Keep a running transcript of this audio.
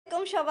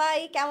সবাই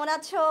কেমন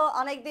আছো?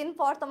 অনেকদিন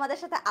পর তোমাদের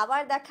সাথে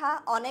আবার দেখা।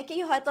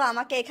 অনেকেই হয়তো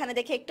আমাকে এখানে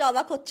দেখে একটু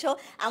অবাক হচ্ছ,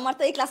 আমার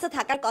তো এই ক্লাসে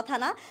থাকার কথা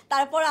না,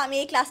 তারপর আমি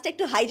এই ক্লাসটা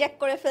একটু হাইজ্যাক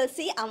করে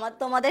ফেলছি আমার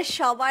তোমাদের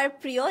সবার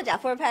প্রিয়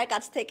জাফর ভাইয়ের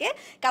কাছ থেকে।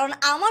 কারণ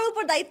আমার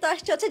উপর দায়িত্ব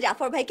আসছে হচ্ছে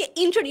জাফর ভাইকে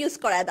ইন্ট্রোডিউস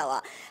করা দেওয়া।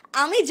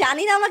 আমি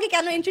জানি না আমাকে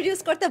কেন ইন্ট্রোডিউস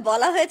করতে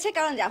বলা হয়েছে,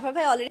 কারণ জাফর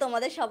ভাই অলরেডি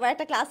তোমাদের সবার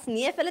একটা ক্লাস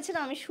নিয়ে ফেলেছিল।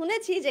 আমি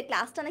শুনেছি যে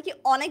ক্লাসটা নাকি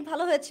অনেক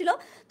ভালো হয়েছিল,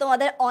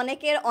 তোমাদের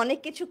অনেকের অনেক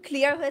কিছু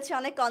ক্লিয়ার হয়েছে,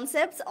 অনেক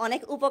কনসেপ্টস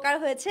অনেক উপকার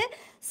হয়েছে।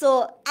 সো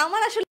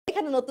আমার আসলে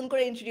এখানে নতুন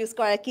করে ইন্ট্রোডিউস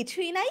করার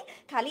কিছুই নাই,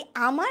 খালি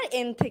আমার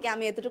এন্ড থেকে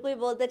আমি এতটুকুই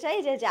বলতে চাই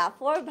যে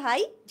জাফর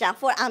ভাই,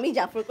 জাফর আমি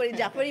জাফর করি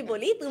জাফরই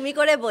বলি, তুমি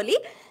করে বলি।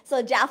 সো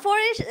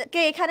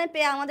জাফরকে এখানে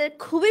পেয়ে আমাদের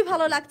খুবই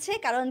ভালো লাগছে,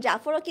 কারণ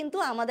জাফরও কিন্তু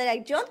আমাদের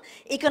একজন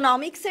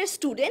ইকোনমিক্সের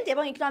স্টুডেন্ট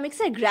এবং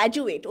ইকোনমিক্সের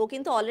গ্র্যাজুয়েট। ও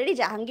কিন্তু অলরেডি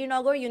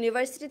জাহাঙ্গীরনগর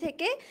ইউনিভার্সিটি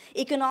থেকে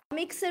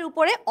ইকোনমিক্সের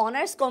উপরে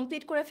অনার্স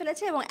কমপ্লিট করে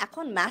ফেলেছে এবং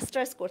এখন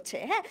মাস্টার্স করছে।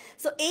 হ্যাঁ,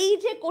 সো এই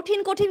যে কঠিন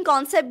কঠিন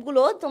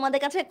কনসেপ্টগুলো তোমাদের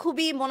কাছে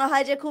খুবই মনে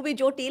হয় যে খুবই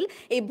জটিল,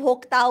 এই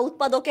ভোক্তা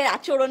উৎপাদকের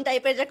আচরণ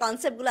টাইপের যে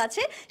কনসেপ্টগুলো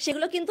আছে,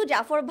 সেগুলো কিন্তু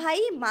জাফর ভাই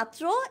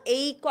মাত্র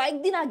এই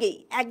কয়েকদিন আগেই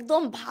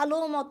একদম ভালো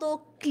মতো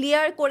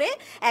ক্লিয়ার করে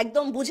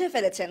একদম বুঝে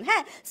ফেলেছেন।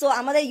 হ্যাঁ, সো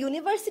আমাদের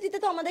ইউনিভার্সিটিতে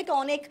তো আমাদেরকে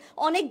অনেক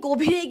অনেক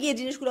গভীরে গিয়ে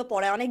জিনিসগুলো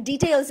পড়ায়, অনেক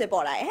ডিটেলসে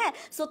পড়ায়। হ্যাঁ,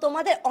 সো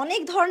তোমাদের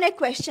অনেক ধরনের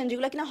কোয়েশ্চেন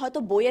যেগুলো কিনা হয়তো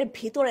বইয়ের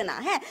ভিতরে না,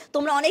 হ্যাঁ,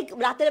 তোমরা অনেক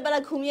রাতের বেলা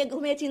ঘুমিয়ে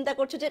ঘুমিয়ে চিন্তা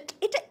করছো যে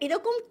এটা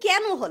এরকম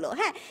কেন হলো।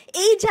 হ্যাঁ,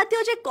 এই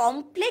জাতীয় যে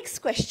কমপ্লেক্স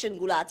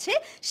কোয়েশ্চেনগুলো আছে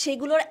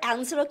সেগুলোর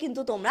অ্যান্সারও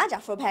কিন্তু তোমরা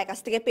জাফর ভাইয়ের কাছ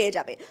থেকে পেয়ে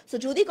যাবে। সো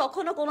যদি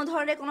কখনো কোনো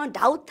ধরনের কোনো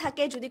ডাউট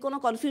থাকে, যদি কোনো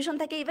কনফিউশন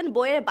থাকে, ইভেন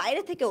বইয়ের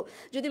বাইরে থেকেও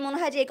যদি মনে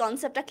হয় যে এই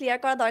কনসেপ্টটা ক্লিয়ার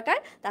করা দরকার,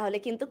 তাহলে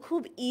কিন্তু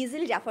খুব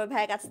ইজিলি জাফর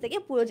ভাইয়ের কাছ থেকে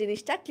পুরো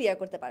জিনিসটা ক্লিয়ার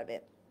করতে পারবে।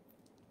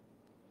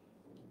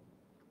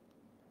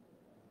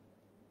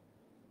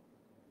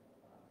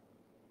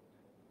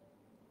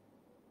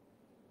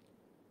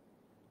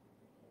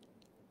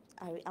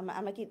 আর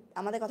আমরা কি,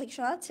 আমাদের কথা কি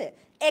শোনা যাচ্ছে?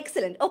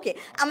 এক্সেলেন্ট, ওকে।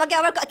 আমাকে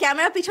আবার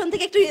ক্যামেরা পিছন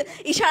থেকে একটু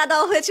ইশারা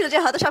দেওয়া হয়েছিল যে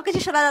হয়তো সবকিছু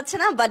শোনা যাচ্ছে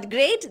না, বাট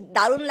গ্রেট,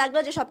 দারুণ লাগলো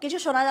যে সবকিছু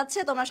শোনা যাচ্ছে,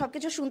 তোমরা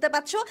সবকিছু শুনতে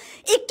পাচ্ছ।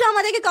 একটু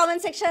আমাদেরকে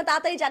কমেন্ট সেকশনে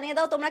তাড়াতাড়ি জানিয়ে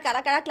দাও তোমরা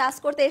কারা কারা ক্লাস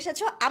করতে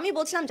এসেছো। আমি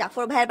বলছিলাম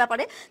জাফর ভাইয়ের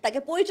ব্যাপারে, তাকে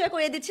পরিচয়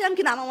করিয়ে দিচ্ছিলাম,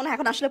 কিন্তু আমার মনে হয়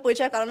এখন আসলে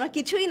পরিচয় করানোর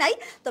কিছুই নাই,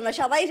 তোমরা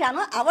সবাই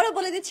জানো। আবারও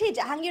বলে দিচ্ছি,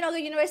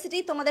 জাহাঙ্গীরনগর ইউনিভার্সিটি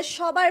তোমাদের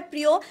সবার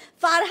প্রিয়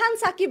ফারহান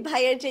সাকিব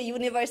ভাইয়ের যে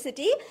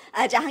ইউনিভার্সিটি,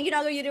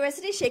 জাহাঙ্গীরনগর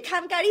ইউনিভার্সিটি,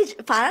 সেখানকারই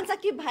ফারহান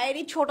সাকিব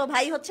ভাইয়েরই ছোট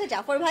ভাই হচ্ছে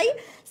জাফর ভাই।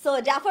 সো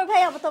জাফর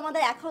ভাই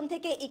তোমাদের এখন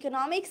থেকে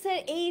ইকোনমিক্সের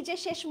এই যে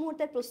শেষ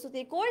মুহূর্তের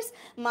প্রস্তুতি কোর্স,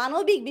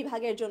 মানবিক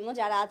বিভাগের জন্য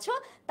যারা আছো,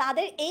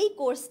 তাদের এই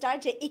কোর্সটার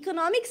যে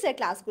ইকোনমিক্সের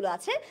ক্লাসগুলো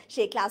আছে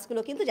সেই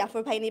ক্লাসগুলো কিন্তু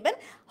জাফর ভাই নেবেন।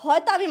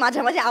 হয়তো আমি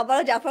মাঝে মাঝে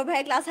আবারও জাফর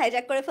ভাইয়ের ক্লাস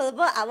হাইজ্যাক করে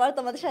ফেলবো, আবার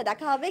তোমাদের সাথে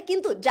দেখা হবে।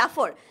 কিন্তু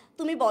জাফর,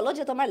 তুমি বলো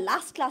যে তোমার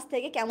লাস্ট ক্লাস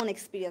থেকে কেমন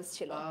এক্সপিরিয়েন্স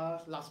ছিল?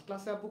 লাস্ট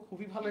ক্লাসে আপু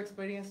খুবই ভালো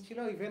এক্সপেরিয়েন্স ছিল।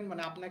 ইভেন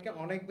মানে আপনাকে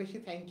অনেক বেশি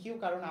থ্যাংক ইউ,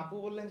 কারণ আপু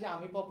বললেন যে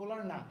আমি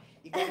পপুলার না,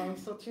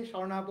 ইকোনমিক্স হচ্ছে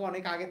স্বর্ণ আপু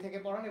অনেক আগে থেকে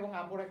পড়ান এবং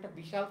আপুর একটা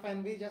বিশাল ফ্যান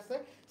বেজ আছে।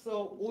 সো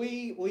ওই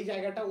ওই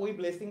জায়গাটা, ওই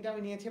ব্লেসিংটা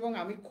আমি নিয়েছি এবং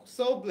আমি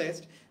সো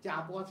ব্লেসড যে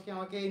আপু আজকে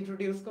আমাকে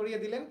ইন্ট্রোডিউস করিয়ে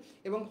দিলেন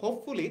এবং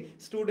হোপফুলি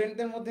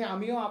স্টুডেন্টদের মধ্যে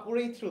আমিও আপুর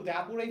এই থ্রুতে,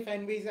 আপুর এই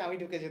ফ্যান বেজে আমি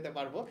ঢুকে যেতে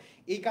পারবো।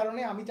 এই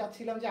কারণে আমি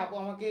চাচ্ছিলাম যে আপু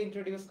আমাকে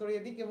ইন্ট্রোডিউস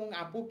করিয়ে দিক এবং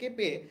আপুকে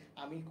পেয়ে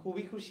আমি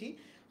খুবই খুশি।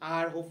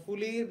 আর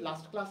হোপফুলি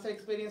লাস্ট ক্লাসের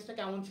এক্সপেরিয়েন্সটা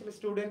কেমন ছিল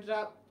স্টুডেন্টরা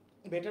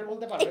বেটার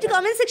বলতে পারবে। একটু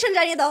কমেন্ট সেকশন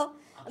জানিয়ে দাও,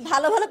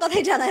 ভালো ভালো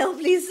কথাই জানাও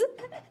প্লিজ।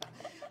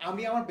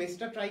 আমি আমার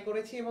বেস্টটা ট্রাই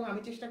করেছি এবং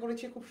আমি চেষ্টা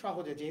করেছি খুব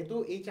সহজে, যেহেতু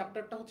এই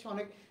চ্যাপ্টারটা হচ্ছে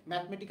অনেক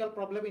ম্যাথমেটিক্যাল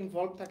প্রবলেম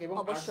ইনভলভ থাকে এবং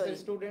আর্টসের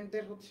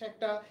স্টুডেন্টদের হচ্ছে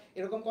একটা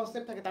এরকম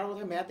কনসেপ্ট থাকে তার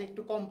মধ্যে ম্যাথ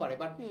একটু কম পারে,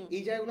 বাট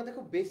এই জায়গাগুলোতে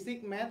খুব বেসিক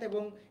ম্যাথ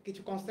এবং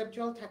কিছু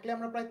কনসেপচুয়াল থাকলে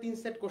আমরা প্রায় 3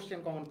 সেট কোশ্চেন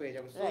কমন পেয়ে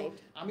যাবো। সো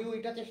আমি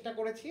ওইটা চেষ্টা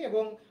করেছি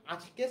এবং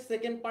আজকে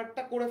সেকেন্ড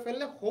পার্টটা করে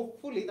ফেললে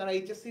হোপফুলি তারা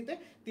এইচএসসি তে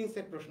 3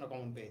 সেট প্রশ্ন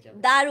কমন পেয়ে যাবে।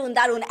 দারুণ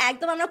দারুণ,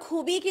 একদম আমরা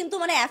খুবই কিন্তু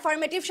মানে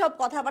অ্যাফার্মেটিভ সব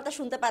কথাবার্তা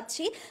শুনতে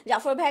পাচ্ছি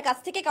জাফর ভাইয়ের কাছ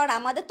থেকে। কারণ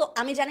আমাদের তো,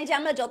 আমি জানি যে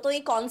আমরা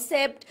যতই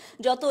কনসেপ্ট,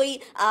 যতই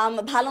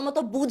ভালো মতো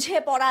বুঝে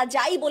পড়া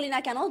যাই বলি না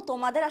কেন,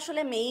 তোমাদের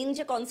আসলে মেইন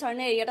যে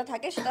কনসার্নের এরিয়াটা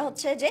থাকে সেটা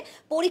হচ্ছে যে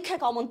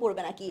পরীক্ষায় কমন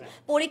পড়বে নাকি,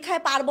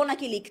 পরীক্ষায় পারবো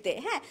নাকি লিখতে।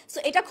 হ্যাঁ, সো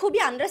এটা খুবই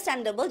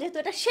আন্ডারস্ট্যান্ডেবল, যেহেতু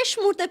এটা শেষ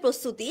মুহূর্তের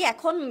প্রস্তুতি।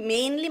 এখন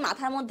মেইনলি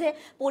মাথার মধ্যে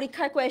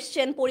পরীক্ষার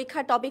কোয়েশ্চেন,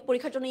 পরীক্ষার টপিক,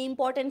 পরীক্ষার জন্য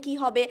ইম্পর্টেন্ট কি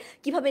হবে,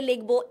 কিভাবে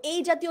লিখবো, এই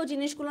জাতীয়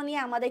জিনিসগুলো নিয়ে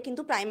আমাদের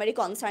কিন্তু প্রাইমারি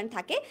কনসার্ন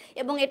থাকে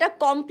এবং এটা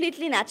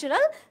কমপ্লিটলি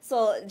ন্যাচারাল। সো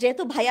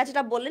যেহেতু ভাইয়া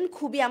যেটা বললেন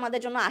খুবই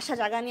আমাদের জন্য আশা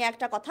জাগা নিয়ে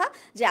একটা কথা,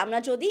 যে আমরা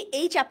যদি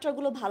এই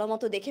চ্যাপ্টারগুলো ভালো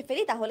মতো দেখে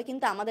ফেলি তাহলে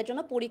কিন্তু আমাদের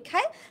জন্য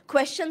পরীক্ষায়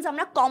কোয়েশ্চেন্স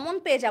আমরা কমন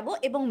পেয়ে যাব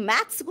এবং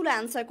ম্যাথসগুলো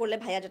অ্যান্সার করলে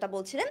ভাইয়া যেটা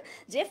বলছিলেন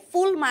যে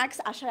ফুল মার্কস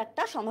আসার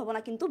একটা সম্ভাবনা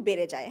কিন্তু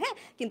বেড়ে যায়। হ্যাঁ,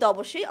 কিন্তু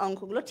অবশ্যই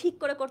অঙ্কগুলো ঠিক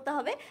করে করতে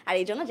হবে, আর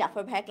এই জন্য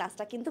জাফর ভাইয়া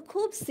ক্লাসটা কিন্তু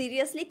খুব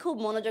সিরিয়াসলি, খুব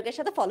মনোযোগের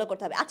সাথে ফলো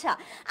করতে হবে। আচ্ছা,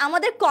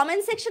 আমাদের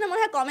কমেন্ট সেকশনে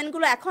মনে হয়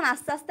কমেন্টগুলো এখন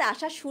আস্তে আস্তে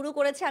আসা শুরু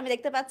করেছে, আমি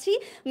দেখতে পাচ্ছি।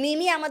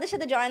 মিমি আমাদের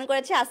সাথে জয়েন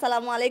করেছে,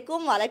 আসসালামু আলাইকুম।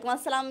 ওয়ালাইকুম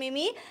আসসালাম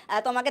মিমি,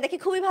 তোমাকে দেখে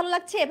খুবই ভালো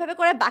লাগছে। এভাবে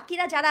করে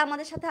বাকিরা যারা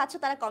আমাদের সাথে আছো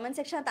তারা কমেন্ট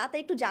সেকশনে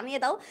তাড়াতাড়ি একটু জানিয়ে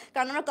দাও,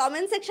 কারণ আমরা কমেন্ট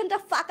কমেন্ট সেকশনটা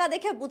ফাঁকা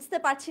দেখে বুঝতে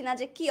পারছি না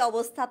যে কি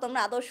অবস্থা, তোমরা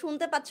আদৌ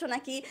শুনতে পাচ্ছ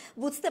নাকি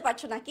বুঝতে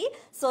পারছো নাকি।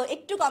 সো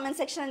একটু কমেন্ট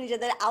সেকশনে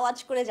নিজেদের আওয়াজ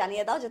করে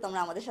জানিয়ে দাও যে তোমরা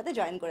আমাদের সাথে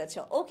জয়েন করেছো।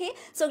 ওকে,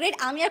 সো গ্রেট।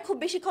 আমি আর খুব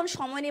বেশিক্ষণ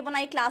সময় নেব না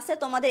এই ক্লাসে,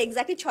 তোমাদের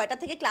এক্স্যাক্টলি 6টা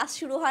থেকে ক্লাস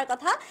শুরু হওয়ার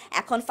কথা,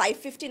 এখন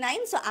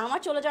 5:59। সো আমার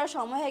চলে যাওয়ার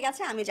সময় হয়ে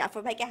গেছে, আমি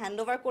জাফর ভাইকে হ্যান্ড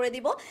ওভার করে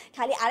দিব।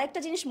 খালি আরেকটা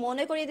জিনিস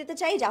মনে করিয়ে দিতে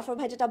চাই, জাফর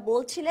ভাই যেটা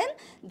বলছিলেন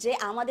যে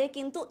আমাদের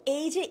কিন্তু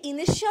এই যে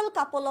ইনিশিয়াল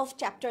কাপল অফ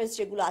চ্যাপ্টার্স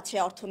যেগুলো আছে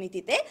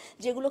অর্থনীতিতে,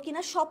 যেগুলো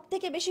কিনা সব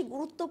থেকে বেশি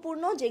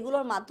গুরুত্বপূর্ণ,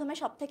 যেগুলোর মাধ্যমে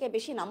সব থেকে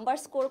বেশি নাম্বার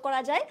স্কোর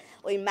করা যায়,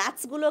 ওই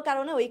ম্যাথসগুলোর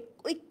কারণে, ওই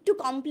একটু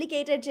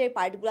কমপ্লিকেটেড যে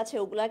পার্টগুলো আছে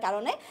ওগুলোর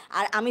কারণে।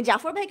 আর আমি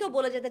জাফর ভাইকেও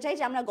বলে যেতে চাই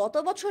যে আমরা গত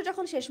বছর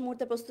যখন শেষ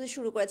মুহূর্তে প্রস্তুতি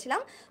শুরু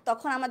করেছিলাম,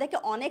 তখন আমাদেরকে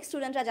অনেক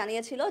স্টুডেন্টরা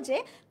জানিয়েছিল যে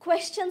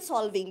কোয়েশ্চেন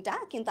সলভিংটা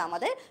কিন্তু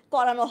আমাদের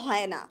করানো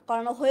হয় না,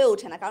 করানো হয়ে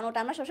ওঠে না, কারণ ওটা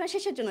আমরা সবসময়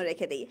শেষের জন্য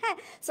রেখে দিই। হ্যাঁ,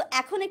 সো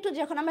এখন একটু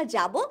যখন আমরা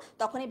যাব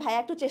তখনই ভাইয়া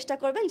একটু চেষ্টা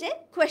করবেন যে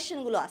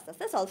কোয়েশ্চেনগুলো আস্তে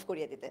আস্তে সলভ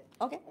করিয়ে দিতে।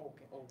 ওকে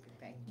ওকে ওকে,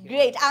 থ্যাংক ইউ।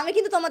 গ্রেট, আমি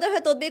কিন্তু তোমাদের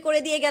হয়ে তদবির করে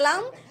দিয়ে গেলাম,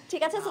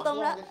 ঠিক আছে? সো আপু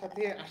তোমরা আমাদের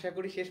সাথে আশা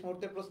করি শেষ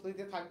মুহূর্তের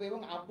প্রস্তুতিতে থাকবে এবং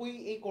আপুই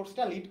এই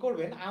কোর্সটা লিড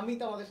করবেন, আমি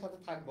তো আমাদের সাথে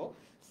থাকবো।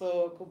 সো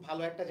খুব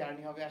ভালো একটা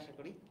জার্নি হবে আশা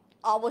করি।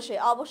 অবশ্যই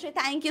অবশ্যই,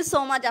 thank you so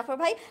much Zafar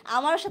ভাই।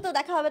 আমার সাথেও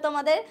দেখা হবে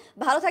তোমাদের।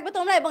 ভালো থাকবে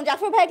তোমরা, এবং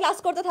জাফর ভাই ক্লাস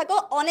করতে থাকো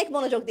অনেক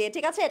মনোযোগ দিয়ে,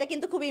 ঠিক আছে? এটা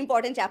কিন্তু খুবই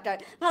ইম্পর্টেন্ট চ্যাপ্টার।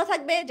 ভালো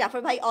থাকবে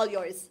জাফর ভাই, অল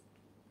ইয়ার্স।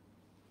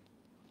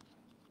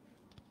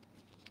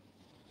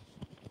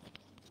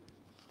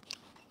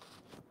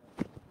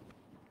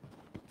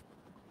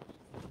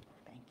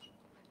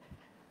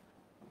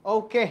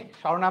 ওকে,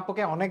 স্বর্ণা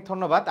আপুকে অনেক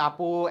ধন্যবাদ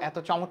আপু এত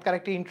চমৎকার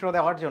একটি ইন্ট্রো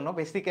দেওয়ার জন্য।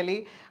 বেসিক্যালি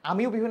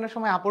আমিও বিভিন্ন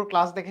সময় আপুর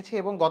ক্লাস দেখেছি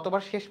এবং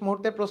গতবার শেষ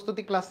মুহূর্তের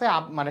প্রস্তুতি ক্লাসে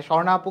মানে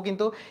স্বর্ণা আপু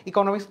কিন্তু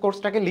ইকোনমিক্স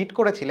কোর্সটাকে লিড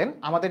করেছিলেন।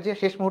 আমাদের যে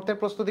শেষ মুহূর্তের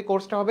প্রস্তুতি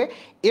কোর্সটা হবে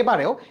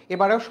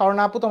এবারেও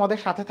স্বর্ণা আপু তোমাদের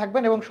সাথে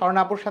থাকবেন এবং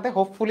স্বর্ণা আপুর সাথে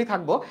হোপফুলি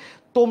থাকবো।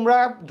 তোমরা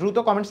দ্রুত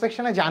কমেন্ট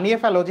সেকশনে জানিয়ে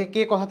ফেলো যে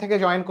কে কোথা থেকে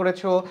জয়েন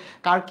করেছো,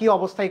 কার কি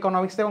অবস্থা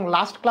ইকোনমিক্স, এবং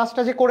লাস্ট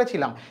ক্লাসটা যে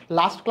করেছিলাম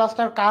লাস্ট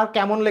ক্লাসটার কার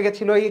কেমন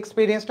লেগেছিল, এই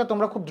এক্সপিরিয়েন্সটা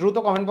তোমরা খুব দ্রুত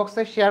কমেন্ট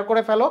বক্সে শেয়ার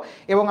করে ফেলো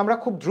এবং আমরা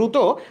খুব দ্রুত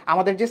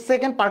আমাদের যে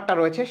সেকেন্ড পার্টটা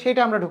রয়েছে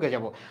সেটা আমরা ঢুকে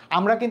যাব।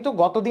 আমরা কিন্তু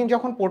গতদিন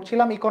যখন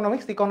পড়ছিলাম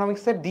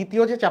ইকোনমিক্সের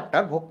দ্বিতীয় যে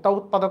চ্যাপ্টার ভোক্তা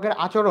উৎপাদকের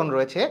আচরণ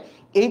রয়েছে,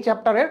 এই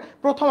চ্যাপ্টারের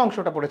প্রথম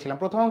অংশটা পড়েছিলাম।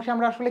 প্রথম অংশে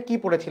আমরা আসলে কি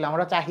পড়েছিলাম?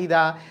 আমরা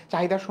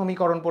চাহিদার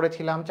সমীকরণ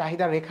পড়েছিলাম,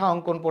 চাহিদার রেখা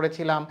অঙ্কন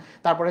পড়েছিলাম,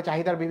 তারপরে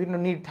চাহিদার বিভিন্ন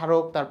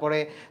নির্ধারক, তারপরে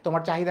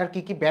তোমার চাহিদার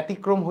কি কি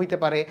ব্যতিক্রম হইতে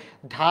পারে,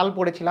 ঢাল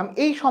পড়েছিলাম,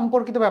 এই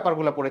সম্পর্কিত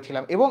ব্যাপারগুলো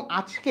পড়েছিলাম। এবং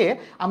আজকে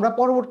আমরা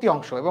পরবর্তী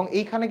অংশ, এবং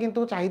এইখানে কিন্তু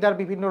চাহিদার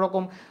বিভিন্ন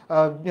রকম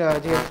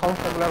যে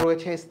সমস্যাগুলো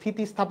রয়েছে,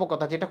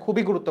 স্থিতিস্থাপকতা যেটা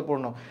খুবই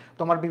গুরুত্বপূর্ণ,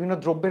 তোমার বিভিন্ন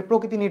দ্রব্যের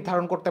প্রকৃতি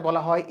নির্ধারণ করতে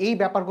বলা হয়, এই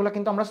ব্যাপারগুলো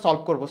কিন্তু আমরা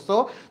সলভ করবো। সো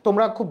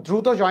তোমরা খুব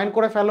দ্রুত জয়েন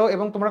করে ফেলো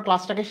এবং তোমরা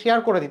ক্লাসটাকে শেয়ার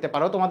করে দিতে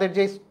পারো, তোমাদের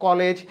যে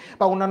কলেজ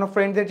বা অন্যান্য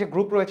ফ্রেন্ডদের যে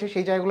গ্রুপ রয়েছে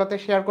সেই জায়গাগুলোতে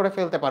শেয়ার করে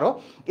ফেলতে পারো।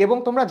 এবং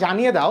তোমরা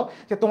জানিয়ে দাও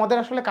যে তোমাদের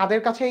আসলে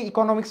কাদের কাছে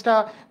ইকোনমিক্সটা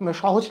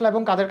সহজ লাগে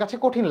এবং কাদের কাছে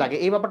কঠিন লাগে,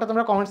 এই ব্যাপারটা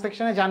তোমরা কমেন্ট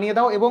সেকশনে জানিয়ে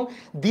দাও। এবং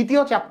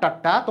দ্বিতীয়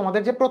চ্যাপ্টারটা,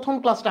 তোমাদের যে প্রথম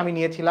ক্লাসটা আমি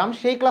নিয়েছিলাম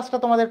সেই ক্লাসটা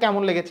তোমাদের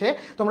কেমন লেগেছে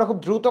তোমরা খুব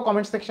দ্রুত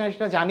কমেন্ট সেকশনে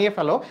সেটা জানিয়ে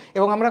ফেলো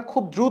এবং আমরা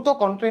খুব দ্রুত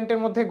কন্টেন্টের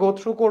মধ্যে গো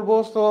থ্রু করবো।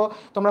 সো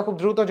তোমরা খুব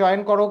দ্রুত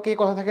জয়েন করো। কে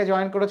কোথা থেকে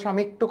জয়েন করেছো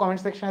আমি একটু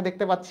কমেন্ট সেকশনে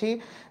দেখতে পাচ্ছি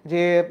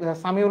যে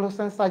সামিউল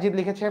হোসেন সাজিদ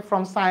লিখেছে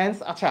ফ্রম সায়েন্স।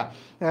 আচ্ছা,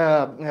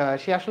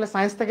 সে আসলে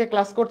সায়েন্স থেকে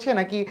ক্লাস করছে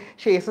নাকি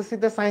সে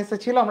এসএসসিতে সায়েন্সে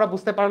ছিল আমরা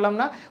বুঝতে পারলাম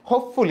না।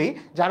 হোপফুলি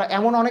যারা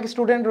এমন অনেক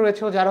স্টুডেন্ট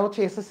রয়েছে যারা হচ্ছে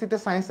এসএসসিতে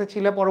সায়েন্সে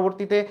ছিল,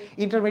 পরবর্তীতে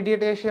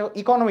ইন্টারমিডিয়েটে এসে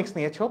ইকোনমিক্স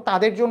নিয়েছো,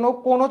 তাদের জন্য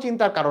কোনো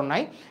চিন্তার কারণ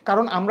নাই,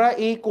 কারণ আমরা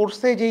এই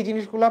কোর্সে যেই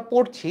জিনিসগুলো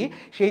পড়ছি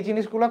সেই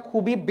জিনিসগুলো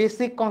খুবই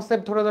বেসিক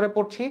কনসেপ্ট ধরে ধরে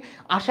পড়ছি।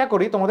 আশা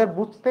করি তোমাদের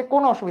বুঝতে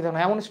কোনো অসুবিধা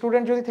নয়। এমন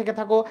স্টুডেন্ট যদি থেকে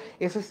থাকো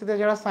এসএসসিতে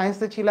যারা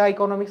সায়েন্সে ছিল,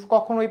 ইকোনমিক্স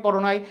কখনোই পড়ো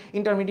নাই,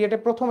 ইন্টারমিডিয়েটে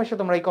প্রথম এসে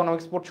তোমরা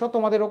ইকোনমিক্স পড়ছো,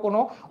 তোমাদেরও কোনো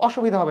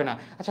অসুবিধা হবে না।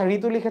 আচ্ছা,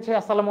 ঋতু লিখেছে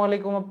আসসালামু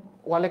আলাইকুম।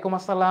 ওয়ালাইকুম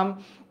আসসালাম।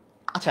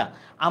 আচ্ছা,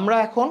 আমরা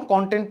এখন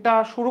কন্টেন্টটা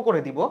শুরু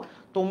করে দিব।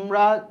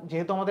 তোমরা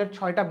যেহেতু আমাদের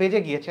 6টা বেজে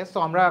গিয়েছে, সো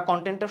আমরা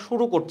কন্টেন্টটা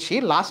শুরু করছি।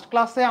 লাস্ট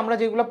ক্লাসে আমরা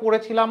যেগুলো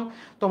পড়েছিলাম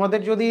তোমাদের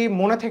যদি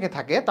মনে থেকে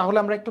থাকে তাহলে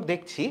আমরা একটু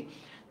দেখছি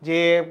যে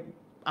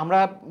আমরা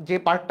যে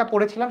পার্টটা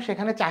পড়েছিলাম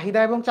সেখানে চাহিদা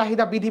এবং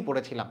চাহিদা বিধি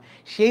পড়েছিলাম।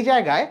 সেই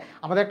জায়গায়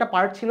আমাদের একটা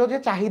পার্ট ছিল যে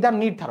চাহিদার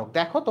নির্ধারক।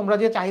 দেখো তোমরা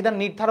যে চাহিদার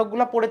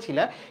নির্ধারকগুলো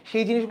পড়েছিলে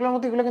সেই জিনিসগুলোর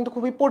মধ্যে এগুলো কিন্তু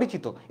খুবই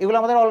পরিচিত, এগুলো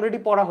আমাদের অলরেডি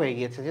পড়া হয়ে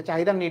গিয়েছে। যে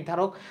চাহিদার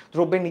নির্ধারক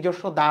দ্রব্যের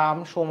নিজস্ব দাম,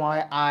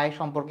 সময়, আয়,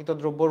 সম্পর্কিত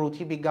দ্রব্য,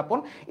 রুচি, বিজ্ঞাপন,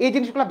 এই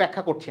জিনিসগুলো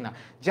ব্যাখ্যা করছি না,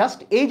 জাস্ট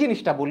এই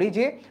জিনিসটা বলি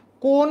যে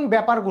কোন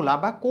ব্যাপারগুলা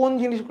বা কোন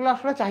জিনিসগুলো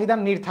আসলে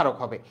চাহিদার নির্ধারক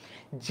হবে।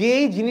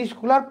 যেই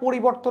জিনিসগুলোর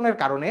পরিবর্তনের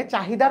কারণে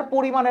চাহিদার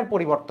পরিমাণের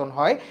পরিবর্তন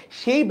হয়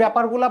সেই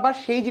ব্যাপারগুলো বা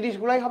সেই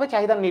জিনিসগুলাই হবে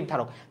চাহিদার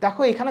নির্ধারক।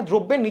 দেখো এখানে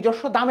দ্রব্যের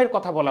নিজস্ব দামের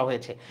কথা বলা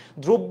হয়েছে।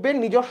 দ্রব্যের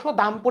নিজস্ব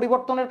দাম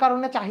পরিবর্তনের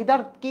কারণে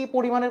চাহিদার কি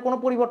পরিমাণের কোনো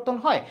পরিবর্তন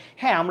হয়?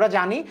 হ্যাঁ, আমরা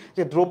জানি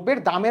যে দ্রব্যের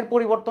দামের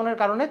পরিবর্তনের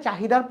কারণে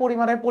চাহিদার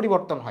পরিমাণের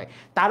পরিবর্তন হয়।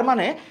 তার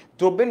মানে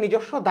দ্রব্যের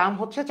নিজস্ব দাম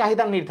হচ্ছে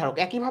চাহিদার নির্ধারক।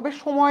 একইভাবে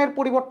সময়ের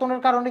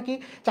পরিবর্তনের কারণে কি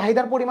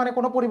চাহিদার পরিমাণে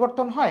কোনো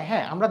পরিবর্তন হয়?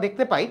 হ্যাঁ, আমরা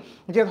দেখতে পাই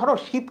যে ধরো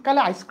শীতকালে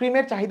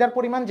আইসক্রিমের চাহিদার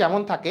পরিমাণ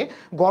যেমন থাকে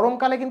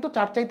গরমকালে কিন্তু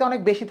তার চাইতে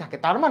অনেক বেশি থাকে,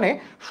 তার মানে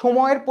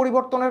সময়ের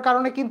পরিবর্তনের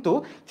কারণে কিন্তু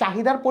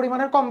চাহিদার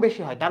পরিমাণের কম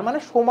বেশি হয়, তার মানে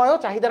সময়ও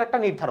চাহিদার একটা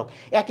নির্ধারক।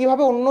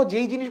 একইভাবে অন্য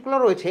যেই জিনিসগুলো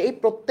রয়েছে এই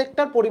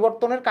প্রত্যেকটার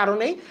পরিবর্তনের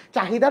কারণেই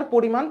চাহিদার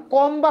পরিমাণ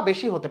কম বা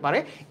বেশি হতে পারে,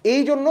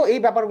 এই জন্য এই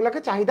ব্যাপারগুলোকে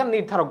চাহিদার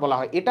নির্ধারক বলা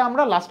হয়। এটা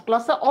আমরা লাস্ট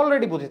ক্লাসে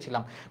অলরেডি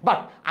বুঝেছিলাম, বাট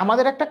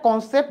আমাদের একটা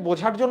কনসেপ্ট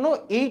বোঝার জন্য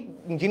এই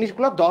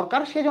জিনিসগুলো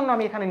দরকার, সেজন্য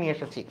আমি এখানে নিয়ে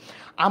এসেছি।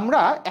 আমরা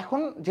এখন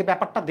যে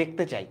ব্যাপারটা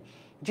দেখতে চাই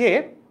যে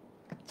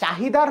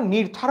চাহিদার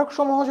নির্ধারক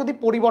সমূহ যদি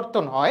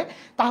পরিবর্তন হয়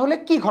তাহলে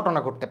কি ঘটনা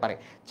ঘটতে পারে।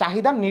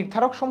 চাহিদার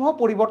নির্ধারক সমূহ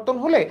পরিবর্তন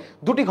হলে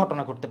দুটি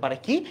ঘটনা ঘটতে পারে।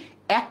 কি?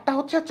 একটা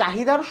হচ্ছে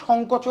চাহিদার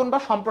সংকোচন বা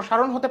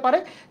সম্প্রসারণ হতে পারে,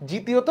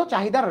 দ্বিতীয়ত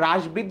চাহিদার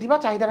হ্রাস বৃদ্ধি বা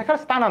চাহিদা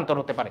রেখার স্থানান্তর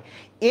হতে পারে।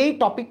 এই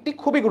টপিকটি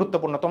খুবই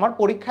গুরুত্বপূর্ণ, তোমার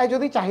পরীক্ষায়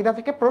যদি চাহিদা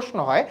থেকে প্রশ্ন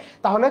হয়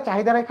তাহলে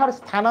চাহিদা রেখার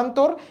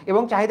স্থানান্তর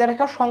এবং চাহিদা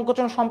রেখার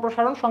সংকোচন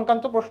সম্প্রসারণ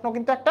সংক্রান্ত প্রশ্ন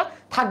কিন্তু একটা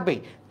থাকবেই।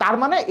 তার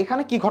মানে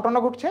এখানে কি ঘটনা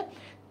ঘটছে,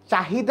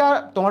 চাহিদা,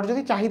 তোমার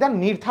যদি চাহিদার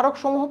নির্ধারক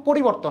সমূহ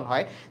পরিবর্তন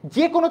হয়,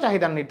 যে কোনো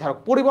চাহিদার নির্ধারক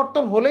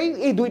পরিবর্তন হলেই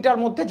এই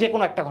দুইটার মধ্যে যে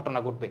কোনো একটা ঘটনা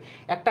ঘটবে।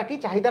 একটা কি,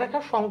 চাহিদা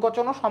রেখার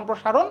সংকোচন ও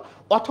সম্প্রসারণ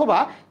অথবা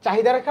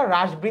চাহিদা রেখার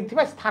হ্রাস বৃদ্ধি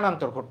বা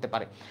স্থানান্তর ঘটতে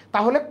পারে।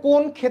 তাহলে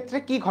কোন ক্ষেত্রে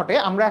কি ঘটে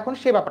আমরা এখন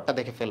সে ব্যাপারটা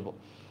দেখে ফেলবো।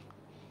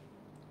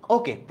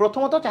 ওকে,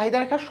 প্রথমত চাহিদা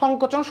রেখার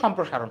সংকোচন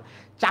সম্প্রসারণ।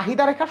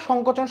 চাহিদা রেখার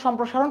সংকোচন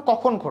সম্প্রসারণ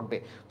কখন ঘটবে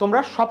তোমরা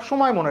সব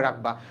সময় মনে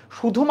রাখবা,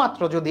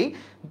 শুধুমাত্র যদি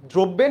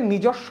দ্রব্যের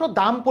নিজস্ব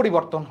দাম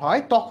পরিবর্তন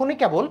হয় তখনই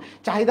কেবল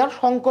চাহিদার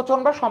সংকোচন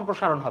বা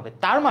সম্প্রসারণ হবে।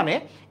 তার মানে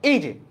এই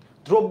যে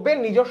দ্রব্যের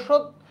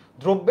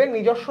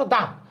নিজস্ব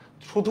দাম,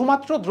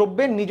 শুধুমাত্র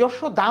দ্রব্যের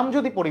নিজস্ব দাম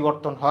যদি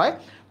পরিবর্তন হয়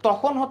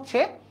তখন হচ্ছে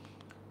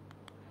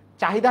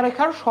চাহিদা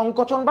রেখার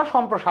সংকোচন বা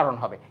সম্প্রসারণ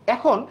হবে।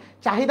 এখন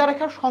চাহিদা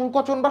রেখার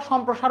সংকোচন বা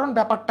সম্প্রসারণ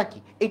ব্যাপারটা কি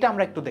এটা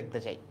আমরা একটু দেখতে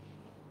চাই।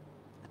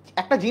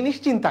 একটা জিনিস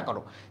চিন্তা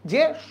করো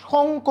যে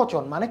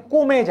সংকোচন মানে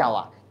কমে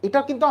যাওয়া, এটা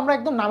কিন্তু আমরা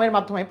একদম নামের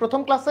মাধ্যমে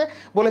প্রথম ক্লাসে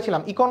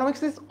বলেছিলাম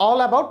economics is all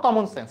about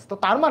common sense. তো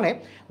তার মানে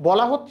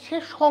বলা হচ্ছে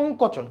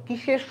সংকোচন,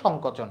 কিসের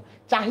সংকোচন?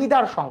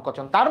 চাহিদার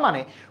সংকোচন। তার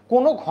মানে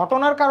কোনো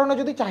ঘটনার কারণে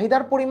যদি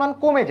চাহিদার পরিমাণ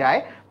কমে যায়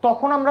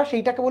তখন আমরা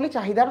সেইটাকে বলি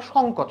চাহিদার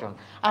সংকোচন।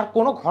 আর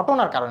কোনো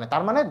ঘটনার কারণে,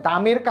 তার মানে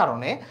দামের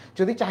কারণে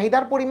যদি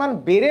চাহিদার পরিমাণ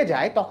বেড়ে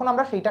যায় তখন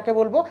আমরা সেইটাকে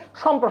বলবো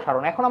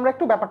সম্প্রসারণ। এখন আমরা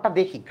একটু ব্যাপারটা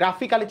দেখি,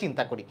 গ্রাফিক্যালি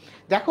চিন্তা করি।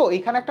 দেখো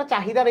এখানে একটা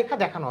চাহিদা রেখা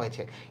দেখানো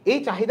হয়েছে, এই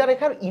চাহিদা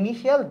রেখার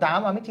ইনিশিয়াল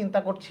দাম আমি চিন্তা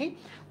করছি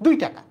 2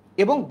 টাকা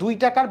এবং 2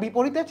 টাকার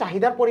বিপরীতে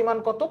চাহিদার পরিমাণ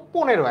কত?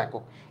 15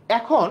 একক।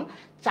 এখন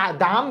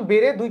দাম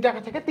বেড়ে 2 টাকা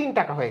থেকে 3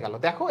 টাকা হয়ে গেল।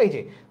 দেখো এই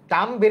যে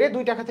দাম বেড়ে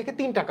 2 টাকা থেকে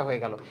 3 টাকা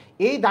হয়ে গেল,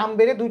 এই দাম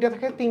বেড়ে 2 টাকা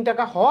থেকে 3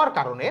 টাকা হওয়ার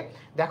কারণে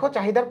দেখো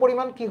চাহিদার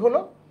পরিমাণ কি হলো?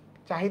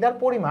 চাহিদার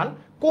পরিমাণ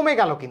কমে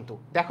গেল। কিন্তু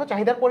দেখো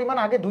চাহিদার পরিমাণ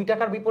আগে 2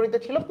 টাকার বিপরীতে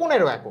ছিল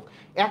 15 একক,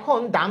 এখন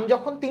দাম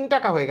যখন 3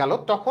 টাকা হয়ে গেল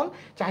তখন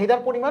চাহিদার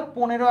পরিমাণ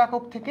 15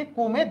 একক থেকে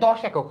কমে 10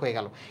 একক হয়ে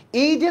গেল।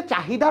 এই যে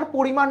চাহিদার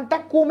পরিমাণটা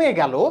কমে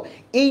গেল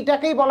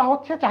এইটাকেই বলা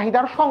হচ্ছে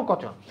চাহিদার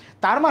সংকোচন।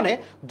 তার মানে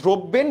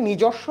দ্রব্যের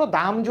নিজস্ব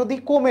দাম যদি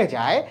কমে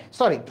যায়,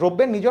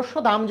 দ্রব্যের নিজস্ব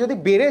দাম যদি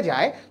বেড়ে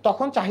যায়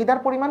তখন চাহিদার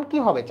পরিমাণ কি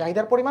হবে?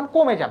 চাহিদার পরিমাণ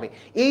কমে যাবে।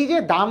 এই যে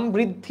দাম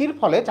বৃদ্ধির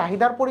ফলে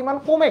চাহিদার পরিমাণ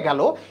কমে গেল,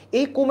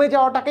 এই কমে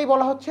যাওয়াটাকেই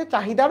বলা হচ্ছে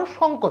চাহিদার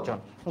সংকোচন।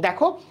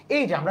 দেখো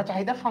এই যে আমরা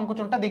চাহিদার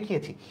সংকোচনটা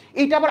দেখিয়েছি,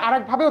 এইটা আবার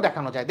আরেকভাবেও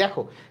দেখানো যায়।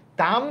 দেখো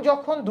দাম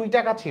যখন 2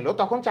 টাকা ছিল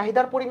তখন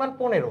চাহিদার পরিমাণ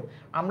 15,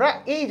 আমরা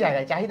এই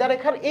জায়গায় চাহিদা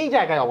রেখার এই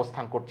জায়গায়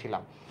অবস্থান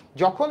করছিলাম।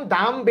 যখন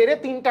দাম বেড়ে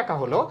 3 টাকা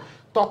হলো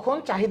তখন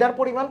চাহিদার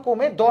পরিমাণ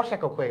কমে 10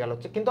 একক হয়ে গেল,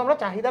 কিন্তু আমরা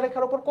চাহিদা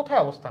রেখার উপর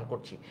কোথায় অবস্থান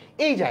করছি?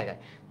 এই জায়গায়।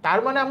 তার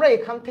মানে আমরা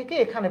এখান থেকে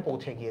এখানে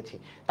পৌঁছে গিয়েছি,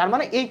 তার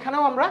মানে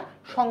এইখানেও আমরা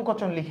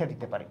সংকোচন লিখে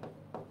দিতে পারি,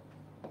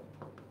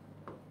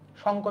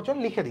 সংকোচন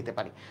লিখে দিতে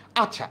পারি।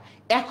 আচ্ছা,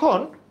 এখন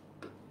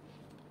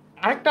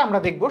আরেকটা আমরা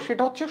দেখবো,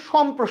 সেটা হচ্ছে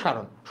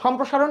সম্প্রসারণ।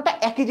 সম্প্রসারণটা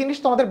একই জিনিস,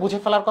 তোমাদের বুঝে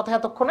ফেলার কথা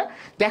এতক্ষণে।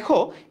 দেখো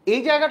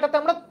এই জায়গাটাতে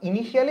আমরা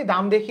ইনিশিয়ালি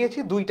দাম দেখিয়েছি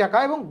 2 টাকা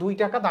এবং 2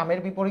 টাকা দামের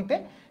বিপরীতে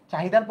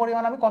চাহিদার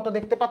পরিমাণ আমি কত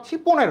দেখতে পাচ্ছি?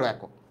 15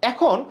 একক।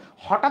 এখন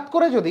হঠাৎ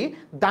করে যদি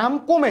দাম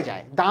কমে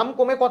যায়, দাম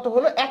কমে কত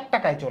হলো? 1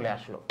 টাকায় চলে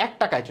আসলো, 1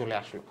 টাকায় চলে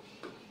আসলো।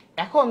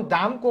 এখন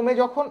দাম কমে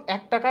যখন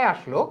 1 টাকায়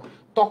আসলো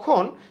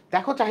তখন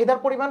দেখো চাহিদার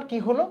পরিমাণ কি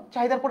হলো?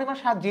 চাহিদার পরিমাণ,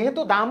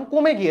 যেহেতু দাম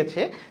কমে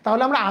গিয়েছে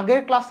তাহলে আমরা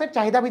আগের ক্লাসের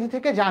চাহিদা বিধি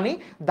থেকে জানি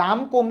দাম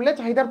কমলে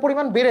চাহিদার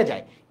পরিমাণ বেড়ে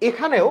যায়।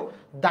 এখানেও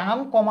দাম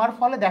কমার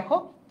ফলে দেখো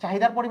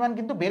চাহিদার পরিমাণ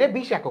কিন্তু বেড়ে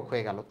 20 একক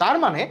হয়ে গেল। তার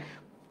মানে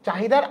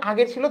চাহিদার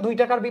আগে ছিল 2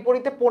 টাকার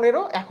বিপরীতে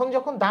 15, এখন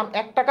যখন দাম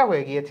 1 টাকা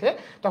হয়ে গিয়েছে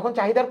তখন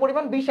চাহিদার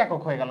পরিমাণ 20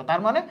 একক হয়ে গেল।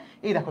 তার মানে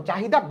এই দেখো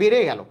চাহিদা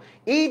বেড়ে গেল।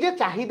 এই যে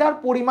চাহিদার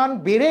পরিমাণ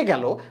বেড়ে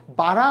গেল,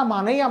 বাড়া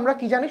মানেই আমরা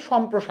কি জানি?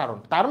 সম্প্রসারণ।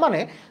 তার মানে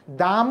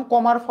দাম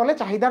কমার ফলে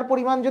চাহিদার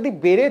পরিমাণ যদি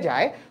বেড়ে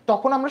যায়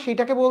তখন আমরা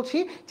সেইটাকে বলছি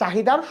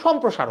চাহিদার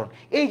সম্প্রসারণ।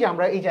 এই যে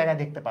আমরা এই জায়গায়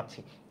দেখতে পাচ্ছি।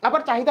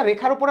 আবার চাহিদা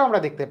রেখার উপরে আমরা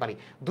দেখতে পারি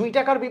 2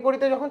 টাকার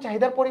বিপরীতে যখন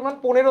চাহিদার পরিমাণ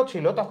 15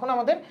 ছিল তখন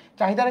আমাদের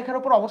চাহিদা রেখার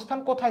উপর অবস্থান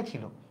কোথায়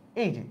ছিল?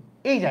 এই যে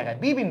এই জায়গায়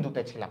বি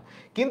বিন্দুতে ছিলাম।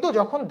 কিন্তু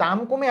যখন দাম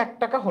কমে 1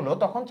 টাকা হলো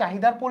তখন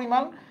চাহিদার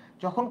পরিমাণ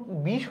যখন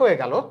 20 হয়ে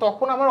গেল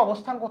তখন আমার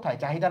অবস্থান কোথায়?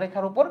 চাহিদা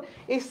রেখার উপর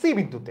এই সি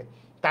বিন্দুতে।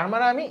 তার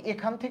মানে আমি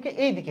এখান থেকে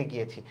এই দিকে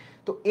গিয়েছি।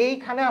 তো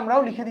এইখানে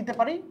আমরাও লিখে দিতে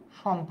পারি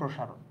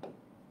সম্প্রসারণ।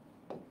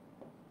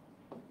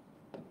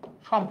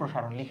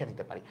 সম্প্রসারণ লিখে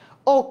দিতে পারি।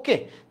 ওকে,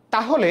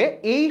 তাহলে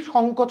এই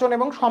সংকোচন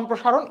এবং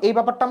সম্প্রসারণ এই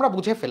ব্যাপারটা আমরা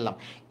বুঝে ফেললাম।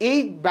 এই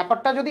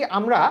ব্যাপারটা যদি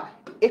আমরা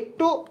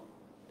একটু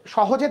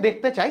সহজে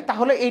দেখতে চাই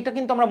তাহলে এইটা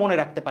কিন্তু আমরা মনে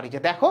রাখতে পারি যে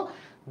দেখো,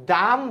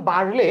 দাম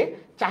বাড়লে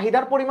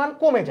চাহিদার পরিমাণ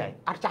কমে যায়,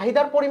 আর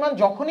চাহিদার পরিমাণ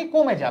যখনই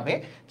কমে যাবে,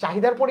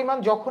 চাহিদার পরিমাণ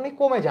যখনই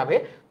কমে যাবে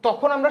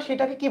তখন আমরা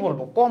সেটাকে কি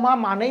বলবো, কমা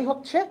মানেই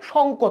হচ্ছে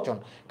সংকোচন।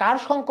 কার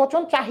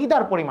সংকোচন?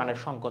 চাহিদার পরিমাণের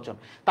সংকোচন।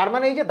 তার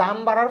মানে এই যে দাম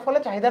বাড়ার ফলে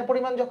চাহিদার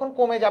পরিমাণ যখন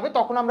কমে যাবে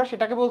তখন আমরা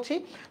সেটাকে বলছি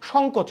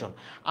সংকোচন।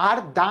 আর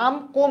দাম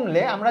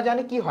কমলে আমরা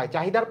জানি কি হয়,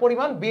 চাহিদার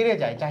পরিমাণ বেড়ে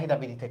যায় চাহিদা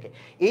বৃদ্ধি থেকে।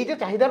 এই যে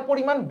চাহিদার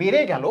পরিমাণ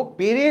বেড়ে গেল,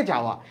 বেড়ে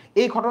যাওয়া,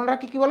 এই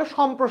ঘটনাটাকে কি বলে,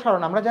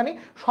 সম্প্রসারণ। আমরা জানি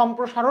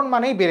সম্প্রসারণ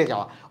মানেই বেড়ে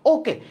যাওয়া।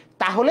 ওকে,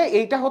 তাহলে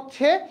এইটা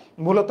হচ্ছে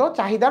মূলত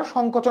চাহিদার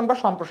সংকোচন বা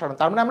সম্প্রসারণ।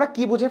 তার মানে আমরা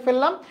কি বুঝে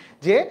ফেললাম,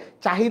 যে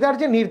চাহিদার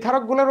যে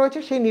নির্ধারকগুলো রয়েছে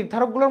সেই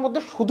নির্ধারকগুলোর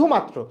মধ্যে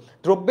শুধুমাত্র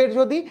দ্রব্যের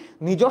যদি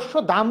নিজস্ব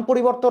দাম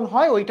পরিবর্তন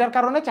হয় ওইটার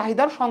কারণে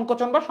চাহিদার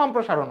সংকোচন বা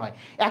সম্প্রসারণ হয়।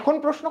 এখন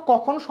প্রশ্ন,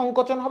 কখন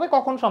সংকোচন হবে,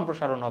 কখন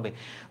সম্প্রসারণ হবে?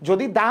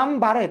 যদি দাম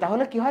বাড়ে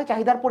তাহলে কি হয়,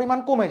 চাহিদার পরিমাণ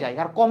কমে যায়,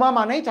 আর কমা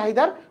মানেই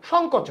চাহিদার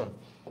সংকোচন।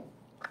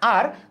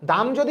 আর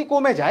দাম যদি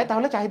কমে যায়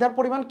তাহলে চাহিদার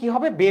পরিমাণ কি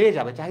হবে, বেড়ে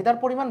যাবে। চাহিদার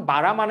পরিমাণ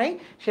বাড়া মানেই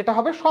সেটা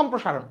হবে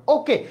সম্প্রসারণ।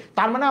 ওকে,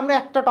 তার মানে আমরা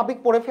একটা টপিক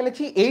পড়ে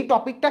ফেলেছি। এই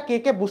টপিকটা কে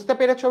কে বুঝতে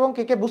পেরেছো এবং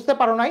কে কে বুঝতে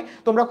পারো নাই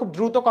তোমরা খুব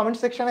দ্রুত কমেন্ট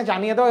সেকশনে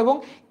জানিয়ে দাও, এবং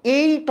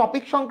এই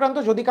টপিক সংক্রান্ত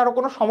যদি কারো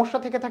কোনো সমস্যা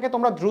থেকে থাকে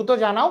তোমরা দ্রুত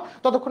জানাও,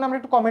 ততক্ষণ আমরা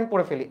একটু কমেন্ট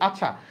পড়ে ফেলি।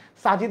 আচ্ছা,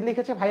 সাজিদ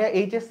লিখেছে ভাইয়া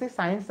এইচএসসি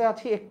সায়েন্সে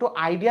আছি, একটু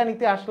আইডিয়া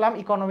নিতে আসলাম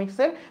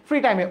ইকোনমিক্সের ফ্রি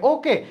টাইমে।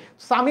 ওকে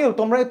সামিউল,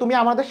 তুমি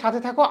আমাদের সাথে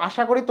থাকো,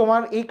 আশা করি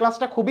তোমার এই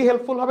ক্লাসটা খুবই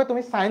হেল্পফুল হবে।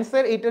 তুমি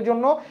সায়েন্সের এইটার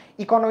জন্য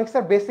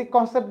ইকোনমিক্সের বেসিক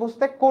কনসেপ্ট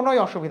বুঝতে কোনোই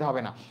অসুবিধা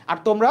হবে না। আর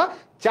তোমরা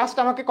জাস্ট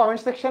আমাকে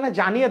কমেন্ট সেকশনে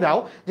জানিয়ে দাও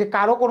যে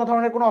কারো কোনো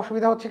ধরনের কোনো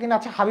অসুবিধা হচ্ছে কিনা।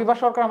 আচ্ছা, হাবিবা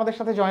সরকার আমাদের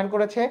সাথে জয়েন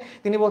করেছে,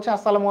 তিনি বলছে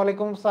আসসালামু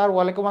আলাইকুম স্যার।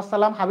 ওয়ালাইকুম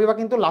আসসালাম। হাবিবা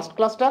কিন্তু লাস্ট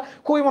ক্লাসটা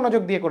খুবই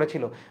মনোযোগ দিয়ে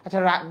করেছিল। আচ্ছা,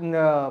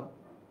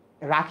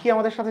 রাখি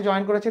আমাদের সাথে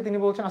জয়েন করেছে, তিনি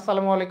বলছেন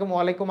আসসালামু আলাইকুম।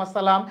 ওয়ালাইকুম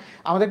আসসালাম।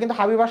 আমাদের কিন্তু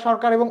হাবিবা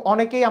সরকার এবং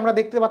অনেকেই আমরা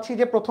দেখতে পাচ্ছি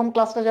যে প্রথম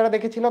ক্লাসটা যারা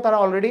দেখেছিল তারা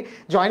অলরেডি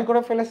জয়েন করে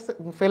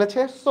ফেলেছে।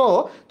 সো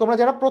তোমরা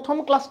যারা প্রথম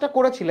ক্লাসটা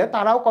করেছিলে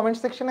তারাও কমেন্ট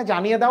সেকশনে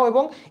জানিয়ে দাও,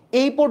 এবং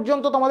এই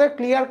পর্যন্ত তোমাদের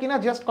ক্লিয়ার কিনা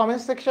জাস্ট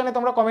কমেন্ট সেকশনে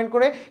তোমরা কমেন্ট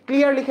করে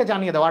ক্লিয়ার লিখে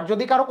জানিয়ে দাও। আর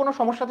যদি কারো কোনো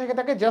সমস্যা থেকে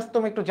থাকে জাস্ট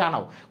তুমি একটু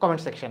জানাও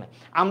কমেন্ট সেকশনে,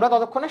 আমরা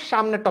ততক্ষণে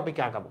সামনের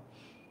টপিকে আগাবো।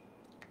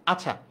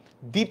 আচ্ছা,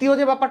 দ্বিতীয়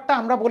যে ব্যাপারটা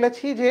আমরা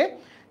বলেছি যে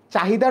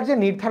চাহিদার যে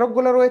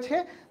নির্ধারকগুলো রয়েছে,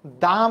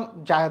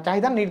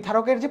 চাহিদার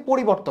নির্ধারকের যে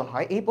পরিবর্তন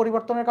হয়, এই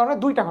পরিবর্তনের কারণে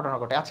দুইটা ঘটনা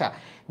ঘটে। আচ্ছা,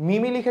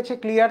 মিমি লিখেছে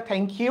ক্লিয়ার,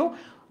 থ্যাংক ইউ।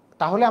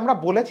 তাহলে আমরা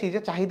বলেছি যে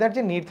চাহিদার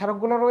যে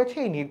নির্ধারকগুলো রয়েছে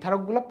এই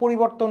নির্ধারকগুলো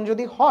পরিবর্তন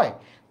যদি হয়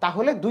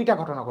তাহলে দুইটা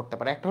ঘটনা ঘটতে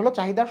পারে। একটা হলো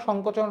চাহিদার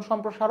সংকোচন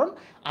সম্প্রসারণ,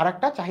 আর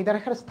একটা চাহিদা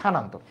রেখার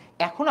স্থানান্তর।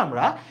 এখন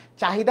আমরা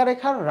চাহিদা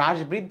রেখার হ্রাস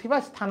বৃদ্ধি বা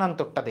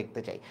স্থানান্তরটা দেখতে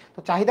চাই। তো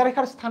চাহিদা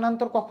রেখার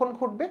স্থানান্তর কখন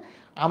ঘটবে?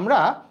 আমরা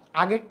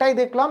আগেরটাই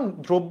দেখলাম,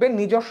 দ্রব্যের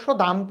নিজস্ব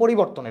দাম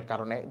পরিবর্তনের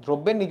কারণে,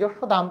 দ্রব্যের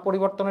নিজস্ব দাম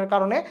পরিবর্তনের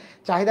কারণে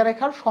চাহিদা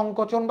রেখার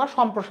সংকোচন বা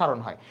সম্প্রসারণ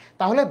হয়।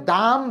 তাহলে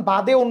দাম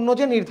বাদে অন্য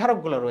যে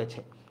নির্ধারকগুলো রয়েছে,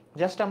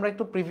 জাস্ট আমরা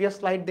একটু প্রিভিয়াস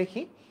স্লাইড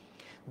দেখি।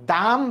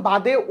 দাম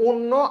বাদে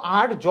অন্য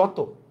আর যত,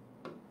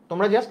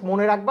 তোমরা জাস্ট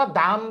মনে রাখবা,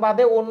 দাম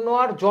বাদে অন্য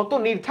আর যত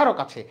নির্ধারক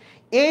আছে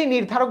এই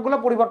নির্ধারকগুলো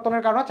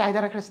পরিবর্তনের কারণে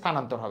চাহিদা রেখার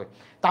স্থানান্তর হবে।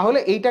 তাহলে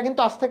এইটা কিন্তু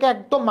আজ থেকে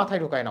একদম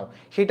মাথায় ঢুকায় নাও,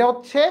 সেটা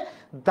হচ্ছে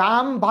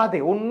দাম বাদে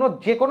অন্য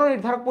যে কোনো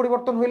নির্ধারক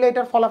পরিবর্তন হইলে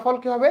এটার ফলাফল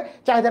কি হবে,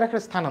 চাহিদা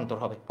রেখার স্থানান্তর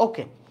হবে।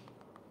 ওকে,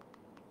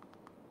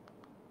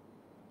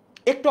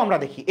 একটু আমরা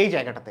দেখি এই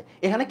জায়গাটাতে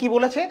এখানে কি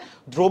বলেছে,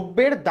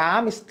 দ্রব্যের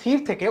দাম স্থির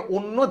থেকে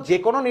অন্য যে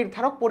কোনো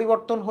নির্ধারক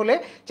পরিবর্তন হলে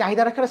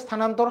চাহিদা রেখার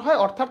স্থানান্তর হয়,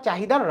 অর্থাৎ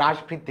চাহিদার হ্রাস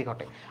বৃদ্ধি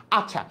ঘটে।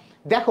 আচ্ছা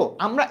দেখো,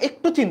 আমরা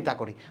একটু চিন্তা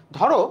করি,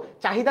 ধরো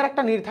চাহিদার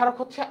একটা নির্ধারক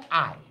হচ্ছে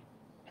আয়,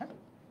 হ্যাঁ,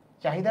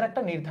 চাহিদার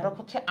একটা নির্ধারক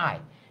হচ্ছে আয়।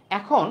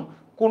 এখন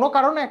কোনো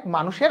কারণে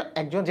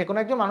যে কোনো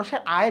একজন মানুষের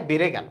আয়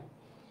বেড়ে গেল।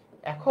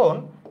 এখন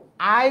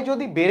আয়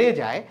যদি বেড়ে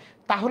যায়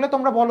তাহলে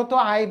তোমরা বলো তো,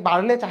 আয়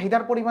বাড়লে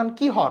চাহিদার পরিমাণ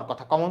কি হওয়ার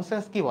কথা? কমন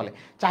সেন্স কি বলে,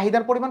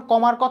 চাহিদার পরিমাণ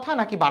কমার কথা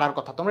নাকি বাড়ার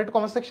কথা? তোমরা একটু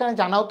কমেন্ট সেকশনে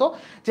জানাও তো,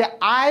 যে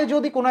আয়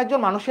যদি কোনো একজন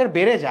মানুষের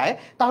বেড়ে যায়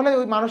তাহলে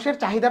ওই মানুষের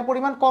চাহিদার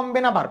পরিমাণ কমবে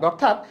না বাড়বে?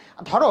 অর্থাৎ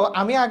ধরো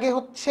আমি আগে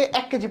হচ্ছে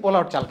 1 কেজি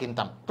পোলাওর চাল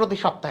কিনতাম প্রতি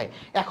সপ্তাহে,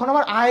 এখন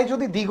আমার আয়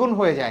যদি দ্বিগুণ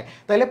হয়ে যায়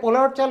তাহলে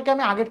পোলাওর চালকে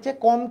আমি আগের চেয়ে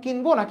কম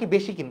কিনবো নাকি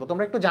বেশি কিনবো?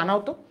 তোমরা একটু জানাও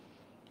তো।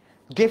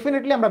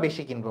 ডেফিনেটলি আমরা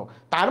বেশি কিনবো।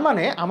 তার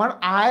মানে আমার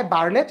আয়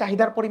বাড়লে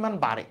চাহিদার পরিমাণ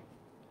বাড়ে,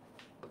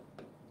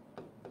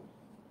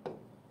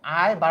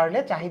 আয় বাড়লে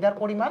চাহিদার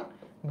পরিমাণ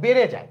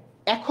বেড়ে যায়।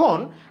 এখন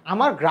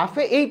আমার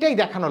গ্রাফে এইটাই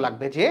দেখানো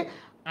লাগবে যে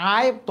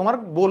আয়, তোমার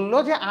বললো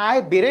যে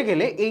আয় বেড়ে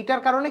গেলে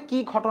এইটার কারণে কি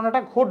ঘটনাটা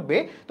ঘটবে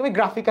তুমি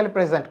গ্রাফিক্যালি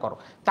প্রেজেন্ট করো।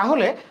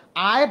 তাহলে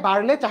আয়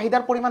বাড়লে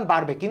চাহিদার পরিমাণ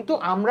বাড়বে, কিন্তু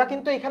আমরা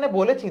কিন্তু এখানে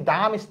বলেছি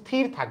দাম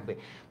স্থির থাকবে।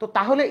 তো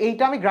তাহলে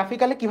এইটা আমি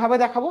গ্রাফিক্যালি কিভাবে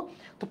দেখাবো?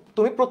 তো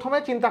তুমি প্রথমে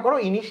চিন্তা করো,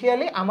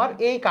 ইনিশিয়ালি আমার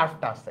এই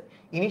কার্ভটা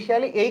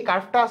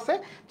আছে,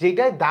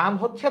 যেটায় দাম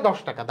হচ্ছে 10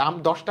 টাকা, দাম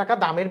 10 টাকা,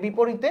 দামের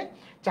বিপরীতে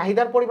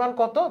চাহিদার পরিমাণ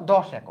কত?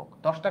 10 একক।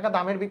 10 টাকা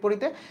দামের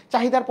বিপরীতে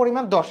চাহিদার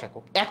পরিমাণ 10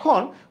 একক।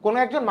 এখন কোনো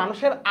একজন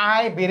মানুষের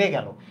আয় বেড়ে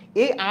গেল,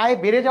 এই আয়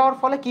বেড়ে যাওয়ার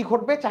ফলে কি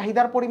ঘটবে?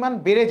 চাহিদার পরিমাণ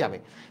বেড়ে যাবে।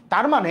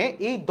 তার মানে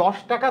এই 10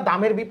 টাকা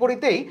দামের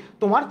বিপরীতেই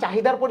তোমার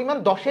চাহিদার পরিমাণ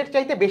 10-এর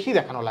চাইতে বেশি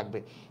দেখানো লাগবে।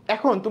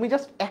 এখন তুমি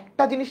জাস্ট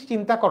একটা জিনিস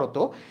চিন্তা করো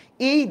তো,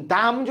 এই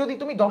দাম যদি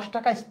তুমি 10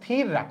 টাকা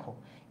স্থির রাখো,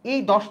 এই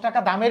 10 টাকা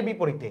দামের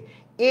বিপরীতে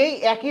এই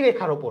একই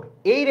রেখার উপর,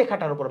 এই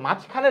রেখাটার উপর,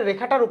 মাঝখানের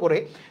রেখাটার উপরে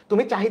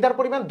তুমি চাহিদার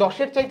পরিমাণ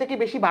 10-এর চাইতে কি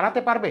বেশি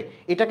বাড়াতে পারবে?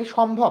 এটা কি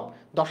সম্ভব?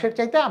 10-এর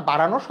চাইতে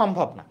বাড়ানো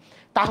সম্ভব না।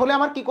 তাহলে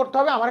আমার কি করতে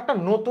হবে? আমার একটা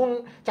নতুন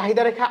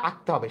চাহিদা রেখা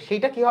আঁকতে হবে।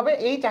 সেইটা কি হবে?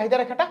 এই চাহিদা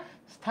রেখাটা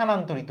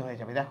স্থানান্তরিত হয়ে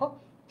যাবে। দেখো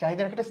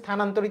চাহিদা রেখাটা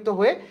স্থানান্তরিত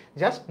হয়ে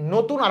জাস্ট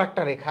নতুন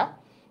আরেকটা রেখা,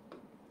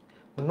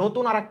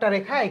 নতুন আরেকটা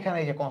রেখা এখানে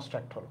এই যে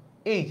কনস্ট্রাক্ট হলো,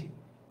 এই যে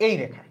এই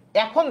রেখা।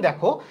 এখন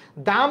দেখো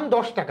দাম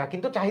 10 টাকা,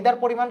 কিন্তু চাহিদার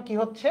পরিমাণ কি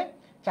হচ্ছে?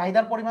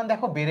 চাহিদার পরিমাণ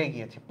দেখো বেড়ে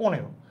গিয়েছে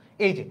 15।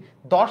 এই যে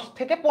 10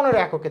 থেকে 15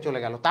 এককে চলে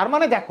গেল। তার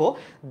মানে দেখো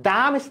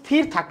দাম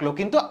স্থির থাকলো,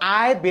 কিন্তু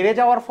আয় বেড়ে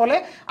যাওয়ার ফলে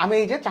আমি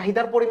এই যে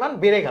চাহিদার পরিমাণ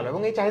বেড়ে গেল,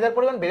 এবং এই চাহিদার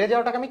পরিমাণ বেড়ে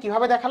যাওয়াটাকে আমি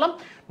কিভাবে দেখালাম?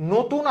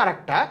 নতুন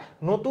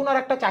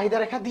আরেকটা চাহিদা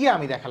রেখা দিয়ে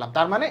আমি দেখালাম।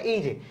 তার মানে এই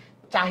যে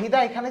চাহিদা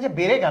এখানে যে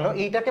বেড়ে গেল,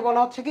 এইটাকে বলা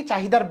হচ্ছে কি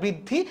চাহিদার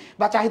বৃদ্ধি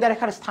বা চাহিদা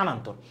রেখার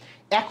স্থানান্তর।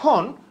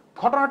 এখন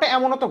ঘটনাটা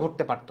এমনও তো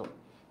ঘটতে পারতো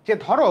যে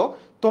ধরো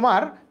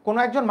তোমার কোনো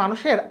একজন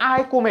মানুষের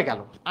আয় কমে গেল,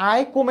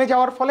 আয় কমে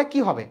যাওয়ার ফলে কি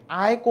হবে?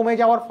 আয় কমে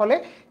যাওয়ার ফলে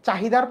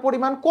চাহিদার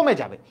পরিমাণ কমে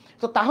যাবে।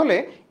 তো তাহলে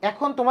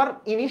এখন তোমার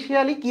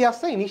ইনিশিয়ালি কি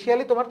আছে?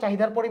 ইনিশিয়ালি তোমার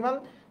চাহিদার পরিমাণ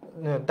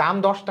দাম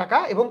 10 টাকা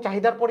এবং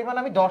চাহিদার পরিমাণ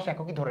আমি 10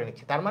 এককই ধরে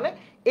নিচ্ছি। তার মানে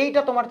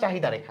এইটা তোমার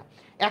চাহিদা রেখা।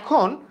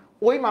 এখন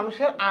ওই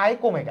মানুষের আয়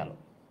কমে গেল,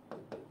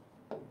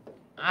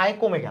 আয়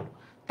কমে গেল,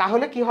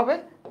 তাহলে কি হবে?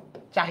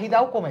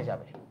 চাহিদাও কমে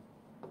যাবে,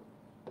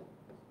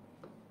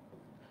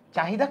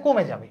 চাহিদা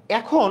কমে যাবে।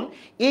 এখন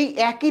এই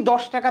একই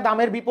 10 টাকা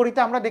দামের বিপরীতে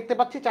আমরা দেখতে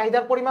পাচ্ছি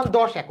চাহিদার পরিমাণ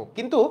 10 একক,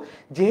 কিন্তু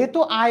যেহেতু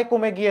আয়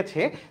কমে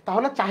গিয়েছে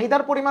তাহলে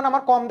চাহিদার পরিমাণ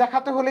আমার কম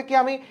দেখাতে হলে কি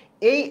আমি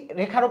এই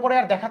রেখার উপরে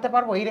আর দেখাতে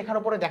পারবো? এই রেখার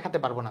উপরে দেখাতে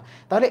পারবো না।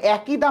 তাহলে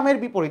একই দামের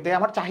বিপরীতে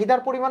আমার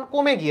চাহিদার পরিমাণ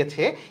কমে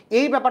গিয়েছে,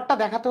 এই ব্যাপারটা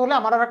দেখাতে হলে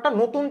আমার আর একটা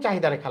নতুন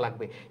চাহিদা রেখা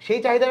লাগবে। সেই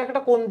চাহিদা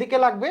রেখাটা কোন দিকে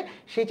লাগবে?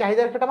 সেই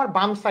চাহিদা রেখাটা আমার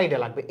বাম সাইডে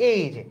লাগবে।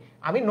 এই যে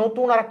আমি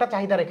নতুন আর একটা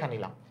চাহিদা রেখা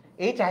নিলাম,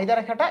 এই চাহিদা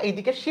রেখাটা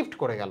এইদিকে শিফট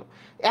করে গেল।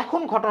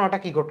 এখন ঘটনাটা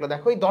কি ঘটলো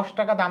দেখো, এই 10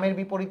 টাকা দামের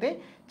বিপরীতে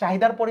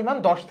চাহিদার পরিমাণ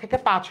 10 থেকে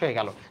 5 হয়ে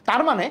গেল।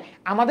 তার মানে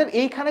আমাদের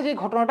এইখানে যে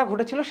ঘটনাটা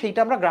ঘটেছিল সেইটা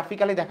আমরা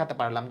গ্রাফিক্যালি দেখাতে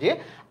পারলাম যে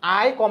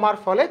আয় কমার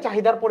ফলে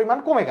চাহিদার পরিমাণ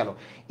কমে গেল।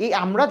 এই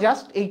আমরা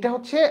জাস্ট এইটা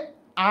হচ্ছে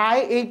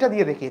আয়, এইটা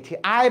দিয়ে দেখিয়েছি।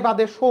 আয়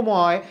বাদে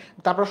সময়,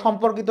 তারপর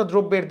সম্পর্কিত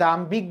দ্রব্যের দাম,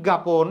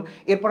 বিজ্ঞাপন,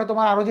 এরপরে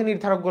তোমার আরো যে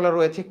নির্ধারকগুলো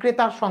রয়েছে,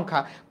 ক্রেতার সংখ্যা,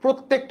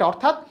 প্রত্যেকটা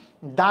অর্থাৎ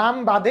দাম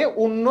বাদে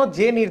অন্য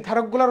যে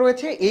নির্ধারকগুলো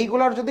রয়েছে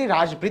এইগুলোর যদি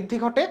হ্রাস বৃদ্ধি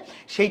ঘটে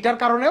সেইটার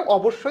কারণে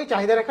অবশ্যই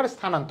চাহিদা রেখার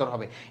স্থানান্তর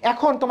হবে।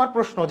 এখন তোমার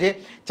প্রশ্ন যে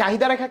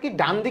চাহিদা রেখা কি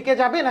ডান দিকে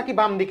যাবে নাকি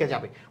বাম দিকে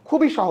যাবে?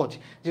 খুবই সহজ,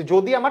 যে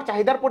যদি আমার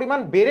চাহিদার পরিমাণ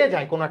বেড়ে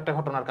যায় কোনো একটা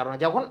ঘটনার কারণে,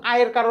 যখন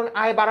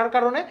আয় বাড়ার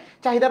কারণে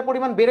চাহিদার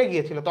পরিমাণ বেড়ে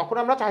গিয়েছিল তখন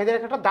আমরা চাহিদা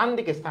রেখাটা ডান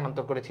দিকে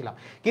স্থানান্তর করেছিলাম,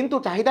 কিন্তু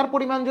চাহিদার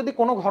পরিমাণ যদি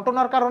কোনো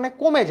ঘটনার কারণে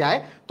কমে যায়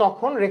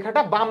তখন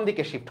রেখাটা বাম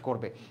দিকে শিফট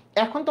করবে।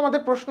 এখন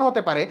তোমাদের প্রশ্ন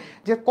হতে পারে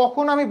যে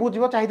কখন আমি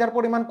বুঝবো চাহিদার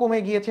পরিমাণ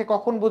কমে গিয়েছে,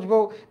 কখন বুঝবো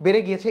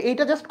বেড়ে গিয়েছে?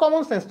 এইটা জাস্ট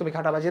কমন সেন্স তুমি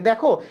খাটাবা যে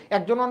দেখো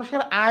একজন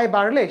মানুষের আয়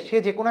বাড়লে সে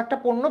যে কোনো একটা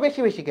পণ্য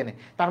বেশি বেশি কেনে,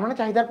 তার মানে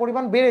চাহিদার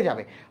পরিমাণ বেড়ে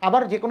যাবে।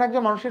 আবার যে কোনো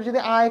একজন মানুষের যদি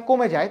আয়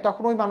কমে যায়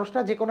তখন ওই মানুষটা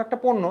যে কোনো একটা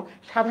পণ্য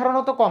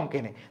সাধারণত কম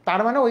কেনে,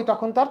 তার মানে ওই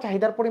তখন তার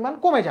চাহিদার পরিমাণ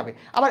কমে যাবে।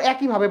 আবার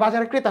একইভাবে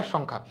বাজারে ক্রেতার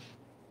সংখ্যা,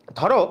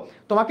 ধরো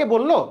তোমাকে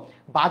বললো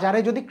বাজারে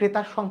যদি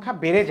ক্রেতার সংখ্যা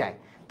বেড়ে যায়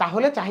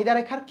তাহলে চাহিদা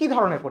রেখার কি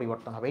ধরনের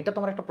পরিবর্তন হবে? এটা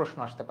তোমার একটা প্রশ্ন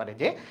আসতে পারে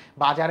যে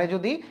বাজারে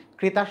যদি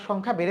ক্রেতার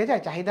সংখ্যা বেড়ে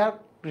যায় চাহিদা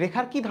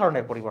রেখার কি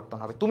ধরনের পরিবর্তন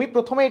হবে। তুমি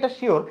প্রথমে এটা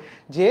শিওর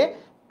যে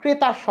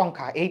ক্রেতার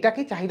সংখ্যা এইটা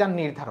কি চাহিদার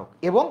নির্ধারক,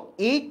 এবং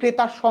এই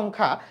ক্রেতার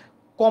সংখ্যা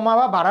কমা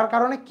বা বাড়ার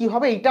কারণে কি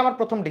হবে এইটা আমার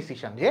প্রথম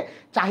ডিসিশন, যে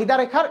চাহিদা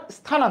রেখার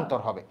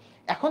স্থানান্তর হবে।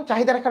 এখন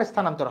চাহিদা রেখার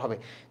স্থানান্তর হবে,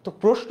 তো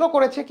প্রশ্ন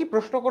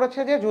করেছে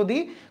যে যদি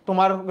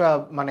তোমার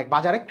মানে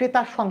বাজারে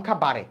ক্রেতার সংখ্যা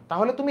বাড়ে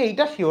তাহলে তুমি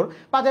এইটা শিওর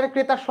বাজারে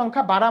ক্রেতার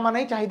সংখ্যা বাড়া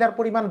মানেই চাহিদার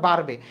পরিমাণ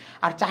বাড়বে।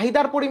 আর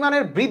চাহিদার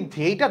পরিমাণের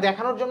বৃদ্ধি এইটা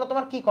দেখানোর জন্য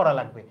তোমার কি করা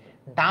লাগবে?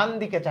 ডান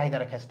দিকে চাহিদা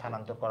রেখা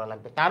স্থানান্তর করা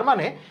লাগবে। তার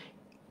মানে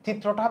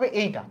চিত্রটা হবে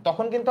এইটা,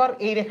 তখন কিন্তু আর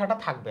এই রেখাটা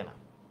থাকবে না।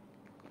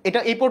 এটা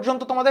এই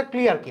পর্যন্ত তোমাদের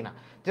ক্লিয়ার কিনা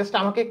জাস্ট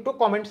আমাকে একটু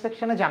কমেন্ট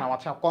সেকশনে জানাও।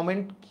 আচ্ছা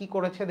কমেন্ট কি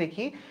করেছে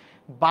দেখি,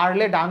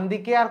 বাড়লে ডান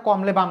দিকে আর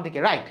কমলে বাম দিকে,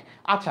 রাইট।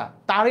 আচ্ছা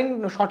তারিন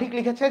সঠিক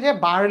লিখেছে যে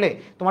বাড়লে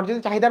তোমার যদি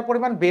চাহিদার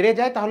পরিমাণ বেড়ে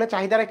যায় তাহলে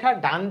চাহিদা রেখা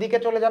ডান দিকে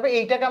চলে যাবে,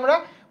 এইটাকে আমরা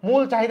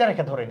মূল চাহিদা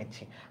রেখা ধরে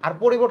নিচ্ছি। আর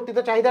পরিবর্তিত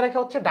চাহিদা রেখা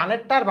হচ্ছে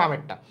ডানেরটা আর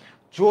বামেরটা।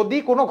 যদি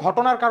কোনো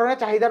ঘটনার কারণে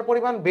চাহিদার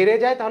পরিমাণ বেড়ে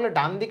যায় তাহলে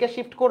ডান দিকে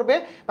শিফট করবে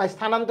বা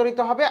স্থানান্তরিত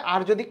হবে,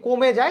 আর যদি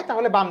কমে যায়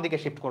তাহলে বাম দিকে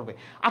শিফট করবে।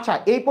 আচ্ছা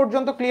এই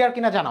পর্যন্ত ক্লিয়ার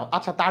কিনা জানাও।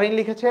 আচ্ছা তারিন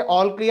লিখেছে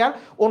অল ক্লিয়ার,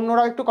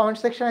 অন্যরাও একটু কমেন্ট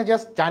সেকশনে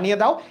জাস্ট জানিয়ে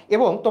দাও,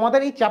 এবং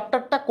তোমাদের এই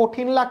চ্যাপ্টারটা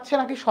কঠিন লাগছে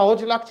নাকি সহজ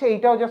লাগছে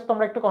এইটাও জাস্ট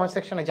তোমরা একটু কমেন্ট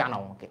সেকশনে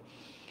জানাও আমাকে।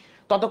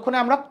 ততক্ষণে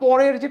আমরা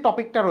পরের যে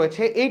টপিকটা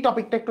রয়েছে এই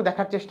টপিকটা একটু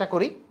দেখার চেষ্টা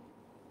করি।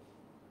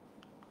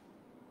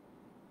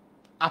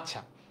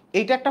 আচ্ছা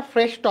এইটা একটা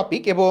ফ্রেশ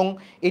টপিক এবং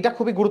এটা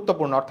খুবই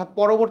গুরুত্বপূর্ণ, অর্থাৎ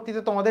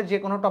পরবর্তীতে তোমাদের যে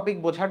কোনো টপিক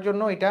বোঝার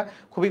জন্য এটা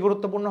খুবই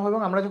গুরুত্বপূর্ণ হবে,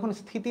 এবং আমরা যখন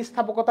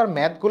স্থিতিস্থাপকতার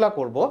ম্যাথগুলা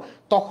করব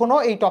তখনও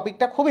এই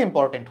টপিকটা খুব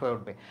ইম্পর্টেন্ট হয়ে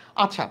উঠবে।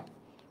 আচ্ছা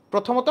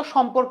প্রথমত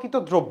সম্পর্কিত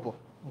দ্রব্য,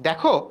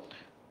 দেখো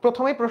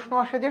প্রথমেই প্রশ্ন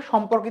আসে যে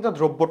সম্পর্কিত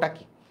দ্রব্যটা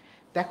কি।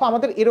 দেখো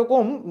আমাদের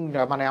এরকম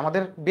মানে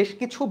আমাদের বেশ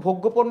কিছু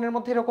ভোগ্য পণ্যের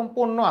মধ্যে এরকম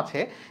পণ্য আছে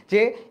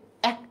যে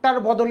একটার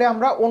বদলে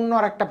আমরা অন্য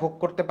আর একটা ভোগ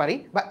করতে পারি,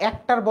 বা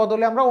একটার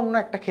বদলে আমরা অন্য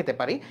একটা খেতে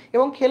পারি,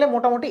 এবং খেলে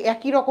মোটামুটি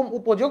একই রকম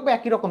উপযোগ বা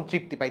একই রকম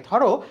তৃপ্তি পাই।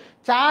 ধরো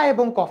চা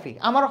এবং কফি,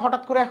 আমার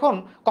হঠাৎ করে এখন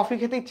কফি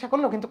খেতে ইচ্ছা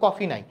করলো কিন্তু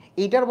কফি নাই,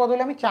 এইটার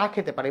বদলে আমি চা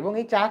খেতে পারি এবং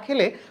এই চা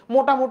খেলে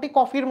মোটামুটি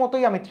কফির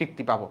মতোই আমি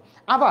তৃপ্তি পাবো।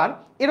 আবার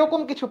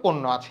এরকম কিছু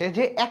পণ্য আছে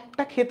যে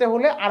একটা খেতে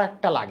হলে আর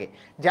একটা লাগে,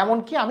 যেমন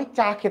কি আমি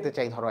চা খেতে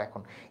চাই, ধরো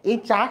এখন এই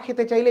চা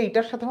খেতে চাইলে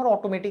এইটার সাথে আমার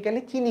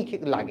অটোমেটিক্যালি চিনি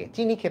লাগে,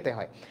 চিনি খেতে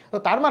হয়। তো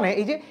তার মানে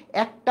এই যে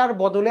একটার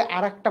বদলে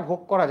আর একটা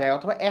ভোগ করা যায়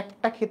অথবা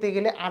একটা খেতে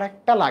গেলে আর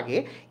একটা লাগে,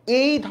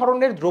 এই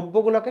ধরনের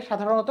দ্রব্যগুলোকে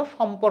সাধারণত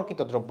সম্পর্কিত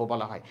দ্রব্য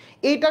বলা হয়।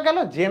 এইটা গেল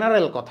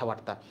জেনারেল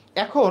কথাবার্তা।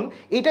 এখন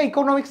এটা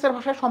ইকোনমিক্সের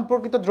ভাষায়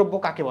সম্পর্কিত দ্রব্য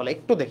কাকে বলে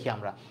একটু দেখি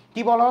আমরা।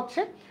 কি বলা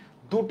হচ্ছে,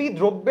 দুটি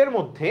দ্রব্যের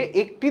মধ্যে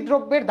একটি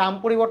দ্রব্যের দাম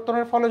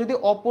পরিবর্তনের ফলে যদি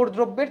অপর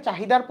দ্রব্যের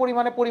চাহিদার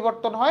পরিমাণে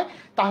পরিবর্তন হয়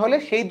তাহলে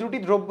সেই দুটি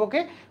দ্রব্যকে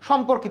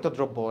সম্পর্কিত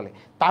দ্রব্য বলে।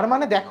 তার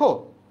মানে দেখো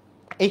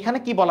এইখানে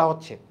কি বলা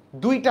হচ্ছে,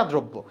 দুইটা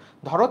দ্রব্য,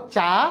 ধরো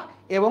চা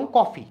এবং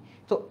কফি,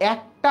 তো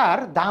একটার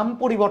দাম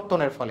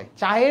পরিবর্তনের ফলে,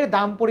 চায়ের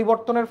দাম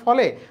পরিবর্তনের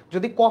ফলে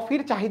যদি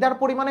কফির চাহিদার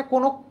পরিমাণে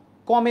কোনো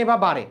কমে বা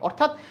বাড়ে,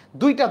 অর্থাৎ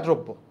দুইটা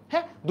দ্রব্য,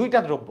 হ্যাঁ দুইটা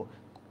দ্রব্য,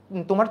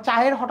 তোমার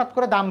চায়ের হঠাৎ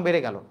করে দাম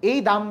বেড়ে গেল, এই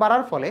দাম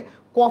বাড়ার ফলে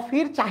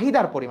কফির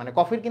চাহিদার পরিমাণে,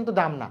 কফির কিন্তু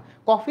দাম না,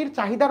 কফির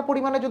চাহিদার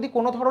পরিমাণে যদি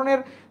কোনো ধরনের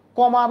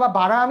কমা বা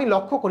বাড়া আমি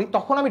লক্ষ্য করি,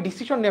 তখন আমি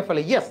ডিসিশন নিয়ে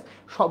ফেলি ইয়েস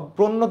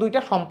পণ্য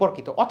দুইটা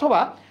সম্পর্কিত। অথবা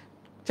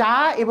চা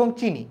এবং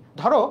চিনি,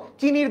 ধরো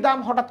চিনির দাম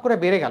হঠাৎ করে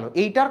বেড়ে গেল,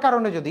 এইটার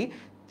কারণে যদি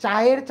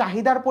চায়ের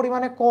চাহিদার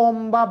পরিমাণে কম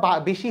বা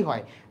বেশি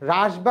হয়,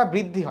 হ্রাস বা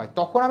বৃদ্ধি হয়,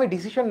 তখন আমি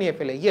ডিসিশন নিয়ে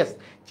ফেলে ইয়েস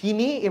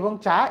চিনি এবং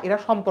চা এরা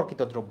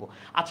সম্পর্কিত দ্রব্য।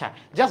 আচ্ছা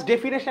জাস্ট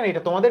ডেফিনেশন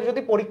এটা, তোমাদের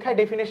যদি পরীক্ষায়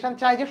ডেফিনেশন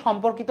চাই যে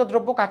সম্পর্কিত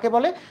দ্রব্য কাকে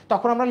বলে,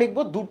 তখন আমরা লিখব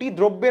দুটি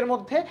দ্রব্যের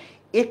মধ্যে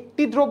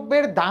একটি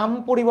দ্রব্যের দাম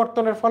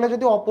পরিবর্তনের ফলে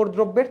যদি অপর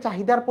দ্রব্যের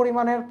চাহিদার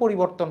পরিমাণের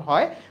পরিবর্তন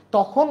হয়,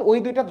 তখন ওই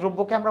দুইটা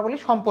দ্রব্যকে আমরা বলি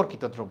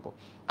সম্পর্কিত দ্রব্য।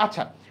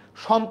 আচ্ছা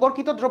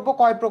সম্পর্কিত দ্রব্য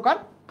কয় প্রকার?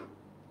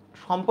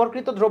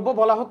 সম্পর্কিত দ্রব্য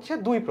বলা হচ্ছে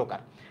দুই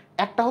প্রকার,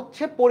 একটা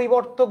হচ্ছে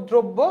পরিবর্তক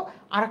দ্রব্য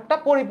আর একটা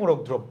পরিপূরক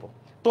দ্রব্য।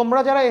 তোমরা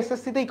যারা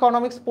এসএসসিতে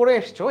ইকোনমিক্স পড়ে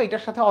এসছো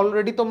এটার সাথে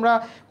অলরেডি তোমরা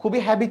খুবই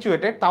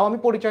হ্যাবিচুয়েটেড, তাও আমি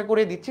পরিচয়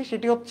করে দিচ্ছি,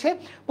 সেটি হচ্ছে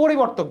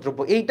পরিবর্তক দ্রব্য।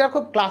 এইটার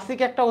খুব ক্লাসিক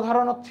একটা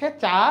উদাহরণ হচ্ছে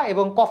চা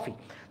এবং কফি।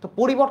 তো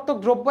পরিবর্তক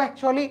দ্রব্য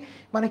অ্যাকচুয়ালি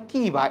মানে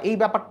কি, বা এই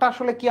ব্যাপারটা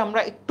আসলে কি,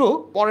 আমরা একটু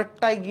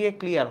পরেরটায় গিয়ে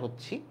ক্লিয়ার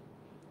হচ্ছি।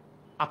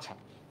 আচ্ছা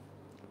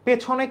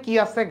পেছনে কি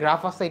আছে,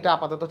 গ্রাফ আছে, এটা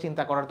আপাতত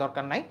চিন্তা করার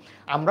দরকার নাই।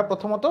 আমরা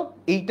প্রথমত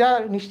এইটা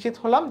নিশ্চিত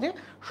হলাম যে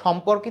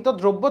সম্পর্কিত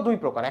দ্রব্য দুই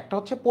প্রকার, একটা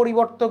হচ্ছে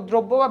পরিবর্তক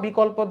দ্রব্য বা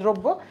বিকল্প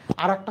দ্রব্য,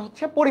 আর একটা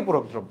হচ্ছে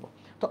পরিপূরক দ্রব্য।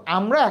 তো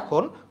আমরা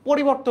এখন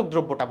পরিবর্তক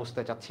দ্রব্যটা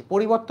বুঝতে চাচ্ছি।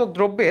 পরিবর্তক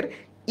দ্রব্যের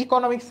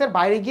ইকোনমিক্সের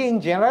বাইরে গিয়ে ইন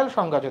জেনারেল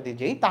সংজ্ঞা যদি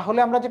যেই, তাহলে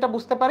আমরা যেটা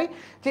বুঝতে পারি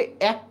যে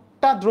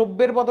একটা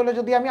দ্রব্যের বদলে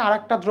যদি আমি আর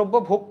একটা দ্রব্য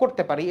ভোগ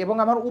করতে পারি এবং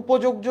আমার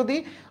উপযোগ যদি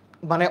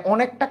মানে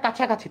অনেকটা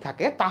কাছাকাছি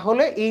থাকে,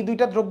 তাহলে এই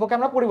দুইটা দ্রব্যকে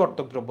আমরা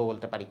পরিবর্তক দ্রব্য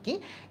বলতে পারি। কি,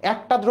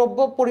 একটা দ্রব্য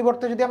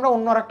পরিবর্তে যদি আমরা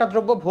অন্য একটা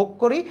দ্রব্য ভোগ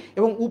করি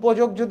এবং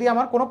উপযোগ যদি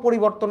আমার কোনো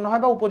পরিবর্তন না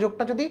হয় বা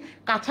উপযোগটা যদি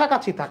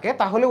কাছাকাছি থাকে,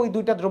 তাহলে ওই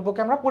দুইটা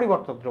দ্রব্যকে আমরা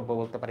পরিবর্তক দ্রব্য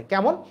বলতে পারি।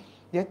 কেমন,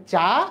 যে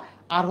চা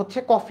আর হচ্ছে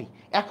কফি।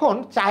 এখন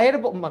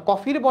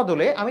কফির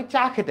বদলে আমি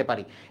চা খেতে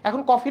পারি,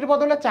 এখন কফির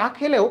বদলে চা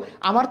খেলেও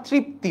আমার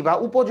তৃপ্তি বা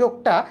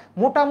উপযোগটা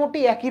মোটামুটি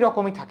একই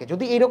রকমই থাকে।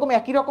 যদি এইরকম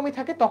একই রকমই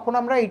থাকে তখন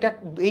আমরা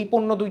এই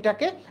পণ্য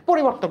দুইটাকে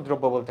পরিবর্তক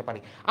দ্রব্য বলতে পারি।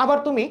 আবার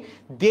তুমি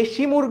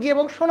দেশি মুরগি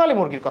এবং সোনালী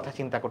মুরগির কথা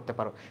চিন্তা করতে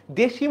পারো।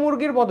 দেশি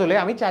মুরগির বদলে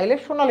আমি চাইলে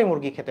সোনালী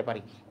মুরগি খেতে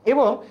পারি,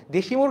 এবং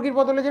দেশি মুরগির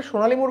বদলে যে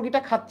সোনালী মুরগিটা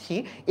খাচ্ছি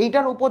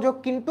এইটার উপযোগ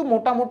কিন্তু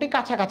মোটামুটি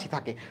কাছাকাছি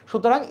থাকে।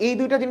 সুতরাং এই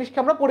দুইটা জিনিসকে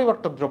আমরা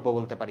পরিবর্তক দ্রব্য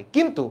বলতে পারি।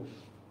 কিন্তু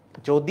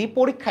যদি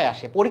পরীক্ষায়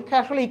আসে,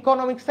 পরীক্ষায় আসলে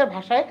ইকোনমিক্সের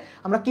ভাষায়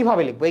আমরা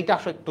কিভাবে লিখবো এইটা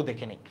আসলে একটু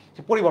দেখে নিই।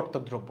 যে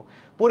পরিবর্তক দ্রব্য,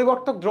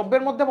 পরিবর্তক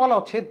দ্রব্যের মধ্যে বলা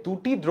হচ্ছে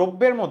দুটি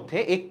দ্রব্যের মধ্যে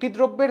একটি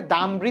দ্রব্যের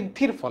দাম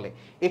বৃদ্ধির ফলে,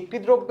 একটি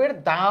দ্রব্যের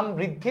দাম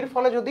বৃদ্ধির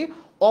ফলে যদি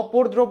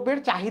অপর দ্রব্যের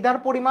চাহিদার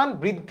পরিমাণ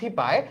বৃদ্ধি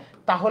পায়,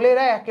 তাহলে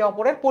এরা একে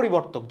অপরের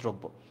পরিবর্তক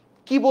দ্রব্য।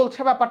 কি বলছে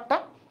ব্যাপারটা?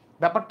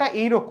 ব্যাপারটা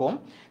এইরকম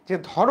যে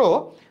ধরো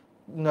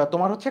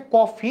তোমার হচ্ছে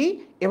কফি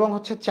এবং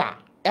হচ্ছে চা।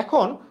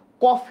 এখন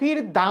কফির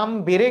দাম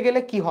বেড়ে গেলে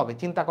কি হবে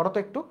চিন্তা করো তো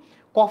একটু।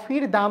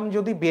 কফির দাম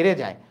যদি বেড়ে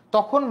যায়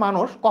তখন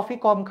মানুষ কফি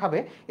কম খাবে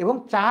এবং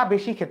চা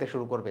বেশি খেতে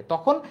শুরু করবে।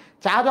 তখন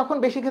চা যখন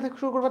বেশি খেতে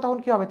শুরু করবে তখন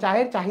কি হবে,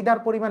 চায়ের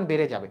চাহিদার পরিমাণ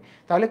বেড়ে যাবে।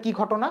 তাহলে কি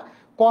ঘটনা,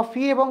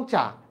 কফি এবং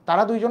চা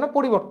তারা দুইজনে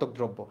পরিবর্তক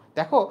দ্রব্য।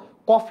 দেখো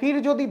কফির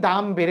যদি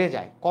দাম বেড়ে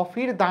যায়,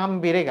 কফির দাম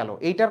বেড়ে গেল,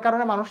 এইটার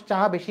কারণে মানুষ চা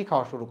বেশি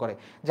খাওয়া শুরু করে,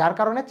 যার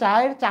কারণে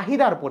চায়ের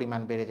চাহিদার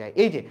পরিমাণ বেড়ে যায়।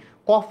 এই যে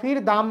কফির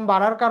দাম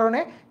বাড়ার কারণে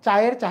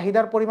চায়ের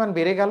চাহিদার পরিমাণ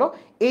বেড়ে গেল,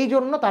 এই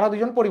জন্য তারা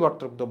দুজন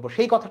পরিবর্তক দ্রব্য।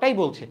 সেই কথাটাই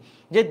বলছে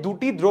যে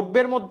দুটি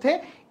দ্রব্যের মধ্যে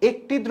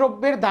একটি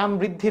দ্রব্যের দাম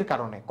বৃদ্ধির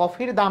কারণে,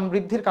 কফির দাম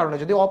বৃদ্ধির কারণে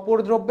যদি অপর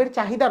দ্রব্যের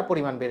চাহিদার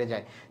পরিমাণ বেড়ে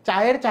যায়,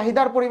 চায়ের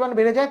চাহিদার পরিমাণ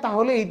বেড়ে যায়,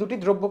 তাহলে এই দুটি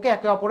দ্রব্যকে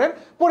একে অপরের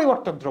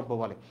পরিবর্তক দ্রব্য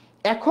বলে।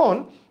 এখন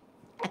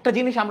একটা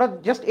জিনিস আমরা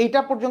জাস্ট এইটা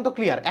পর্যন্ত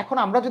ক্লিয়ার। এখন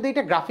আমরা যদি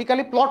এটা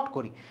গ্রাফিক্যালি প্লট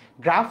করি,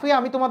 গ্রাফে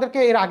আমি তোমাদেরকে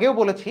এর আগেও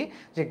বলেছি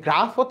যে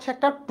গ্রাফ হচ্ছে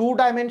একটা 2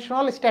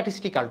 ডাইমেনশনাল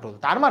স্ট্যাটিস্টিক্যাল টুল।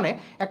 তার মানে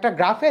একটা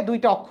গ্রাফে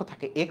দুইটা অক্ষ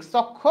থাকে, এক্স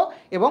অক্ষ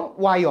এবং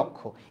ওয়াই অক্ষ।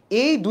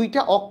 এই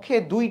দুইটা অক্ষে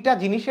দুইটা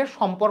জিনিসের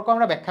সম্পর্ক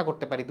আমরা ব্যাখ্যা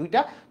করতে পারি, দুইটা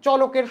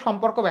চলকের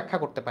সম্পর্ক ব্যাখ্যা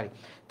করতে পারি।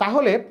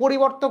 তাহলে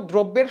পরিবর্তক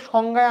দ্রব্যের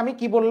সংজ্ঞায় আমি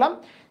কি বললাম,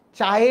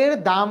 চায়ের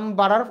দাম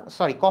বাড়ার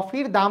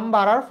কফির দাম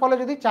বাড়ার ফলে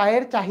যদি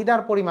চায়ের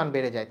চাহিদার পরিমাণ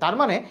বেড়ে যায়, তার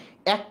মানে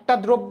একটা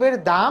দ্রব্যের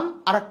দাম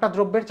আর একটা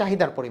দ্রব্যের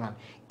চাহিদার পরিমাণ,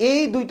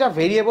 এই দুইটা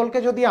ভেরিয়েবলকে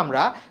যদি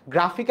আমরা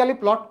গ্রাফিক্যালি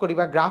প্লট করি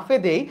বা গ্রাফে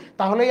দেই,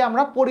 তাহলেই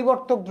আমরা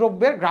পরিবর্তক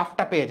দ্রব্যের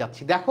গ্রাফটা পেয়ে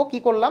যাচ্ছি। দেখো কি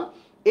করলাম,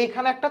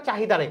 এইখানে একটা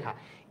চাহিদা রেখা,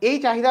 এই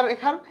চাহিদা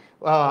রেখার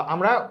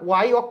আমরা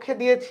ওয়াই অক্ষে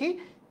দিয়েছি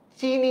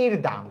চিনির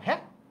দাম।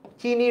 হ্যাঁ,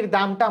 চিনির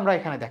দামটা আমরা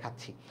এখানে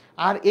দেখাচ্ছি,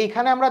 আর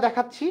এইখানে আমরা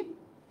দেখাচ্ছি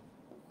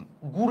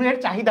গুড়ের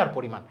চাহিদার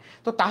পরিমাণ।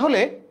 তো তাহলে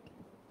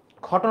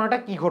ঘটনাটা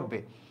কি ঘটবে,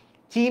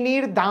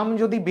 চিনির দাম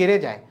যদি বেড়ে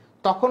যায়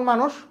তখন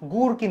মানুষ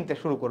গুড় কিনতে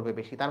শুরু করবে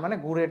বেশি, তার মানে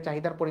গুড়ের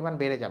চাহিদার পরিমাণ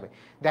বেড়ে যাবে।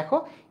 দেখো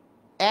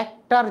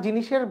একটার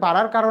জিনিসের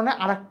বাড়ার কারণে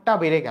আরেকটা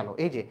বেড়ে গেল,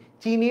 এই যে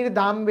চিনির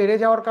দাম বেড়ে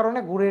যাওয়ার কারণে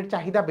গুড়ের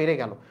চাহিদা বেড়ে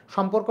গেল।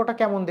 সম্পর্কটা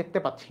কেমন দেখতে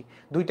পাচ্ছি,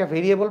 দুইটা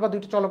ভেরিয়েবল বা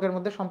দুইটা চলকের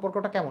মধ্যে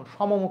সম্পর্কটা কেমন,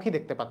 সমমুখী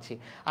দেখতে পাচ্ছি।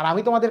 আর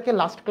আমি তোমাদেরকে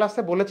লাস্ট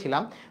ক্লাসে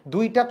বলেছিলাম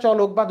দুইটা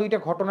চলক বা দুইটা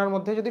ঘটনার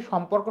মধ্যে যদি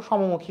সম্পর্ক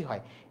সমমুখী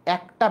হয়,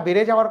 একটা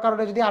বেড়ে যাওয়ার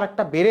কারণে যদি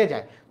আরেকটা বেড়ে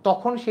যায়,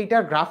 তখন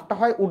সেইটার গ্রাফটা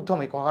হয়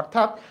ঊর্ধ্বমুখী।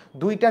 অর্থাৎ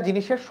দুইটা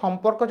জিনিসের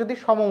সম্পর্ক যদি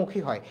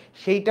সমমুখী হয়,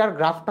 সেইটার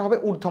গ্রাফটা হবে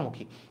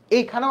ঊর্ধ্বমুখী।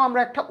 এইখানেও আমরা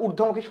একটা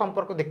ঊর্ধ্বমুখী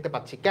সম্পর্ক দেখতে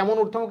পাচ্ছি। কেমন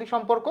ঊর্ধ্বমুখী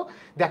সম্পর্ক,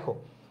 দেখো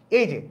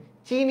এই যে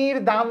চিনির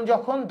দাম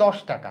যখন 10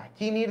 টাকা,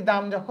 চিনির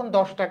দাম যখন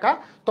 10 টাকা,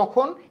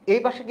 তখন এই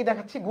পাশে কি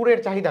দেখাচ্ছি, গুড়ের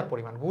চাহিদার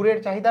পরিমাণ, গুড়ের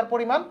চাহিদার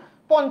পরিমাণ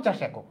 50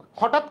 একক।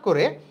 হঠাৎ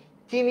করে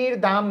চিনির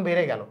দাম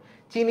বেড়ে গেল,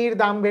 চিনির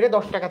দাম বেড়ে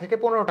 10 টাকা থেকে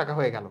 15 টাকা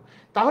হয়ে গেল।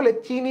 তাহলে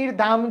চিনির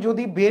দাম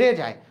যদি বেড়ে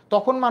যায়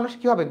তখন মানুষ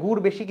কি হবে, গুড়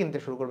বেশি কিনতে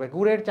শুরু করবে,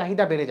 গুড়ের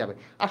চাহিদা বেড়ে যাবে।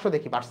 আসো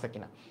দেখি বাড়ছে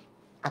কিনা।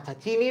 আচ্ছা,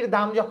 চিনির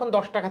দাম যখন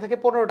 10 টাকা থেকে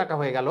 15 টাকা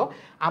হয়ে গেল,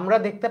 আমরা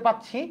দেখতে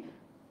পাচ্ছি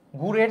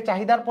গুড়ের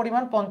চাহিদার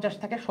পরিমাণ 50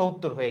 থেকে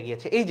 70 হয়ে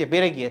গিয়েছে, এই যে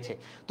বেড়ে গিয়েছে।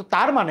 তো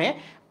তার মানে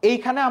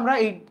এইখানে আমরা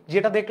এই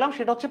যেটা দেখলাম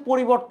সেটা হচ্ছে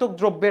পরিবর্তক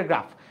দ্রব্যের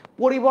গ্রাফ।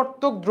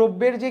 পরিবর্তক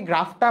দ্রব্যের যে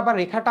গ্রাফটা বা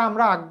রেখাটা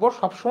আমরা আঁকবো,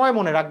 সবসময়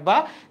মনে রাখবা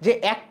যে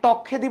একটা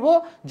অক্ষে দিব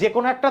যে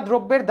কোনো একটা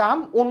দ্রব্যের দাম,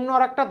 অন্য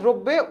আর একটা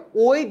দ্রব্যে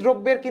ওই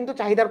দ্রব্যের কিন্তু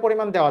চাহিদার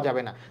পরিমাণ দেওয়া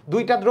যাবে না।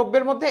 দুইটা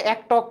দ্রব্যের মধ্যে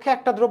একটা অক্ষে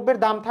একটা দ্রব্যের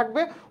দাম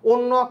থাকবে,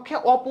 অন্য অক্ষে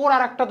অপর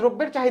আর একটা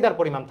দ্রব্যের চাহিদার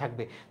পরিমাণ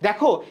থাকবে।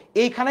 দেখো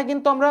এইখানে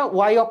কিন্তু আমরা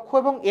ওয়াই অক্ষ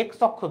এবং এক্স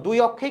অক্ষ দুই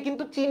অক্ষেই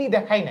কিন্তু চিনি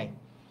দেখাই নাই।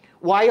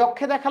 ওয়াই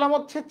অক্ষে দেখালাম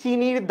হচ্ছে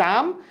চিনির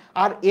দাম,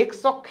 আর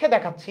এক্স অক্ষে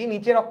দেখাচ্ছি,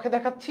 নিচের অক্ষে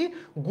দেখাচ্ছি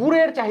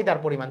গুড়ের চাহিদার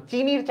পরিমাণ।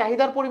 চিনির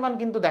চাহিদার পরিমাণ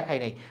কিন্তু দেখাই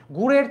নাই,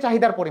 গুড়ের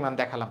চাহিদার পরিমাণ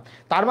দেখালাম।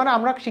 তার মানে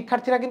আমরা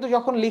শিক্ষার্থীরা কিন্তু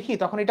যখন লিখি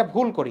তখন এটা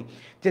ভুল করি,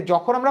 যে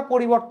যখন আমরা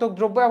পরিবর্তক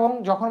দ্রব্য এবং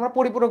যখন আমরা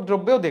পরিপূরক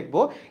দ্রব্যও দেখব,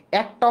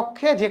 একটা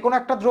অক্ষে যে কোনো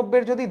একটা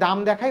দ্রব্যের যদি দাম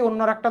দেখাই, অন্য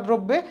একটা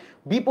দ্রব্যে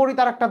বিপরীত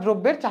আর একটা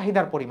দ্রব্যের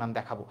চাহিদার পরিমাণ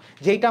দেখাবো,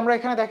 যেইটা আমরা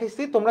এখানে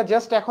দেখাইছি। তোমরা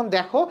জাস্ট এখন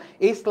দেখো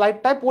এই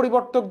স্লাইডটায়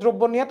পরিবর্তক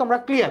দ্রব্য নিয়ে তোমরা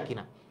ক্লিয়ার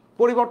কিনা।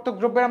 পরিবর্তক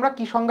দ্রব্যের আমরা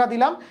কি সংজ্ঞা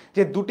দিলাম,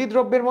 যে দুটি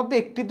দ্রব্যের মধ্যে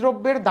একটি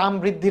দ্রব্যের দাম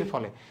বৃদ্ধির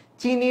ফলে,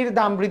 চিনির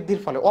দাম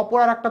বৃদ্ধির ফলে অপর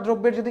আর একটা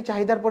দ্রব্যের যদি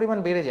চাহিদার পরিমাণ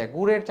বেড়ে যায়,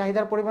 গুড়ের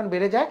চাহিদার পরিমাণ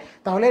বেড়ে যায়,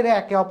 তাহলে এরা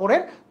একে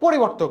অপরের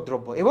পরিবর্তক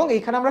দ্রব্য। এবং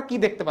এইখানে আমরা কি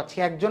দেখতে পাচ্ছি,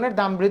 একজনের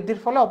দাম বৃদ্ধির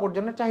ফলে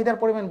অপরজনের চাহিদার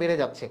পরিমাণ বেড়ে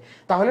যাচ্ছে।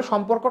 তাহলে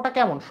সম্পর্কটা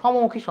কেমন,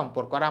 সমমুখী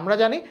সম্পর্ক। আর আমরা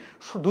জানি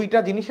দুইটা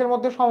জিনিসের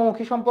মধ্যে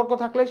সমমুখী সম্পর্ক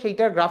থাকলে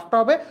সেইটার গ্রাফটা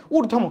হবে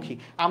ঊর্ধ্বমুখী।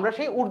 আমরা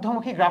সেই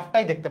ঊর্ধ্বমুখী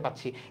গ্রাফটাই দেখতে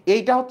পাচ্ছি।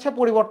 এইটা হচ্ছে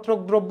পরিবর্তক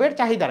দ্রব্যের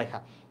চাহিদা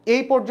রেখা।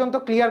 এই পর্যন্ত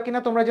ক্লিয়ার কিনা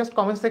তোমরা জাস্ট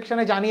কমেন্ট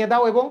সেকশনে জানিয়ে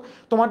দাও, এবং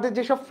তোমাদের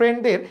যেসব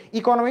ফ্রেন্ডদের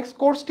ইকোনমিক্স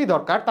কোর্সটি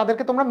দরকার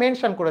তাদেরকে তোমরা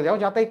মেনশন করে দাও,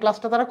 যাতে এই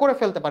ক্লাসটা তারা করে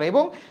ফেলতে পারে।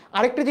 এবং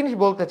আরেকটা জিনিস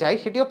বলতে চাই,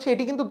 সেটি হচ্ছে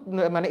এটি কিন্তু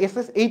মানে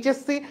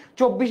এইচএসসি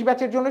 24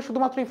 ব্যাচের জন্য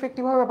শুধুমাত্র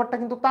ইফেক্টিভ হবে ব্যাপারটা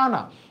কিন্তু তা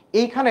না।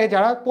 এইখানে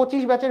যারা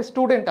 25 ব্যাচের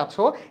স্টুডেন্ট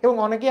আছো এবং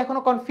অনেকেই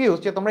এখনো কনফিউজ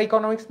যে তোমরা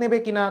ইকোনমিক্স নেবে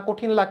কিনা,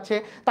 কঠিন লাগছে,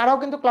 তারাও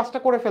কিন্তু ক্লাসটা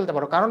করে ফেলতে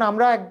পারো, কারণ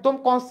আমরা একদম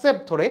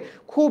কনসেপ্ট ধরে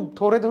খুব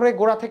ধরে ধরে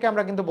গোড়া থেকে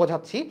আমরা কিন্তু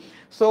বোঝাচ্ছি।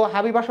 সো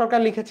হাবিবা সরকার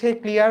লিখেছে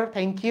ক্লিয়ার,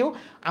 থ্যাংক ইউ।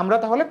 আমরা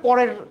তাহলে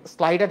পরের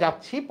স্লাইডে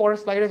যাচ্ছি। পরের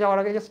স্লাইডে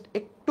যাওয়ার আগে জাস্ট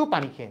একটু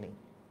পানি খেয়ে নিই।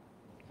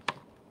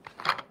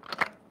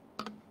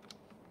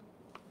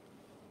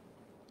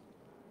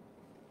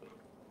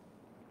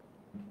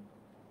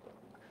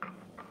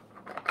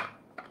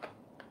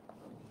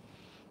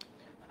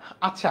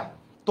 আচ্ছা,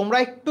 তোমরা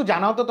একটু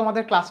জানাও তো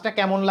তোমাদের ক্লাসটা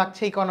কেমন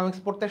লাগছে, ইকোনমিক্স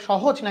পড়তে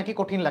সহজ নাকি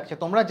কঠিন লাগছে।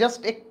 তোমরা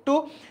জাস্ট একটু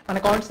মানে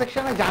কমেন্ট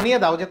সেকশনে জানিয়ে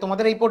দাও যে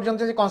তোমাদের এই পর্যন্ত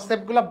যে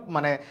কনসেপ্টগুলো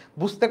মানে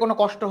বুঝতে কোনো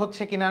কষ্ট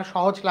হচ্ছে কিনা,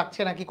 সহজ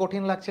লাগছে নাকি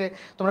কঠিন লাগছে।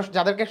 তোমরা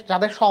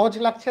যাদের সহজ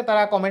লাগছে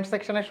তারা কমেন্ট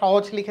সেকশনে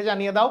সহজ লিখে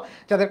জানিয়ে দাও,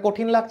 যাদের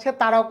কঠিন লাগছে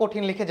তারাও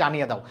কঠিন লিখে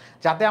জানিয়ে দাও,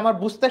 যাতে আমার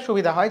বুঝতে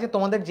সুবিধা হয় যে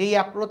তোমাদের যেই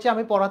অ্যাপ্রোচে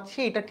আমি পড়াচ্ছি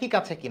এটা ঠিক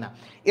আছে কিনা।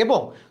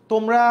 এবং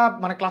তোমরা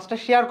মানে ক্লাসটা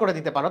শেয়ার করে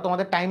দিতে পারো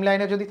তোমাদের টাইম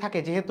লাইনে যদি থাকে,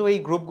 যেহেতু এই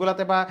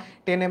গ্রুপগুলোতে বা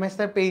 10ms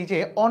এর পেজে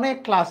অনেক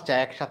ক্লাস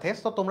যায় একসাথে।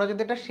 তো তোমরা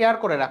যদি এটা শেয়ার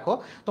করে রাখো,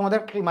 তোমাদের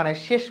মানে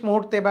শেষ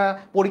মুহূর্তে বা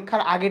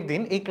পরীক্ষার আগের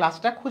দিন এই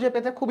ক্লাসটা খুঁজে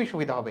পেতে খুবই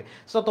সুবিধা হবে।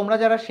 সো তোমরা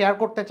যারা শেয়ার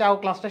করতে চাও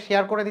ক্লাসটা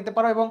শেয়ার করে দিতে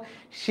পারো, এবং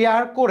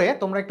শেয়ার করে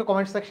তোমরা একটু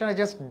কমেন্ট সেকশনে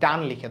জাস্ট ডান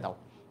লিখে দাও।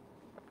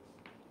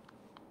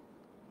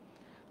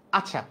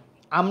 আচ্ছা,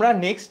 আমরা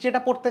নেক্সট যেটা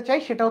পড়তে চাই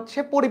সেটা হচ্ছে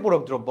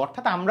পরিপূরক দ্রব্য,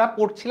 অর্থাৎ আমরা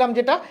পড়ছিলাম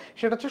যেটা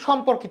সেটা হচ্ছে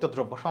সম্পর্কিত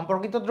দ্রব্য।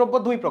 সম্পর্কিত দ্রব্য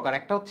দুই প্রকার,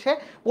 একটা হচ্ছে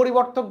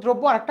পরিবর্তক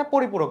দ্রব্য আর একটা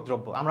পরিপূরক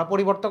দ্রব্য। আমরা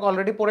পরিবর্তক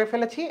অলরেডি পড়ে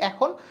ফেলেছি,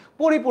 এখন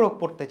পরিপূরক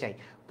পড়তে চাই।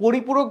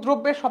 পরিপূরক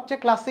দ্রব্যের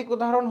সবচেয়ে ক্লাসিক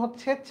উদাহরণ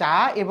হচ্ছে চা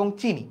এবং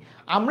চিনি।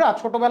 আমরা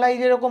ছোটবেলায়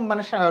যেরকম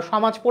মানে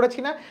সমাজ পড়েছি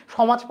না,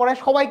 সমাজ পড়ায়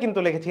সবাই কিন্তু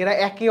লিখেছি এরা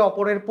একে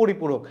অপরের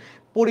পরিপূরক।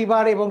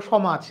 পরিবার এবং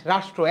সমাজ,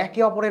 রাষ্ট্র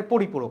একে অপরের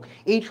পরিপূরক।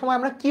 এই সময়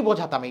আমরা কি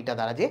বোঝাতাম এইটা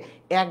দ্বারা, যে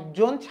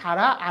একজন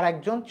ছাড়া আর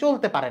একজন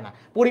চলতে পারে না।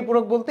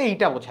 পরিপূরক বলতে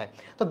এইটা বোঝায়।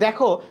 তো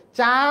দেখো,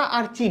 চা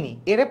আর চিনি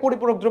এর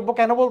পরিপূরক দ্রব্য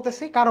কেন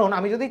বলতেছি, কারণ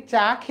আমি যদি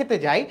চা খেতে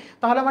যাই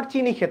তাহলে আমার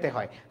চিনি খেতে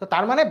হয়। তো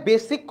তার মানে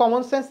বেসিক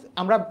কমন সেন্স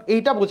আমরা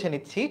এইটা বুঝে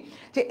নিচ্ছি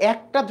যে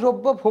একটা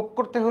দ্রব্য ভোগ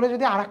করতে হলে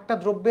যদি আর একটা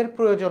দ্রব্যের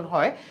প্রয়োজন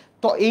হয়,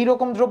 তো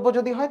এইরকম দ্রব্য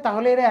যদি হয়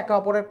তাহলে এরা একে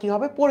অপরের কি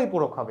হবে,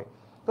 পরিপূরক হবে।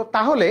 তো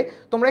তাহলে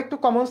তোমরা একটু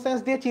কমন সেন্স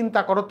দিয়ে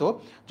চিন্তা করো তো,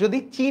 যদি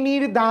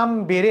চিনির দাম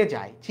বেড়ে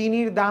যায়,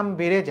 চিনির দাম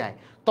বেড়ে যায়,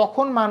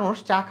 তখন মানুষ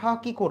চা খাওয়া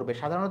কি করবে?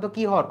 সাধারণত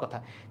কি হওয়ার কথা?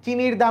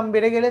 চিনির দাম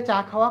বেড়ে গেলে চা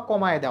খাওয়া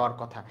কমায় দেওয়ার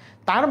কথা।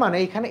 তার মানে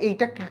এখানে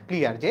এইটা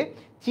ক্লিয়ার যে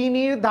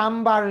চিনির দাম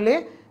বাড়লে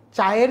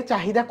চায়ের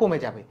চাহিদা কমে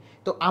যাবে।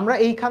 তো আমরা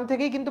এইখান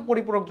থেকেই কিন্তু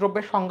পরিপূরক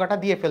দ্রব্যের সংজ্ঞাটা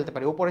দিয়ে ফেলতে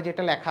পারি। উপরে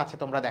যেটা লেখা আছে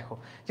তোমরা দেখো,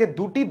 যে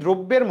দুটি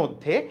দ্রব্যের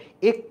মধ্যে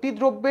একটি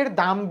দ্রব্যের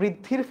দাম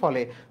বৃদ্ধির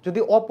ফলে যদি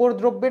অপর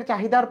দ্রব্যের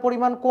চাহিদার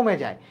পরিমাণ কমে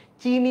যায়,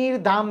 চিনির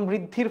দাম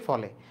বৃদ্ধির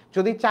ফলে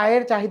যদি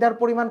চায়ের চাহিদার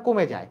পরিমাণ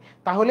কমে যায়,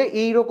 তাহলে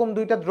এই রকম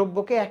দুইটা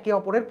দ্রব্যকে একে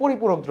অপরের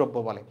পরিপূরক দ্রব্য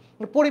বলে।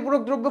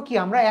 পরিপূরক দ্রব্য কি,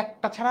 আমরা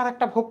একটা ছাড়া আর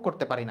একটা ভোগ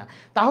করতে পারি না।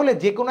 তাহলে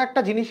যে কোনো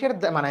একটা জিনিসের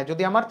মানে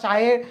যদি আমার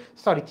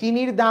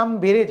চিনির দাম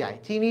বেড়ে যায়,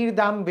 চিনির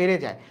দাম বেড়ে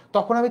যায়,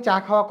 তখন আমি চা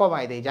খাওয়া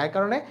কমায় দেই, যার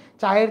কারণে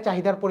চায়ের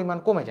চাহিদার পরিমাণ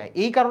কমে যায়।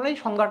 এই কারণেই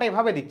সংজ্ঞাটা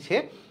এভাবে দিচ্ছে,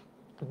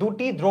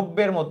 দুটি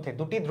দ্রব্যের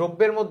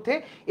মধ্যে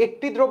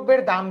একটি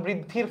দ্রব্যের দাম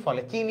বৃদ্ধির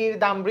ফলে, চিনির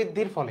দাম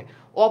বৃদ্ধির ফলে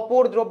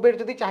অপর দ্রব্যের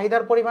যদি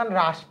চাহিদার পরিমাণ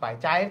হ্রাস পায়,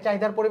 চায়ের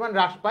চাহিদার পরিমাণ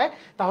হ্রাস পায়,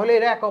 তাহলে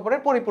এরা একে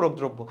অপরের পরিপূরক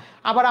দ্রব্য।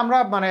 আবার আমরা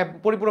মানে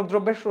পরিপূরক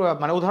দ্রব্যের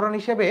মানে উদাহরণ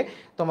হিসেবে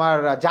তোমার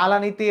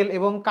জ্বালানি তেল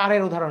এবং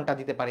কারের উদাহরণটা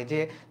দিতে পারি, যে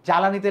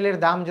জ্বালানি তেলের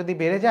দাম যদি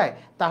বেড়ে যায়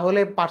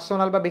তাহলে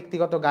পার্সোনাল বা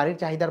ব্যক্তিগত গাড়ির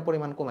চাহিদার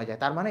পরিমাণ কমে যায়।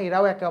 তার মানে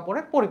এরাও একে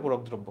অপরের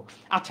পরিপূরক দ্রব্য।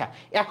 আচ্ছা,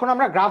 এখন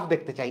আমরা গ্রাফ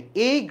দেখতে চাই।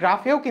 এই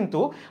গ্রাফেও কিন্তু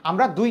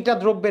আমরা দুইটা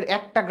দ্রব্যের,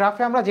 একটা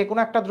গ্রাফে আমরা যে কোনো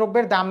একটা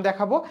দ্রব্যের দাম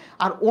দেখাবো,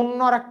 আর অন্য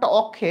আর একটা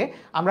অক্ষে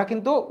আমরা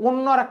কিন্তু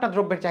অন্য আর একটা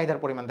দ্রব্যের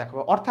চাহিদার পরিমাণ দেখাবো।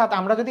 অর্থাৎ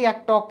আমরা যদি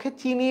একটা অক্ষে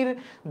চিনির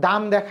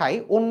দাম দেখাই,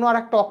 অন্য আর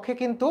একটা অক্ষে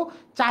কিন্তু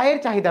চায়ের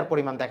চাহিদার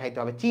পরিমাণ দেখাইতে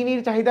হবে।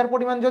 চিনির চাহিদার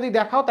পরিমাণ যদি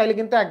দেখাও তাহলে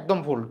কিন্তু একদম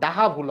ভুল,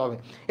 ডাহা ভুল হবে,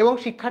 এবং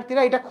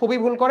শিক্ষার্থীরা এটা খুবই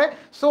ভুল করে।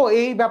 সো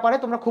এই ব্যাপারে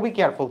তোমরা খুবই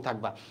কেয়ারফুল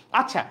থাকবা।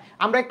 আচ্ছা,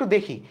 আমরা একটু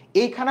দেখি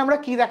এইখানে আমরা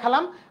কি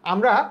দেখালাম।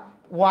 আমরা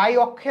ওয়াই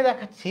অক্ষে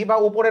দেখাচ্ছি বা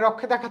উপরের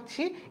অক্ষে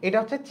দেখাচ্ছি এটা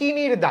হচ্ছে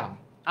চিনির দাম,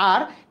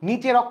 আর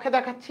নিচের অক্ষে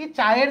দেখাচ্ছি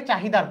চায়ের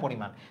চাহিদার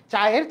পরিমাণ,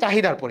 চায়ের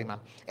চাহিদার পরিমাণ।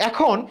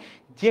 এখন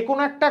যে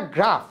কোনো একটা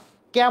গ্রাফ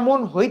কেমন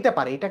হইতে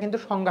পারে এটা কিন্তু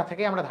সংজ্ঞা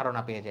থেকে আমরা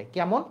ধারণা পেয়ে যাই।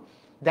 কেমন?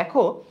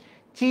 দেখো,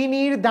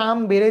 চিনির দাম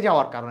বেড়ে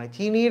যাওয়ার কারণে,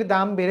 চিনির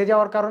দাম বেড়ে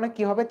যাওয়ার কারণে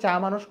কি হবে, চা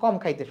মানুষ কম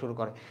খাইতে শুরু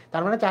করে,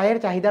 তার মানে চায়ের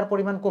চাহিদার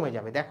পরিমাণ কমে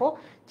যাবে। দেখো,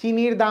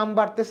 চিনির দাম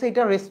বাড়তেছে,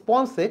 এটা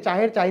রেসপন্সে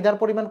চায়ের চাহিদার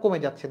পরিমাণ কমে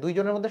যাচ্ছে।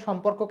 দুইজনের মধ্যে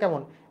সম্পর্ক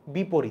কেমন,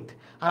 বিপরীত।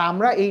 আর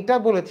আমরা এইটা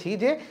বলেছি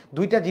যে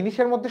দুইটা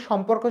জিনিসের মধ্যে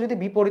সম্পর্ক যদি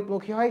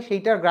বিপরীতমুখী হয়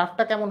সেইটার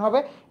গ্রাফটা কেমন হবে,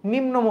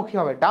 নিম্নমুখী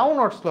হবে,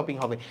 ডাউনওয়ার্ড স্লোপিং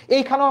হবে।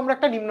 এইখানেও আমরা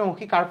একটা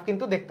নিম্নমুখী কার্ভ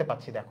কিন্তু দেখতে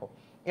পাচ্ছি। দেখো,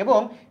 এবং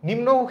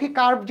নিম্নমুখী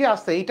কার্ভ যে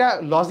আছে এটা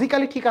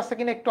লজিক্যালি ঠিক আছে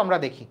কিনা একটু আমরা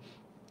দেখি।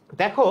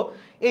 দেখো,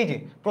 এই যে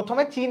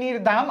প্রথমে চিনির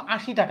দাম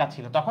 80 টাকা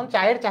ছিল, তখন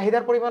চায়ের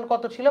চাহিদার পরিমাণ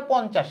কত ছিল,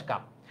 50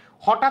 কাপ।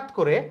 হঠাৎ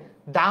করে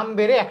দাম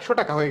বেড়ে 100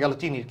 টাকা হয়ে গেল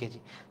চিনির কেজি।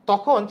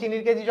 তখন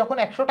চিনির কেজি যখন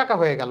 100 টাকা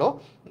হয়ে গেল,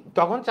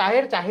 তখন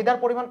চায়ের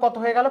চাহিদার পরিমাণ কত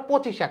হয়ে গেল,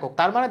 25 একক।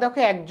 তার মানে দেখো,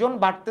 একজন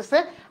বাড়তেছে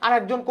আর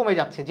একজন কমে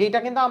যাচ্ছে, যেটা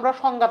কিন্তু আমরা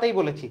সংজ্ঞাতেই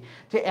বলেছি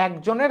যে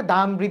একজনের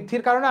দাম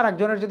বৃদ্ধির কারণে আর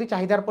একজনের যদি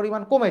চাহিদার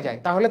পরিমাণ কমে যায়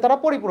তাহলে তারা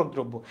পরিপূরক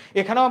দ্রব্য।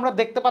 এখানেও আমরা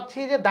দেখতে পাচ্ছি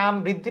যে দাম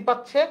বৃদ্ধি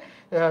পাচ্ছে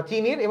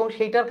চিনির, এবং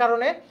সেইটার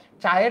কারণে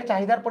চায়ের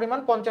চাহিদার পরিমাণ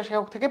 50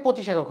 একক থেকে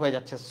 25 একক হয়ে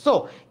যাচ্ছে। সো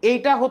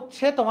এইটা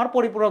হচ্ছে তোমার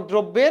পরিপূরক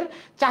দ্রব্যের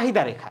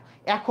চাহিদা রেখা।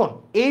 এখন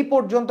এই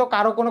পর্যন্ত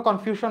কারো কোনো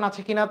কনফিউশন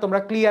আছে কিনা, তোমরা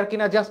ক্লিয়ার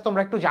কিনা, জাস্ট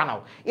তোমরা একটু জানাও।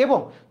 এবং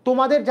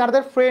তোমাদের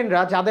যাদের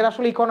ফ্রেন্ডরা, যাদের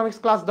আসলে ইকোনমিক্স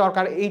ক্লাস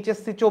দরকার,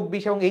 এইচএসসি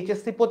 24 এবং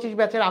এইচএসসি 25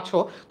 ব্যাচের আছো,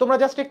 তোমরা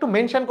জাস্ট একটু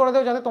মেনশন করে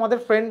দাও যাতে তোমাদের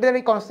ফ্রেন্ডদের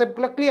এই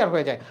কনসেপ্টগুলো ক্লিয়ার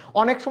হয়ে যায়।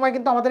 অনেক সময়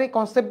কিন্তু আমাদের এই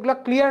কনসেপ্টগুলো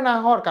ক্লিয়ার না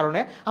হওয়ার কারণে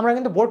আমরা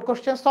কিন্তু বোর্ড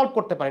কোশ্চেন সলভ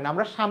করতে পারি না।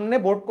 আমরা সামনে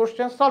বোর্ড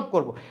কোশ্চেন সলভ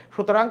করব,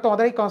 সুতরাং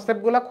তোমাদের এই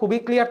কনসেপ্টগুলো খুবই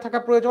ক্লিয়ার থাকা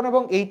প্রয়োজন।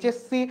 এবং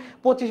এইচএসসি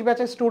 25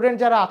 ব্যাচের স্টুডেন্ট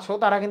যারা আছো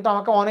তারা কিন্তু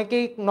আমাকে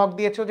অনেকেই নক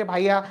দিয়েছো যে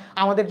ভাইয়া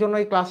আমাদের জন্য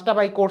এই ক্লাসটা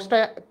বা এই কোর্সটা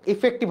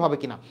ইফেক্টিভ হবে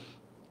কিনা।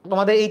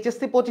 তোমাদের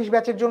এইচএসসি 25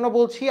 ব্যাচের জন্য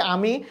বলছি,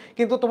 আমি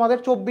কিন্তু তোমাদের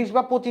 24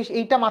 বা 25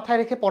 এইটা মাথায়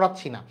রেখে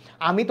পড়াচ্ছি না,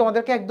 আমি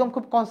তোমাদেরকে একদম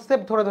খুব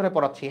কনসেপ্ট ধরে ধরে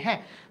পড়াচ্ছি। হ্যাঁ,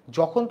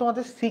 যখন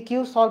তোমাদের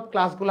সিকিউ সলভ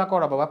ক্লাসগুলো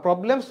করাবো বা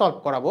প্রবলেম সলভ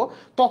করাবো,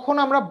 তখন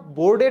আমরা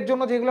বোর্ডের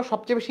জন্য যেগুলো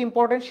সবচেয়ে বেশি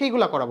ইম্পর্টেন্ট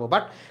সেইগুলো করাবো।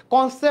 বাট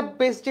কনসেপ্ট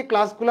বেসড যে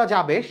ক্লাসগুলো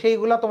যাবে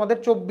সেইগুলো তোমাদের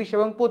 24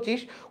 এবং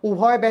 25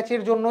 উভয়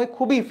ব্যাচের জন্যই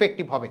খুবই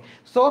ইফেক্টিভ হবে।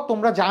 সো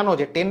তোমরা জানো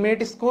যে 10 মিনিট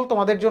স্কুল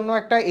তোমাদের জন্য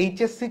একটা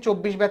এইচএসসি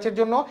 24 ব্যাচের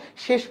জন্য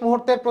শেষ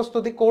মুহূর্তের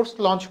প্রস্তুতি কোর্স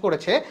লঞ্চ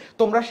করেছে।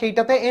 তোমরা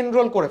সেইটাতে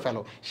এনরোল করে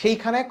ফেলো।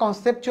 সেইখানে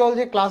কনসেপচুয়াল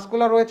যে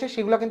ক্লাসগুলো রয়েছে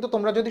সেগুলো কিন্তু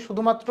তোমরা যদি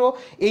শুধুমাত্র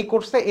এই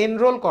কোর্সে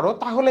এনরোল করো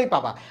তাহলেই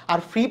পাবা। আর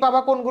ফ্রি পাবা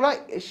কোনগুলো?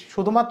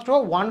 শুধুমাত্র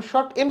ওয়ান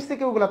শট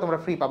এমসিকিউগুলো তোমরা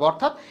ফ্রি পাবা।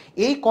 অর্থাৎ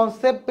এই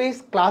কনসেপ্ট বেস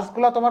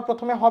ক্লাসগুলো তোমার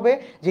প্রথমে হবে,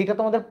 যেটা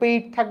তোমাদের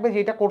পেইড থাকবে,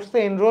 যেটা কোর্সে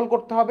এনরোল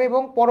করতে হবে,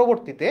 এবং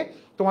পরবর্তীতে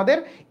তোমাদের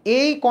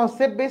এই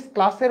কনসেপ্ট বেস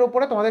ক্লাসের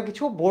উপরে তোমাদের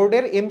কিছু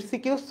বোর্ডের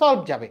এমসিকিউ সলভ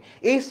যাবে।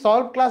 এই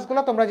সলভ ক্লাসগুলো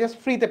তোমরা জাস্ট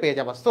ফ্রিতে পেয়ে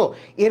যাবা। সো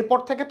এরপর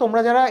থেকে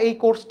তোমরা যারা এই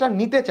কোর্সটা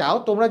নিতে চাও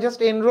তোমরা জাস্ট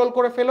এনরোল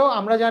করে ফেলো।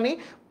 আমরা জানি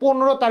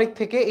 15 তারিখ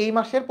থেকে, এই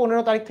মাসের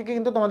 15 তারিখ থেকে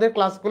কিন্তু তোমাদের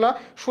ক্লাসগুলো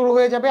শুরু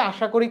হয়ে যাবে।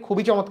 আশা করি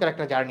খুবই চমৎকার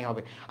একটা জার্নি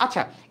হবে।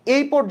 আচ্ছা,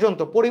 এই পর্যন্ত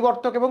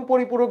পরিবর্তক এবং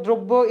পরিপূরক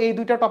দ্রব্য এই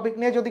দুইটা টপিক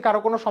নিয়ে যদি কারো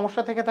কোনো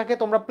সমস্যা থেকে থাকে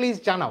তোমরা প্লিজ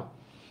জানাও।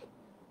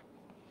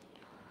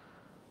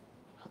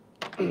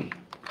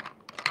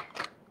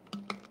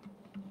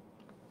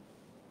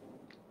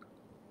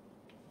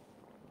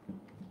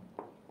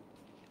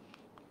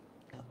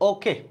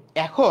 ওকে,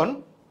 এখন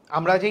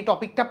আমরা যেই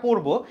টপিকটা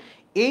পড়বো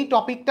এই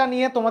টপিকটা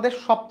নিয়ে তোমাদের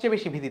সবচেয়ে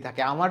বেশি ভীতি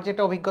থাকে। আমার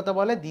যেটা অভিজ্ঞতা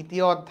বলে,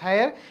 দ্বিতীয়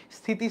অধ্যায়ের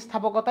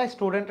স্থিতিস্থাপকতায়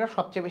স্টুডেন্টরা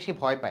সবচেয়ে বেশি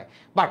ভয় পায়।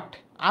 বাট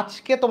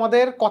আজকে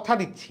তোমাদের কথা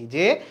দিচ্ছি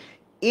যে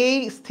এই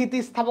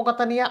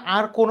স্থিতিস্থাপকতা নিয়ে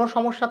আর কোনো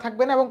সমস্যা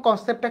থাকবে না এবং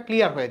কনসেপ্টটা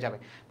ক্লিয়ার হয়ে যাবে।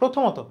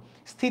 প্রথমত,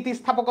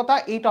 স্থিতিস্থাপকতা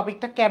এই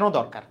টপিকটা কেন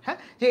দরকার, হ্যাঁ,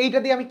 যে এইটা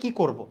দিয়ে আমি কি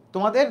করব।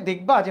 তোমাদের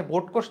দেখবা যে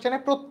বোর্ড কোশ্চেনে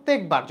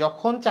প্রত্যেকবার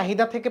যখন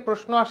চাহিদা থেকে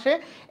প্রশ্ন আসে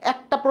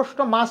একটা প্রশ্ন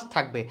মাস্ট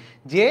থাকবে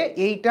যে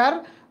এইটার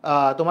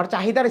তোমার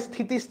চাহিদার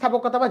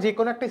স্থিতিস্থাপকতা বা যে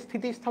কোনো একটা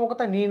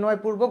স্থিতিস্থাপকতা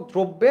নির্ণয়পূর্বক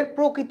দ্রব্যের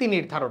প্রকৃতি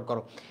নির্ধারণ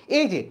করো।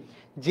 এই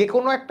যে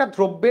কোনো একটা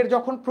দ্রব্যের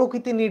যখন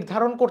প্রকৃতি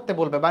নির্ধারণ করতে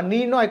বলবে বা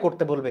নির্ণয়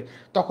করতে বলবে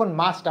তখন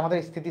মাস্ট আমাদের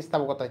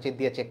স্থিতিস্থাপকতা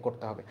দিয়ে চেক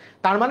করতে হবে।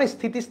 তার মানে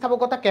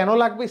স্থিতিস্থাপকতা কেন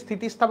লাগবে?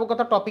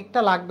 স্থিতিস্থাপকতা টপিকটা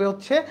লাগবে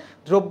হচ্ছে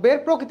দ্রব্যের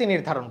প্রকৃতি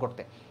নির্ধারণ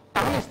করতে।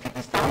 তাহলে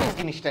স্থিতিস্থাপক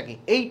জিনিসটা কি,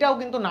 এইটাও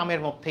কিন্তু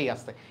নামের মধ্যেই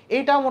আছে,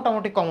 এইটাও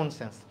মোটামুটি কমন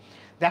সেন্স।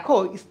 দেখো,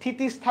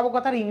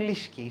 স্থিতিস্থাপকতার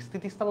ইংলিশ কি?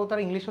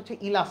 স্থিতিস্থাপকতার ইংলিশ হচ্ছে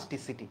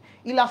ইলাস্টিসিটি।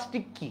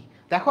 ইলাস্টিক কি?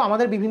 দেখো,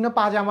 আমাদের বিভিন্ন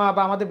পাজামা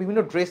বা আমাদের বিভিন্ন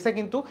ড্রেসে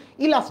কিন্তু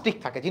ইলাস্টিক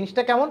থাকে।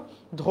 জিনিসটা কেমন?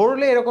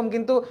 ধরলে এরকম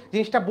কিন্তু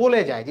জিনিসটা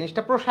বলে যায়,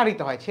 জিনিসটা প্রসারিত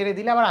হয়, ছেড়ে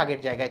দিলে আবার আগের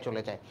জায়গায়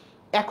চলে যায়।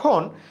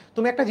 এখন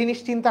তুমি একটা জিনিস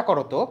চিন্তা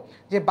করো তো,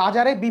 যে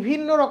বাজারে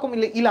বিভিন্ন রকম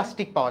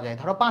ইলাস্টিক পাওয়া যায়,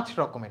 ধরো 5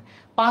 রকমের।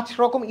 5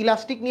 রকম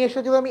ইলাস্টিক নিয়ে এসে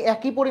যদি আমি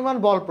একই পরিমাণ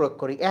বল প্রয়োগ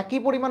করি, একই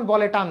পরিমাণ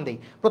বলে টান দিই,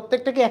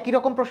 প্রত্যেকটা কি একই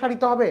রকম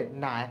প্রসারিত হবে?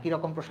 না, একই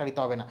রকম প্রসারিত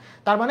হবে না।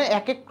 তার মানে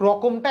এক এক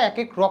রকমটা এক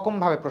এক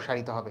রকমভাবে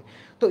প্রসারিত হবে।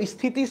 তো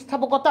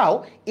স্থিতিস্থাপকতাও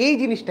এই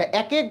জিনিসটা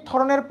এক এক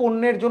ধরনের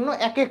পণ্যের জন্য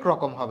এক এক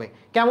রকম হবে।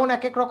 কেমন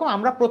এক এক রকম?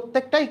 আমরা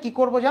প্রত্যেকটাই কি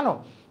করব জানো?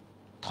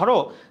 ধরো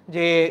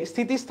যে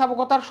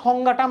স্থিতিস্থাপকতার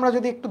সংজ্ঞাটা আমরা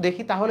যদি একটু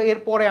দেখি তাহলে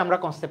এরপরে আমরা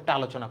কনসেপ্টটা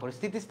আলোচনা করি।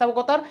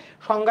 স্থিতিস্থাপকতার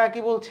সংজ্ঞা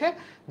কি বলছে?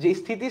 যে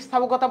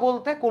স্থিতিস্থাপকতা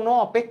বলতে কোনো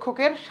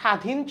অপেক্ষকের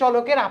স্বাধীন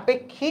চলকের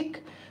আপেক্ষিক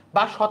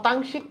বা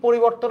শতাংশিক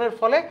পরিবর্তনের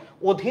ফলে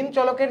অধীন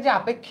চলকের যে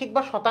আপেক্ষিক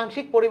বা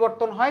শতাংশিক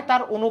পরিবর্তন হয়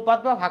তার অনুপাত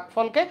বা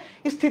ভাগফলকে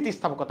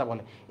স্থিতিস্থাপকতা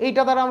বলে।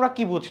 এইটা দ্বারা আমরা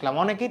কি বুঝলাম?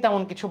 অনেকেই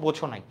তেমন কিছু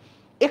বোঝো নাই।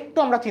 একটু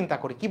আমরা চিন্তা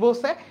করি কি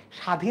বলছে,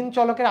 স্বাধীন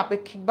চলকের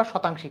আপেক্ষিক বা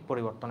শতাংশিক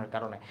পরিবর্তনের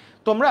কারণে।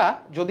 তোমরা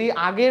যদি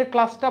আগের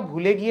ক্লাসটা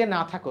ভুলে গিয়ে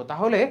না থাকো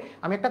তাহলে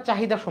আমি একটা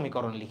চাহিদা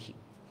সমীকরণ লিখি।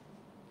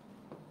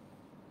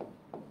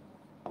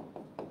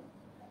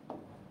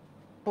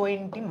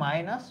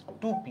 20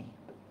 - 2p।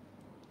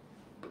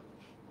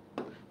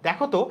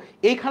 দেখো তো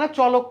এইখানে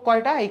চলক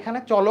কয়টা? এইখানে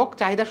চলক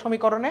চাহিদা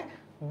সমীকরণে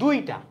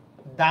 2টা,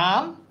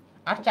 দাম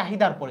আর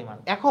চাহিদার পরিমাণ।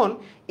 এখন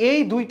এই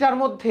দুইটার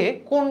মধ্যে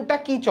কোনটা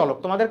কি চলক?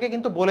 তোমাদেরকে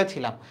কিন্তু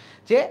বলেছিলাম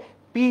যে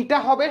পিটা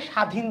হবে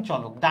স্বাধীন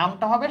চলক,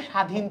 দামটা হবে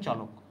স্বাধীন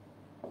চলক।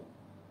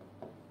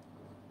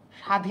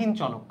 স্বাধীন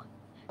চলক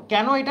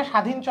কেন এটা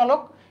স্বাধীন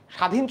চলক?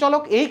 স্বাধীন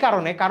চলক এই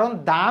কারণে, কারণ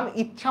দাম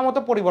ইচ্ছা মতো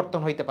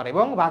পরিবর্তন হইতে পারে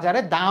এবং বাজারে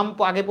দাম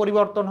আগে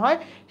পরিবর্তন হয়,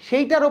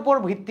 সেইটার উপর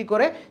ভিত্তি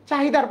করে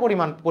চাহিদার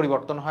পরিমাণ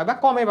পরিবর্তন হয় বা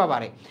কমে বা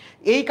বাড়ে।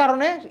 এই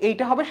কারণে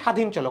এইটা হবে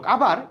স্বাধীন চলক।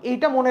 আবার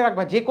এইটা মনে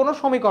রাখবা, যে কোনো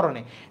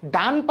সমীকরণে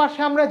ডান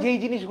পাশে আমরা যেই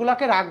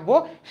জিনিসগুলোকে রাখবো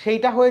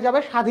সেইটা হয়ে যাবে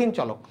স্বাধীন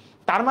চলক।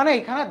 তার মানে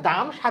এখানে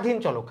দাম স্বাধীন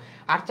চলক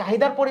আর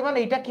চাহিদার পরিমাণ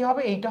এইটা কি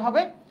হবে? এইটা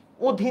হবে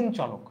অধীন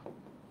চলক।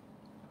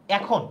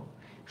 এখন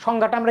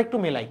সংজ্ঞাটা আমরা একটু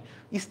মেলাই।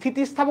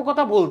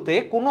 স্থিতিস্থাপকতা বলতে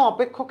কোনো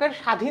অপেক্ষকের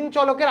স্বাধীন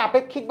চলকের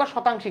আপেক্ষিক বা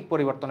শতাংশিক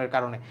পরিবর্তনের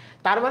কারণে,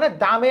 তার মানে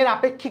দামের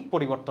আপেক্ষিক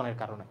পরিবর্তনের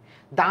কারণে,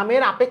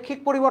 দামের আপেক্ষিক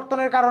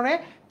পরিবর্তনের কারণে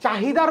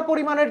চাহিদার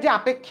পরিমাণের যে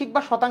আপেক্ষিক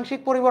বা শতাংশিক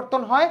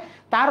পরিবর্তন হয়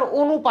তার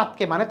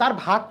অনুপাতকে, মানে তার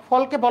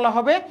ভাগফলকে বলা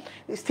হবে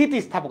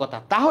স্থিতিস্থাপকতা।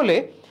 তাহলে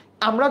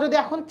আমরা যদি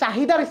এখন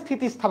চাহিদার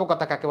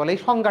স্থিতিস্থাপকতা কাকে বলে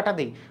এই সংজ্ঞাটা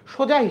দিই,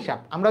 সোজা হিসাব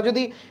আমরা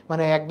যদি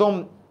মানে একদম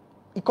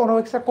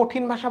ইকোনমিক্সের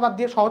কঠিন ভাষা বাদ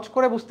দিয়ে সহজ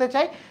করে বুঝতে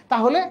চাই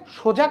তাহলে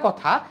সোজা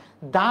কথা,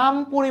 দাম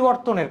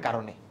পরিবর্তনের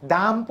কারণে,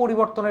 দাম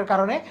পরিবর্তনের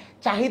কারণে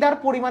চাহিদার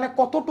পরিমাণে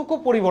কতটুকু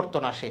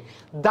পরিবর্তন আসে।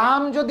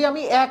 দাম যদি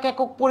আমি 1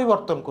 একক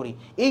পরিবর্তন করি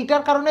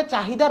এইটার কারণে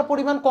চাহিদার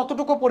পরিমাণ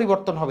কতটুকু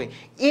পরিবর্তন হবে,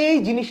 এই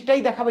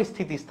জিনিসটাই দেখাবে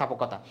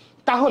স্থিতিস্থাপকতা।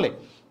 তাহলে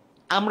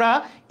আমরা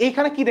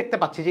এইখানে কি দেখতে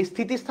পাচ্ছি যে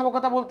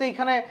স্থিতিস্থাপকতা বলতে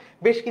এখানে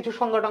বেশ কিছু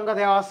সংজ্ঞা টঙ্গা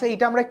দেওয়া আছে,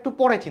 এটা আমরা একটু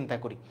পরে চিন্তা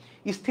করি।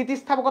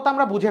 স্থিতিস্থাপকতা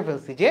আমরা বুঝে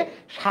ফেলছি যে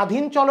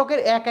স্বাধীন চলকের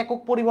এক একক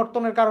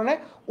পরিবর্তনের কারণে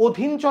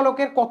অধীন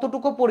চলকের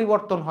কতটুকু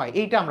পরিবর্তন হয়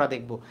এইটা আমরা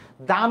দেখব।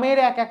 দামের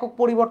এক একক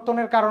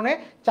পরিবর্তনের কারণে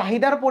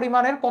চাহিদার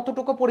পরিমাণের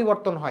কতটুকু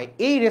পরিবর্তন হয়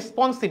এই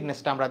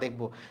রেসপন্সিভনেসটা আমরা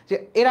দেখব। যে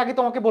এর আগে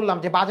তোমাকে বললাম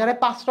যে বাজারে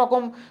 5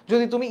 রকম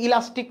যদি তুমি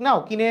ইলাস্টিক নাও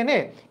কিনে এনে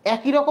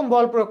একই রকম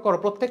বল প্রয়োগ করো,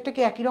 প্রত্যেকটা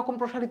কি একই রকম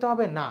প্রসারিত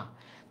হবে? না।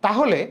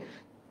 তাহলে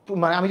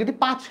মানে আমি যদি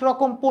 5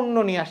 রকম পণ্য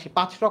নিয়ে আসি,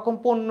 5 রকম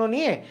পণ্য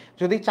নিয়ে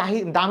যদি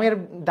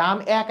দাম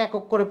এক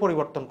একক করে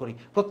পরিবর্তন করি,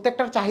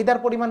 প্রত্যেকটার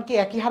চাহিদার পরিমাণ কি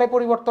একই হারে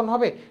পরিবর্তন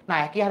হবে? না,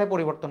 একই হারে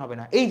পরিবর্তন হবে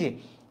না। এই যে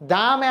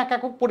দাম এক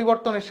একক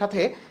পরিবর্তনের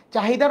সাথে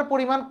চাহিদার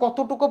পরিমাণ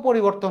কতটুকু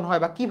পরিবর্তন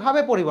হয় বা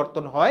কিভাবে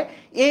পরিবর্তন হয়,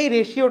 এই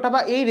রেশিওটা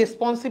বা এই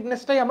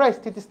রেসপন্সিভনেসটাই আমরা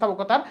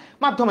স্থিতিস্থাপকতার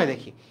মাধ্যমে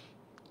দেখি।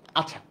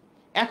 আচ্ছা,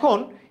 এখন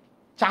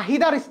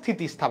চাহিদার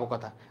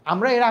স্থিতিস্থাপকতা,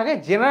 আমরা এর আগে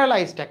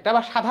জেনারেলাইজড একটা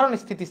বা সাধারণ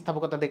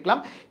স্থিতিস্থাপকতা দেখলাম,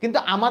 কিন্তু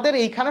আমাদের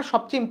এইখানে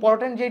সবচেয়ে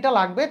ইম্পর্টেন্ট যেটা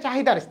লাগবে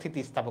চাহিদার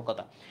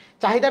স্থিতিস্থাপকতা।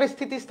 চাহিদার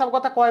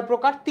স্থিতিস্থাপকতা কয়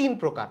প্রকার? 3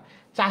 প্রকার।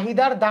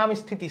 চাহিদার দাম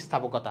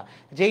স্থিতিস্থাপকতা,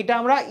 যেটা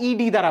আমরা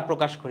ইডি দ্বারা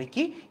প্রকাশ করি,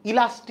 কি?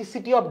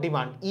 Elasticity of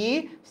demand, E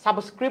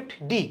subscript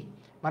D,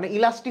 মানে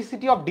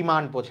ইলাস্টিসিটি অফ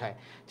ডিমান্ড বোঝায়।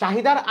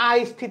 চাহিদার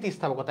আয়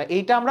স্থিতিস্থাপকতা,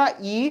 এইটা আমরা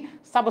ই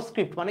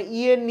সাবস্ক্রিপ্ট মানে ই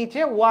এর নিচে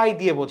ওয়াই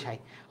দিয়ে বোঝাই।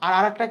 আর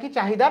আরেকটা কি?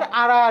 চাহিদার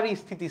আর আর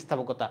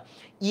স্থিতিস্থাপকতা,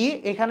 ই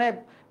এখানে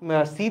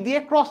সি দিয়ে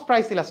ক্রস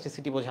প্রাইস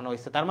ইলাস্টিসিটি বোঝানো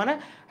হয়েছে, তার মানে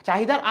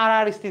চাহিদার আর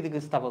আর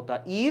স্থিতিস্থাপকতা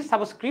ই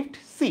সাবস্ক্রিপ্ট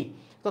সি।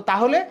 তো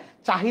তাহলে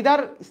চাহিদার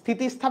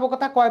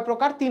স্থিতিস্থাপকতা কয়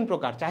প্রকার? 3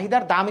 প্রকার।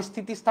 চাহিদার দাম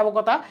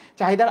স্থিতিস্থাপকতা,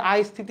 চাহিদার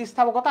আয়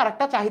স্থিতিস্থাপকতা, আর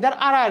একটা চাহিদার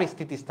আর আর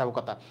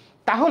স্থিতিস্থাপকতা।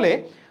 তাহলে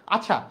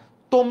আচ্ছা,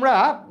 তোমরা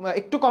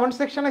একটু কমেন্ট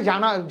সেকশনে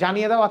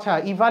জানিয়ে দাও। আচ্ছা,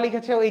 ইভা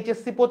লিখেছে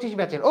এইচএসসি 25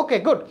 ব্যাচের, ওকে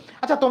গুড।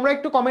 আচ্ছা, তোমরা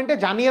একটু কমেন্টে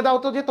জানিয়ে দাও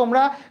তো যে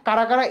তোমরা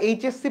কারা কারা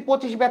এইচএসসি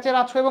 25 ব্যাচের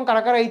আছো এবং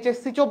কারা কারা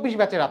এইচএসসি 24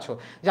 ব্যাচের আছো।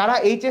 যারা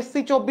এইচএসসি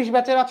 24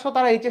 ব্যাচের আছো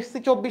তারা এইচএসসি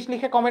 24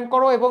 লিখে কমেন্ট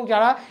করো, এবং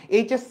যারা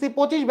এইচএসসি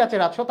 25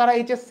 ব্যাচের আছো তারা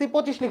এইচএসসি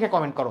 25 লিখে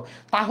কমেন্ট করো।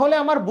 তাহলে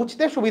আমার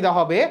বুঝতে সুবিধা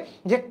হবে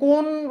যে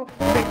কোন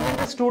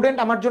স্টুডেন্ট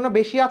আমার জন্য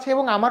বেশি আছে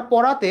এবং আমার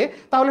পড়াতে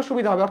তাহলে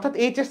সুবিধা হবে। অর্থাৎ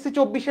এইচএসসি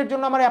 24 এর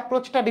জন্য আমার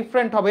অ্যাপ্রোচটা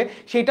ডিফারেন্ট হবে,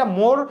 সেটা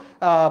মোর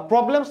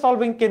প্রবলেম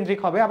সলভিং কেন্দ্রিক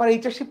হবে। আবার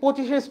এইচএসসি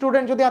 25 এর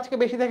স্টুডেন্ট যদি আজকে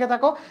বেশি দেখে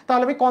থাকো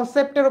তাহলে আমি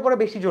কনসেপ্টের উপরে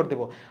বেশি জোর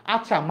দেবো।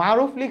 আচ্ছা,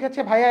 মারুফ লিখেছে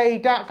ভাইয়া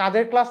এইটা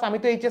কাদের ক্লাস? আমি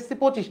তো এইচএসসি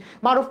 25।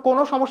 মারুফ,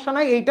 কোনো সমস্যা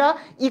নাই, এইটা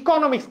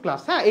ইকোনমিক্স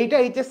ক্লাস। হ্যাঁ, এইটা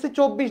এইচএসসি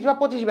 24 বা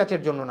 25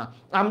 ব্যাচের জন্য না,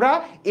 আমরা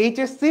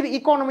এইচএসসির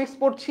ইকোনমিক্স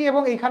পড়ছি,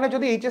 এবং এখানে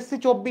যদি এইচএসসি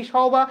 24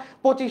 হও বা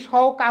 25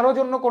 হও কারোর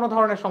জন্য কোনো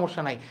ধরনের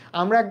সমস্যা নাই।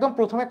 আমরা একদম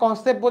প্রথমে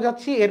কনসেপ্ট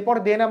বোঝাচ্ছি, এরপর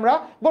দেন আমরা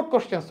বোর্ড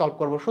কোশ্চেন সলভ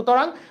করবো।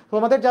 সুতরাং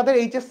তোমাদের যাদের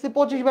এইচএসসি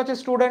 25 ব্যাচের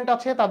স্টুডেন্ট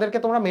আছে তাদেরকে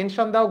তোমরা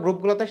মেনশন দাও,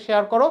 গ্রুপগুলোতে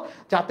শেয়ার করো,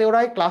 যাতে ওরা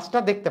এই ক্লাসটা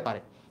দেখতে পারে।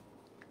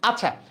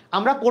 আচ্ছা,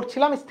 আমরা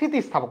পড়ছিলাম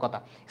স্থিতিস্থাপকতা।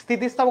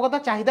 স্থিতিস্থাপকতা,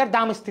 চাহিদার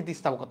দাম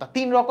স্থিতিস্থাপকতা,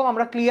 3 রকম,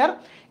 আমরা ক্লিয়ার।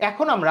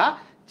 এখন আমরা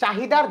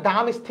চাহিদার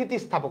দাম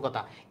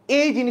স্থিতিস্থাপকতা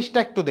এই জিনিসটা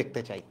একটু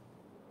দেখতে চাই।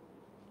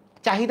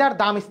 চাহিদার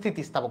দাম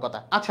স্থিতিস্থাপকতা,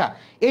 আচ্ছা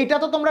এইটা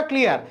তো তোমরা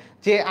ক্লিয়ার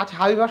যে আচ্ছা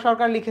হাবিবা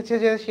সরকার লিখেছে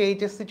যে সে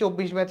এইচএসসি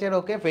 24 ব্যাচের,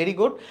 ওকে ভেরি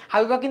গুড।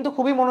 হাবিবা কিন্তু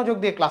খুবই মনোযোগ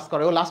দিয়ে ক্লাস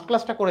করে, ও লাস্ট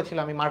ক্লাসটা করেছিল,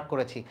 আমি মার্ক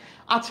করেছি।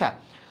 আচ্ছা,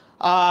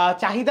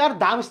 চাহিদার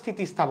দাম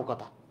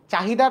স্থিতিস্থাপকতা,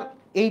 চাহিদার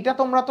এইটা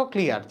তোমরা তো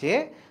ক্লিয়ার যে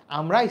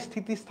আমরা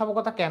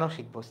স্থিতিস্থাপকতা কেন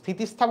শিখবো।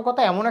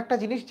 স্থিতিস্থাপকতা এমন একটা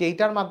জিনিস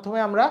যেইটার মাধ্যমে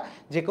আমরা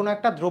যে কোনো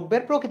একটা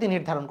দ্রব্যের প্রকৃতি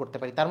নির্ধারণ করতে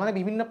পারি। তার মানে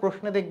বিভিন্ন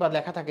প্রশ্নে দেখবা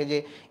লেখা থাকে যে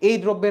এই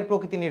দ্রব্যের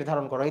প্রকৃতি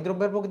নির্ধারণ করো, এই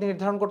দ্রব্যের প্রকৃতি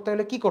নির্ধারণ করতে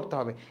হলে কি করতে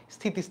হবে?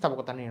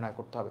 স্থিতিস্থাপকতা নির্ণয়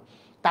করতে হবে।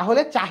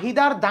 তাহলে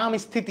চাহিদার দাম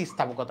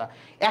স্থিতিস্থাপকতা।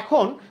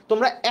 এখন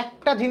তোমরা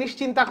একটা জিনিস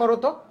চিন্তা করো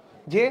তো,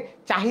 যে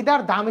চাহিদার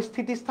দাম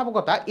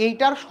স্থিতিস্থাপকতা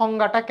এইটার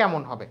সংজ্ঞাটা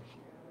কেমন হবে।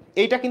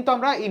 এইটা কিন্তু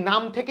আমরা এই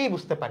নাম থেকেই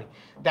বুঝতে পারি।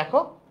 দেখো,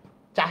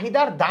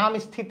 চাহিদার দাম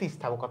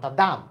স্থিতিস্থাপকতা,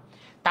 দাম,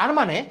 তার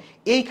মানে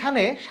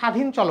এইখানে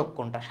স্বাধীন চলক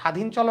কোনটা?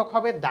 স্বাধীন চলক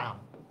হবে দাম।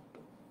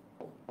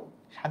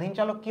 স্বাধীন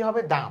চলক কি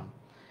হবে? দাম।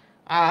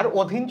 আর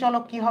অধীন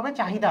চলক কি হবে?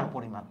 চাহিদার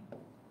পরিমাণ।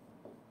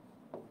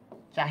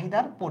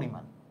 চাহিদার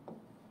পরিমাণ,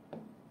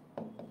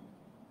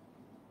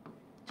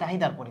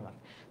 চাহিদার পরিমাণ।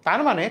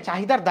 তার মানে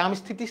চাহিদার দাম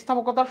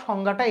স্থিতিস্থাপকতার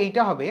সংজ্ঞাটা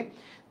এইটা হবে,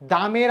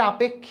 দামের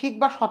আপেক্ষিক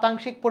বা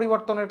শতাংশিক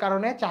পরিবর্তনের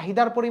কারণে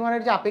চাহিদার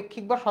পরিমাণের যে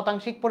আপেক্ষিক বা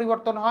শতাংশিক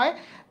পরিবর্তন হয়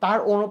তার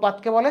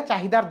অনুপাতকে বলে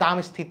চাহিদার দাম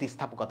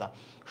স্থিতিস্থাপকতা।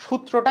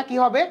 সূত্রটা কি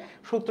হবে?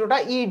 সূত্রটা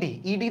ইডি,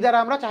 ইডি দ্বারা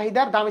আমরা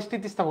চাহিদার দাম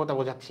স্থিতিস্থাপকতা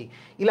বোঝাচ্ছি,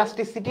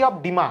 ইলাস্টিসিটি অফ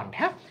ডিমান্ড।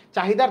 হ্যাঁ,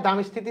 চাহিদার দাম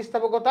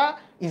স্থিতিস্থাপকতা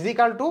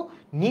ইজিক্যাল টু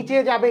নিচে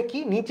যাবে কি?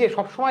 নিচে,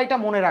 সবসময় এটা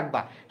মনে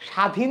রাখবা,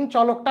 স্বাধীন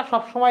চলকটা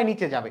সবসময়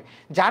নিচে যাবে,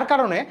 যার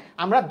কারণে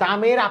আমরা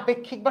দামের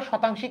আপেক্ষিক বা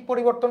শতাংশিক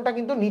পরিবর্তনটা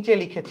কিন্তু নিচে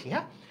লিখেছি।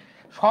 হ্যাঁ,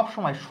 সব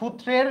সময়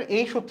সূত্রের,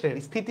 এই সূত্রের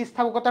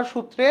স্থিতিস্থাপকতার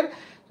সূত্রের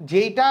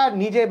যেইটা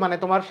নিজে মানে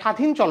তোমার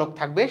স্বাধীন চলক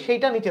থাকবে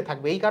সেইটা নিচে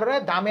থাকবে, এই কারণে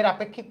দামের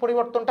আপেক্ষিক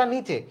পরিবর্তনটা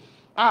নিচে,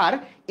 আর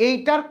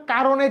এইটার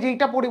কারণে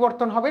যেইটা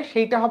পরিবর্তন হবে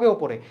সেইটা হবে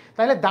ওপরে।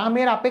 তাহলে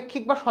দামের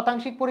আপেক্ষিক বা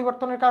শতাংশিক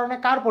পরিবর্তনের কারণে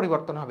কার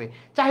পরিবর্তন হবে?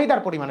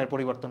 চাহিদার পরিমাণের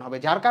পরিবর্তন হবে,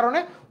 যার কারণে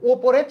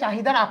ওপরে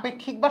চাহিদার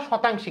আপেক্ষিক বা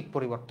শতাংশিক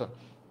পরিবর্তন।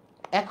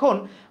 এখন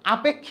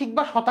আপেক্ষিক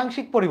বা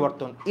শতাংশিক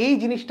পরিবর্তন, এই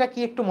জিনিসটা কি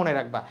একটু মনে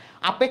রাখবা।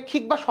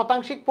 আপেক্ষিক বা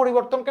শতাংশিক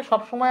পরিবর্তনকে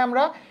সবসময়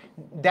আমরা,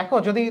 দেখো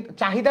যদি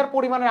চাহিদার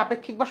পরিমাণের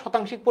আপেক্ষিক বা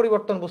শতাংশিক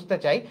পরিবর্তন বুঝতে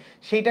চাই,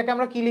 সেইটাকে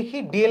আমরা কি লিখি,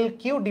 del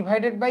Q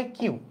divided by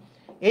Q.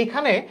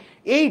 এইখানে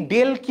এই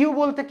ডেল কিউ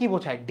বলতে কি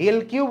বোঝায়, ডেল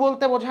কিউ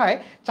বলতে বোঝায়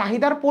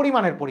চাহিদার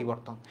পরিমাণের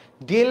পরিবর্তন।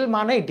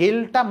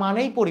 ডেলটা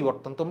মানেই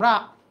পরিবর্তন, তোমরা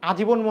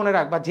আজীবন মনে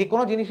রাখবা, যে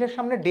কোনো জিনিসের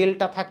সামনে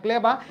ডেলটা থাকলে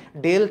বা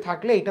ডেল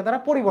থাকলে এটা দ্বারা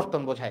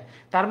পরিবর্তন বোঝায়।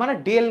 তার মানে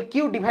del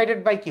Q divided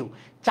by Q,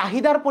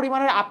 চাহিদার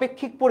পরিমাণের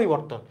আপেক্ষিক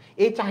পরিবর্তন।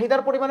 এই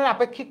চাহিদার পরিমাণের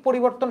আপেক্ষিক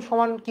পরিবর্তন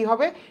সমান কি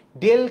হবে,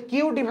 del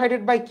Q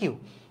divided by Q.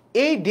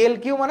 এই ডেল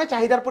কিউ মানে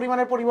চাহিদার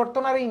পরিমাণের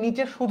পরিবর্তন, আর এই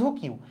নিচে শুধু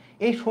কিউ,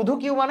 এই শুধু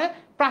কিউ মানে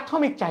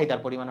প্রাথমিক চাহিদার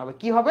পরিমাণ হবে।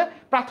 কি হবে,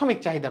 প্রাথমিক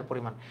চাহিদার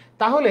পরিমাণ।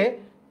 তাহলে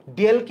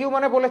ডেল কিউ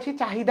মানে বলেছি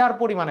চাহিদার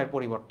পরিমাণের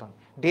পরিবর্তন,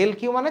 ডেল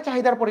কিউ মানে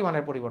চাহিদার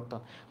পরিমাণের পরিবর্তন।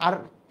 আর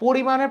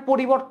পরিমাণের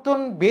পরিবর্তন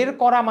বের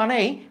করা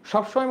মানেই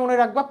সবসময় মনে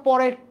রাখবা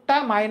পরেরটা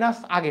মাইনাস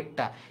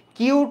আগেরটা,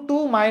 Q2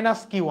 মাইনাস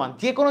Q1।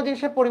 যে কোনো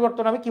জিনিসের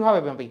পরিবর্তন আমি কিভাবে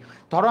ভাবি,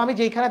 ধরো আমি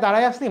যেখানে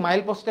দাঁড়ায় আসছি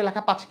মাইল পোস্টে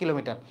লেখা 5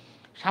 কিলোমিটার,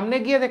 সামনে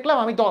গিয়ে দেখলাম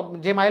আমি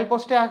যে মাইল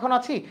পোস্টে এখন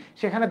আছি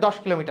সেখানে 10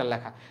 কিলোমিটার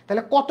লেখা,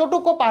 তাহলে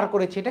কতটুকু পার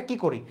করেছি এটা কি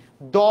করি,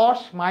 10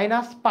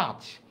 মাইনাস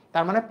 5,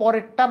 তার মানে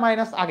পরেরটা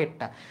মাইনাস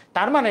আগেরটা।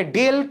 তার মানে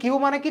ডেল কিউ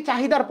মানে কি,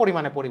 চাহিদার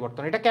পরিমাণে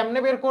পরিবর্তন। এটা কেমনে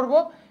বের করব,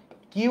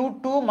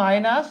 Q2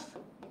 minus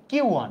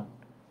Q1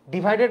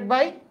 divided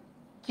by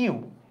Q.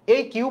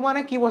 এই কিউ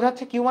মানে কি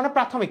বোঝাচ্ছে, কিউ মানে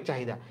প্রাথমিক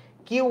চাহিদা,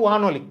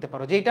 Q1ও লিখতে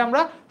পারো, যেটা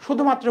আমরা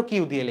শুধুমাত্র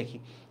কিউ দিয়ে লিখি।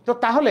 তো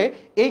তাহলে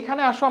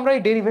এইখানে আসো আমরা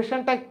এই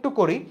ডেরিভেশনটা একটু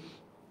করি।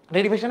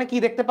 ডেরিভেশনে কি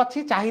দেখতে পাচ্ছি,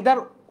 চাহিদার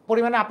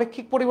পরিমাণে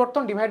আপেক্ষিক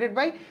পরিবর্তন ডিভাইডেড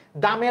বাই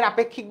দামের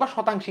আপেক্ষিক বা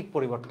শতাংশিক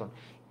পরিবর্তন।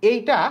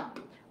 এইটা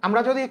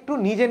আমরা যদি একটু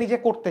নিজে নিজে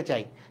করতে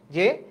চাই,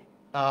 যে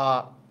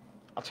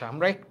আচ্ছা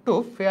আমরা একটু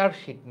ফেয়ার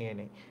শিট নিয়ে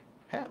নেই।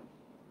 হ্যাঁ,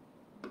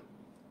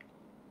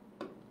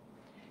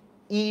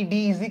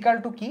 ইডি ইজিক্যাল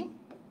টু কি,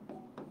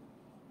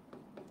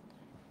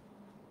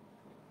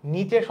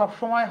 নিচে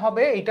সবসময়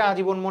হবে, এটা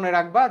আজীবন মনে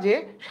রাখবা, যে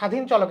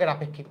স্বাধীন চলকের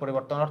আপেক্ষিক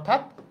পরিবর্তন,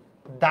 অর্থাৎ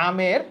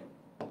দামের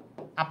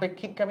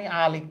আপেক্ষিক, আমি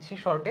আ লিখছি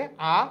শর্টে,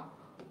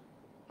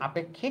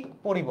 আপেক্ষিক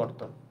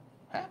পরিবর্তন।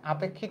 হ্যাঁ,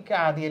 আপেক্ষিককে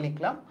আ দিয়ে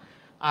লিখলাম।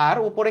 আর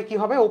উপরে কি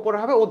হবে, উপরে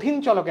হবে অধীন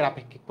চলকের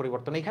আপেক্ষিক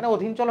পরিবর্তন। এখানে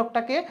অধীন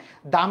চলকটাকে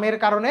দামের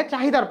কারণে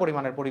চাহিদার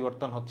পরিমাণের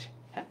পরিবর্তন হচ্ছে।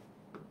 হ্যাঁ,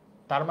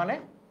 তার মানে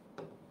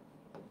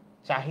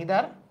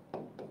চাহিদার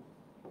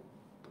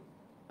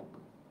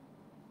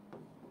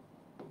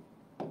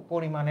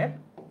পরিমাণের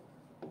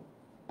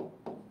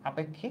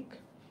আপেক্ষিক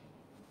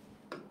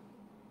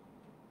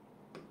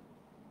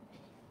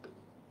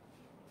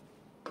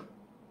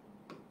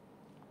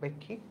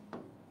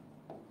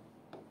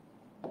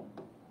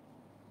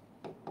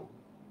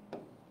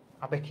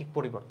আপেক্ষিক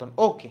পরিবর্তন।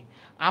 ওকে,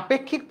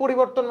 আপেক্ষিক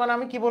পরিবর্তন মানে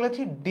আমি কি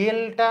বলেছি,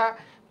 ডেল্টা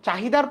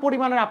চাহিদার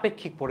পরিমাণের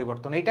আপেক্ষিক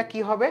পরিবর্তন। এটা কি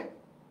হবে,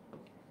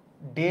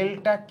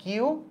 delta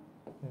Q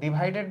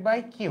divided by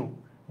Q.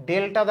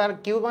 Delta দ্বারা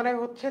কিউ মানে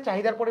হচ্ছে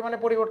চাহিদার পরিমাণে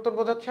পরিবর্তন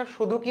বোঝাচ্ছে, আর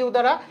শুধু কিউ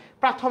দ্বারা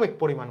প্রাথমিক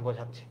পরিমাণ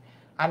বোঝাচ্ছে।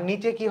 আর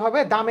নিচে কি হবে,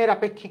 দামের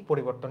আপেক্ষিক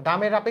পরিবর্তন।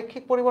 দামের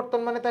আপেক্ষিক পরিবর্তন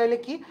মানে তাইলে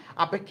কি,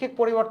 আপেক্ষিক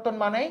পরিবর্তন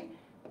মানে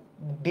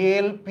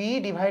del P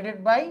divided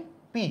by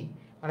P,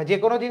 মানে যে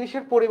কোনো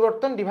জিনিসের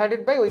পরিবর্তন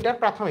ডিভাইডেড বাই ওইটার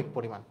প্রাথমিক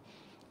পরিমাণ।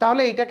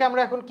 তাহলে এইটাকে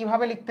আমরা এখন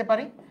কিভাবে লিখতে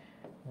পারি,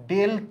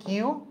 del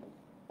Q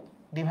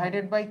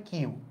divided by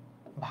Q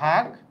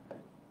ভাগ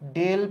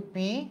del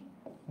P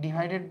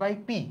divided by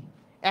P.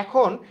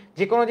 এখন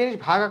যে কোনো জিনিস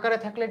ভাগ আকারে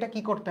থাকলে এটা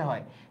কি করতে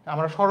হয়,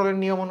 আমরা সরলের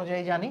নিয়ম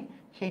অনুযায়ী জানি,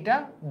 সেইটা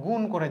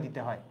গুণ করে দিতে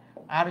হয়।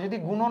 আর যদি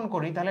গুণন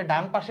করি তাহলে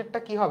ডান পাশেরটা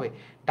কি হবে,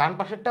 ডান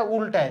পাশেরটা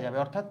উল্টায় যাবে,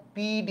 অর্থাৎ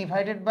P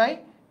divided by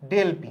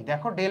del P.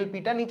 দেখো ডেল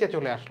পিটা নিচে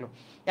চলে আসলো।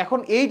 এখন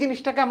এই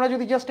জিনিসটাকে আমরা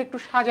যদি জাস্ট একটু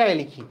সাজায়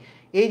লিখি,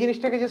 এই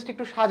জিনিসটাকে জাস্ট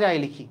একটু সাজায়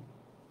লিখি,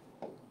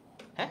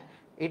 হ্যাঁ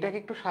এটাকে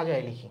একটু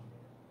সাজায় লিখি,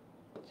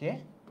 যে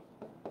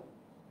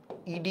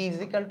ইডি ইজ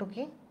ইকাল টু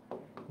কি,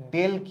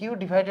 del Q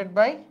divided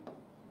by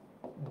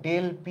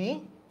del P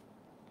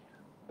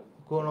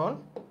গুণন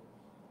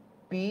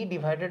পি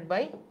ডিভাইডেড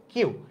বাই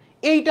কিউ।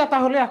 এইটা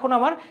তাহলে এখন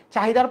আমার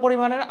চাহিদার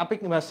পরিমাণের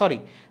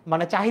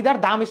মানে চাহিদার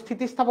দাম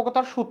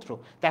স্থিতিস্থাপকতার সূত্র।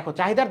 দেখো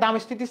চাহিদার দাম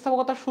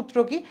স্থিতিস্থাপকতার সূত্র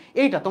কি,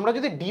 এইটা তোমরা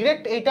যদি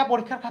ডিরেক্ট এইটা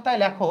পরীক্ষার খাতায়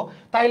লেখো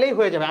তাইলেই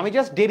হয়ে যাবে। আমি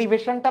জাস্ট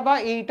ডেরিভেশনটা বা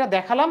এইটা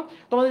দেখালাম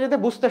তোমাদের যাতে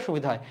বুঝতে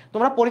সুবিধা হয়।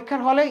 তোমরা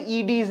পরীক্ষার হলে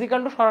ইডি ইজিক্যাল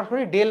টু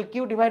সরাসরি del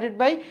Q divided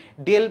by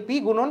del P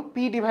গুণন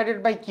পি ডিভাইডেড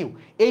বাই কিউ,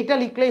 এইটা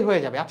লিখলেই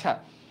হয়ে যাবে। আচ্ছা,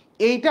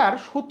 এইটার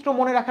সূত্র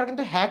মনে রাখার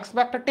কিন্তু হ্যাক্স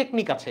বা একটা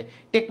টেকনিক আছে।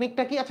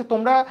 টেকনিকটা কি, আচ্ছা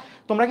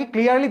তোমরা কি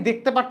ক্লিয়ারলি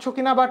দেখতে পাচ্ছ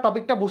কিনা বা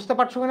টপিকটা বুঝতে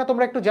পারছো কিনা,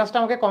 তোমরা একটু জাস্ট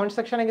আমাকে কমেন্ট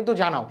সেকশনে কিন্তু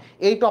জানাও।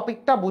 এই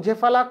টপিকটা বুঝে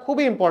ফেলা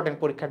খুবই ইম্পর্টেন্ট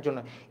পরীক্ষার জন্য।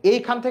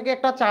 এইখান থেকে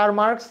একটা 4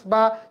 মার্কস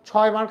বা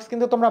 6 মার্কস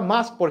কিন্তু তোমরা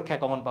মাস্ট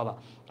পরীক্ষায় কমন পাবা।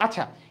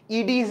 আচ্ছা,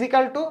 ইডি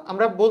ইজিক্যাল টু,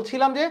 আমরা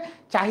বলছিলাম যে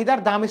চাহিদার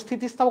দাম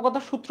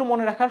স্থিতিস্থাপকতার সূত্র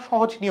মনে রাখার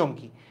সহজ নিয়ম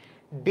কি,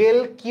 del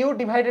Q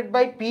divided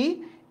by P,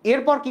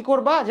 এরপর কি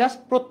করবা, জাস্ট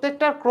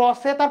প্রত্যেকটার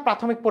ক্রসে তার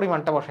প্রাথমিক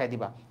পরিমাণটা বসায়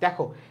দিবা।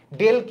 দেখো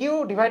del Q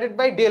divided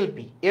by del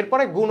P,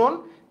 এরপরে গুণন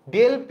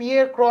ডেল পি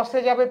এর ক্রসে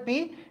যাবে পি,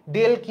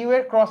 ডেল কিউ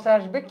এর ক্রসে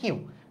আসবে কিউ।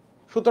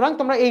 সুতরাং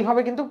তোমরা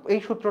এইভাবে কিন্তু এই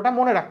সূত্রটা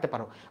মনে রাখতে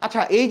পারো।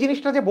 আচ্ছা, এই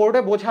জিনিসটা যে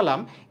বোর্ডে বোঝালাম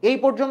এই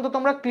পর্যন্ত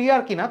তোমরা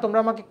ক্লিয়ার কিনা তোমরা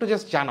আমাকে একটু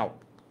জাস্ট জানাও।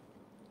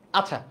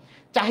 আচ্ছা,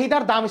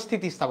 চাহিদার দাম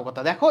স্থিতিস্থাপকতা,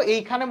 দেখো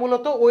এইখানে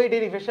মূলত ওই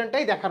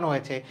ডেরিভেশনটাই দেখানো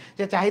হয়েছে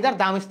যে চাহিদার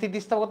দাম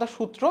স্থিতিস্থাপকতার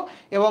সূত্র,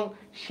 এবং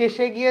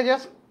শেষে গিয়ে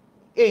জাস্ট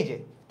এই যে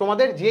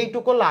তোমাদের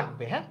যেইটুকু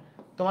লাগবে, হ্যাঁ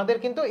তোমাদের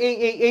কিন্তু এই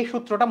এই এই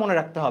সূত্রটা মনে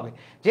রাখতে হবে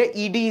যে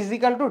ED is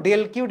equal to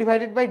del Q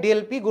divided by del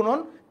P গুণন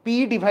পি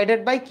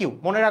ডিভাইডেড বাই কিউ।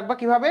 মনে রাখবা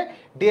কিভাবে,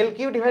 ডেল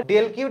কিউ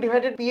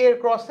ডিভাইডেড পি এর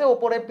ক্রসে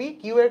ওপরে পি,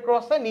 কিউ এর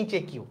ক্রসে নিচে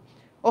কিউ।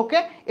 ওকে,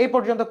 এই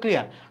পর্যন্ত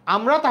ক্লিয়ার।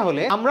 আমরা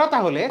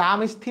তাহলে দাম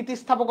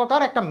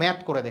স্থিতিস্থাপকতার একটা ম্যাথ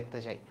করে দেখতে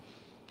চাই।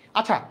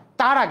 আচ্ছা,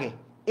 তার আগে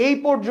এই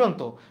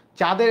পর্যন্ত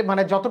যাদের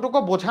মানে যতটুকু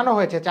বোঝানো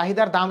হয়েছে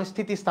চাহিদার দাম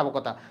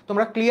স্থিতিস্থাপকতা,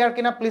 তোমরা ক্লিয়ার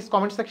কিনা প্লিজ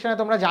কমেন্ট সেকশনে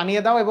তোমরা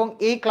জানিয়ে দাও, এবং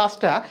এই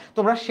ক্লাসটা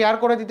তোমরা শেয়ার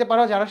করে দিতে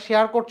পারো। যারা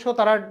শেয়ার করছো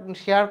তারা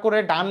শেয়ার করে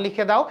ডান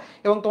লিখে দাও,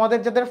 এবং তোমাদের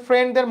যাদের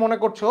ফ্রেন্ডদের মনে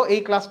করছো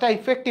এই ক্লাসটা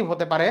ইফেক্টিভ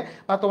হতে পারে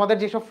বা তোমাদের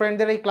যেসব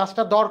ফ্রেন্ডদের এই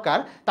ক্লাসটা দরকার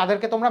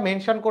তাদেরকে তোমরা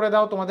মেনশন করে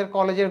দাও, তোমাদের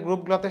কলেজের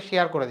গ্রুপগুলোতে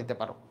শেয়ার করে দিতে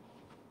পারো।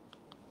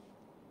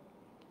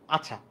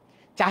 আচ্ছা,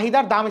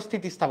 চাহিদার দাম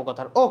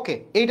স্থিতিস্থাপকতার ওকে,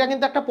 এইটা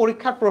কিন্তু একটা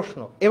পরীক্ষার প্রশ্ন,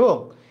 এবং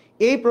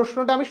এই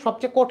প্রশ্নটা আমি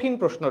সবচেয়ে কঠিন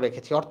প্রশ্ন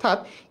রেখেছি, অর্থাৎ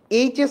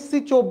এইচএসসি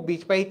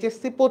 24 বা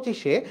এইচএসসি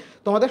 25-এ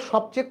তোমাদের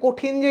সবচেয়ে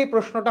কঠিন যে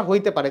প্রশ্নটা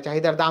হইতে পারে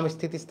চাহিদার দাম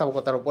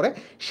স্থিতিস্থাপকতার উপরে,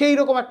 সেই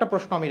রকম একটা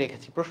প্রশ্ন আমি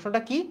রেখেছি। প্রশ্নটা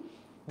কি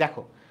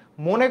দেখো,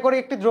 মনে করে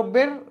একটি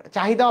দ্রব্যের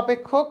চাহিদা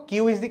অপেক্ষক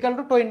Q is equal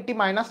to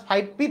 20 -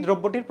 5p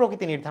দ্রব্যটির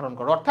প্রকৃতি নির্ধারণ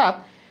করো। অর্থাৎ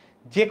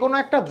যে কোনো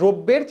একটা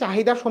দ্রব্যের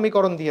চাহিদা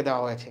সমীকরণ দিয়ে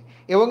দেওয়া হয়েছে,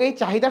 এবং এই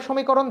চাহিদা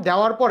সমীকরণ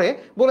দেওয়ার পরে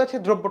বলেছে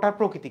দ্রব্যটার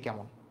প্রকৃতি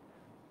কেমন।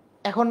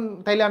 এখন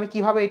তাইলে আমি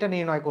কিভাবে এটা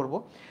নির্ণয় করব?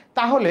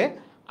 তাহলে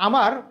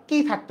আমার কি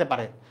থাকতে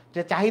পারে,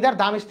 যে চাহিদার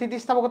দাম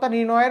স্থিতিস্থাপকতা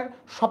নির্ণয়ের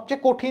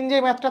সবচেয়ে কঠিন যে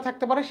ম্যাথটা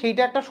থাকতে পারে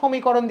সেইটা একটা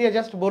সমীকরণ দিয়ে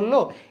জাস্ট বললো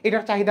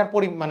এটার চাহিদার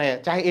মানে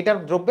এটার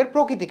দ্রব্যের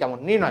প্রকৃতি কেমন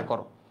নির্ণয়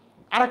করো।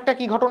 আরেকটা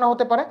কি ঘটনা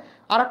হতে পারে,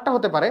 আরেকটা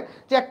হতে পারে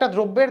যে একটা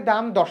দ্রব্যের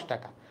দাম 10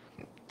 টাকা,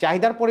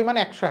 চাহিদার পরিমাণ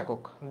 100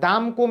 একক,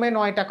 দাম কমে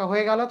 9 টাকা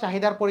হয়ে গেল,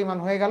 চাহিদার পরিমাণ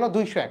হয়ে গেল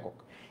 200 একক।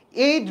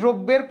 এই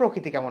দ্রব্যের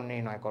প্রকৃতি কেমন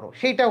নির্ণয় করো,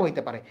 সেইটাও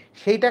হইতে পারে।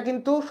 সেইটা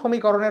কিন্তু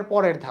সমীকরণের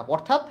পরের ধাপ,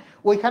 অর্থাৎ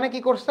ওইখানে কি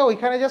করছে,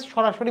 ওইখানে জাস্ট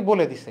সরাসরি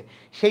বলে দিছে,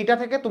 সেইটা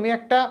থেকে তুমি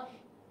একটা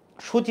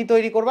সূচি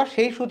তৈরি করবা,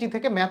 সেই সূচি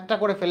থেকে ম্যাথটা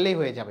করে ফেললেই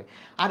হয়ে যাবে।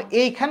 আর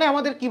এইখানে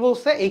আমাদের কি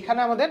বলছে, এইখানে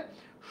আমাদের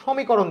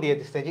সমীকরণ দিয়ে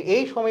দিচ্ছে যে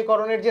এই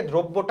সমীকরণের যে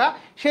দ্রব্যটা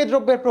সেই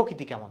দ্রব্যের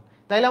প্রকৃতি কেমন।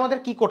 তাইলে আমাদের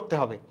কি করতে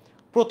হবে,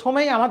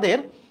 প্রথমেই আমাদের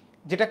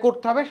যেটা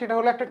করতে হবে সেটা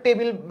হলো একটা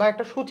টেবিল বা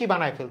একটা সূচি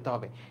বানায় ফেলতে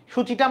হবে।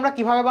 সূচিটা আমরা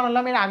কিভাবে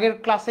বানালাম এর আগের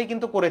ক্লাসেই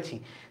কিন্তু করেছি,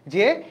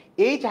 যে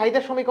এই চাহিদা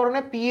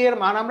সমীকরণে পি এর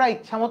মান আমরা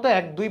ইচ্ছামতো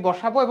 1 2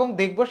 বসাবো এবং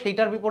দেখবো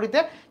সেইটার বিপরীতে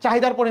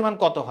চাহিদার পরিমাণ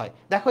কত হয়।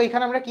 দেখো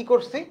এখানে আমরা কি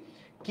করছি,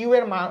 কিউ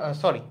এর মান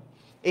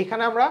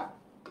এখানে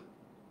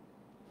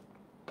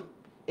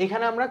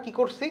আমরা কি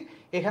করছি,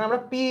 এখানে আমরা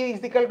পি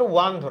ইজ ইকাল টু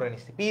 1 ধরে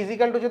নিছি। পি ইজ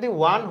ইকাল টু যদি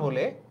 1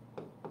 হলে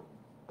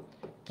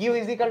কিউ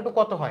ইজ ইকাল টু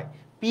কত হয়,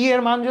 পি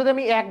এর মান যদি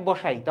আমি 1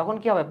 বসাই তখন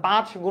কি হবে,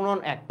 5 গুণন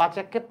 1, 5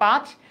 1 কে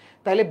 5,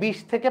 তাহলে 20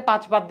 থেকে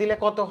 5 বাদ দিলে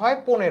কত হয়,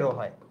 15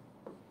 হয়।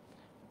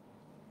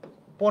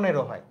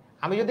 15 হয়।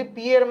 আমি যদি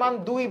পি এর মান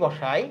 2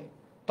 বসাই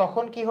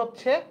তখন কি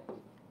হচ্ছে,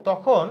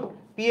 তখন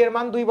পি এর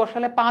মান 2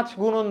 বসালে 5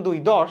 গুণন 2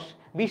 10,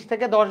 20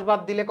 থেকে 10 বাদ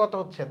দিলে কত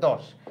হচ্ছে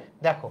 10।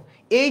 দেখো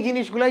এই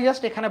জিনিসগুলাই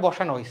জাস্ট এখানে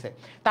বসানো হয়েছে।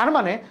 তার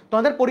মানে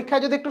তোমাদের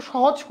পরীক্ষায় যদি একটু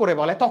সহজ করে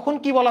বলে তখন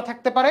কি বলা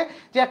থাকতে পারে,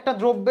 যে একটা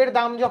দ্রব্যের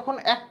দাম যখন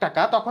 1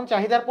 টাকা তখন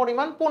চাহিদার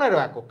পরিমাণ 15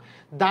 একক,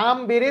 দাম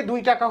বেড়ে 2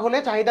 টাকা হলে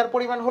চাহিদার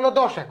পরিমাণ হলো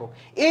 10 একক,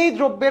 এই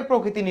দ্রব্যের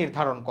প্রকৃতি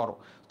নির্ধারণ করো।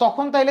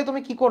 তখন তাইলে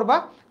তুমি কি করবা,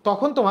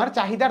 তখন তোমার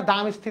চাহিদার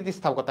দাম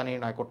স্থিতিস্থাপকতা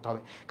নির্ণয় করতে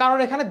হবে, কারণ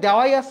এখানে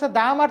দেওয়াই আছে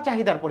দাম আর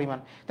চাহিদার পরিমাণ।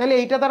 তাহলে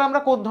এইটা দ্বারা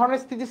আমরা কোন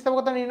ধরনের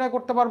স্থিতিস্থাপকতা নির্ণয়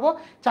করতে পারবো,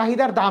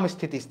 চাহিদার দাম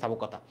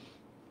স্থিতিস্থাপকতা।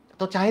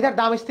 তো চাহিদার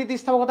দাম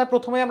স্থিতিস্থাপকতায়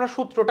প্রথমে আমরা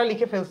সূত্রটা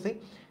লিখে ফেলছি,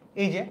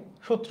 এই যে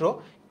সূত্র,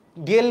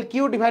 del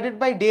Q divided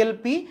by del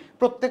P,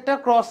 প্রত্যেকটা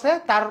ক্রসে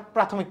তার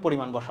প্রাথমিক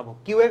পরিমাণ বসাবো,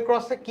 কিউ এর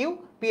ক্রসে কিউ,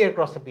 পি এর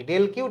ক্রসে P,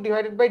 del Q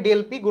divided by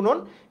del P গুণন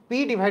পি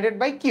ডিভাইডেড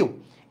বাই কিউ।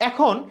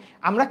 এখন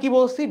আমরা কি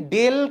বলছি,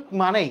 ডেল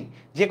মানেই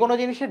যে কোনো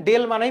জিনিসের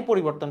ডেল মানেই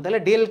পরিবর্তন, তাহলে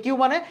ডেল কিউ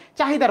মানে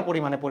চাহিদার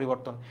পরিমাণে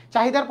পরিবর্তন।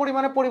 চাহিদার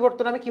পরিমাণে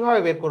পরিবর্তন আমি কিভাবে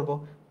বের করব,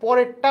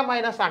 পরেরটা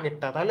মাইনাস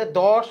আগেরটা, তাহলে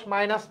 10 -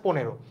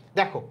 15।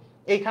 দেখো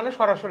এইখানে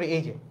সরাসরি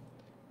এই যে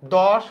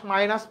 10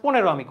 -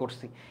 15 আমি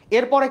করছি।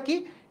 এরপরে কি,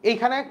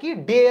 এইখানে কি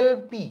ডেল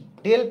পি,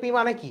 ডেল পি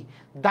মানে কি,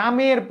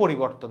 দামের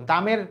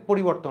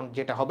পরিবর্তন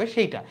যেটা হবে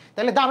সেইটা।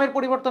 তাহলে দামের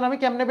পরিবর্তন আমি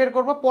কেমনে বের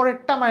করব,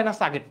 পরেরটা মাইনাস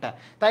আগেরটা।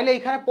 তাইলে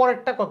এইখানে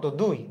পরেরটা কত,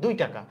 2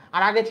 টাকা,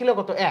 আর আগে ছিল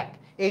কত 1,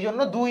 এই জন্য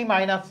 2 -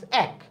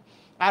 1।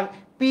 আর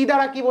পি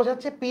দ্বারা কি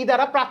বোঝাচ্ছে, পি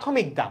দ্বারা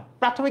প্রাথমিক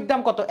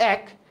দাম কত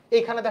 1,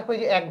 এইখানে দেখো এই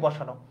যে 1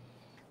 বসানো।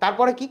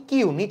 তারপরে কি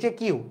কিউ, নিচে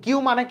কিউ, কিউ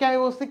মানে কি আমি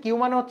বলছি, কিউ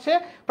মানে হচ্ছে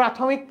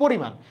প্রাথমিক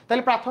পরিমাণ।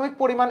 তাহলে প্রাথমিক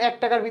পরিমাণ 1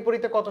 টাকার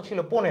বিপরীতে কত ছিল,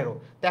 15।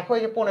 দেখো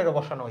এই যে 15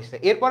 বসানো হয়েছে।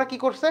 এরপরে কি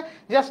করছে,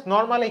 জাস্ট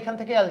নর্মাল এখান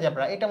থেকে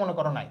অ্যালজেব্রা, এটা মনে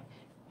করো নাই,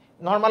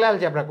 নর্মাল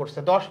অ্যালজেব্রা করছে,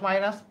 10 -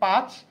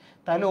 5,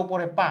 তাহলে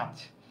উপরে 5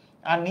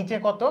 আর নিচে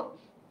কত,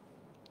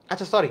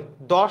 আচ্ছা সরি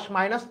 10 -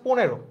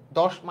 15,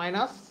 10 -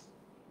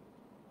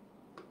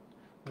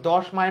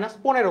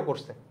 15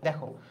 করছে।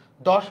 দেখো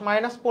 10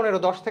 মাইনাস 15,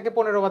 10 থেকে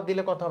 15 বাদ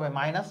দিলে কত হবে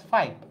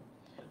 -5,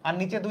 আর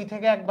নিচে 2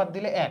 থেকে 1 বাদ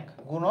দিলে 1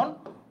 গুণন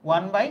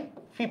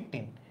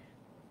 1/15।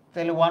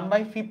 তাহলে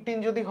 1/15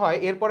 যদি হয়,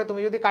 এরপরে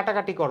তুমি যদি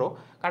কাটাকাটি করো,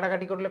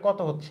 কাটাকাটি করলে কত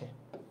হচ্ছে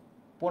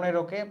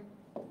 15 কে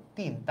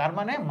 3, তার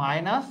মানে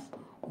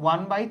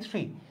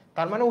 -1/3।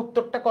 তার মানে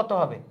উত্তরটা কত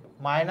হবে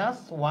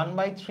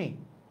 -1/3।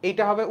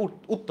 এইটা হবে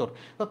উত্তর।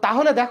 তো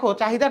তাহলে দেখো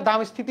চাহিদার দাম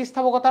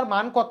স্থিতিস্থাপকতার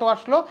মান কত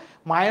আসলো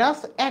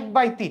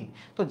 -1/3।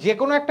 তো যে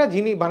কোনো একটা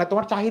জিনিস মানে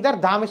তোমার চাহিদার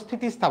দাম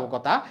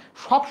স্থিতিস্থাপকতা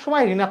সব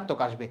সময় ঋণাত্মক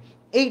আসবে।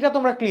 এইটা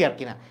তোমরা ক্লিয়ার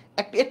কিনা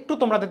একটু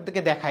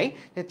তোমাদেরকে দেখাই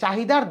যে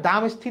চাহিদার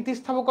দাম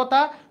স্থিতিস্থাপকতা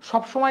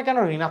সব সময় কেন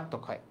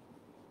ঋণাত্মক হয়।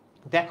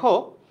 দেখো,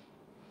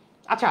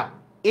 আচ্ছা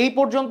এই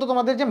পর্যন্ত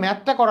তোমাদের যে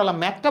ম্যাথটা করালাম,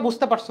 ম্যাথটা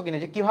বুঝতে পারছো কিনা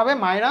যে কিভাবে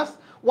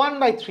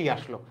 -1/3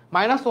 আসলো,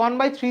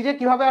 -1/3 যে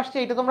কিভাবে আসছে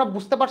এটা তোমরা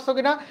বুঝতে পারছো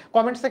কিনা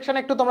কমেন্ট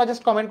সেকশনে একটু তোমরা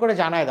জাস্ট কমেন্ট করে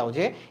জানায় দাও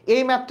যে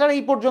এই ম্যাথটার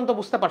এই পর্যন্ত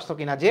বুঝতে পারছো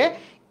কিনা যে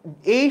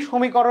এই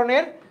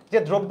সমীকরণের যে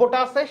দ্রব্যটা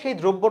আছে সেই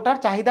দ্রব্যটার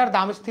চাহিদার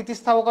দাম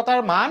স্থিতিস্থাপকতার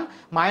মান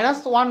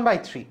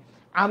 -1/3।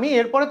 আমি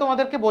এরপরে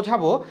তোমাদেরকে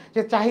বোঝাবো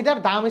যে চাহিদার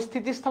দাম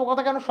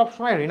স্থিতিস্থাপকতা কেন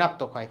সবসময়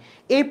ঋণাত্মক হয়।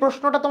 এই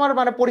প্রশ্নটা তোমার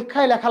মানে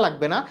পরীক্ষায় লেখা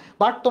লাগবে না,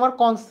 বাট তোমার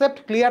কনসেপ্ট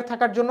ক্লিয়ার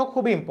থাকার জন্য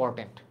খুবই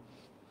ইম্পর্টেন্ট।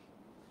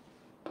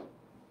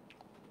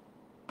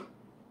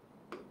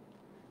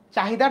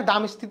 চাহিদার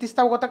দাম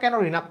স্থিতিস্থাপকতা কেন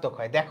ঋণাত্মক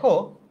হয়। দেখো,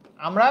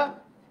 আমরা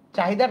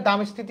চাহিদার দাম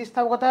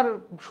স্থিতিস্থাপকতার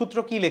সূত্র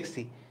কি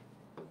লিখছি,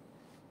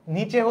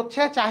 নিচে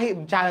হচ্ছে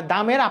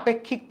দামের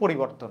আপেক্ষিক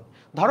পরিবর্তন।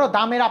 ধরো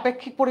দামের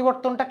আপেক্ষিক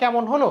পরিবর্তনটা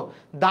কেমন হলো,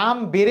 দাম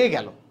বেড়ে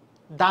গেল,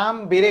 দাম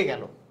বেড়ে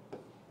গেল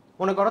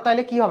মনে করো,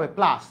 তাহলে কি হবে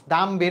প্লাস,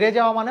 দাম বেড়ে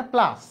যাওয়া মানে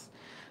প্লাস।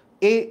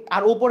 এই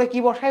আর উপরে কি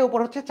বসায়,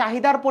 উপরে হচ্ছে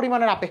চাহিদার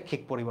পরিমাণের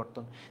আপেক্ষিক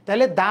পরিবর্তন।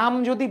 তাহলে দাম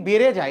যদি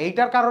বেড়ে যায়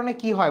এইটার কারণে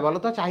কি হয় বলো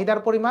তো, চাহিদার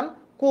পরিমাণ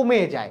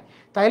কমে যায়।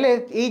 তাহলে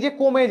এই যে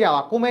কমে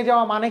যাওয়া, কমে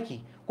যাওয়া মানে কি,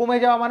 কমে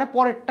যাওয়া মানে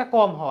পরেরটা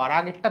কম হওয়া আর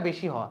আগেরটা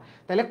বেশি হওয়া।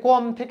 তাহলে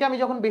কম থেকে আমি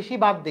যখন বেশি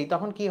বাদ দিই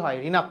তখন কি হয়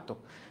ঋণাত্মক।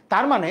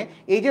 তার মানে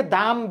এই যে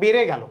দাম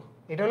বেড়ে গেল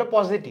এটা হলো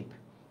পজিটিভ,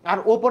 আর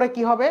ওপরে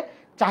কি হবে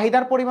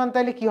চাহিদার পরিমাণ,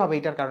 তাহলে কি হবে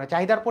এটার কারণে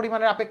চাহিদার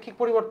পরিমাণের আপেক্ষিক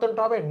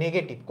পরিবর্তনটা হবে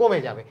নেগেটিভ, কমে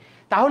যাবে।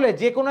 তাহলে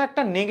যে কোনো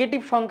একটা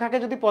নেগেটিভ সংখ্যাকে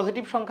যদি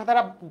পজিটিভ সংখ্যা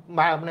দ্বারা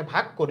মানে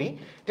ভাগ করি,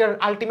 এটার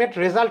আলটিমেট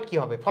রেজাল্ট কি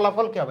হবে,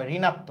 ফলাফল কি হবে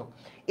ঋণাত্মক।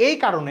 এই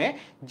কারণে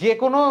যে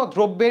কোনো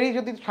দ্রব্যেরই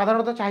যদি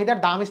সাধারণত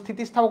চাহিদার দাম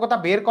স্থিতিস্থাপকতা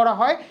বের করা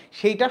হয়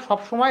সেইটা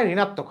সবসময়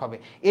ঋণাত্মক হবে।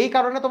 এই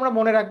কারণে তোমরা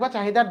মনে রাখবা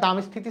চাহিদার দাম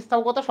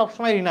স্থিতিস্থাপকতা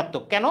সবসময়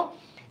ঋণাত্মক। কেন,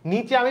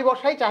 নিচে আমি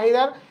বসাই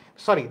চাহিদার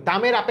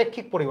দামের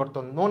আপেক্ষিক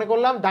পরিবর্তন, মনে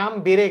করলাম দাম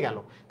বেড়ে গেল,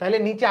 তাহলে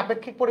নিচে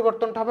আপেক্ষিক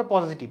পরিবর্তনটা হবে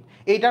পজিটিভ।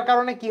 এইটার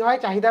কারণে কি হয়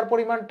চাহিদার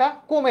পরিমাণটা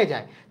কমে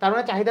যায়, তার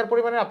মানে চাহিদার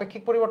পরিমাণের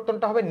আপেক্ষিক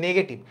পরিবর্তনটা হবে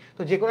নেগেটিভ।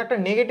 তো যে কোনো একটা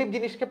নেগেটিভ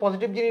জিনিসকে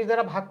পজিটিভ জিনিস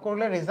দ্বারা ভাগ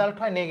করলে রেজাল্ট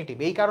হয় নেগেটিভ।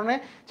 এই কারণে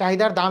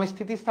চাহিদার দাম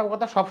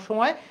স্থিতিস্থাপকতা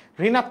সবসময়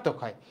ঋণাত্মক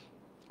হয়।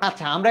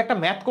 আচ্ছা, আমরা একটা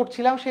ম্যাথ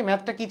করছিলাম, সেই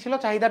ম্যাথটা কি ছিল,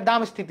 চাহিদার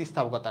দাম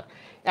স্থিতিস্থাপকতার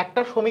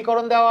একটা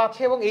সমীকরণ দেওয়া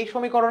আছে এবং এই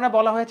সমীকরণে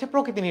বলা হয়েছে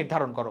প্রকৃতি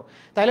নির্ধারণ করো।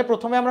 তাহলে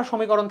প্রথমে আমরা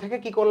সমীকরণ থেকে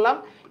কি করলাম,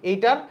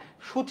 এইটার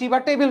সূচি বা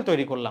টেবিল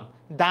তৈরি করলাম,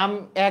 দাম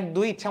 1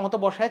 2 ইচ্ছা মতো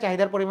বসায়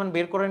চাহিদার পরিমাণ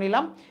বের করে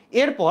নিলাম।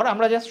 এরপর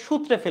আমরা জাস্ট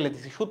সূত্রে ফেলে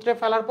দিছি, সূত্রে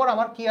ফেলার পর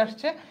আমার কি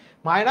আসছে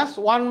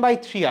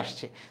 -1/3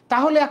 আসছে।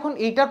 তাহলে এখন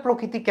এইটার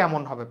প্রকৃতি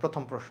কেমন হবে,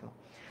 প্রথম প্রশ্ন।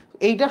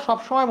 এইটা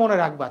সবসময় মনে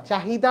রাখবা,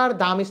 চাহিদার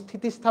দাম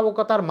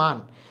স্থিতিস্থাপকতার মান,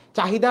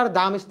 চাহিদার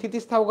দাম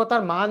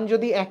স্থিতিস্থাপকতার মান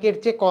যদি 1-এর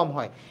চেয়ে কম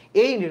হয়,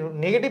 এই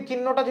নেগেটিভ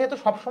চিহ্নটা যেহেতু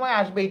সবসময়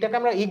আসবে এটাকে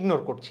আমরা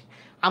ইগনোর করছি,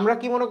 আমরা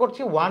কি মনে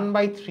করছি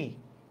 1/3।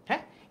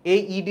 হ্যাঁ,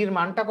 এই ইডির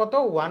মানটা কত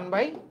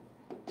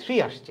 1/3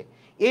 আসছে।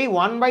 এই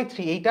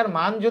 1/3 এইটার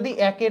মান যদি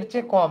 1-এর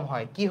চেয়ে কম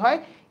হয়, কি হয়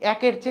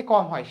 1-এর চেয়ে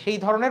কম হয়, সেই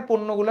ধরনের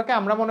পণ্যগুলোকে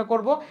আমরা মনে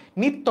করব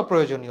নিত্য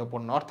প্রয়োজনীয়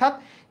পণ্য। অর্থাৎ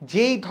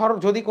যেই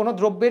যদি কোনো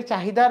দ্রব্যের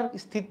চাহিদার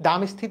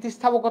দাম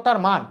স্থিতিস্থাপকতার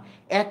মান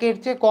 1-এর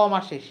চেয়ে কম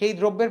আসে, সেই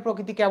দ্রব্যের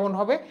প্রকৃতি কেমন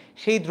হবে,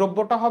 সেই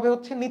দ্রব্যটা হবে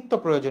হচ্ছে নিত্য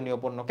প্রয়োজনীয়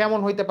পণ্য। কেমন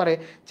হইতে পারে,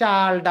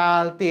 চাল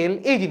ডাল তেল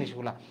এই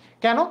জিনিসগুলা।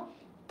 কেন,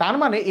 তার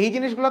মানে এই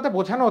জিনিসগুলোতে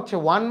বোঝানো হচ্ছে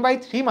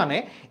 1/3 মানে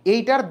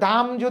এইটার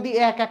দাম যদি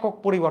 1 একক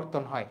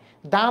পরিবর্তন হয়,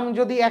 দাম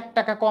যদি 1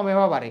 টাকা কমে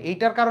বা বাড়ে,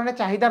 এইটার কারণে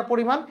চাহিদার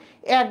পরিমাণ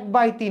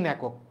 1/3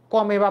 একক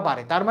কমে বা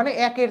বাড়ে। তার মানে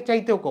 1-এর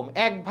চাইতেও কম,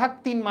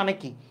 1/3 মানে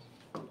কি,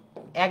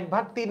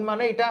 1/3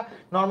 মানে এটা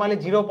নর্মালি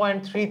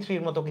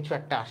 0.33 মতো কিছু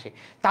একটা আসে।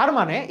 তার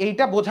মানে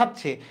এইটা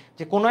বোঝাচ্ছে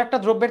যে কোনো একটা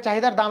দ্রব্যের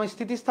চাহিদার দাম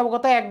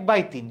স্থিতিস্থাপকতা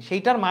 1/3,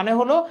 সেইটার মানে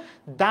হলো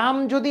দাম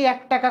যদি 1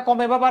 টাকা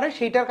কমে বা বাড়ে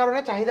সেইটার কারণে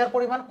চাহিদার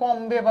পরিমাণ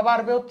কমবে বা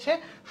বাড়বে হচ্ছে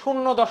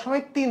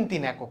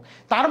 0.33 একক।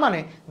 তার মানে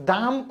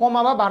দাম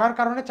কমা বা বাড়ার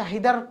কারণে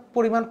চাহিদার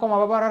পরিমাণ কমা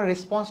বা বাড়ার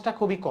রেসপন্সটা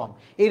খুবই কম।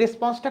 এই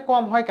রেসপন্সটা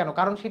কম হয় কেন,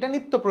 কারণ সেটা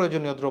নিত্য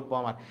প্রয়োজনীয় দ্রব্য,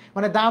 আমার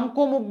মানে দাম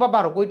কমুক বা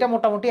বাড়ুক ওইটা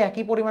মোটামুটি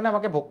একই পরিমাণে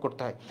আমাকে ভোগ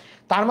করতে হয়।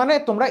 তার মানে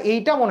তোমরা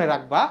এইটা মনে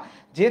রাখবা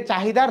যে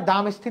চাহিদার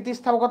দাম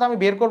স্থিতিস্থাপকতা আমি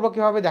বের করব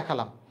কিভাবে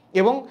দেখালাম,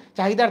 এবং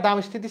চাহিদার দাম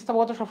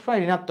স্থিতিস্থাপকতা সবসময়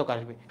ঋণাত্মক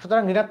আসবে,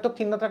 সুতরাং ঋণাত্মক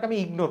চিহ্নটাকে আমি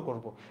ইগনোর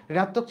করব।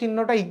 ঋণাত্মক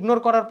চিহ্নটা ইগনোর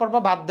করার পর বা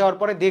বাদ দেওয়ার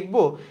পরে দেখব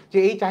যে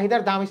এই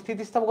চাহিদার দাম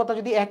স্থিতিস্থাপকতা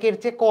যদি 1-এর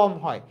চেয়ে কম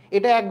হয়,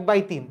 এটা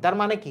 1/3, তার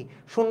মানে কি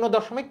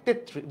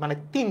 0.33 মানে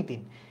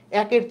 33,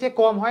 1-এর চেয়ে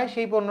কম হয়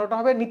সেই পণ্যটা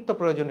হবে নিত্য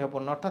প্রয়োজনীয়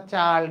পণ্য, অর্থাৎ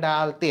চাল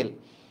ডাল তেল।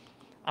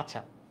 আচ্ছা,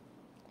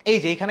 এই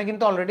যে এখানে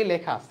কিন্তু অলরেডি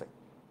লেখা আছে,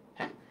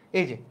 হ্যাঁ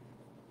এই যে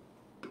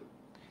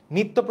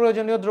নিত্য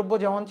প্রয়োজনীয় দ্রব্য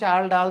যেমন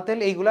চাল ডাল তেল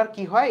এইগুলার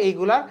কি হয়,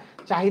 এইগুলার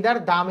চাহিদার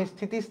দাম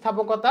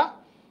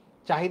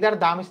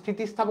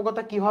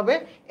স্থিতিস্থাপকতা কি হবে,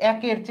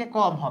 একের চেয়ে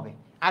কম হবে।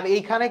 আর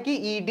এইখানে কি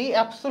ইডি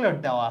অ্যাবসোলিউট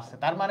দেওয়া আছে,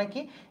 তার মানে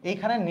কি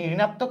এইখানে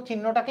ঋণাত্মক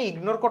চিহ্নটাকে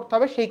ইগনোর করতে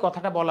হবে, সেই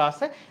কথাটা বলা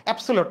আছে,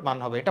 অ্যাবসোলিউট মান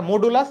হবে, এটা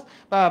মডুলাস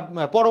বা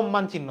পরম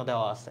মান চিহ্ন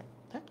দেওয়া আছে।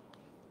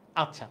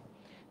 আচ্ছা,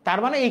 তার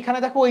মানে এইখানে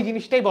দেখো ওই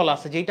জিনিসটাই বলা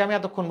আছে যেটা আমি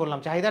এতক্ষণ বললাম,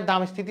 চাহিদার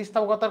দাম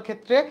স্থিতিস্থাপকতার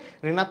ক্ষেত্রে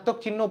ঋণাত্মক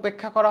চিহ্ন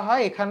উপেক্ষা করা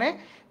হয়, এখানে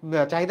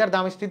চাহিদার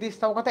দাম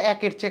স্থিতিস্থাপকতা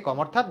একের চেয়ে কম,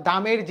 অর্থাৎ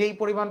দামের যেই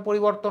পরিমাণ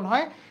পরিবর্তন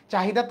হয়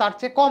চাহিদা তার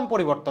চেয়ে কম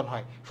পরিবর্তন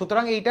হয়,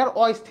 সুতরাং এইটার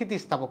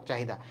অস্থিতিস্থাপক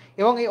চাহিদা।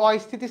 এবং এই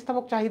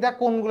অস্থিতিস্থাপক চাহিদা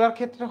কোনগুলোর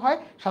ক্ষেত্রে হয়,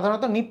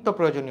 সাধারণত নিত্য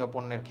প্রয়োজনীয়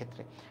পণ্যের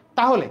ক্ষেত্রে।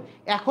 তাহলে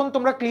এখন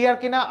তোমরা ক্লিয়ার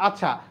কিনা?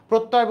 আচ্ছা,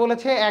 প্রত্যয়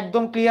বলেছে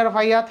একদম ক্লিয়ার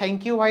ভাইয়া,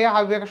 থ্যাংক ইউ ভাইয়া।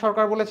 হাবিবা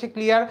সরকার বলেছে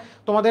ক্লিয়ার।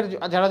 তোমাদের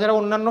যারা যারা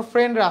অন্যান্য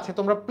ফ্রেন্ডরা আছে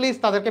তোমরা প্লিজ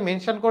তাদেরকে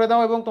মেনশন করে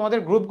দাও এবং তোমাদের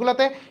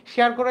গ্রুপগুলোতে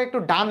শেয়ার করে একটু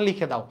ডান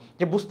লিখে দাও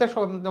যে বুঝতে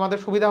তোমাদের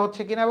সুবিধা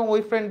হচ্ছে কিনা, এবং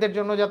ওই ফ্রেন্ডদের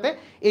জন্য যাতে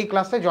এই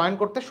ক্লাসে জয়েন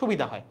করতে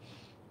সুবিধা হয়।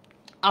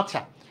 আচ্ছা,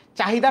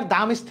 চাহিদার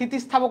দাম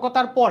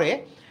স্থিতিস্থাপকতার পরে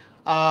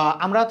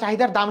আমরা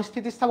চাহিদার দাম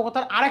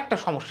স্থিতিস্থাপকতার আরেকটা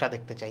সমস্যা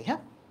দেখতে চাই।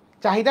 হ্যাঁ,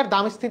 চাহিদার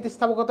দাম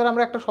স্থিতিস্থাপকতার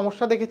আমরা একটা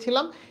সমস্যা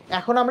দেখেছিলাম,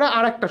 এখন আমরা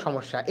আর একটা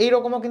সমস্যা,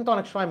 এইরকমও কিন্তু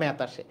অনেক সময় ম্যাথ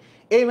আসে।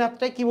 এই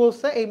ম্যাথটাই কি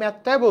বলছে, এই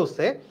ম্যাথটাই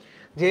বলছে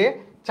যে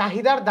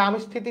চাহিদার দাম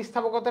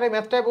স্থিতিস্থাপকতার এই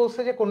ম্যাথটাই বলছে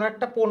যে কোনো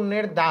একটা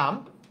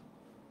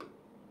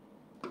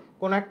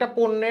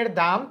পণ্যের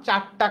দাম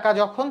 4 টাকা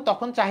যখন,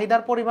 তখন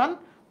চাহিদার পরিমাণ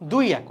 2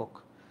 একক,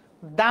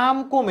 দাম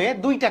কমে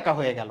 2 টাকা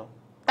হয়ে গেল,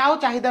 তাও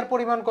চাহিদার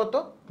পরিমাণ কত,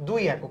 2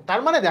 একক।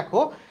 তার মানে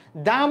দেখো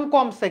দাম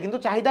কমছে কিন্তু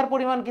চাহিদার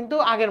পরিমাণ কিন্তু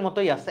আগের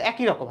মতোই আছে,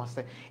 একই রকম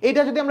আছে।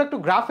 এটা যদি আমরা একটু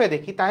গ্রাফে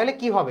দেখি তাহলে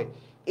কি হবে,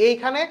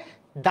 এইখানে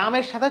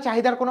দামের সাথে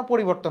চাহিদার কোনো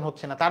পরিবর্তন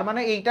হচ্ছে না, তার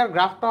মানে এইটার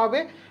গ্রাফটা হবে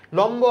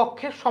লম্ব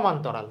অক্ষের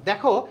সমান্তরাল।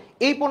 দেখো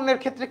এই পণ্যের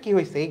ক্ষেত্রে কি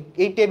হয়েছে,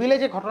 এই টেবিলে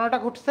যে ঘটনাটা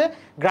ঘটছে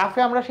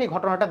গ্রাফে আমরা সেই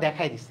ঘটনাটা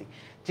দেখাই দিছি,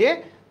 যে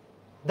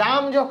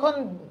দাম যখন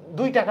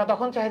 2 টাকা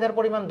তখন চাহিদার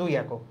পরিমাণ 2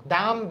 একক,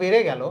 দাম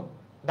বেড়ে গেল,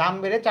 দাম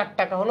বেড়ে 4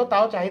 টাকা হলো,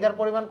 তাও চাহিদার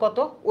পরিমাণ কত,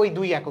 ওই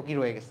 2 এককই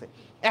রয়ে গেছে।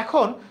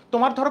 এখন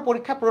তোমার ধরো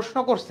পরীক্ষা প্রশ্ন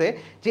করছে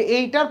যে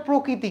এইটার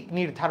প্রকৃতি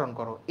নির্ধারণ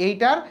করো,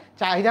 এইটার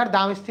চাহিদার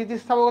দাম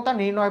স্থিতিস্থাপকতা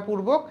নির্ণয়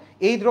পূর্বক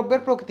এই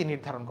দ্রব্যের প্রকৃতি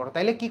নির্ধারণ করো।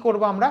 তাইলে কি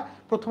করব আমরা,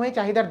 প্রথমেই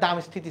চাহিদার দাম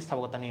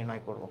স্থিতিস্থাপকতা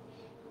নির্ণয় করব।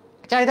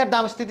 চাহিদার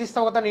দাম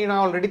স্থিতিস্থাপকতা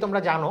নির্ণয় অলরেডি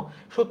তোমরা জানো,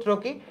 সূত্র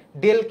কি,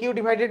 del Q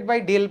divided by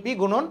del P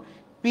গুণন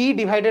পি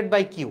ডিভাইডেড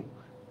বাই কিউ।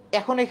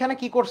 এখন এখানে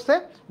কি করছে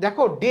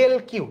দেখো,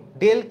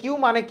 ডেল কিউ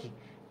মানে কি,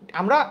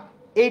 আমরা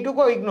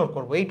এইটুকু ইগনোর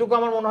করব, এইটুকু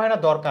আমার মনে হয় না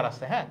দরকার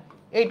আছে। হ্যাঁ,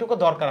 এইটুকু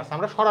দরকার আছে,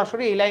 আমরা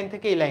সরাসরি এই লাইন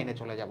থেকে এই লাইনে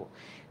চলে যাব।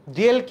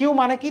 ডেল কিউ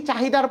মানে কি,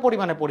 চাহিদার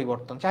পরিমাণে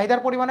পরিবর্তন।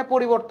 চাহিদার পরিমাণে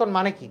পরিবর্তন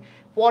মানে কি,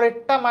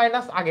 পরেরটা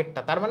মাইনাস আগেরটা,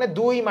 তার মানে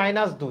 2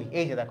 - 2,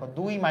 এই যে দেখো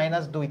 2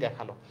 - 2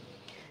 দেখালো।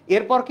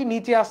 এরপর কি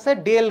নিচে আসছে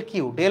ডেল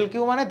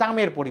কিউ মানে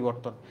দামের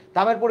পরিবর্তন।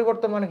 দামের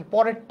পরিবর্তন মানে কি,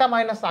 পরেরটা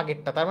মাইনাস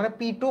আগেরটা, তার মানে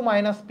P2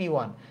 -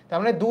 P1, তার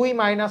মানে 2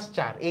 -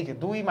 4, এই যে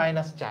 2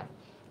 - 4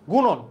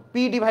 গুণন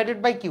P divided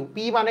by Q.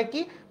 P মানে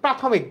কি,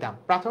 প্রাথমিক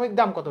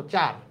দাম কত,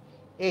 4,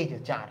 এই যে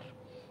 4।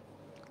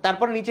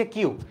 তারপর নিচে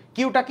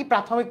কিউটা কি,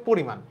 প্রাথমিক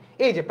পরিমাণ,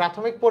 এই যে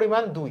প্রাথমিক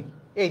পরিমাণ 2,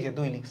 এই যে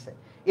 2 লিখছে।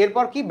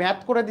 এরপর কি ম্যাথ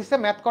করে দিছে,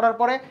 ম্যাথ করার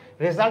পরে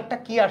রেজাল্টটা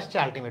কি আসছে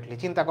আলটিমেটলি,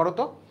 চিন্তা করো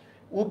তো,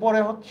 উপরে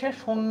হচ্ছে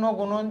 0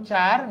 গুণন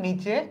 4,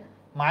 নিচে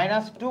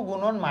 -2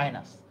 গুণন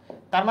মাইনাস,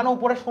 তার মানে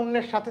উপরে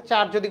শূন্যের সাথে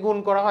 4 যদি গুণ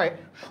করা হয়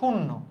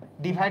 0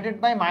 ডিভাইডেড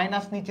বাই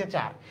মাইনাস নিচে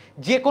 4।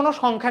 যে কোনো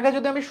সংখ্যাকে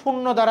যদি আমি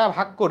 0 দ্বারা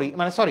ভাগ করি,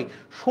 মানে সরি,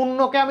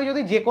 0কে আমি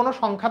যদি যে কোনো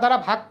সংখ্যা দ্বারা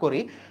ভাগ করি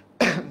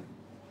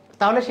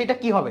তাহলে সেটা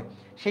কি হবে,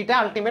 সেটা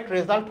আলটিমেট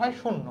রেজাল্ট হয়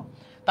 0।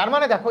 তার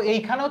মানে দেখো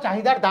এইখানেও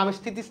চাহিদার দাম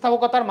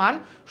স্থিতিস্থাপকতার মান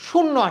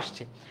 0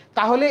 আসছে।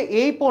 তাহলে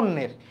এই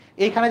পণ্যের,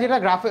 এইখানে যেটা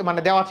গ্রাফে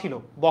মানে দেওয়া ছিল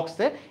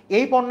বক্সে,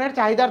 এই পণ্যের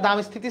চাহিদার দাম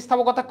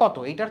স্থিতিস্থাপকতা কত,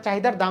 এইটার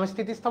চাহিদার দাম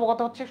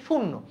স্থিতিস্থাপকতা হচ্ছে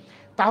 0।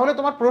 তাহলে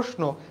তোমার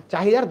প্রশ্ন,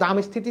 চাহিদার দাম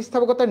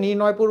স্থিতিস্থাপকতা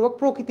নির্ণয়পূর্বক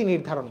প্রকৃতি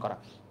নির্ধারণ করা।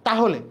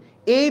 তাহলে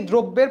এই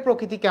দ্রব্যের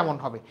প্রকৃতি কেমন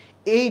হবে,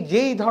 এই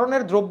যেই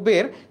ধরনের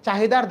দ্রব্যের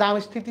চাহিদার দাম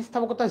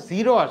স্থিতিস্থাপকতা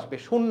 0 আসবে,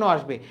 0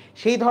 আসবে,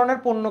 সেই ধরনের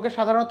পণ্যকে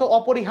সাধারণত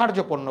অপরিহার্য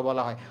পণ্য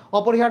বলা হয়।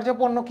 অপরিহার্য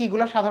পণ্য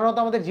কিগুলো, সাধারণত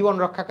আমাদের জীবন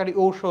রক্ষাকারী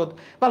ঔষধ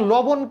বা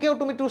লবণকেও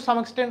তুমি টু সাম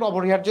এক্সটেন্ট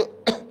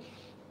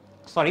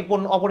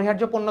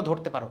অপরিহার্য পণ্য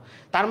ধরতে পারো।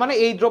 তার মানে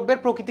এই দ্রব্যের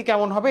প্রকৃতি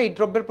কেমন হবে, এই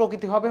দ্রব্যের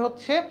প্রকৃতি হবে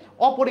হচ্ছে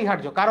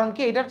অপরিহার্য, কারণ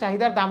কি এটার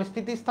চাহিদার দাম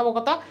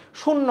স্থিতিস্থাপকতা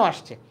 0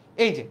 আসছে।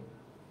 এই যে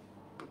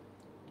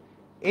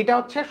এটা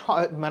হচ্ছে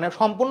মানে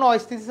সম্পূর্ণ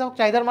অস্থিতিস্থাপক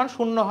চাহিদার মান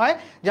 0 হয়,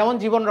 যেমন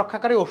জীবন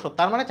রক্ষাকারী ঔষধ।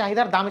 তার মানে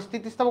চাহিদার দাম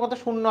স্থিতিস্থাপকতা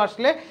 0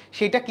 আসলে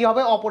সেটা কি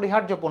হবে,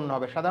 অপরিহার্য পণ্য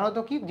হবে, সাধারণত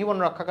কি জীবন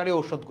রক্ষাকারী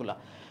ঔষধগুলা।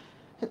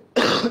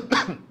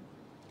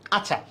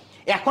 আচ্ছা,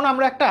 এখন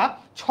আমরা একটা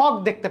ছক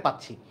দেখতে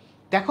পাচ্ছি।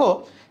 দেখো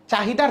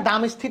চাহিদার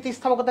দাম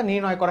স্থিতিস্থাপকতা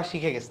নির্ণয় করা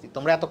শিখে গেছি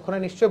তোমরা, এতক্ষণে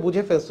নিশ্চয়ই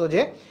বুঝে ফেলছো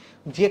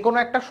যে কোনো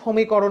একটা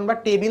সমীকরণ বা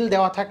টেবিল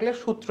দেওয়া থাকলে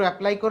সূত্র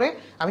অ্যাপ্লাই করে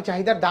আমি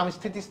চাহিদার দাম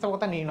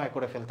স্থিতিস্থাপকতা নির্ণয়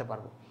করে ফেলতে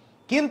পারবো।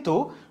 কিন্তু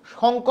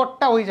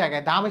সংকটটা ওই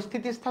জায়গায়, দাম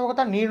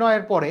স্থিতিস্থাপকতা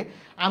নির্ণয়ের পরে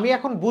আমি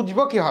এখন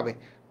বুঝবো কিভাবে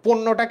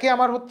পণ্যটা কি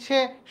আমার হচ্ছে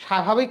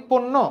স্বাভাবিক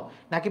পণ্য,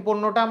 নাকি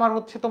পণ্যটা আমার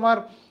হচ্ছে তোমার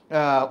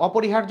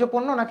অপরিহার্য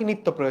পণ্য নাকি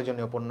নিত্য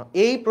প্রয়োজনীয় পণ্য?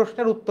 এই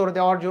প্রশ্নের উত্তর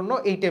দেওয়ার জন্য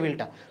এই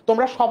টেবিলটা,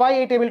 তোমরা সবাই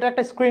এই টেবিলটা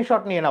একটা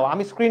স্ক্রিনশট নিয়ে নাও।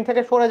 আমি স্ক্রিন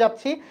থেকে সরে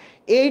যাচ্ছি,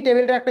 এই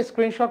টেবিলটা একটা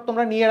স্ক্রিনশট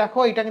তোমরা নিয়ে রাখো।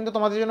 এটা কিন্তু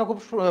তোমাদের জন্য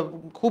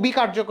খুবই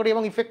কার্যকরী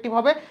এবং ইফেক্টিভ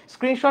হবে।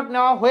 স্ক্রিনশট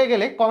নেওয়া হয়ে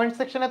গেলে কমেন্ট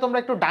সেকশনে তোমরা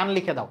একটু ডান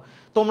লিখে দাও।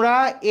 তোমরা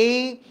এই,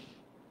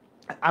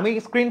 আমি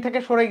স্ক্রিন থেকে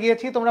সরে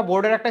গিয়েছি, তোমরা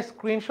বোর্ডের একটা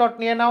স্ক্রিনশট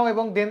নিয়ে নাও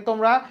এবং দেন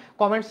তোমরা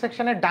কমেন্ট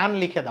সেকশনে ডান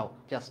লিখে দাও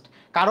জাস্ট।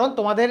 কারণ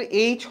তোমাদের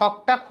এই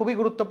ছকটা খুবই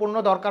গুরুত্বপূর্ণ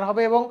দরকার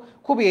হবে এবং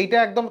খুবই, এইটা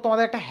একদম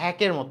তোমাদের একটা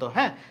হ্যাকের মতো।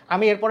 হ্যাঁ,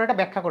 আমি এরপরে এটা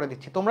ব্যাখ্যা করে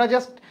দিচ্ছি। তোমরা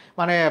জাস্ট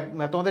মানে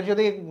তোমাদের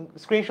যদি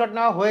স্ক্রিনশট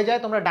নেওয়া হয়ে যায়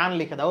তোমরা ডান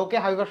লিখে দাও। ওকে,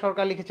 হাবিবা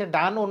সরকার লিখেছে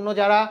ডান। অন্য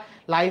যারা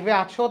লাইভে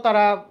আছো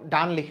তারা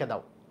ডান লিখে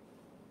দাও।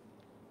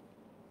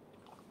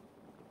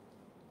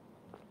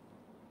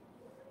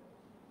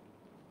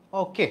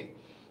 ওকে,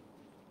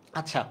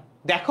 আচ্ছা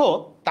দেখো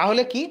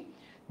তাহলে কি,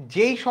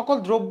 যেই সকল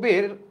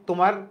দ্রব্যের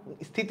তোমার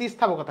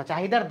স্থিতিস্থাপকতা,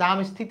 চাহিদার দাম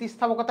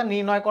স্থিতিস্থাপকতা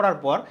নির্ণয় করার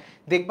পর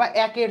দেখবা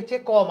একের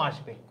চেয়ে কম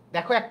আসবে।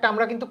 দেখো একটা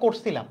আমরা কিন্তু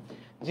করছিলাম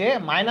যে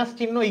মাইনাস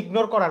চিহ্ন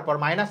ইগনোর করার পর,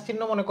 মাইনাস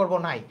চিহ্ন মনে করবো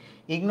নাই,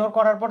 ইগনোর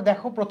করার পর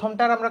দেখো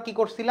প্রথমটার আমরা কি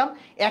করছিলাম,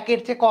 একের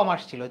চেয়ে কম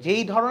আসছিল।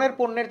 যেই ধরনের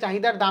পণ্যের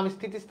চাহিদার দাম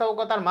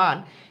স্থিতিস্থাপকতার মান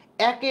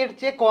একের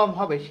চেয়ে কম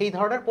হবে সেই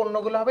ধরনের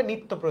পণ্যগুলো হবে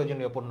নিত্য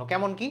প্রয়োজনীয় পণ্য।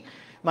 কেমন কি,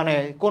 মানে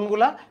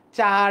কোনগুলা,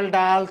 চাল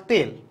ডাল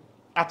তেল।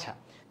 আচ্ছা,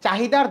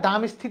 চাহিদার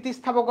দাম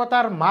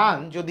স্থিতিস্থাপকতার মান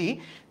যদি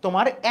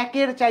তোমার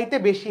একের চাইতে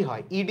বেশি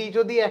হয়, ইডি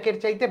যদি একের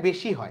চাইতে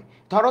বেশি হয়,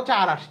 ধরো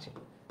 4 আসছে,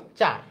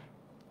 4,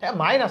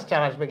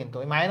 -4 আসবে, কিন্তু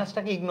ওই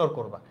মাইনাসটাকে ইগনোর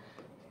করবা,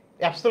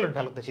 অ্যাবসলিউট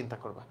ভ্যালুতে চিন্তা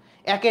করবা।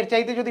 একের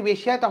চাইতে যদি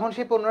বেশি হয় তখন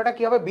সেই পণ্যটা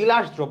কি হবে,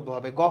 বিলাস দ্রব্য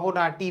হবে,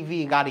 গহনা,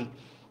 টিভি, গাড়ি।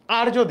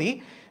 আর যদি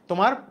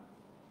তোমার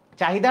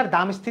চাহিদার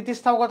দাম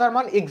স্থিতিস্থাপকতার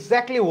মান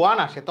এক্স্যাক্টলি 1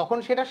 আসে তখন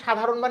সেটা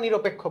সাধারণ বা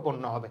নিরপেক্ষ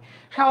পণ্য হবে।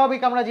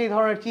 স্বাভাবিক আমরা যেই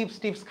ধরনের চিপস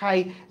টিপস খাই,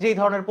 যেই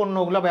ধরনের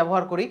পণ্যগুলো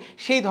ব্যবহার করি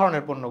সেই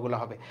ধরনের পণ্যগুলো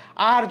হবে।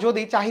 আর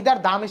যদি চাহিদার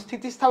দাম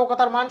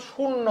স্থিতিস্থাপকতার মান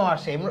 0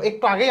 আসে,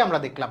 একটু আগেই আমরা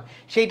দেখলাম,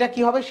 সেইটা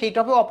কি হবে, সেইটা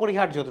হবে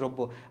অপরিহার্য দ্রব্য।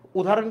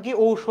 উদাহরণ কি,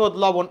 ঔষধ,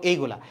 লবণ,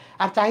 এইগুলা।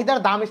 আর চাহিদার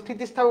দাম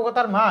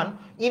স্থিতিস্থাপকতার মান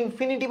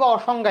ইনফিনিটি বা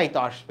অসংজ্ঞায়িত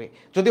আসবে।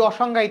 যদি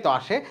অসংজ্ঞায়িত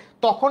আসে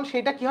তখন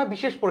সেটা কি হয়,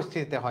 বিশেষ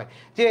পরিস্থিতিতে হয়।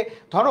 যে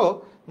ধরো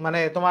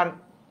মানে তোমার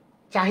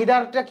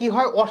চাহিদাটা কি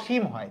হয়,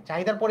 অসীম হয়,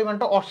 চাহিদার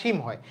পরিমাণটা অসীম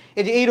হয়।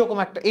 এই যে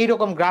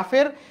এইরকম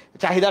গ্রাফের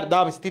চাহিদার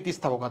দাম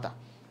স্থিতিস্থাপকতা,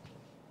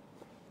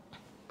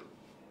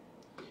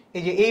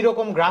 এই যে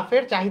এইরকম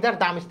গ্রাফের চাহিদার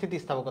দাম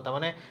স্থিতিস্থাপকতা,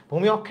 মানে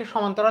ভূমি অক্ষের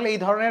সমান্তরাল এই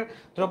ধরনের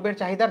দ্রব্যের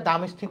চাহিদার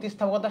দাম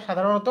স্থিতিস্থাপকতা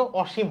সাধারণত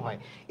অসীম হয়।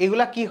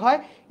 এগুলা কি হয়,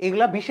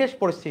 এগুলা বিশেষ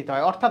পরিস্থিতি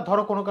হয়। অর্থাৎ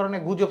ধরো কোনো কারণে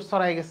গুজব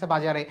ছড়াই গেছে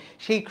বাজারে,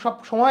 সেই সব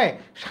সময়ে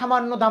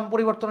সামান্য দাম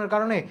পরিবর্তনের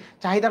কারণে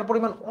চাহিদার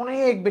পরিমাণ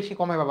অনেক বেশি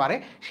কমে বা বাড়ে,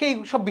 সেই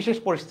সব বিশেষ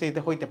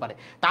পরিস্থিতিতে হইতে পারে।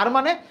 তার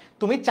মানে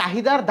তুমি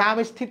চাহিদার দাম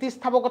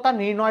স্থিতিস্থাপকতা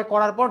নির্ণয়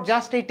করার পর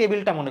জাস্ট এই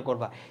টেবিলটা মনে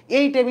করবা।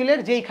 এই টেবিলের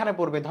যেইখানে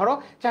পড়বে, ধরো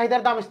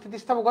চাহিদার দাম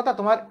স্থিতিস্থাপকতা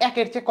তোমার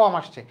একের চেয়ে কম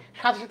আসছে,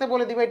 সাথে সাথে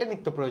বলে দিবে এটা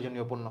নিত্য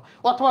প্রয়োজনীয় পণ্য।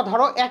 অথবা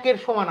ধরো একের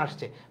সমান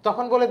আসছে,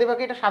 তখন বলে দেবে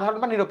কি এটা সাধারণ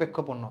বা নিরপেক্ষ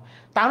পণ্য।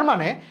 তার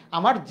মানে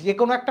আমার যে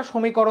কোনো একটা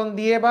সমীকরণ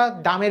দিয়ে বা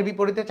দামের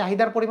বিপরীতে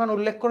চাহিদার পরিমাণ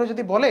উল্লেখ করে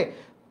যদি বলে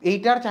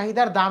এইটার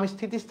চাহিদার দাম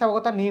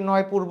স্থিতিস্থাপকতা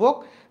নির্ণয় পূর্বক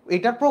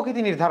এটার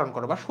প্রকৃতি নির্ধারণ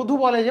করো, বা শুধু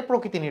বলে যে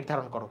প্রকৃতি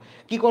নির্ধারণ করো,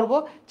 কি করব,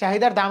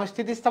 চাহিদার দাম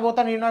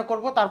স্থিতিস্থাপকতা নির্ণয়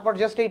করব, তারপর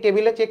জাস্ট এই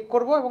টেবিলে চেক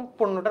করব এবং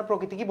পণ্যটার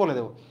প্রকৃতি কি বলে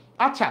দেবো।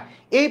 আচ্ছা,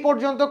 এই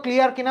পর্যন্ত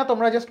ক্লিয়ার কিনা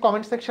তোমরা জাস্ট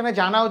কমেন্ট সেকশনে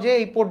জানাও যে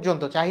এই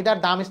পর্যন্ত চাহিদার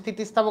দাম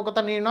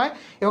স্থিতিস্থাপকতা নির্ণয়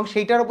এবং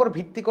সেইটার উপর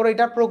ভিত্তি করে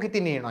এটার প্রকৃতি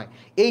নির্ণয়,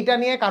 এইটা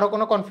নিয়ে কারো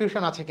কোনো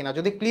কনফিউশন আছে কিনা।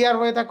 যদি ক্লিয়ার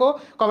হয়ে থাকো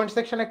কমেন্ট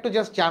সেকশনে একটু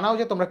জাস্ট জানাও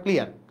যে তোমরা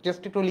ক্লিয়ার,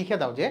 জাস্ট একটু লিখে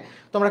দাও যে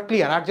তোমরা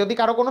ক্লিয়ার। আর যদি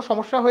কারো কোনো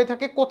সমস্যা হয়ে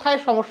থাকে, কোথায়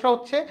সমস্যা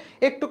হচ্ছে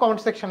একটু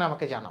কমেন্ট সেকশনে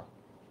আমাকে জানাও।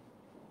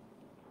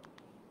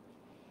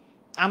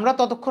 আমরা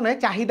ততক্ষণে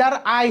চাহিদার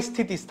আয়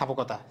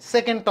স্থিতিস্থাপকতা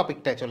সেকেন্ড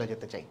টপিকটায় চলে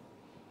যেতে চাই।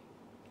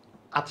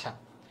 আচ্ছা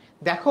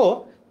দেখো,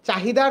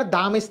 চাহিদার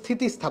দাম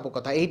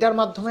স্থিতিস্থাপকতা, এইটার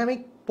মাধ্যমে আমি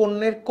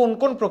পণ্যের কোন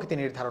কোন প্রকৃতি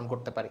নির্ধারণ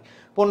করতে পারি।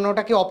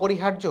 পণ্যটা কি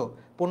অপরিহার্য,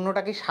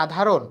 পণ্যটা কি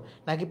সাধারণ,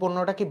 নাকি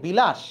পণ্যটা কি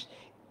বিলাস,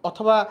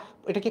 অথবা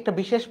এটা কি একটা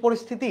বিশেষ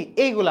পরিস্থিতি,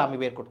 এইগুলো আমি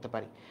বের করতে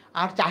পারি।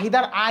 আর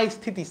চাহিদার আয়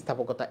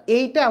স্থিতিস্থাপকতা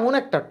এইটা এমন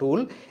একটা টুল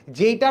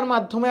যেইটার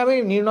মাধ্যমে আমি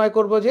নির্ণয়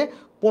করব যে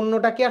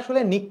পণ্যটা কি আসলে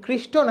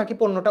নিকৃষ্ট নাকি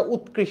পণ্যটা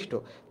উৎকৃষ্ট।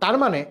 তার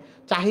মানে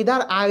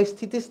চাহিদার আয়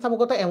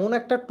স্থিতিস্থাপকতা এমন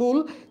একটা টুল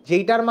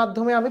যেইটার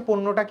মাধ্যমে আমি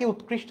পণ্যটা কি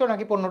উৎকৃষ্ট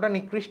নাকি পণ্যটা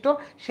নিকৃষ্ট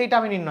সেইটা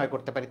আমি নির্ণয়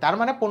করতে পারি। তার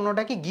মানে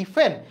পণ্যটা কি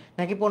গিফেন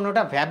নাকি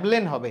পণ্যটা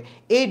ভ্যাবলেন হবে,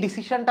 এই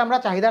ডিসিশনটা আমরা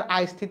চাহিদার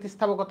আয়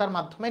স্থিতিস্থাপকতার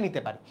মাধ্যমে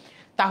নিতে পারি।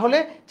 তাহলে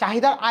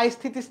চাহিদার আয়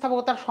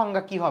স্থিতিস্থাপকতার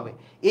সংজ্ঞা কি হবে,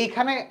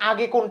 এইখানে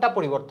আগে কোনটা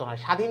পরিবর্তন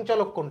হয়, স্বাধীন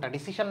চলক কোনটা,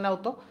 ডিসিশন নাও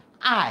তো,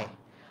 আয়।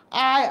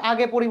 আয়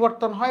আগে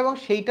পরিবর্তন হয় এবং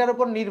সেইটার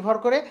উপর নির্ভর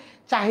করে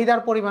চাহিদার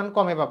পরিমাণ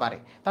কমে বা বাড়ে।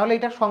 তাহলে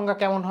এটার সংজ্ঞা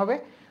কেমন হবে,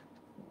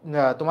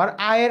 তোমার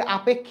আয়ের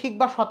আপেক্ষিক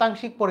বা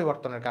শতাংশিক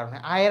পরিবর্তনের কারণে,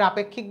 আয়ের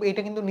আপেক্ষিক,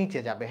 এটা কিন্তু নিচে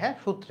যাবে, হ্যাঁ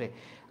সূত্রে,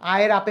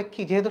 আয়ের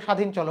আপেক্ষিক, যেহেতু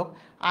স্বাধীন চলক,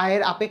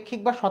 আয়ের আপেক্ষিক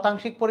বা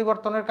শতাংশিক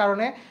পরিবর্তনের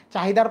কারণে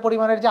চাহিদার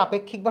পরিমাণের যে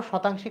আপেক্ষিক বা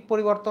শতাংশিক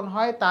পরিবর্তন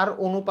হয় তার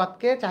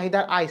অনুপাতকে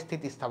চাহিদার আয়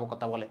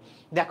স্থিতিস্থাপকতা বলে।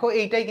 দেখো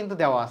এইটাই কিন্তু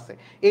দেওয়া আছে,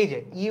 এই যে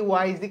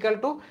ইউআই ইজিক্যাল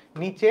টু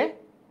নিচে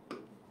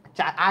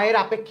আয়ের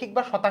আপেক্ষিক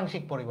বা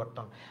শতাংশিক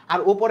পরিবর্তন, আর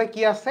উপরে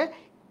কি আছে,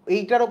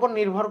 এইটার উপর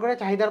নির্ভর করে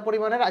চাহিদার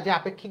পরিমাণের যে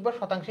আপেক্ষিক বা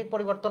শতাংশিক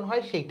পরিবর্তন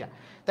হয় সেইটা।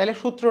 তাহলে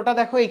সূত্রটা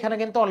দেখো এইখানে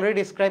কিন্তু অলরেডি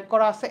ডিসক্রাইব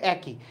করা আছে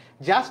একই,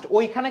 জাস্ট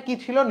ওইখানে কি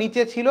ছিল,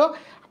 নিচে ছিল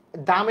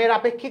দামের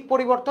আপেক্ষিক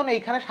পরিবর্তন,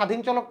 এইখানে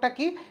স্বাধীন চলকটা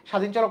কি,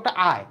 স্বাধীন চলকটা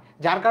আয়,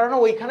 যার কারণে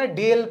ওইখানে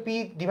del P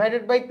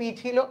divided by P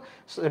ছিল,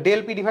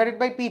 del P divided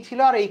by P ছিল,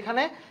 আর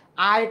এইখানে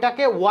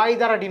আয়টাকে ওয়াই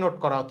দ্বারা ডিনোট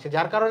করা হচ্ছে,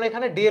 যার কারণে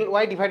এখানে del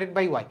Y divided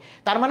by Y.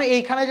 তার মানে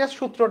এইখানে জাস্ট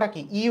সূত্রটা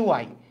কি, ই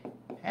ওয়াই,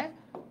 হ্যাঁ,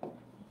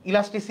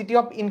 ইলাস্টিসিটি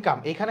অফ ইনকাম,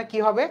 এখানে কি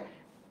হবে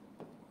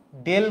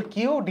ডেল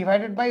কিউ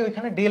ডিভাইডেড বাই,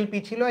 ওইখানে ডেল পি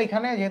ছিল,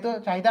 এখানে যেহেতু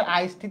চাহিদার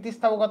আয়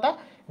স্থিতিস্থাপকতা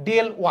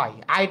ডেল ওয়াই,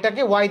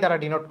 আয়টাকে ওয়াই দ্বারা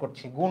ডিনোট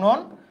করছি,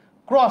 গুণন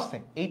ক্রসে,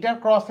 এইটার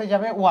ক্রসে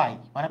যাবে ওয়াই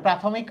মানে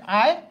প্রাথমিক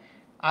আয়,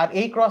 আর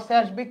এই ক্রসে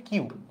আসবে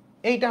কিউ,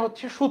 এইটা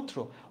হচ্ছে সূত্র।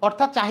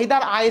 অর্থাৎ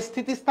চাহিদার আয়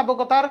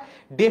স্থিতিস্থাপকতার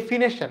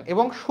ডেফিনেশন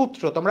এবং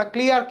সূত্র তোমরা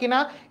ক্লিয়ার কিনা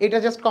এটা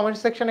জাস্ট কমেন্ট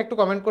সেকশনে একটু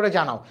কমেন্ট করে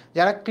জানাও,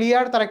 যারা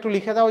ক্লিয়ার তারা একটু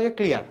লিখে দাও যে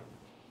ক্লিয়ার।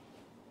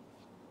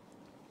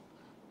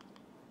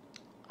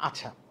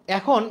 আচ্ছা,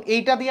 এখন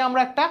এইটা দিয়ে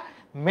আমরা একটা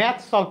ম্যাথ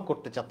সলভ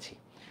করতে চাচ্ছি।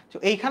 তো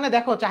এইখানে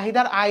দেখো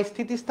চাহিদার আয়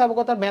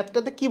স্থিতিস্থাপকতার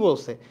ম্যাথটাতে কি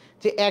বলছে,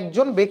 যে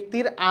একজন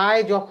ব্যক্তির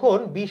আয় যখন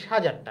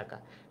 20,000 টাকা,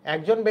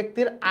 একজন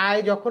ব্যক্তির আয়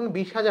যখন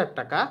 20,000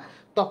 টাকা,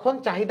 তখন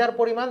চাহিদার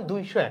পরিমাণ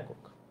 200 একক।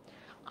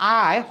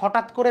 আয়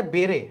হঠাৎ করে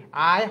বেড়ে,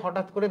 আয়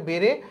হঠাৎ করে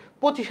বেড়ে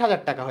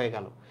 25,000 টাকা হয়ে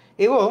গেল,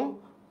 এবং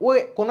ওই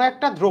কোনো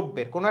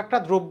একটা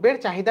দ্রব্যের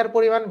চাহিদার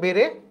পরিমাণ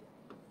বেড়ে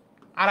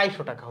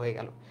 250 টাকা হয়ে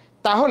গেল।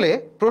 তাহলে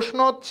প্রশ্ন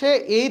হচ্ছে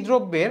এই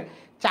দ্রব্যের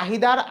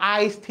চাহিদার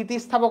আয়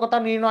স্থিতিস্থাপকতা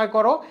নির্ণয়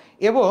করো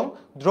এবং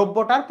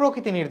দ্রব্যটার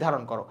প্রকৃতি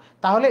নির্ধারণ করো।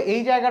 তাহলে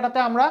এই জায়গাটাতে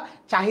আমরা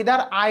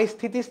চাহিদার আয়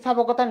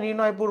স্থিতিস্থাপকতা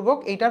নির্ণয় পূর্বক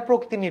এইটার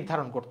প্রকৃতি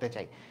নির্ধারণ করতে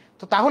চাই।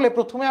 তো তাহলে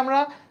প্রথমে আমরা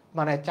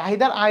মানে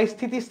চাহিদার আয়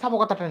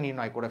স্থিতিস্থাপকতাটা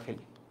নির্ণয় করে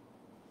ফেলি।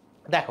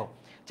 দেখো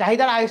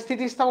চাহিদার আয়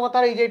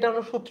স্থিতিস্থাপকতার এই যে এটা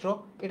হলো সূত্র,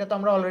 এটা তো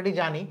আমরা অলরেডি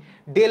জানি,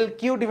 del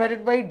Q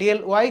divided by del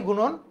Y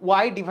গুণন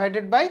ওয়াই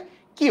ডিভাইডেড বাই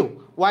কিউ।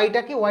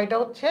 ওয়াইটা কি, ওয়াইটা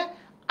হচ্ছে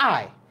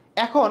আয়।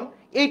 এখন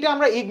এইটা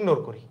আমরা ইগনোর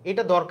করি,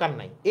 এটা দরকার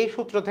নাই, এই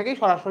সূত্র থেকেই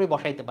সরাসরি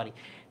বসাইতে পারি।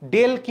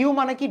 ডেল কিউ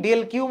মানে কি,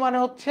 ডেল কিউ মানে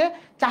হচ্ছে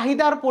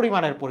চাহিদার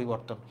পরিমাণের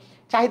পরিবর্তন।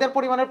 চাহিদার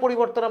পরিমাণের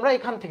পরিবর্তন আমরা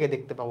এখান থেকে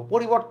দেখতে পাবো।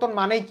 পরিবর্তন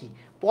মানে কি,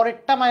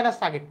 পরেরটা মাইনাস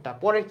আগেরটা,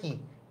 পরে কি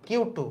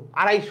কিউ টু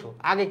 250,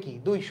 আগে কি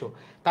 200,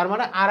 তার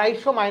মানে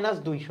 250 মাইনাস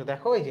 200,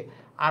 দেখো এই যে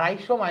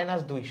 250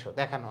 মাইনাস 200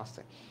 দেখানো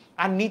আছে।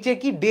 আর নিচে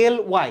কি ডেল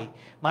ওয়াই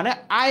মানে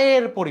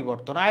আয়ের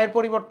পরিবর্তন, আয়ের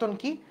পরিবর্তন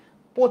কি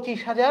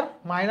 25,000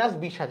 মাইনাস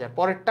 20,000,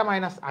 পরেরটা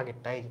মাইনাস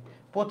আগেরটা, এই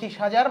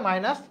 25,000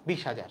 মাইনাস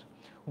 20,000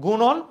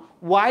 গুণন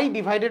Y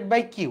divided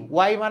by Q.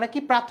 Y মানে কি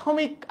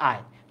প্রাথমিক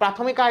আয়,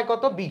 প্রাথমিক আয়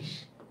কত 20,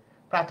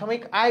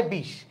 প্রাথমিক আয়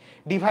 20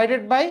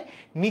 ডিভাইডেড বাই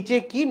নিচে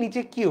কি,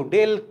 নিচে কিউ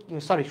ডেল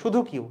সরি শুধু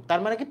কিউ, তার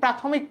মানে কি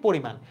প্রাথমিক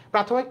পরিমাণ,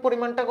 প্রাথমিক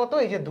পরিমাণটা কত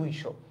এই যে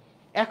 200।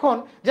 এখন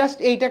জাস্ট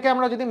এইটাকে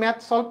আমরা যদি ম্যাথ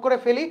সলভ করে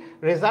ফেলি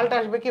রেজাল্ট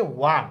আসবে কি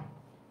 1।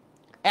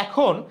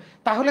 এখন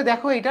তাহলে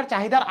দেখো এটার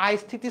চাহিদার আয়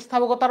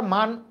স্থিতিস্থাপকতার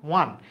মান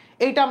 1,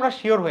 এইটা আমরা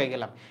শিওর হয়ে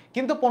গেলাম।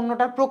 কিন্তু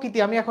পণ্যটার প্রকৃতি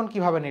আমি এখন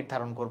কিভাবে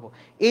নির্ধারণ করব,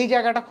 এই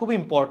জায়গাটা খুব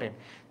ইম্পর্টেন্ট।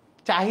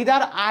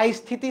 চাহিদার আয়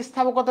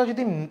স্থিতিস্থাপকতা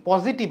যদি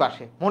পজিটিভ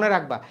আসে, মনে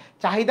রাখবা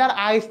চাহিদার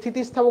আয়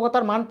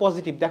স্থিতিস্থাপকতার মান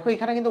পজিটিভ, দেখো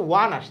এখানে কিন্তু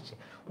 1 আসছে,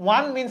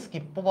 1 মিন্স কি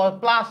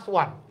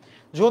 +1।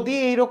 যদি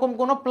এইরকম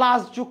কোনো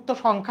প্লাস যুক্ত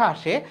সংখ্যা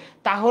আসে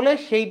তাহলে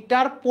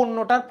সেইটার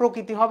পণ্যটার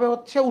প্রকৃতি হবে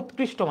হচ্ছে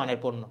উৎকৃষ্ট মানের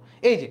পণ্য।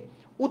 এই যে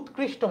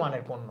উৎকৃষ্ট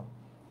মানের পণ্য,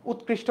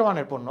 উৎকৃষ্ট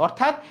মানের পণ্য,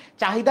 অর্থাৎ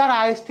চাহিদার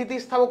আয়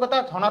স্থিতিস্থাপকতা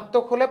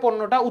ধনাত্মক হলে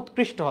পণ্যটা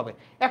উৎকৃষ্ট হবে।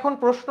 এখন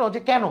প্রশ্ন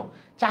যে কেন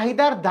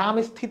চাহিদার দাম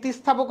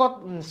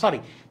স্থিতিস্থাপকতা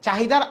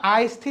চাহিদার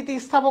আয়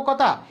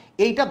স্থিতিস্থাপকতা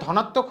এইটা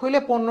ধনাত্মক হইলে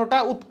পণ্যটা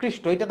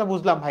উৎকৃষ্ট, এটা তো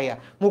বুঝলাম ভাইয়া,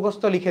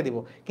 মুখস্থ লিখে দিব।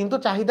 কিন্তু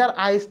চাহিদার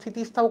আয়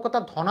স্থিতিস্থাপকতা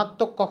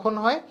ধনাত্মক কখন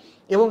হয়,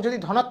 এবং যদি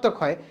ধনাত্মক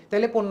হয়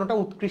তাহলে পণ্যটা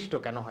উৎকৃষ্ট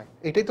কেন হয়,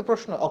 এটাই তো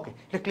প্রশ্ন। ওকে,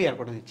 এটা ক্লিয়ার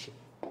করে দিচ্ছি।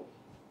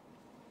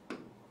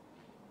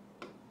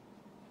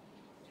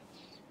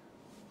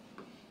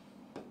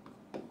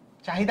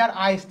 চাহিদার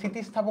আয়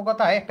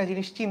স্থিতিস্থাপকতায় একটা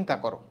জিনিস চিন্তা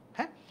করো,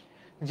 হ্যাঁ,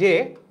 যে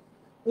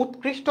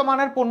উৎকৃষ্ট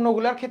মানের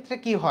পণ্যগুলোর ক্ষেত্রে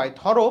কি হয়,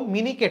 ধরো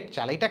মিনিকেট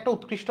চাল, এটা একটা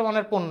উৎকৃষ্ট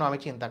মানের পণ্য, আমি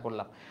চিন্তা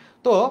করলাম।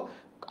 তো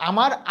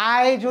আমার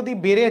আয় যদি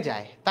বেড়ে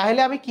যায় তাহলে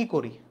আমি কি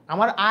করি,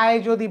 আমার আয়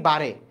যদি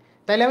বাড়ে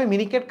তাহলে আমি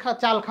মিনিকেট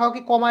চাল খাওয়া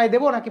কি কমায়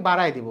দেবো নাকি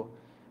বাড়ায় দেব?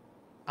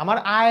 আমার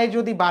আয়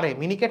যদি বাড়ে,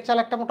 মিনিকেট চাল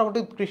একটা মোটামুটি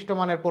উৎকৃষ্ট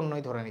মানের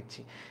পণ্যই ধরে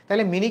নিচ্ছি,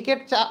 তাহলে মিনিকেট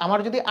চাল আমার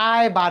যদি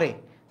আয় বাড়ে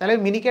তাহলে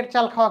মিনিকেট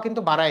চাল খাওয়া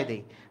কিন্তু বাড়ায়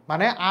দেই,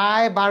 মানে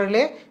আয়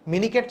বাড়লে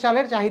মিনিকেট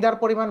চালের চাহিদার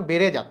পরিমাণ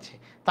বেড়ে যাচ্ছে।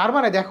 তার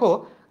মানে দেখো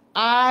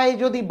আয়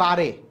যদি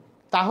বাড়ে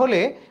তাহলে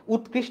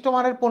উৎকৃষ্ট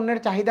মানের পণ্যের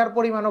চাহিদার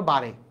পরিমাণও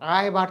বাড়ে,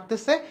 আয়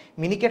বাড়তেছে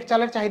মিনিকেট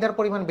চালের চাহিদার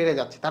পরিমাণ বেড়ে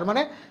যাচ্ছে, তার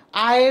মানে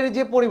আয়ের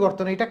যে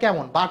পরিবর্তন এটা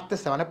কেমন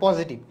বাড়তেছে, মানে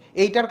পজিটিভ।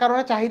 এইটার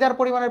কারণে চাহিদার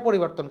পরিমাণের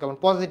পরিবর্তন কেমন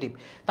পজিটিভ।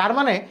 তার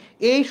মানে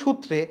এই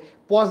সূত্রে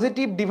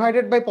positive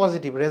divided by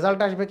positive, result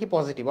আসবে কি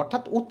পজিটিভ,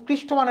 অর্থাৎ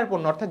উৎকৃষ্ট মানের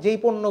পণ্য, অর্থাৎ যেই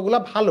পণ্যগুলো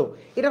ভালো।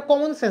 এটা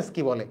কমন সেন্স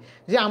কি বলে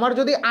যে আমার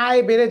যদি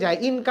আয় বেড়ে যায়,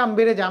 ইনকাম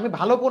বেড়ে যায়, আমি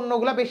ভালো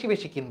পণ্যগুলো বেশি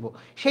বেশি কিনবো।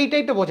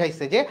 সেইটাই তো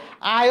বোঝাইছে যে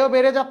আয়ও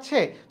বেড়ে যাচ্ছে,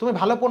 তুমি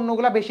ভালো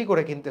পণ্যগুলো বেশি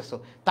করে কিনতেছো,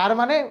 তার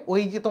মানে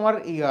ওই যে তোমার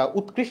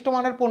উৎকৃষ্ট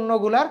মানের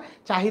পণ্যগুলার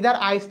চাহিদার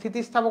আয়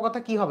স্থিতিস্থাপকতা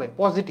কি হবে,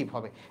 পজিটিভ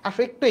হবে।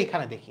 আসলে একটু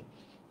এখানে দেখি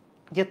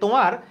যে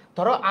তোমার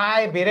ধরো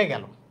আয় বেড়ে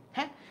গেল,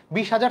 হ্যাঁ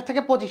 20,000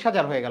 থেকে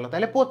 25,000 হয়ে গেল,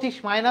 তাহলে 25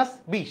 মাইনাস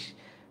 20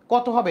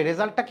 কত হবে,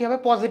 রেজাল্টটা কি হবে,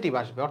 পজিটিভ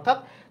আসবে। অর্থাৎ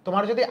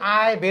তোমার যদি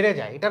আয় বেড়ে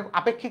যায়, এটার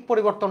আপেক্ষিক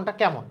পরিবর্তনটা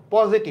কেমন,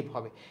 পজিটিভ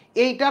হবে।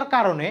 এইটার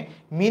কারণে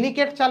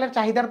মিনিকেট চালের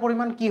চাহিদার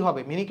পরিমাণ কি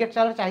হবে, মিনিকেট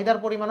চালের চাহিদার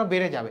পরিমাণও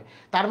বেড়ে যাবে।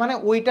 তার মানে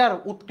ওইটার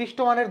উৎকৃষ্ট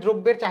মানের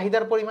দ্রব্যের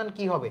চাহিদার পরিমাণ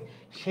কি হবে,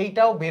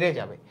 সেইটাও বেড়ে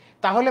যাবে।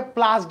 তাহলে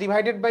plus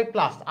divided by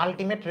plus,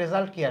 ultimate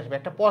result কি আসবে,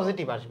 একটা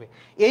পজিটিভ আসবে।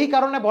 এই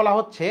কারণে বলা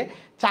হচ্ছে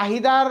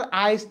চাহিদার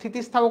আয়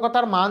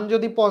স্থিতিস্থাপকতার মান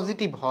যদি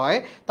পজিটিভ হয়,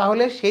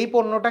 তাহলে সেই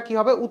পণ্যটা কি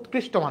হবে,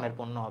 উৎকৃষ্ট মানের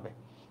পণ্য হবে।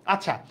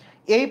 আচ্ছা,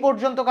 এই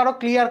পর্যন্ত কারো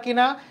ক্লিয়ার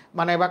কিনা,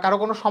 মানে বা কারো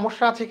কোনো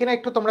সমস্যা আছে কিনা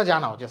একটু তোমরা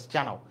জানাও, জাস্ট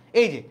জানাও।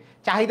 এই যে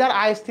চাহিদার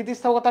আয়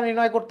স্থিতিস্থাপকতা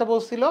নির্ণয় করতে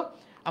বলছিল,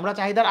 আমরা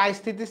চাহিদার আয়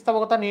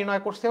স্থিতিস্থাপকতা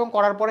নির্ণয় করছি এবং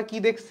করার পরে কি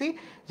দেখছি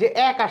যে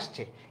এক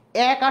আসছে,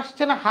 এক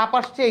আসছে না হাফ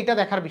আসছে এইটা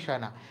দেখার বিষয়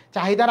না।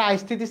 চাহিদার আয়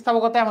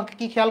স্থিতিস্থাপকতায় আমাকে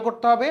কি খেয়াল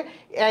করতে হবে,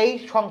 এই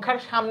সংখ্যার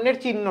সামনের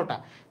চিহ্নটা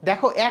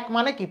দেখো, এক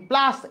মানে কি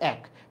প্লাস এক,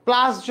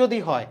 প্লাস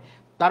যদি হয়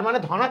তার মানে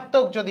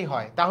ধনাত্মক যদি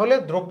হয় তাহলে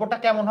দ্রব্যটা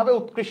কেমন হবে,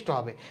 উৎকৃষ্ট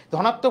হবে।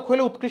 ধনাত্মক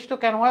হলে উৎকৃষ্ট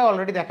কেন হয়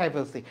অলরেডি দেখাই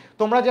ফেলছি।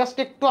 তোমরা জাস্ট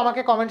একটু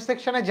আমাকে কমেন্ট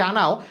সেকশনে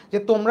জানাও যে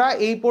তোমরা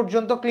এই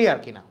পর্যন্ত ক্লিয়ার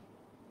কিনা।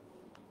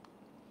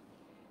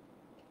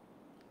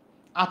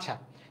 আচ্ছা,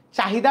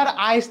 চাহিদার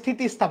আয়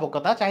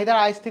স্থিতিস্থাপকতা, চাহিদার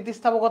আয়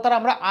স্থিতিস্থাপকতার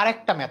আমরা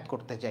আরেকটা ম্যাথ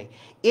করতে চাই।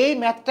 এই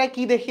ম্যাথটায়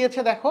কি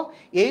দেখিয়েছে দেখো,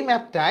 এই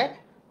ম্যাথটায়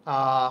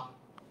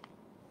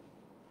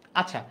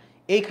আচ্ছা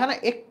এইখানে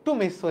একটু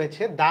মিস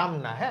হয়েছে, দাম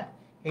না, হ্যাঁ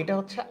এটা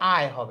হচ্ছে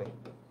আয় হবে।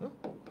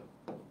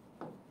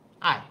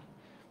 আয়,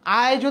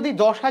 আয় যদি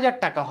 10,000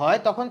 টাকা হয়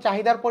তখন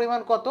চাহিদার পরিমাণ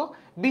কত,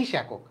 20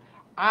 একক।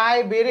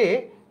 আয় বেড়ে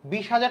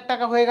 20,000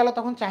 টাকা হয়ে গেল,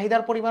 তখন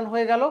চাহিদার পরিমাণ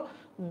হয়ে গেল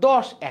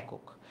 10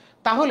 একক।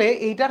 তাহলে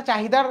এইটার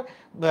চাহিদার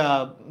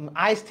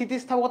আয়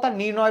স্থিতিস্থাপকতা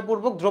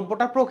নির্ণয়পূর্বক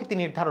দ্রব্যটার প্রকৃতি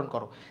নির্ধারণ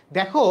করো।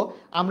 দেখো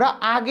আমরা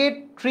আগের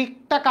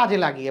ট্রিকটা কাজে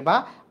লাগিয়ে বা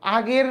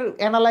আগের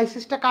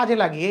অ্যানালাইসিসটা কাজে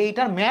লাগিয়ে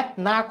এইটার ম্যাথ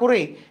না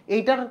করেই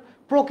এইটার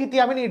প্রকৃতি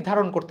আমি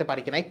নির্ধারণ করতে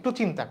পারি কিনা একটু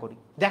চিন্তা করি।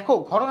 দেখো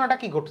ঘটনাটা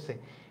কি ঘটছে,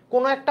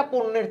 কোনো একটা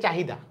পণ্যের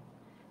চাহিদা,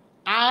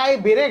 আয়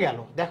বেড়ে গেল,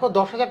 দেখো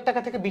 10,000 টাকা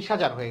থেকে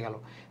 20,000 হয়ে গেল,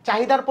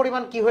 চাহিদার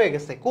পরিমাণ কি হয়ে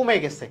গেছে, কমে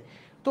গেছে।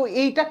 তো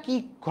এইটা কি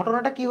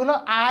ঘটনাটা কি হলো,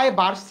 আয়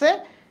বাড়ছে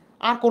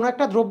আর কোনো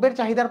একটা দ্রব্যের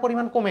চাহিদার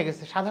পরিমাণ কমে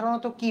গেছে।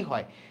 সাধারণত কি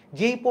হয়,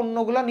 যেই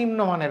পণ্যগুলো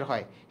নিম্নমানের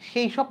হয়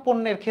সেই সব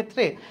পণ্যের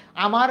ক্ষেত্রে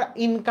আমার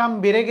ইনকাম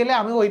বেড়ে গেলে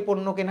আমি ওই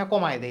পণ্য কেনা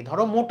কমায় দেই।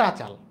 ধরো মোটা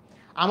চাল,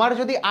 আমার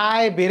যদি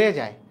আয় বেড়ে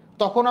যায়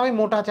তখন আমি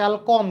মোটা চাল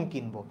কম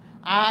কিনবো,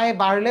 আয়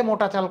বাড়লে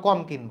মোটা চাল কম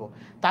কিনবো।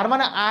 তার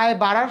মানে আয়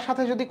বাড়ার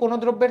সাথে যদি কোনো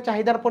দ্রব্যের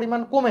চাহিদার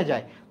পরিমাণ কমে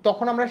যায়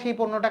তখন আমরা সেই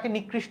পণ্যটাকে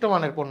নিকৃষ্ট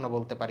মানের পণ্য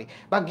বলতে পারি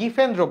বা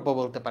গিফেন দ্রব্য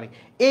বলতে পারি।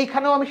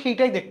 এইখানেও আমি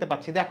সেইটাই দেখতে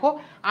পাচ্ছি। দেখো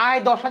আয়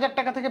 10,000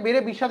 টাকা থেকে বেড়ে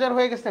 20,000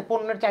 হয়ে গেছে,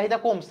 পণ্যের চাহিদা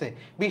কমছে,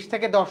 20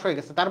 থেকে 10 হয়ে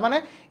গেছে। তার মানে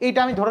এইটা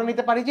আমি ধরে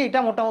নিতে পারি যে এটা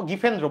মোটামুটি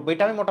গিফেন দ্রব্য,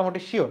 এটা আমি মোটামুটি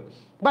শিওর।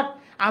 বাট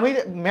আমি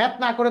ম্যাথ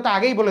না করে তো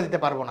আগেই বলে দিতে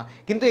পারবো না,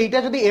 কিন্তু এইটা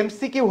যদি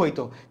এমসিকিউ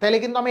হইতো তাহলে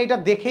কিন্তু আমি এটা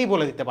দেখেই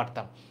বলে দিতে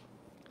পারতাম।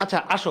 আচ্ছা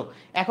আসো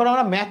এখন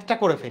আমরা ম্যাথটা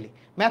করে ফেলি।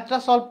 ম্যাথটা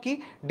সলভ কি,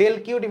 del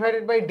Q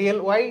divided by del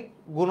Y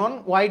গুণন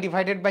ওয়াই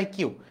ডিভাইডেড বাই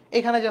কিউ।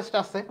 এখানে জাস্ট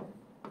আছে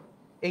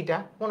এইটা,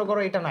 মনে করো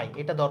এটা নাই,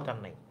 এটা দরকার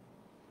নাই,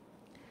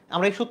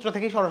 আমরা এই সূত্র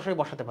থেকেই সরাসরি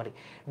বসাতে পারি।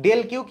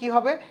 ডেল কিউ কি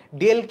হবে,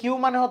 ডেল কিউ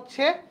মানে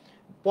হচ্ছে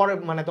পরে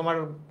মানে তোমার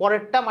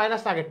পরেরটা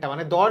মাইনাস আগেরটা,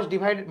 মানে 10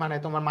 ডিভাইড মানে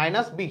তোমার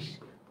minus 20,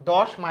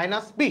 10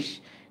 minus 20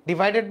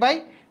 divided by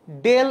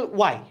del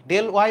Y.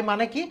 Del Y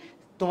মানে কি,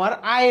 তোমার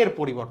আয়ের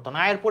পরিবর্তন।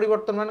 আয়ের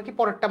পরিবর্তন মানে কি,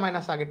 পরেরটা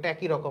মাইনাস আগেরটা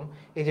একই রকম।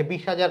 এই যে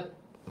 20,000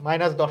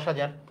 মাইনাস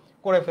 10,000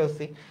 করে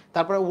ফেলছি।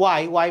 তারপরে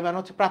ওয়াই, ওয়াই মানে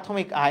হচ্ছে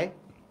প্রাথমিক আয়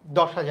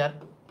 10,000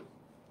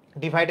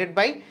 ডিভাইডেড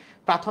বাই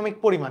প্রাথমিক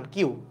পরিমাণ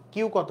কিউ।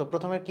 কিউ কত,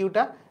 প্রথমের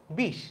কিউটা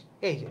 20।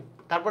 এই যে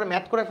তারপরে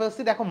ম্যাথ করে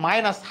ফেলছি, দেখো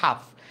মাইনাস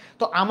হাফ।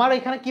 তো আমার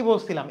এখানে কি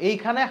বলছিলাম,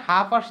 এইখানে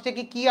হাফ আসছে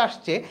কি কি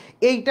আসছে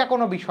এইটা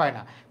কোনো বিষয়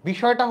না,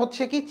 বিষয়টা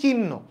হচ্ছে কি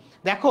চিহ্ন।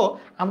 দেখো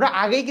আমরা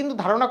আগেই কিন্তু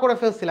ধারণা করে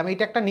ফেলছিলাম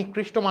এটা একটা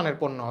নিকৃষ্ট মানের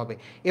পণ্য হবে,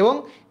 এবং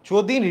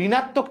যদি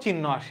ঋণাত্মক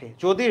চিহ্ন আসে,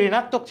 যদি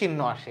ঋণাত্মক চিহ্ন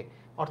আসে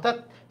অর্থাৎ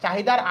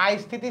চাহিদার আয়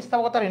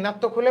স্থিতিস্থাপকতা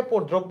ঋণাত্মক হলে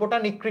দ্রব্যটা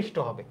নিকৃষ্ট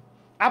হবে।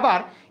 আবার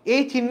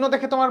এই চিহ্ন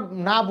দেখে তোমার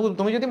না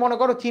তুমি যদি মনে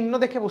করো চিহ্ন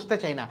দেখে বুঝতে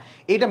চাই না,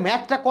 এইটা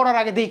ম্যাথটা করার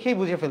আগে দেখেই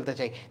বুঝে ফেলতে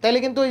চাই, তাইলে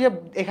কিন্তু ওই যে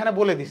এখানে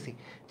বলে দিছি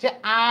যে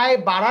আয়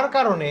বাড়ার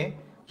কারণে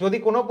যদি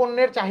কোনো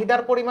পণ্যের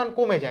চাহিদার পরিমাণ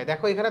কমে যায়,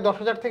 দেখো এখানে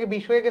 10,000 থেকে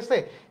 20 হয়ে গেছে,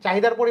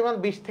 চাহিদার পরিমাণ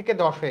 20 থেকে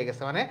 10 হয়ে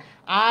গেছে, মানে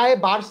আয়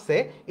বাড়ছে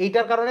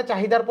এইটার কারণে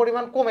চাহিদার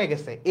পরিমাণ কমে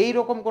গেছে, এই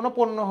রকম কোনো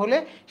পণ্য হলে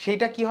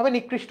সেইটা কি হবে,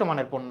 নিকৃষ্ট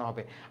মানের পণ্য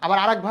হবে। আবার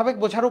আরেকভাবে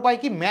বোঝার উপায়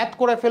কি, ম্যাথ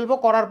করে ফেলবো,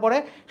 করার পরে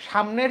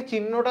সামনের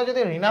চিহ্নটা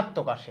যদি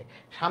ঋণাত্মক আসে,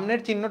 সামনের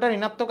চিহ্নটা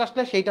ঋণাত্মক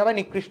আসলে সেইটা হবে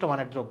নিকৃষ্ট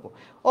মানের দ্রব্য।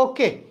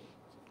 ওকে,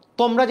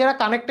 তোমরা যারা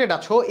কানেক্টেড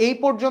আছো এই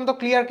পর্যন্ত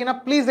ক্লিয়ার কিনা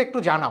প্লিজ একটু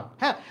জানাও।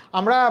 হ্যাঁ,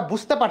 আমরা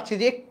বুঝতে পারছি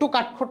যে একটু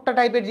কাঠখোট্টা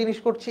টাইপের জিনিস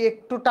করছি,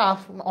 একটু টাফ,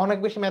 অনেক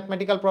বেশি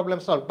ম্যাথমেটিক্যাল প্রবলেম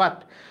সলভ, বাট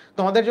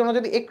তোমাদের জন্য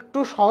যদি একটু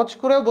সহজ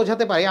করেও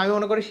বোঝাতে পারি আমি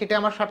মনে করি সেটা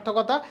আমার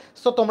সার্থকতা।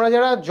 সো তোমরা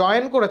যারা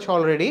জয়েন করেছো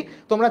অলরেডি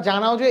তোমরা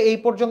জানাও যে এই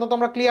পর্যন্ত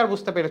তোমরা ক্লিয়ার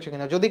বুঝতে পেরেছো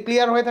কিনা। যদি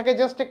ক্লিয়ার হয়ে থাকে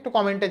জাস্ট একটু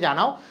কমেন্টে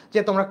জানাও যে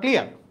তোমরা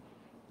ক্লিয়ার।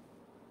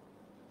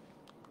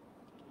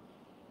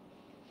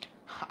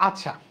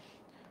 আচ্ছা,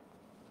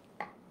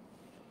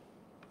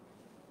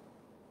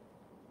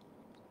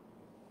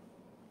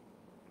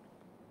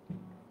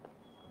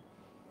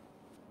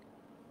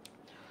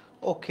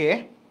 ওকে,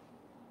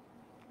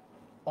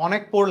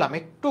 অনেক পড়লাম,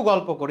 একটু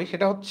গল্প করি।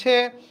 সেটা হচ্ছে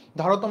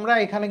ধরো তোমরা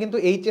এখানে কিন্তু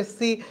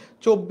এইচএসসি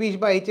 24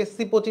 বা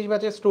এইচএসসি 25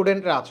 ব্যাচের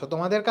স্টুডেন্টরা আছো,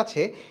 তোমাদের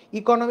কাছে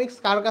ইকোনমিক্স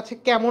কার কাছে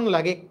কেমন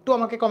লাগে একটু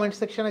আমাকে কমেন্ট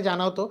সেকশনে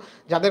জানাও তো।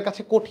 যাদের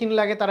কাছে কঠিন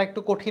লাগে তারা একটু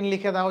কঠিন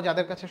লিখে দাও,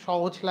 যাদের কাছে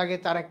সহজ লাগে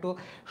তারা একটু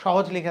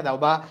সহজ লিখে দাও।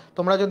 বা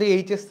তোমরা যদি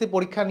এইচএসসি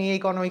পরীক্ষা নিয়ে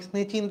ইকোনমিক্স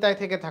নিয়ে চিন্তায়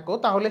থেকে থাকো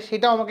তাহলে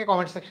সেটাও আমাকে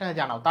কমেন্ট সেকশনে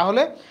জানাও।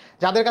 তাহলে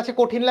যাদের কাছে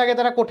কঠিন লাগে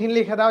তারা কঠিন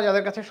লিখে দাও,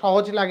 যাদের কাছে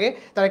সহজ লাগে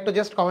তারা একটু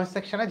জাস্ট কমেন্ট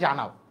সেকশনে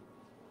জানাও।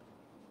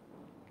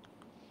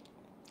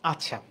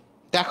 আচ্ছা,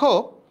 দেখো,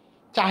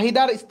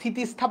 চাহিদার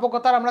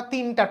স্থিতিস্থাপকতার আমরা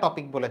 3টা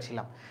টপিক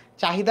বলেছিলাম।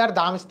 চাহিদার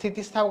দাম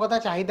স্থিতিস্থাপকতা,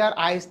 চাহিদার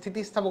আয়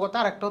স্থিতিস্থাপকতা,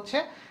 আর একটা হচ্ছে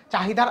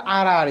চাহিদার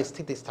আর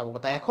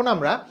স্থিতিস্থাপকতা। এখন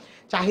আমরা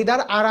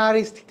চাহিদার আর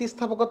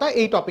স্থিতিস্থাপকতা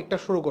এই টপিকটা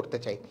শুরু করতে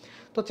চাই।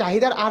 তো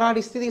চাহিদার আর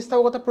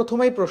স্থিতিস্থাপকতা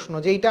প্রথমেই প্রশ্ন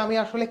যে এইটা আমি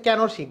আসলে কেন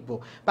শিখবো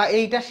বা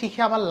এইটা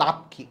শিখে আমার লাভ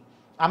কি।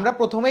 আমরা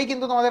প্রথমেই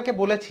কিন্তু তোমাদেরকে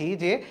বলেছি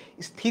যে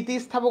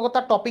স্থিতিস্থাপকতা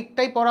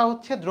টপিকটাই পড়া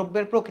হচ্ছে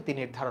দ্রব্যের প্রকৃতি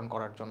নির্ধারণ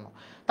করার জন্য।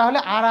 তাহলে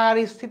আর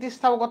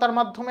স্থিতিস্থাপকতার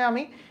মাধ্যমে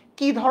আমি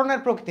কি ধরনের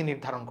প্রকৃতি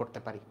নির্ধারণ করতে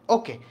পারি?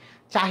 ওকে,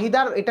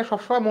 চাহিদার, এটা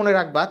সবসময় মনে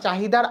রাখবা,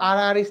 চাহিদার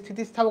আর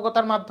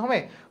স্থিতিস্থাপকতার মাধ্যমে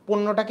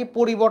পণ্যটা কি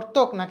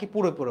পরিবর্তক নাকি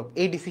পরিপূরক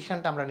এই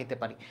ডিসিশনটা আমরা নিতে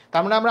পারি।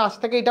 তার মানে আমরা আজ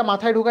থেকে এটা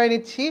মাথায় ঢুকাই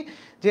নিচ্ছি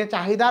যে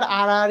চাহিদার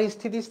আর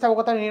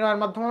স্থিতিস্থাপকতা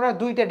নির্ণয়ের মাধ্যমে আমরা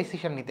 2টা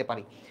ডিসিশন নিতে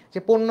পারি যে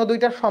পণ্য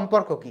দুইটার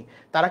সম্পর্ক কি,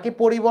 তারা কি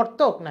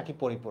পরিবর্তক নাকি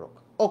পরিপূরক।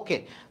 ওকে,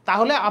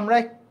 তাহলে আমরা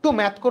একটু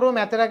ম্যাথ করবো।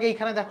 ম্যাথের আগে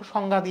এখানে দেখো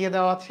সংজ্ঞা দিয়ে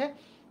দেওয়া আছে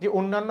যে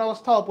অন্যান্য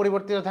অবস্থা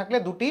অপরিবর্তিত থাকলে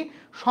দুটি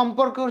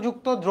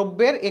সম্পর্কযুক্ত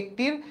দ্রব্যের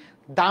একটির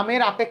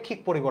দামের আপেক্ষিক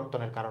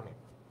পরিবর্তনের কারণে,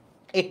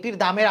 একটির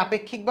দামের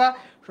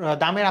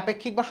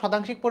আপেক্ষিক বা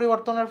শতাংশিক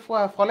পরিবর্তনের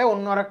ফলে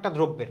অন্য আর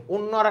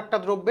একটা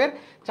দ্রব্যের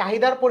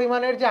চাহিদার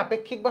পরিমাণের যে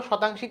আপেক্ষিক বা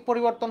শতাংশিক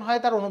পরিবর্তন হয়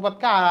তার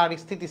অনুপাতকে আর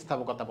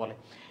স্থিতিস্থাপকতা বলে।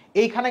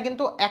 এইখানে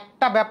কিন্তু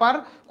একটা ব্যাপার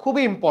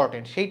খুবই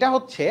ইম্পর্টেন্ট, সেইটা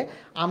হচ্ছে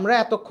আমরা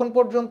এতক্ষণ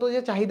পর্যন্ত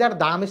যে চাহিদার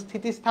দাম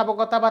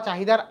স্থিতিস্থাপকতা বা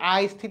চাহিদার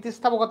আয়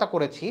স্থিতিস্থাপকতা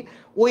করেছি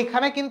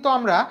ওইখানে কিন্তু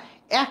আমরা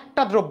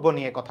একটা দ্রব্য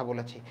নিয়ে কথা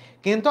বলেছি,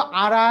 কিন্তু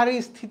আর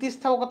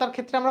স্থিতিস্থাপকতার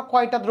ক্ষেত্রে আমরা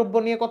কয়টা দ্রব্য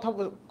নিয়ে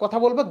কথা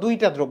বলবো?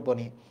 2টা দ্রব্য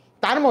নিয়ে।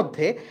 তার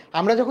মধ্যে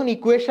আমরা যখন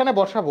ইকুয়েশনে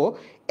বসাবো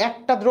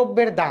একটা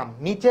দ্রব্যের দাম,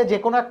 নিচে যে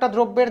কোনো একটা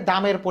দ্রব্যের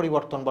দামের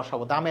পরিবর্তন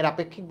বসাবো, দামের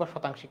আপেক্ষিক বা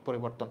শতাংশিক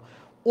পরিবর্তন।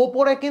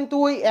 ওপরে কিন্তু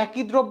ওই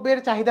একই দ্রব্যের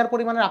চাহিদার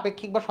পরিমাণের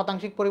আপেক্ষিক বা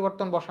শতাংশিক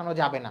পরিবর্তন বসানো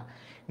যাবে না।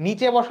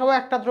 নিচে বসাবো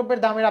একটা দ্রব্যের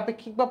দামের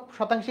আপেক্ষিক বা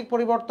শতাংশিক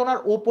পরিবর্তন, আর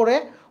ওপরে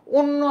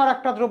অন্য আর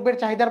একটা দ্রব্যের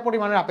চাহিদার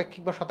পরিমাণের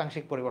আপেক্ষিক বা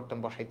শতাংশিক পরিবর্তন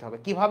বসাইতে হবে।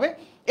 কিভাবে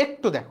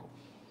একটু দেখো।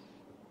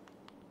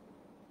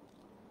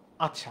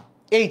 আচ্ছা,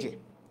 এই যে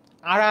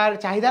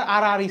চাহিদার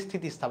আর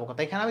স্থিতিস্থাপকতা,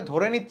 এখানে আমি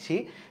ধরে নিচ্ছি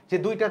যে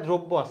 2টা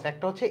দ্রব্য আছে,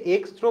 একটা হচ্ছে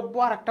এক্স দ্রব্য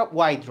আর একটা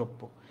ওয়াই দ্রব্য।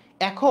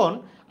 এখন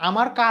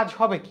আমার কাজ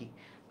হবে কি,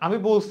 আমি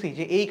বলছি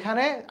যে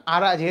এইখানে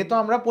যেহেতু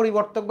আমরা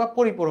পরিবর্তক বা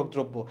পরিপূরক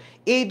দ্রব্য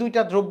এই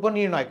 2টা দ্রব্য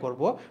নির্ণয়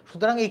করব,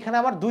 সুতরাং এইখানে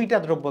আমার 2টা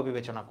দ্রব্য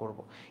বিবেচনা করব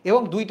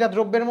এবং 2টা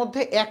দ্রব্যের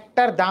মধ্যে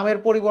একটার দামের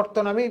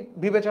পরিবর্তন আমি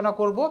বিবেচনা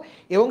করব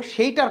এবং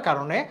সেইটার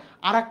কারণে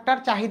আর একটার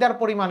চাহিদার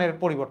পরিমাণের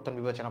পরিবর্তন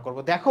বিবেচনা করব।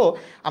 দেখো,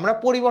 আমরা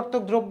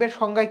পরিবর্তক দ্রব্যের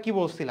সংজ্ঞায় কি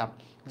বলছিলাম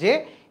যে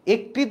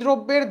একটি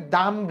দ্রব্যের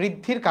দাম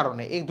বৃদ্ধির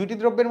কারণে, এই 2টি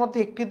দ্রব্যের মধ্যে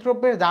একটি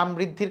দ্রব্যের দাম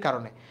বৃদ্ধির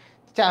কারণে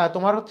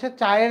তোমার হচ্ছে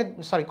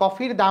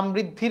কফির দাম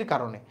বৃদ্ধির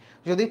কারণে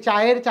যদি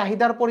চায়ের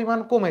চাহিদার পরিমাণ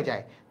কমে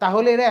যায়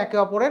তাহলে এরা একে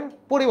অপরের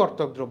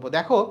পরিবর্তক দ্রব্য।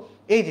 দেখো,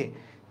 এই যে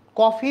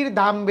কফির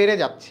দাম বেড়ে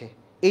যাচ্ছে,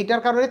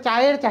 এইটার কারণে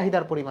চায়ের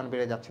চাহিদার পরিমাণ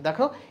বেড়ে যাচ্ছে।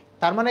 দেখো,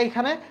 তার মানে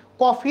এখানে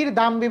কফির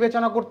দাম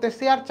বিবেচনা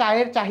করতেছি আর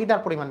চায়ের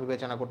চাহিদার পরিমাণ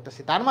বিবেচনা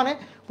করতেছি। তার মানে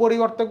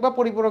পরিবর্তক বা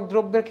পরিপূরক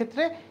দ্রব্যের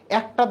ক্ষেত্রে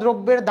একটা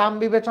দ্রব্যের দাম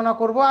বিবেচনা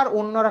করব আর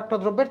অন্য একটা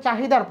দ্রব্যের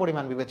চাহিদার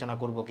পরিমাণ বিবেচনা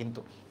করব। কিন্তু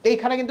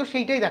এইখানে কিন্তু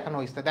সেইটাই দেখানো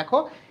হয়েছে। দেখো,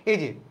 এই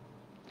যে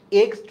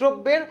এক্স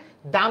দ্রব্যের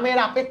দামের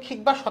আপেক্ষিক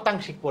বা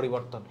শতাংশিক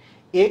পরিবর্তন,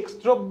 এক্স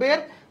দ্রব্যের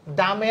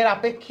দামের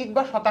আপেক্ষিক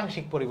বা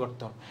শতাংশিক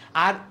পরিবর্তন,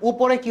 আর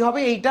উপরে কি হবে,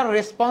 এইটার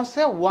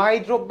রেসপন্সে ওয়াই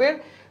দ্রব্যের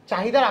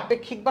চাহিদার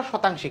আপেক্ষিক বা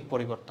শতাংশিক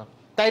পরিবর্তন।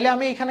 তাইলে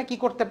আমি এখানে কি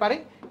করতে পারি,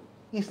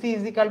 ইসি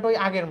ইজিক্যাল টু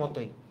আগের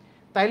মতোই।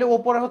 তাইলে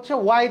ওপরে হচ্ছে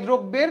ওয়াই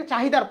দ্রব্যের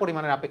চাহিদার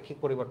পরিমাণের আপেক্ষিক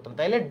পরিবর্তন,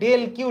 তাইলে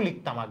ডেল কিউ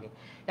লিখতাম আগে।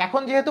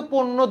 এখন যেহেতু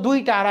পণ্য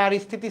 2টা আর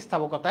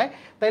স্থিতিস্থাপকতায়,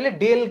 তাইলে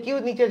ডেল কিউ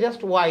নিচে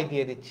জাস্ট ওয়াই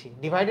দিয়ে দিচ্ছি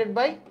ডিভাইডেড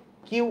বাই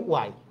কিউ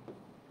ওয়াই।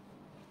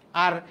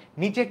 আর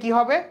নিচে কি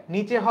হবে,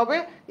 নিচে হবে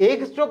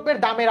এক্স দ্রব্যের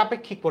দামের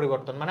আপেক্ষিক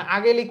পরিবর্তন, মানে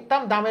আগে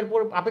লিখতাম দামের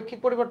আপেক্ষিক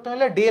পরিবর্তন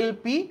হলে ডেল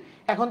পি।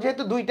 এখন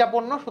যেহেতু 2টা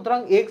পণ্য সুতরাং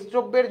এক্স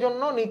দ্রব্যের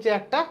জন্য নিচে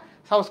একটা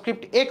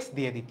সাবস্ক্রিপ্ট এক্স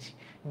দিয়ে দিচ্ছি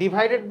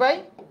ডিভাইডেড বাই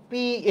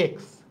পি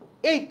এক্স।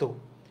 এই তো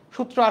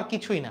সূত্র আর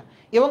কিছুই না।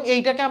 এবং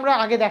এইটাকে আমরা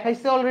আগে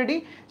দেখাইছি অলরেডি,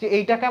 যে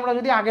এইটাকে আমরা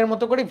যদি আগের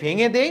মতো করে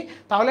ভেঙে দেই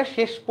তাহলে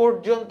শেষ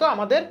পর্যন্ত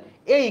আমাদের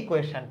এই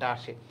ইকুয়েশনটা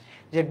আসে,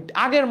 যে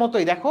আগের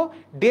মতোই দেখো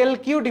del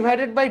Q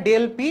divided by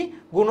del P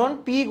গুণন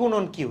পি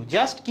গুণন কিউ।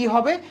 জাস্ট কি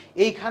হবে,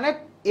 এইখানে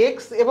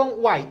এক্স এবং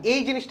ওয়াই এই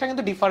জিনিসটা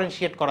কিন্তু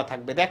ডিফারেন্সিয়েট করা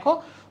থাকবে। দেখো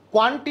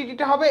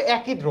কোয়ান্টিটিটা হবে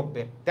একই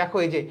দ্রব্যের, দেখো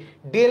এই যে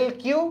ডেল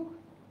কিউ,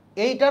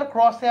 এইটার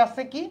ক্রসে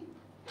আছে কি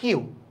কিউ,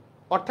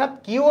 অর্থাৎ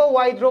কিউ ও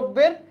ওয়াই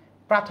দ্রব্যের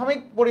প্রাথমিক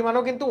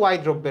পরিমাণও কিন্তু ওয়াই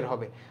দ্রব্যের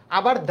হবে।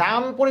 আবার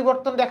দাম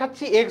পরিবর্তন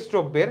দেখাচ্ছি এক্স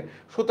দ্রব্যের,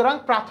 সুতরাং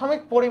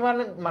প্রাথমিক পরিমাণ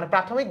মানে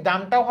প্রাথমিক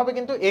দামটাও হবে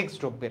কিন্তু এক্স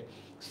দ্রব্যের।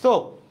 সো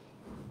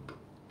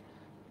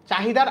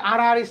চাহিদার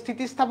আর আর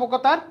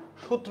স্থিতিস্থাপকতার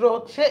সূত্র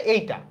হচ্ছে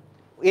এইটা,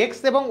 এক্স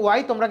এবং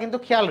ওয়াই তোমরা কিন্তু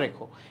খেয়াল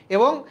রেখো।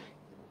 এবং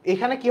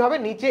এখানে কি হবে,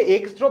 নিচে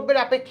এক্স দ্রব্যের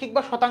আপেক্ষিক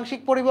বা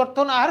শতাংশিক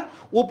পরিবর্তন, আর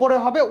উপরে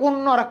হবে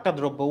অন্য আর একটা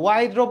দ্রব্য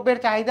ওয়াই দ্রব্যের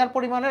চাহিদার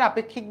পরিমাণের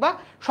আপেক্ষিক বা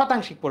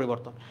শতাংশিক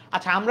পরিবর্তন।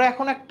 আচ্ছা, আমরা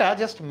এখন একটা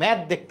জাস্ট ম্যাথ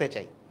দেখতে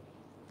চাই।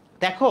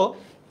 দেখো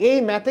এই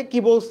ম্যাথে কি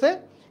বলছে,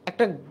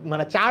 একটা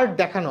মানে চার্ট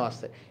দেখানো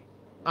আছে।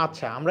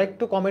 আচ্ছা, আমরা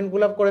একটু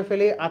কমেন্টগুলো করে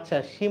ফেলি। আচ্ছা,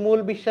 শিমুল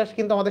বিশ্বাস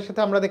কিন্তু আমাদের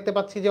সাথে আমরা দেখতে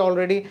পাচ্ছি যে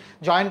অলরেডি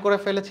জয়েন করে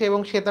ফেলেছে এবং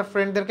সে তার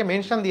ফ্রেন্ডদেরকে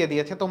মেনশন দিয়ে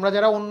দিয়েছে। তোমরা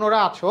যারা অন্যরা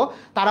আছো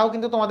তারাও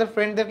কিন্তু তোমাদের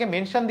ফ্রেন্ডদেরকে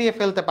মেনশন দিয়ে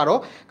ফেলতে পারো,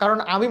 কারণ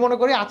আমি মনে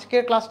করি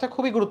আজকের ক্লাসটা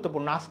খুবই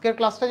গুরুত্বপূর্ণ। আজকের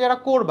ক্লাসটা যারা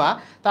করবা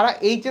তারা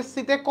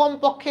এইচএসসিতে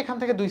কমপক্ষে এখান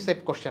থেকে 2 সেট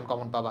কোশ্চেন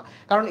কমন পাবা,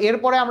 কারণ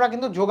এরপরে আমরা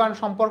কিন্তু যোগান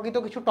সম্পর্কিত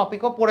কিছু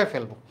টপিকও পড়ে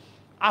ফেলবো।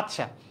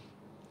 আচ্ছা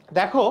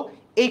দেখো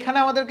এইখানে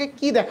আমাদেরকে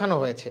কি দেখানো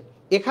হয়েছে,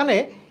 এখানে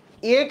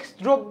এক্স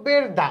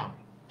দ্রব্যের দাম,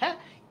 হ্যাঁ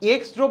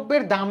এক্স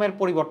দ্রব্যের দামের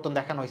পরিবর্তন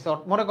দেখানো হয়েছে।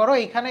 মনে করো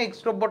এইখানে এক্স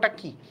দ্রব্যটা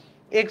কি,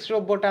 এক্স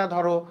দ্রব্যটা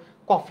ধরো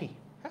কফি,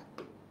 হ্যাঁ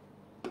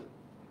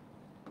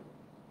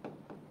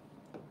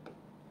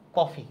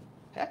কফি,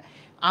 হ্যাঁ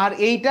আর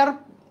এইটার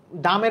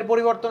দামের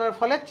পরিবর্তনের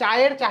ফলে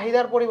চায়ের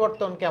চাহিদার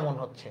পরিবর্তন কেমন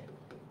হচ্ছে,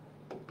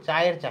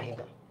 চায়ের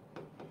চাহিদা,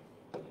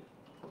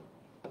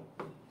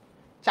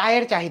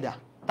 চায়ের চাহিদা,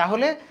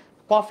 তাহলে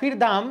কফির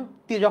দাম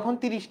যখন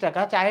 30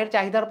 টাকা, চায়ের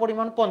চাহিদার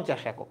পরিমাণ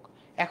 50 একক।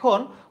 এখন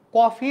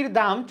কফির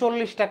দাম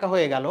 40 টাকা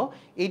হয়ে গেল,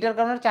 এইটার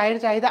কারণে চায়ের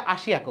চাহিদা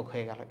 80 একক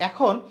হয়ে গেল।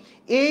 এখন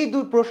এই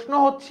দুই প্রশ্ন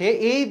হচ্ছে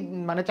এই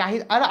মানে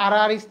চাহিদা আর আর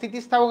আর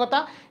স্থিতিস্থাপকতা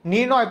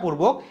নির্ণয়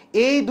পূর্বক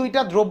এই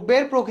দুইটা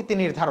দ্রব্যের প্রকৃতি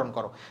নির্ধারণ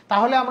করো।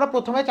 তাহলে আমরা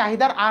প্রথমে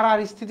চাহিদার আর আর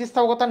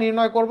স্থিতিস্থাপকতা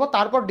নির্ণয় করব,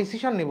 তারপর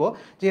ডিসিশন নিব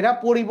যে এরা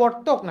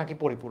পরিবর্তক নাকি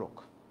পরিপূরক।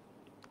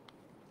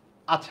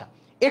 আচ্ছা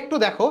একটু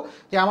দেখো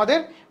যে আমাদের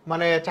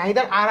মানে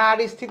চাহিদার আর আর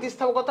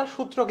স্থিতিস্থাপকতার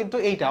সূত্র কিন্তু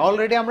এইটা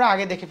অলরেডি আমরা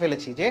আগে দেখে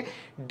ফেলেছি, যে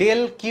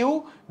del Q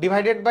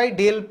divided by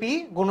del P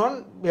গুণন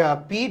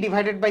পি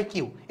ডিভাইডেড বাই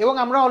কিউ। এবং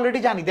আমরা অলরেডি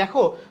জানি,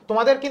 দেখো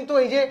তোমাদের কিন্তু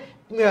এই যে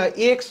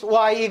এক্স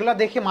ওয়াই এগুলা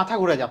দেখে মাথা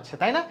ঘুরে যাচ্ছে,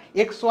 তাই না,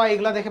 এক্স ওয়াই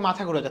এগুলা দেখে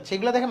মাথা ঘুরে যাচ্ছে,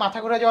 এগুলা দেখে মাথা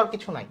ঘুরে যাওয়ার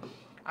কিছু নাই।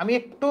 আমি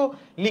একটু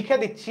লিখে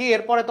দিচ্ছি,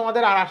 এরপরে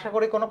তোমাদের আর আশা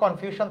করি কোনো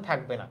কনফিউশন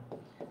থাকবে না।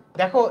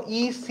 দেখো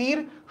ইসির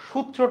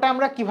সূত্রটা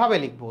আমরা কিভাবে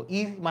লিখবো,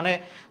 মানে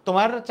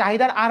তোমার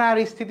চাহিদার আর আর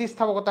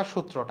স্থিতিস্থাপকতার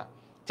সূত্রটা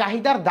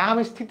চাহিদার দাম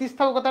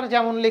স্থিতিস্থাপকতার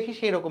যেমন লিখি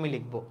সেই রকমই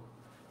লিখবো।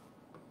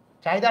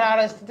 চাহিদার আর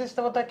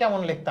স্থিতিস্থাপকতা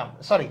কেমন লিখতাম,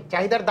 সরি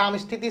চাহিদার দাম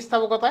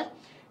স্থিতিস্থাপকতায়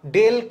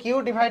del Q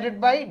divided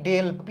by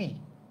del P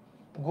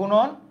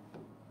গুণন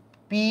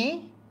পি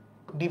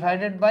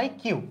ডিভাইডেড বাই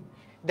কিউ।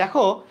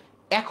 দেখো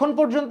এখন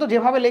পর্যন্ত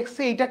যেভাবে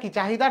লিখছি এইটা কি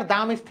চাহিদার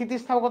দাম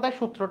স্থিতিস্থাপকতায়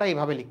সূত্রটা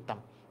এইভাবে লিখতাম।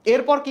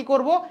 এরপর কি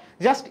করব,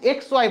 জাস্ট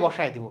এক্স ওয়াই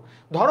বসায় দিব।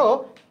 ধরো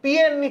পি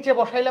এর নিচে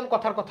বসাইলাম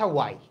কথার কথা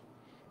ওয়াই,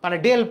 মানে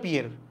ডেল পি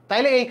এর,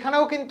 তাইলে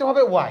এইখানেও কিন্তু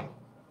হবে ওয়াই।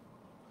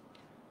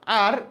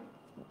 আর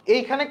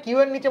এইখানে কিউ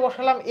এর নিচে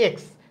বসালাম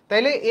এক্স,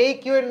 তাইলে এই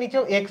কিউ এর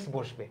নিচেও এক্স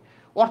বসবে।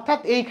 অর্থাৎ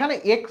এইখানে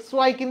এক্স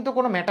ওয়াই কিন্তু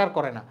কোনো ম্যাটার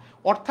করে না।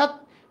 অর্থাৎ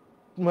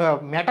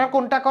ম্যাটার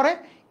কোনটা করে,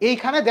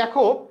 এইখানে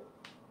দেখো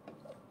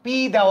পি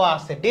দেওয়া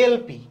আছে ডেল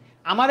পি,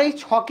 আমার এই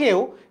ছকেও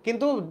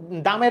কিন্তু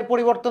দামের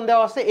পরিবর্তন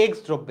দেওয়া আছে এক্স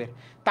দ্রব্যের,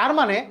 তার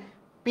মানে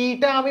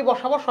পিটা আমি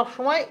বসাবো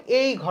সবসময়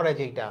এই ঘরে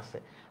যেইটা আছে।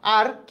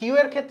 আর কিউ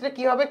এর ক্ষেত্রে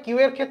কি হবে, কিউ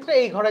এর ক্ষেত্রে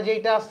এই ঘরে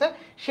যেইটা আছে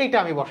সেইটা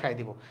আমি বসাই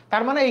দিব।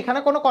 তার মানে এইখানে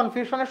কোনো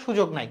কনফিউশনের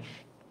সুযোগ নাই।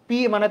 পি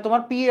মানে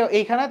তোমার পি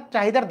এইখানে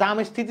চাহিদার দাম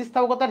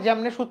স্থিতিস্থাপকতার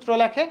যেমনি সূত্র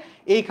লেখে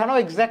এইখানেও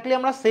এক্স্যাক্টলি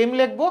আমরা সেম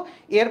লিখবো,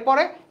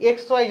 এরপরে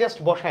এক্স ওয়াই জাস্ট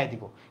বসায়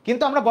দিব।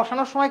 কিন্তু আমরা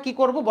বসানোর সময় কি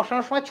করব,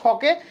 বসানোর সময়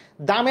ছকে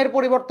দামের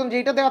পরিবর্তন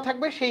যেইটা দেওয়া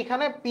থাকবে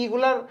সেইখানে পি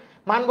গুলার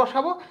মান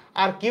বসাবো,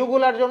 আর কিউ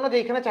গুলার জন্য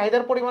যেখানে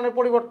চাহিদার পরিমাণের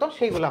পরিবর্তন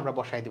সেইগুলো আমরা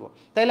বসাই দিব।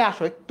 তাইলে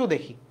আসো একটু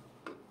দেখি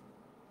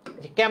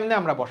যে কেমনে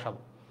আমরা বসাবো।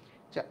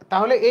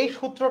 তাহলে এই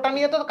সূত্রটা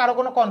নিয়ে তো কারো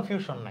কোনো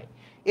কনফিউশন নাই,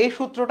 এই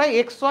সূত্রটা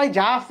এক্স ওয়াই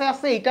যা আছে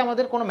আছে এইটা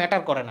আমাদের কোনো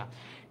ম্যাটার করে না।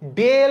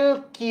 ডেল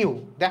কিউ,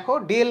 দেখো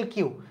ডেল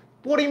কিউ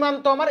পরিমাণ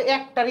তো আমার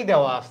একটারই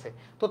দেওয়া আছে,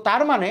 তো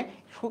তার মানে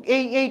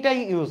এইটাই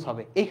ইউজ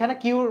হবে, এইখানে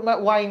কিউ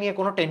ওয়াই নিয়ে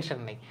কোনো টেনশন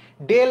নেই।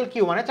 ডেল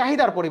কিউ মানে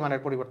চাহিদার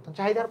পরিমাণের পরিবর্তন,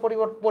 চাহিদার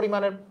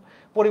পরিমাণের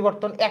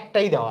পরিবর্তন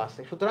একটাই দেওয়া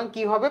আছে, সুতরাং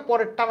কি হবে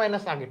পরেরটা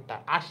মাইনাস আগেরটা,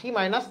 80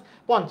 মাইনাস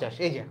 50,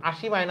 এই যে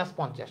 80 minus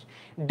 50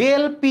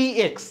 del P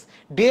x.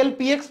 Del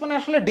P x মানে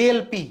আসলে ডেল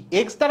পি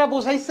এক্স দ্বারা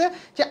বোঝাইছে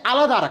যে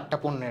আলাদা আর একটা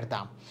পণ্যের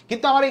দাম,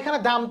 কিন্তু আমার এখানে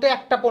দামটা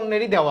একটা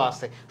পণ্যেরই দেওয়া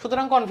আছে,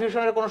 সুতরাং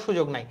কনফিউশনের কোনো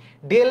সুযোগ নাই।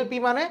 ডেল পি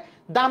মানে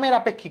দামের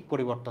আপেক্ষিক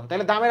পরিবর্তন,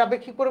 তাহলে দামের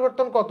আপেক্ষিক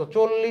পরিবর্তন কত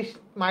 40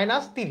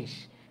 মাইনাস 30,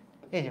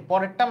 এই যে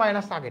পরেরটা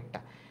মাইনাস আগেরটা,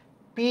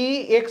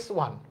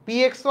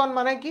 px1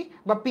 মানে কি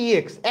বা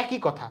px একই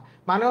কথা,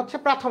 মানে হচ্ছে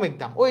প্রাথমিক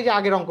দাম, ওই যে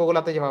আগের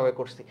অঙ্কগুলোতে যেভাবে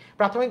করছি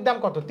প্রাথমিক দাম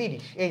কত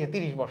 30, এই যে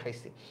 30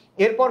 বসাইছি।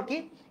 এরপর কি,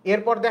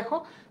 এরপর দেখো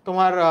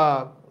তোমার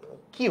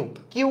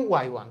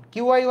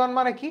QY1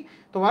 মানে কি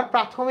তোমার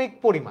প্রাথমিক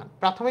পরিমাণ,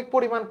 প্রাথমিক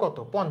পরিমাণ কত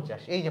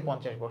 50, এই যে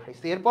 50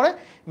 বসাইছি। এরপরে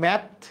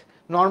ম্যাথ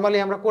নর্মালি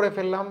আমরা করে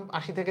ফেললাম,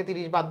 80 থেকে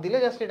 30 বাদ দিলে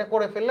জাস্ট এটা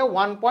করে ফেললে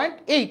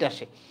 1.8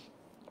 আসে।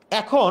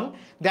 এখন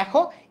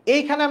দেখো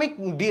এইখানে আমি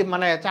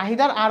মানে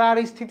চাহিদার আর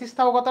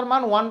স্থিতিস্থাপকতার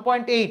মান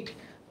 1.8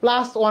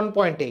 প্লাস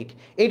 1.8,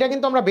 এইটা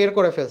কিন্তু আমরা বের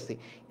করে ফেলছি।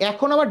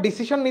 এখন আবার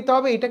ডিসিশন নিতে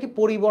হবে এটা কি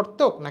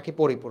পরিবর্তক নাকি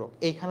পরিপূরক।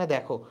 এইখানে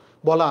দেখো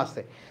বলা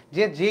আছে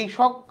যে যেই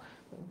সব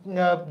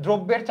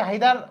দ্রব্যের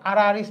চাহিদার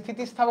আর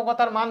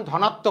স্থিতিস্থাপকতার মান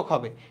ধনাত্মক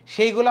হবে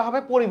সেইগুলো হবে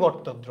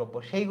পরিবর্তক দ্রব্য,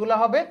 সেইগুলো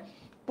হবে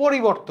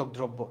পরিবর্তক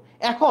দ্রব্য।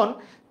 এখন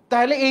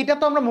তাহলে এইটা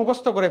তো আমরা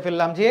মুখস্থ করে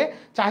ফেললাম যে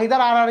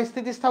চাহিদার আর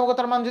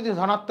স্থিতিস্থাপকতার মান যদি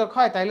ধনাত্মক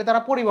হয় তাহলে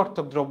তারা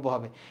পরিবর্তক দ্রব্য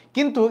হবে,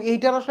 কিন্তু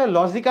এইটার আসলে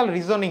লজিক্যাল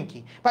রিজনিং কি,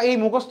 বা এই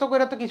মুখস্থ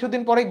করে তো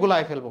কিছুদিন পরেই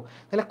গুলায় ফেলবো,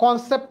 তাহলে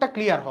কনসেপ্টটা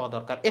ক্লিয়ার হওয়া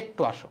দরকার।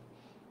 একটু আসো,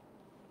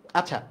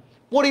 আচ্ছা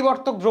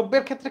পরিবর্তক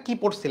দ্রব্যের ক্ষেত্রে কি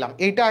পড়ছিলাম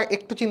এইটা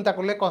একটু চিন্তা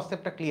করলে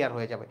কনসেপ্টটা ক্লিয়ার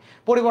হয়ে যাবে।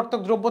 পরিবর্তক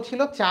দ্রব্য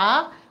ছিল চা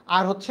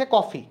আর হচ্ছে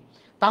কফি,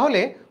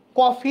 তাহলে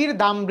কফির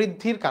দাম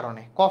বৃদ্ধির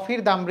কারণে, কফির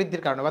দাম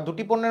বৃদ্ধির কারণে বা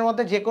দুটি পণ্যের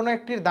মধ্যে যে কোনো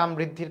একটির দাম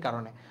বৃদ্ধির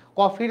কারণে,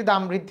 কফির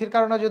দাম বৃদ্ধির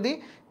কারণে যদি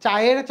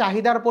চায়ের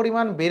চাহিদার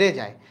পরিমাণ বেড়ে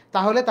যায়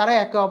তাহলে তারা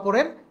একে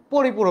অপরের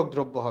পরিপূরক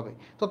দ্রব্য হবে।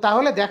 তো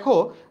তাহলে দেখো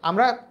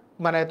আমরা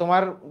মানে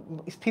তোমার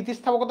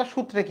স্থিতিস্থাপকতার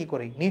সূত্রে কি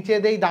করি, নিচে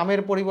দেই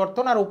দামের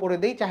পরিবর্তন আর উপরে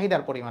দেই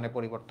চাহিদার পরিমাণে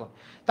পরিবর্তন।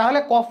 তাহলে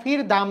কফির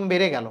দাম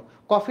বেড়ে গেল,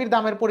 কফির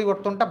দামের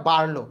পরিবর্তনটা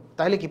বাড়লো,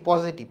 তাহলে কি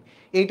পজিটিভ।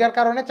 এইটার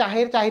কারণে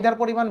চায়ের চাহিদার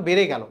পরিমাণ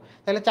বেড়ে গেল,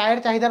 তাহলে চায়ের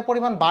চাহিদার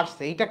পরিমাণ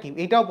বাড়ছে, এইটা কি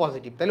এইটাও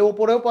পজিটিভ, তাহলে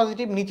উপরেও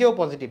পজিটিভ নিচেও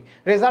পজিটিভ,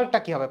 রেজাল্টটা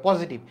কি হবে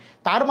পজিটিভ।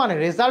 তার মানে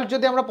রেজাল্ট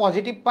যদি আমরা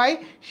পজিটিভ পাই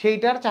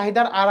সেইটার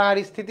চাহিদার আর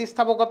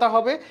স্থিতিস্থাপকতা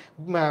হবে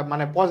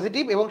মানে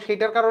পজিটিভ, এবং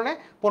সেইটার কারণে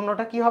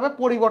পণ্যটা কি হবে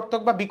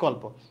পরিবর্তক বা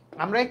বিকল্প।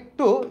 আমরা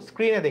একটু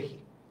স্ক্রিনে দেখি,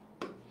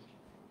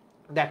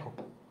 দেখো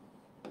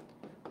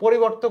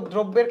পরিবর্তক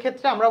দ্রব্যের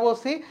ক্ষেত্রে আমরা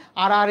বলছি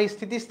আর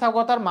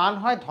স্থিতিস্থাপকতার মান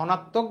হয়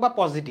ধনাত্মক বা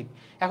পজিটিভ।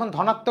 এখন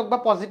ধনাত্মক বা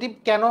পজিটিভ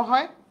কেন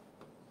হয়,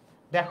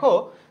 দেখো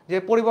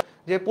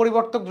যে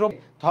পরিবর্তক দ্রব্য,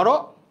 ধরো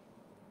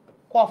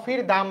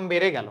কফির দাম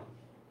বেড়ে গেল,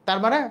 তার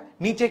মানে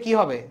নিচে কি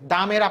হবে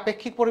দামের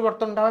আপেক্ষিক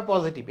পরিবর্তনটা হবে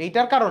পজিটিভ,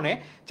 এইটার কারণে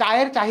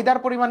চায়ের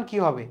চাহিদার পরিমাণ কি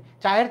হবে,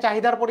 চায়ের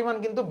চাহিদার পরিমাণ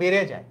কিন্তু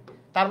বেড়ে যায়,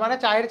 তার মানে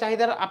চায়ের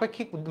চাহিদার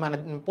আপেক্ষিক মানে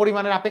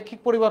পরিমাণের আপেক্ষিক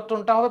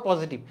পরিবর্তনটা হবে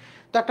পজিটিভ।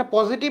 তো একটা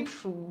পজিটিভ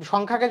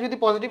সংখ্যাকে যদি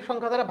পজিটিভ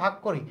সংখ্যা দ্বারা ভাগ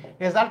করি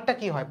রেজাল্টটা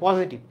কি হয়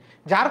পজিটিভ,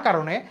 যার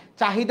কারণে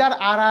চাহিদার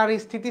আর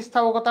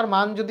স্থিতিস্থাপকতার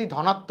মান যদি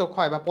ধনাত্মক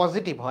হয় বা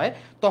পজিটিভ হয়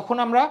তখন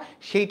আমরা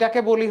সেইটাকে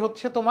বলি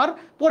হচ্ছে তোমার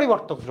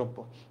পরিবর্তক দ্রব্য।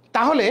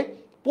 তাহলে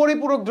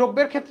পরিপূরক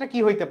দ্রব্যের ক্ষেত্রে কি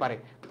হইতে পারে,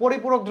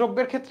 পরিপূরক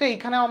দ্রব্যের ক্ষেত্রে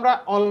এখানে আমরা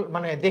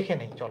মানে দেখে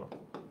নেই, চলো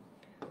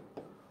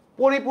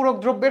পরিপূরক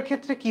দ্রব্যের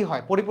ক্ষেত্রে কি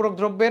হয়। পরিপূরক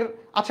দ্রব্যের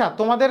আচ্ছা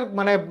তোমাদের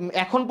মানে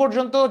এখন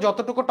পর্যন্ত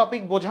যতটুকু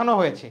টপিক বোঝানো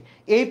হয়েছে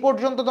এই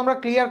পর্যন্ত তোমরা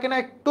ক্লিয়ার কিনা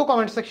একটু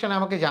কমেন্ট সেকশনে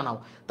আমাকে জানাও,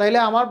 তাইলে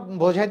আমার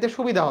বোঝাইতে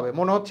সুবিধা হবে।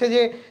 মনে হচ্ছে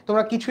যে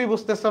তোমরা কিছুই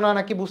বুঝতেছো না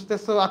নাকি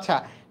বুঝতেছো, আচ্ছা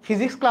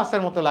ফিজিক্স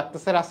ক্লাসের মতো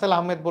লাগতেছে রাসেল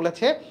আহমেদ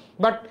বলেছে,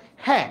 বাট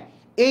হ্যাঁ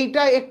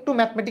এইটা একটু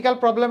ম্যাথমেটিক্যাল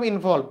প্রবলেম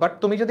ইনভলভ, বাট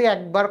তুমি যদি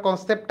একবার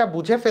কনসেপ্টটা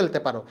বুঝে ফেলতে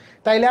পারো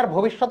তাইলে আর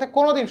ভবিষ্যতে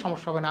কোনোদিন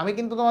সমস্যা হবে না। আমি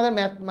কিন্তু তোমাদের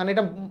ম্যাথ মানে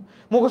এটা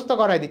মুখস্থ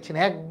করাই দিচ্ছি না,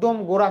 একদম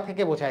গোড়া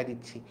থেকে বোঝাই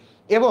দিচ্ছি।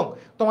 এবং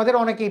তোমাদের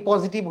অনেকেই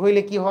পজিটিভ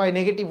হইলে কি হয়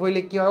নেগেটিভ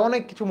হইলে কি হয়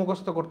অনেক কিছু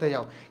মুখস্থ করতে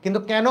যাও, কিন্তু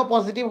কেন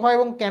পজিটিভ হয়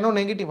এবং কেন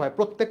নেগেটিভ হয়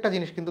প্রত্যেকটা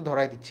জিনিস কিন্তু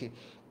ধরাই দিচ্ছি।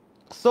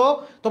 সো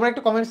তোমরা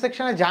একটু কমেন্ট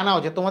সেকশনে জানাও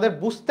যে তোমাদের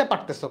বুঝতে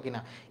পারতেছো কিনা।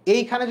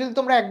 এইখানে যদি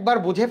তোমরা একবার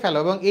বুঝে ফেলো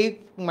এবং এই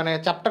মানে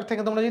চ্যাপ্টার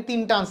থেকে তোমরা যদি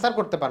 3টা আনসার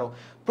করতে পারো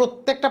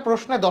প্রত্যেকটা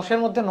প্রশ্নে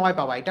 10-এর মধ্যে 9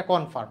 পাবা, এটা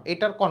কনফার্ম,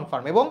 এটার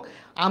কনফার্ম। এবং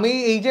আমি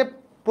এই যে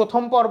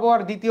প্রথম পর্ব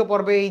আর দ্বিতীয়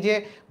পর্বে এই যে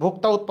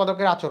ভোক্তা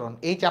উৎপাদকের আচরণ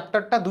এই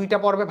চ্যাপ্টারটা 2টা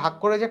পর্বে ভাগ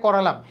করে যে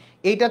করালাম,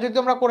 এইটা যদি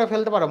তোমরা করে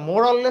ফেলতে পারো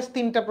মোর অললেস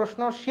 3টা প্রশ্ন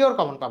শিওর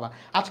কমন পাবা।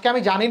 আজকে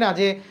আমি জানি না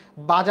যে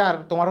বাজার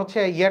তোমার হচ্ছে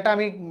ইয়েটা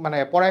আমি মানে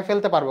পড়ায়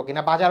ফেলতে পারবো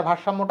কিনা, বাজার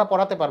ভারসাম্যটা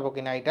পড়াতে পারবো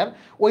কিনা, এটার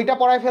ওইটা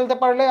পড়ায় ফেলতে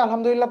পারলে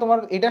আলহামদুলিল্লাহ তোমার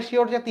এটা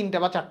শিওর যে 3টা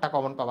বা 4টা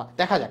কমন পাবা,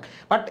 দেখা যাক।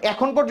 বাট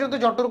এখন পর্যন্ত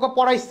যতটুকু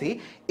পড়াইছি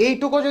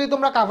এইটুকু যদি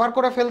তোমরা কাভার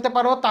করে ফেলতে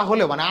পারো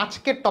তাহলেও মানে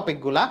আজকের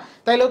টপিকগুলা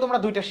তাইলেও তোমরা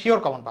 2টা শিওর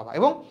কমন পাবা।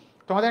 এবং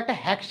তোমাদের একটা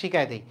হ্যাক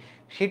শিখায় দেই,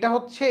 সেটা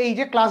হচ্ছে এই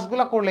যে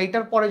ক্লাসগুলো করলে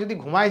এইটার পরে যদি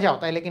ঘুমায় যাও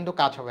তাইলে কিন্তু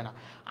কাজ হবে না।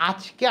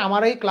 আজকে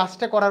আমার এই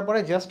ক্লাসটা করার পরে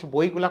জাস্ট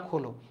বইগুলা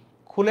খোলো,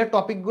 খুলে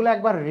টপিকগুলো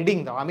একবার রিডিং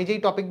দাও, আমি যেই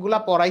টপিকগুলো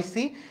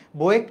পড়াইছি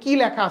বইয়ে কি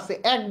লেখা আছে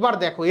একবার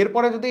দেখো।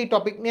 এরপরে যদি এই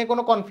টপিক নিয়ে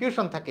কোনো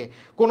কনফিউশন থাকে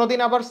কোনোদিন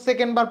আবার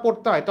সেকেন্ড বার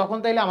পড়তে হয় তখন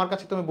তাইলে আমার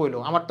কাছে তুমি বইলো,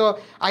 আমার তো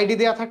আইডি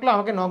দেওয়া থাকলো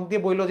আমাকে নক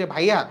দিয়ে বইলো যে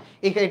ভাইয়া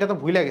এটা তো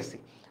ভুলে গেছি,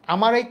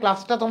 আমার এই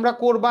ক্লাসটা তোমরা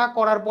করবা,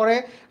 করার পরে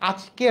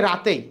আজকে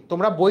রাতেই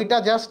তোমরা বইটা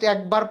জাস্ট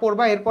একবার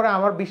পড়বা, এরপরে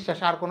আমার বিশ্বাস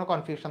আর কোনো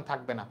কনফিউশন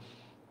থাকবে না।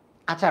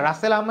 আচ্ছা,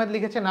 রাসেল আহমেদ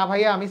লিখেছে না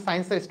ভাইয়া আমি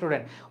সায়েন্সের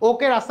স্টুডেন্ট।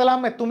 ওকে রাসেল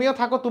আহমেদ, তুমিও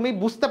থাকো, তুমি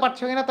বুঝতে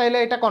পারছো কিনা তাইলে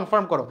এটা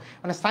কনফার্ম করো।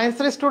 মানে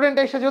সায়েন্সের স্টুডেন্ট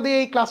এসে যদি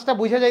এই ক্লাসটা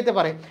বুঝে যাইতে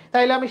পারে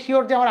তাইলে আমি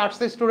শিওর যে আমার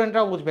আর্টসের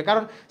স্টুডেন্টরাও বুঝবে,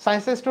 কারণ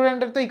সায়েন্সের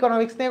স্টুডেন্টের তো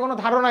ইকোনমিক্স নিয়ে কোনো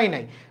ধারণাই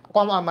নাই।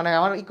 মানে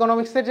আমার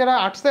ইকোনমিক্সের যারা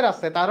আর্টসের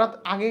আছে তারা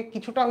আগে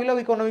কিছুটা হইলেও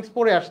ইকোনমিক্স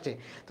পড়ে আসছে,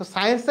 তো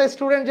সায়েন্সের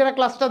স্টুডেন্ট যারা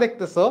ক্লাসটা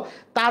দেখতেছো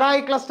তারা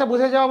এই ক্লাসটা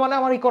বুঝে যাওয়া মানে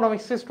আমার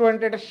ইকোনমিক্সের স্টুডেন্ট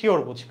এটা শিওর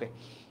বুঝবে।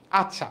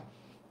 আচ্ছা,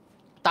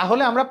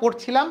 তাহলে আমরা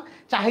পড়ছিলাম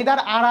চাহিদার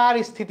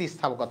আড়াআড়ি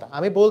স্থিতিস্থাপকতা।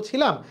 আমি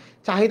বলছিলাম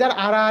চাহিদার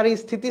আড়াআড়ি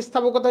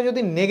স্থিতিস্থাপকতা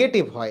যদি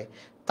নেগেটিভ হয়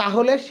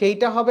তাহলে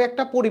সেইটা হবে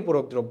একটা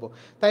পরিপূরক দ্রব্য।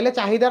 তাইলে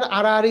চাহিদার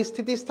আড়াআড়ি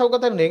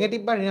স্থিতিস্থাপকতা নেগেটিভ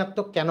বা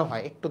ঋণাত্মক কেন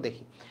হয় একটু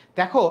দেখি।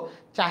 দেখো,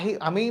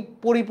 আমি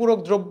পরিপূরক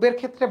দ্রব্যের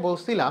ক্ষেত্রে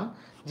বলছিলাম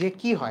যে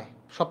কি হয়,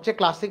 সবচেয়ে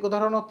ক্লাসিক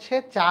উদাহরণ হচ্ছে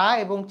চা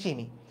এবং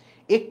চিনি।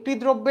 একটি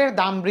দ্রব্যের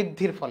দাম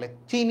বৃদ্ধির ফলে,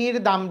 চিনির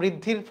দাম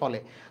বৃদ্ধির ফলে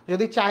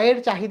যদি চায়ের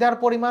চাহিদার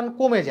পরিমাণ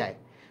কমে যায়,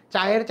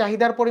 চায়ের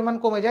চাহিদার পরিমাণ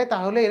কমে যায়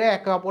তাহলে এরা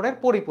একে অপরের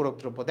পরিপূরক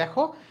দ্রব্য।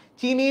 দেখো,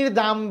 চিনির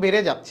দাম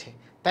বেড়ে যাচ্ছে,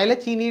 তাইলে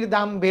চিনির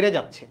দাম বেড়ে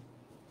যাচ্ছে,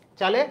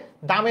 তাহলে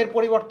দামের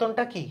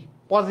পরিবর্তনটা কি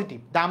পজিটিভ,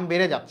 দাম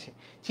বেড়ে যাচ্ছে,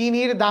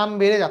 চিনির দাম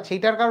বেড়ে যাচ্ছে।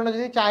 এটার কারণে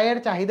যদি চায়ের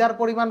চাহিদার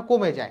পরিমাণ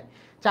কমে যায়,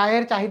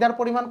 চায়ের চাহিদার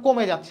পরিমাণ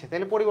কমে যাচ্ছে,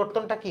 তাহলে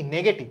পরিবর্তনটা কি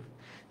নেগেটিভ।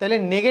 তাহলে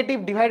negative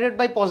divided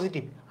by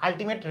positive,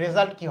 ultimate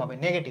result কি হবে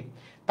নেগেটিভ।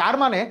 তার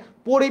মানে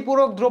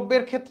পরিপূরক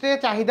দ্রব্যের ক্ষেত্রে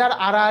চাহিদার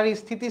আড়াআড়ি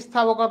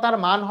স্থিতিস্থাপকতার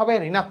মান হবে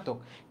ঋণাত্মক।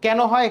 কেন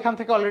হয় এখান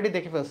থেকে অলরেডি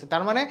দেখে ফেলছি।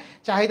 তার মানে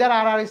চাহিদার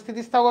আড়াআড়ি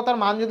স্থিতিস্থাপকতার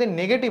মান যদি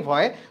নেগেটিভ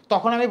হয়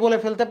তখন আমি বলে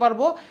ফেলতে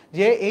পারবো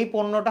যে এই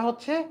পণ্যটা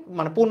হচ্ছে,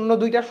 মানে পণ্য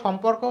দুইটার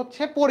সম্পর্ক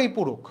হচ্ছে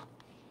পরিপূরক।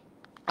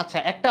 আচ্ছা,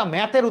 একটা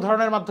ম্যাথের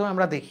উদাহরণের মাধ্যমে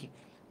আমরা দেখি।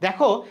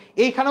 দেখো,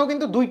 এইখানেও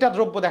কিন্তু দুইটা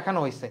দ্রব্য দেখানো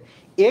হয়েছে।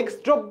 এক্স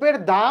দ্রব্যের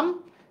দাম,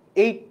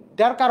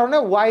 এইটার কারণে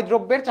ওয়াই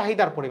দ্রব্যের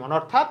চাহিদার পরিমাণ,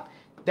 অর্থাৎ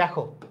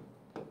দেখো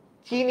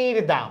চিনির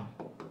দাম,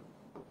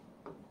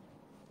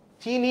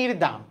 চিনির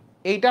দাম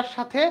এইটার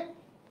সাথে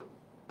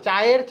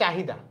চায়ের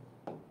চাহিদা,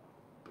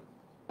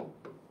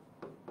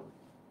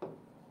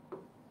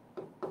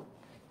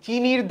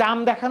 চিনির দাম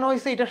দেখানো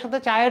হয়েছে, এটার সাথে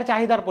চায়ের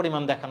চাহিদার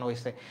পরিমাণ দেখানো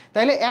হয়েছে।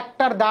 তাইলে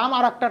একটার দাম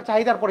আর একটার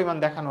চাহিদার পরিমাণ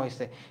দেখানো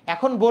হয়েছে।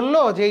 এখন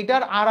বললো যে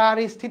এইটার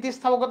আড়াআড়ি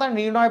স্থিতিস্থাপকতা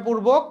নির্ণয়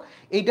পূর্বক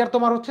এইটার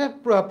তোমার হচ্ছে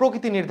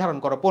প্রকৃতি নির্ধারণ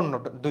করো পণ্য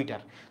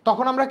দুইটার।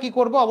 তখন আমরা কি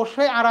করব,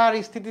 অবশ্যই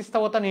আড়াআড়ি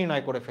স্থিতিস্থাপকতা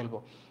নির্ণয় করে ফেলবো।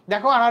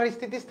 দেখো আড়াআড়ি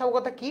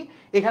স্থিতিস্থাপকতা কি,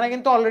 এখানে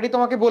কিন্তু অলরেডি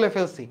তোমাকে বলে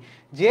ফেলছি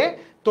যে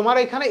তোমার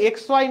এখানে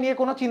এক্স ওয়াই নিয়ে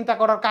কোনো চিন্তা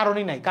করার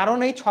কারণই নাই, কারণ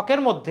এই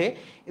ছকের মধ্যে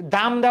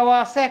দাম দেওয়া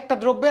আছে একটা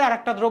দ্রব্যের আর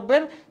একটা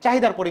দ্রব্যের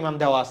চাহিদার পরিমাণ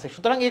দেওয়া আছে,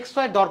 সুতরাং এক্স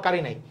ওয়াই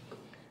দরকারই নাই।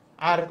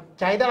 আর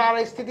চাহিদার আর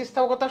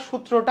স্থিতিস্থাপকতার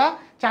সূত্রটা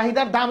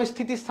চাহিদার দাম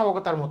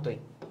স্থিতিস্থাপকতার মতোই,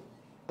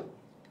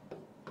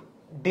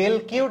 del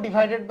Q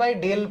divided by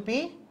del P,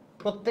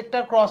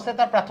 প্রত্যেকটার ক্রসে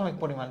তার প্রাথমিক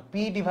পরিমাণ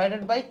পি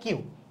ডিভাইডেড বাই কিউ।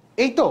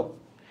 এই তো,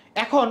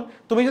 এখন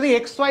তুমি যদি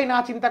এক্স ওয়াই না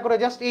চিন্তা করে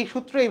জাস্ট এই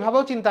সূত্র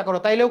এইভাবেও চিন্তা করো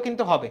তাইলেও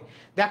কিন্তু হবে।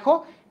 দেখো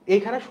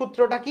এইখানে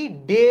সূত্রটা কি,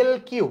 ডেল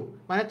কিউ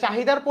মানে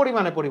চাহিদার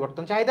পরিমাণে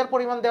পরিবর্তন, চাহিদার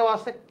পরিমাণ দেওয়া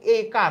আছে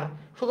এই কার,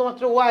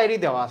 শুধুমাত্র ওয়াইয়েরই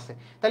দেওয়া আছে,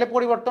 তাহলে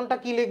পরিবর্তনটা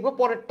কি লিখবো,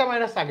 পরেরটা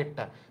মাইনাস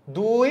আগেরটা,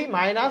 2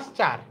 -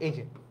 4, এই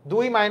যে 2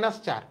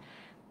 - 4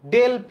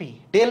 ডেল পি,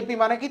 ডেল পি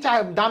মানে কি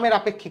দামের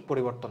আপেক্ষিক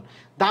পরিবর্তন,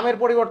 দামের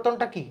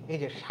পরিবর্তনটা কি, এই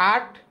যে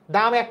 60,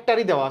 দাম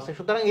একটারই দেওয়া আছে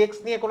সুতরাং এক্স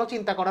নিয়ে কোনো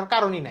চিন্তা করার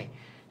কারণই নাই,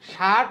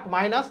 60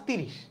 -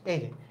 30, এই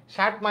যে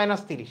 60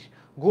 - 30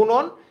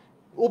 গুণন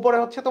উপরে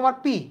হচ্ছে তোমার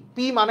পি,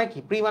 পি মানে কি,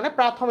 পি মানে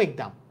প্রাথমিক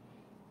দাম,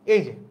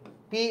 এই যে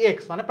পি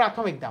এক্স মানে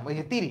প্রাথমিক দাম, এই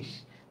যে 30,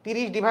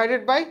 30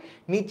 ডিভাইডেড বাই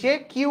নিচে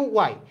কিউ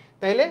ওয়াই,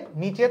 তাইলে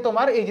নিচে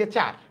তোমার এই যে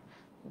 4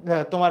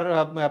 তোমার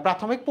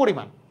প্রাথমিক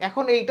পরিমাণ।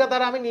 এখন এইটা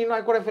দ্বারা আমি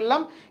নির্ণয় করে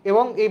ফেললাম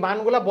এবং এই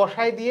মানগুলা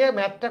বসাই দিয়ে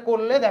ম্যাথটা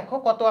করলে দেখো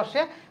কত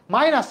আসে,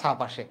 -1/2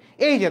 আসে।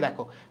 এই যে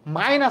দেখো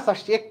মাইনাস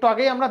আসছে, একটু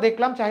আগেই আমরা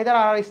দেখলাম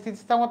চাহিদার আর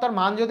স্থিতিস্থাপকতার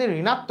মান যদি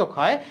ঋণাত্মক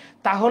হয়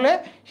তাহলে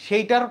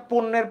সেইটার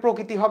পণ্যের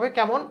প্রকৃতি হবে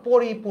কেমন,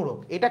 পরিপূরক।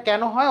 এটা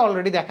কেন হয়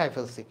অলরেডি দেখায়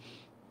ফেলছি।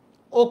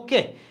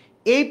 ওকে,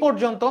 এই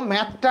পর্যন্ত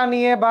ম্যাথটা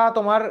নিয়ে বা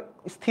তোমার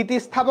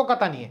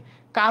স্থিতিস্থাপকতা নিয়ে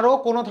কারো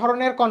কোনো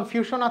ধরনের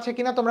কনফিউশন আছে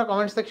কিনা তোমরা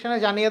কমেন্ট সেকশনে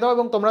জানিয়ে দাও,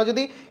 এবং তোমরা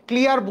যদি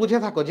ক্লিয়ার বুঝে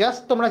থাকো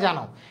জাস্ট তোমরা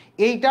জানাও।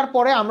 এইটার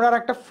পরে আমরা আর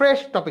একটা ফ্রেশ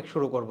টপিক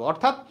শুরু করব,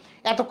 অর্থাৎ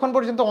এতক্ষণ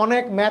পর্যন্ত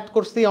অনেক ম্যাথ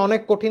করছি,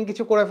 অনেক কঠিন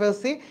কিছু করে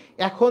ফেলছি,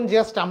 এখন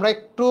জাস্ট আমরা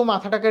একটু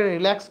মাথাটাকে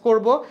রিল্যাক্স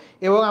করব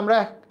এবং আমরা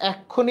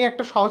এক্ষুনি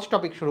একটা সহজ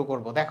টপিক শুরু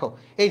করব। দেখো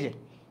এই যে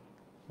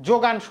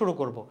যোগান শুরু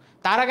করব,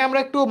 তার আগে আমরা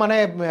একটু মানে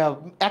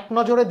এক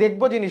নজরে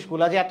দেখবো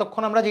জিনিসগুলো, যে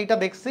এতক্ষণ আমরা যেটা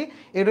দেখছি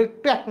এর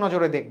একটু এক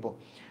নজরে দেখব।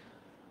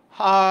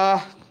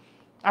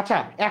 আচ্ছা,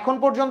 এখন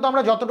পর্যন্ত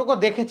আমরা যতটুকু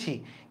দেখেছি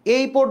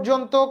এই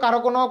পর্যন্ত কারো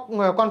কোনো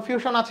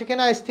কনফিউশন আছে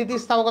কিনা,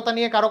 স্থিতিস্থাপকতা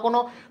নিয়ে কারো কোনো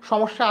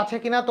সমস্যা আছে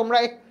কিনা তোমরা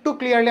একটু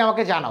ক্লিয়ারলি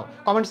আমাকে জানাও,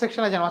 কমেন্ট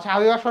সেকশনে জানাও। আচ্ছা,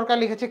 হাবিবা সরকার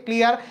লিখেছে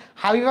ক্লিয়ার।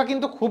 হাবিবা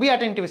কিন্তু খুবই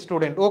অ্যাটেন্টিভ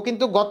স্টুডেন্ট, ও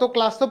কিন্তু গত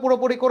ক্লাস তো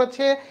পুরোপুরি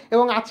করেছে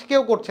এবং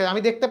আজকেও করছে,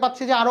 আমি দেখতে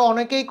পাচ্ছি যে আরও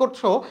অনেকেই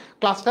করছো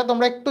ক্লাসটা।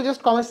 তোমরা একটু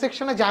জাস্ট কমেন্ট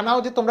সেকশনে জানাও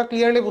যে তোমরা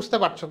ক্লিয়ারলি বুঝতে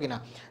পারছো কিনা,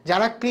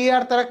 যারা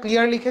ক্লিয়ার তারা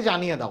ক্লিয়ার লিখে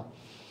জানিয়ে দাও।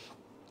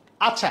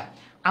 আচ্ছা,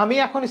 আমি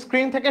এখন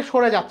স্ক্রিন থেকে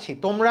সরে যাচ্ছি,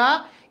 তোমরা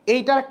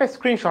এইটার একটা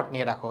স্ক্রিনশট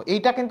নিয়ে রাখো,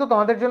 এইটা কিন্তু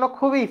তোমাদের জন্য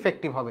খুবই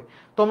ইফেক্টিভ হবে।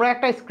 তোমরা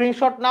একটা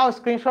স্ক্রিনশট নাও,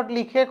 স্ক্রিনশট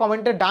লিখে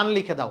কমেন্টে ডান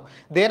লিখে দাও,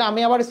 দেন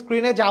আমি আবার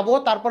স্ক্রিনে যাব,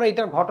 তারপরে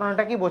এইটার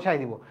ঘটনাটা কি বোঝাই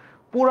দিব।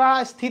 পুরা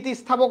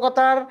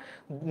স্থিতিস্থাপকতার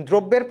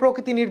দ্রব্যের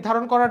প্রকৃতি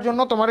নির্ধারণ করার জন্য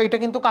তোমার এটা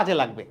কিন্তু কাজে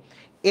লাগবে।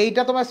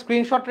 এইটা তোমার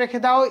স্ক্রিনশট রেখে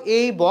দাও,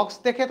 এই বক্স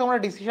দেখে তোমরা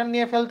ডিসিশন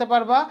নিয়ে ফেলতে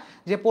পারবা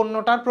যে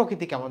পণ্যটার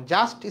প্রকৃতি কেমন।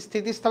 জাস্ট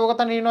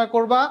স্থিতিস্থাপকতা নির্ণয়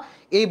করবা,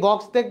 এই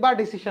বক্স দেখবা,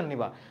 ডিসিশন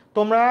নিবা।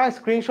 তোমরা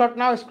স্ক্রিনশট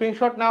নাও,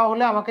 স্ক্রিনশট নাও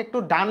হলে আমাকে একটু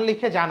ডান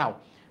লিখে জানাও,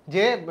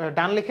 যে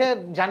ডান লিখে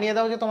জানিয়ে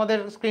দাও যে তোমাদের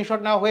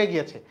স্ক্রিনশট নেওয়া হয়ে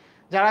গিয়েছে।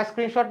 যারা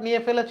স্ক্রিনশট নিয়ে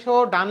ফেলেছো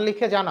ডান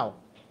লিখে জানাও।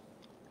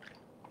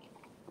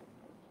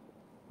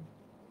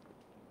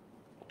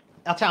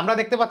 আচ্ছা, আমরা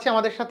দেখতে পাচ্ছি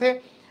আমাদের সাথে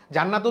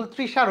জান্নাতুল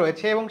তৃষা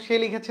রয়েছে এবং সে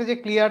লিখেছে যে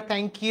ক্লিয়ার,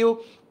 থ্যাংক ইউ।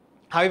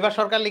 হাবিবা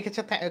সরকার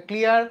লিখেছে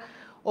ক্লিয়ার,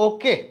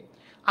 ওকে।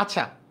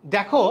 আচ্ছা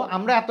দেখো,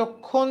 আমরা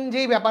এতক্ষণ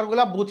যেই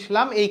ব্যাপারগুলো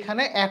বুঝলাম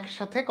এইখানে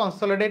একসাথে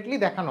কনসলিডেটলি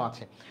দেখানো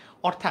আছে।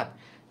 অর্থাৎ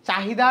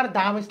চাহিদার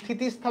দাম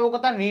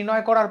স্থিতিস্থাপকতা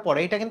নির্ণয় করার পরে,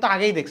 এটা কিন্তু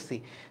আগেই দেখছি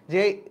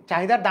যে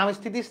চাহিদার দাম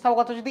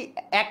স্থিতিস্থাপকতা যদি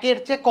একের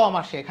চেয়ে কম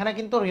আসে, এখানে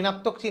কিন্তু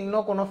ঋণাত্মক চিহ্ন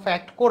কোনো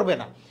ফ্যাক্ট করবে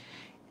না।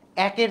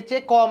 একের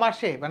চেয়ে কম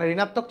আসে মানে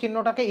ঋণাত্মক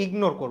চিহ্নটাকে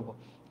ইগনোর করব।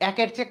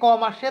 একের চেয়ে কম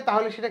আসে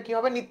তাহলে সেটা কি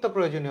হবে, নিত্য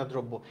প্রয়োজনীয়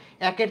দ্রব্য।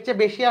 একের চেয়ে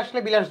বেশি আসলে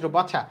বিলাস দ্রব্য।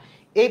 আচ্ছা,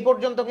 এই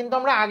পর্যন্ত কিন্তু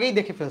আমরা আগেই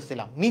দেখে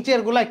ফেলছিলাম,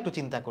 নিচের গুলা একটু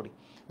চিন্তা করি।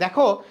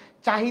 দেখো,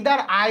 চাহিদার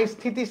আয়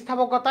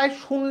স্থিতিস্থাপকতায়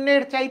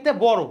শূন্যের চাইতে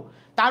বড়,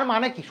 তার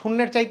মানে কি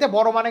শূন্যের চাইতে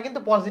বড় মানে কিন্তু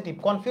পজিটিভ,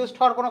 কনফিউজড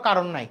হওয়ার কোনো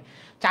কারণ নাই।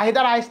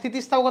 চাহিদার আয়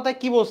স্থিতিস্থাপকতায়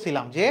কি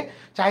বলছিলাম, যে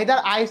চাহিদার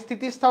আয়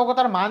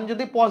স্থিতিস্থাপকতার মান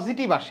যদি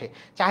পজিটিভ আসে,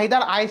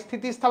 চাহিদার আয়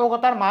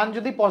স্থিতিস্থাপকতার মান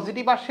যদি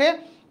পজিটিভ আসে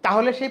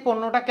তাহলে সেই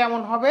পণ্যটা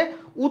কেমন হবে,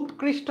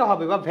 উৎকৃষ্ট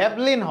হবে বা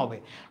ভ্যাবলিন হবে।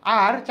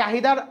 আর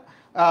চাহিদার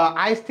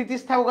আয়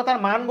স্থিতিস্থাপকতার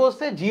মান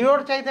বলছে জিরোর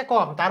চাইতে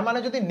কম, তার মানে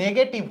যদি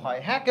নেগেটিভ হয়,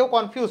 হ্যাঁ কেউ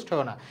কনফিউজড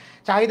হয় না,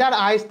 চাহিদার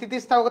আয়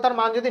স্থিতিস্থাপকতার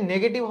মান যদি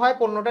নেগেটিভ হয়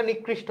পণ্যটা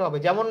নিকৃষ্ট হবে,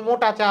 যেমন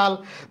মোটা চাল,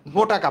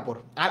 মোটা কাপড়।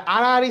 আর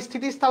আর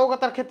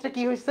স্থিতিস্থাপকতার ক্ষেত্রে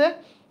কি হয়েছে,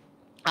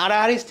 আর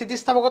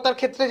স্থিতিস্থাপকতার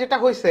ক্ষেত্রে যেটা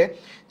হয়েছে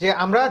যে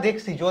আমরা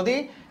দেখছি যদি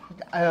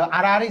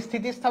আর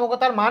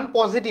স্থিতিস্থাপকতার মান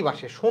পজিটিভ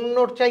আসে,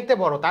 শূন্যর চাইতে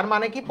বড়, তার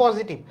মানে কি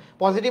পজিটিভ।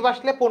 পজিটিভ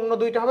আসলে পণ্য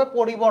দুইটা হবে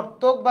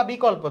পরিবর্তক বা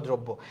বিকল্প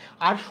দ্রব্য।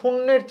 আর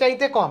শূন্যের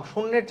চাইতে কম,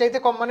 শূন্যের চাইতে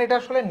কম মানে এটা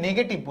আসলে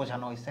নেগেটিভ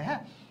বোঝানো হয়েছে।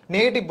 হ্যাঁ,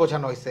 নেগেটিভ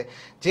বোঝানো হয়েছে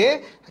যে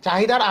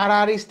চাহিদার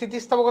আর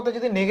স্থিতিস্থাপকতা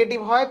যদি নেগেটিভ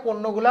হয়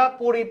পণ্যগুলা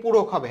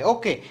পরিপূরক হবে।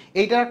 ওকে,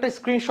 এইটার একটা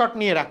স্ক্রিনশট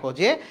নিয়ে রাখো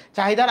যে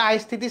চাহিদার আয়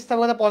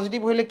স্থিতিস্থাপকতা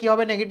পজিটিভ হইলে কি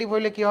হবে, নেগেটিভ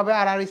হইলে কি হবে,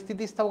 আর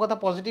স্থিতিস্থাপকতা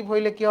পজিটিভ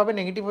হইলে কি হবে,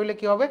 নেগেটিভ হইলে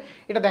কি হবে,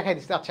 এটা দেখাই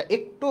দিচ্ছে। আচ্ছা,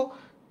 একটু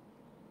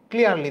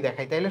ক্লিয়ারলি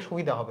দেখাই তাইলে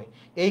সুবিধা হবে।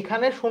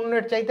 এইখানে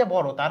শূন্যের চাইতে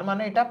বড়, তার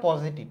মানে এটা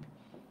পজিটিভ,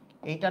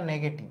 এইটা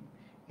নেগেটিভ,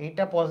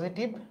 এইটা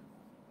পজিটিভ,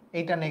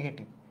 এইটা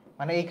নেগেটিভ,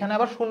 মানে এইখানে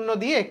আবার শূন্য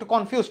দিয়ে একটু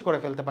কনফিউজ করে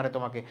ফেলতে পারে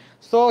তোমাকে।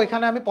 সো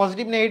এখানে আমি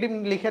পজিটিভ নেগেটিভ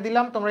লিখে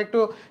দিলাম, তোমরা একটু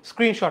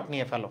স্ক্রিনশট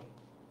নিয়ে ফেলো।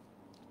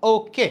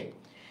 ওকে,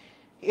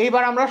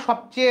 এইবার আমরা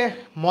সবচেয়ে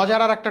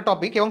মজার আর একটা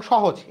টপিক এবং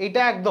সহজ,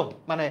 এটা একদম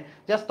মানে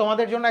জাস্ট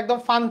তোমাদের জন্য একদম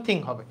ফান থিং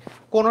হবে,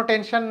 কোনো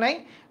টেনশন নাই,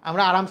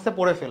 আমরা আরামসে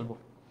পড়ে ফেলবো।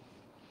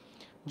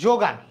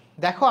 যোগান।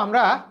 দেখো,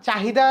 আমরা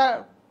চাহিদা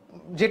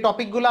যে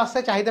টপিকগুলো আছে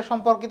চাহিদা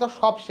সম্পর্কিত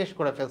সব শেষ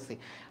করে ফেলছি,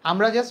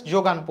 আমরা জাস্ট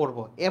যোগান পড়ব।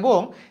 এবং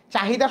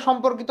চাহিদা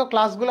সম্পর্কিত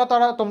ক্লাসগুলো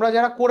তোমরা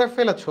যারা করে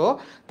ফেলেছো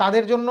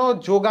তাদের জন্য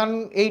যোগান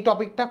এই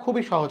টপিকটা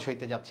খুবই সহজ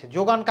হইতে যাচ্ছে।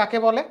 যোগান কাকে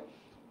বলে,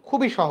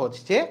 খুবই সহজ,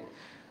 যে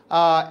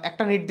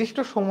একটা নির্দিষ্ট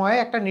সময়ে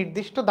একটা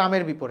নির্দিষ্ট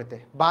দামের বিপরীতে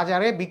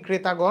বাজারে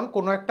বিক্রেতাগণ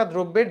কোনো একটা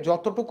দ্রব্যের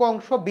যতটুকু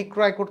অংশ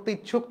বিক্রয় করতে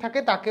ইচ্ছুক থাকে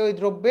তাকে ওই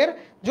দ্রব্যের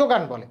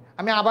যোগান বলে।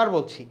 আমি আবার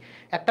বলছি,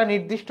 একটা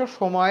নির্দিষ্ট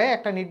সময়ে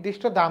একটা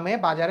নির্দিষ্ট দামে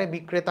বাজারে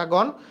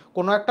বিক্রেতাগণ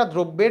কোনো একটা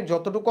দ্রব্যের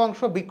যতটুকু অংশ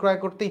বিক্রয়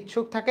করতে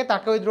ইচ্ছুক থাকে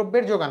তাকে ওই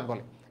দ্রব্যের যোগান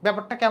বলে।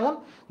 ব্যাপারটা কেমন,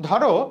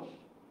 ধরো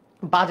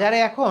বাজারে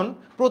এখন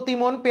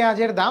প্রতিমন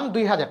পেঁয়াজের দাম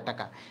 2000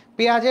 টাকা,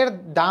 পেঁয়াজের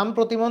দাম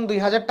প্রতিমন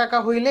 2000 টাকা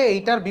হইলে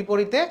এইটার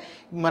বিপরীতে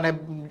মানে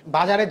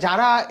বাজারে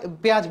যারা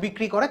পেঁয়াজ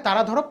বিক্রি করে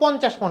তারা ধরো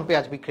 50 মন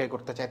পেঁয়াজ বিক্রি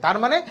করতে চায়, তার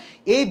মানে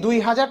এই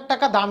 2000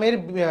 টাকা দামের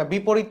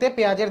বিপরীতে,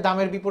 পেঁয়াজের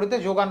দামের বিপরীতে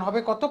যোগান হবে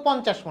কত,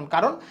 50 মন,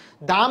 কারণ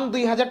দাম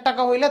 2000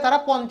 টাকা হইলে তারা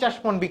 50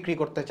 মন বিক্রি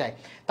করতে চায়।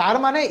 তার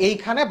মানে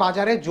এইখানে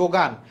বাজারে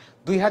যোগান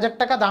 2000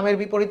 টাকা দামের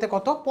বিপরীতে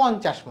কত,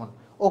 50 মন।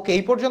 ওকে,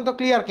 এই পর্যন্ত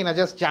ক্লিয়ার কিনা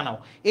জাস্ট জানাও।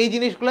 এই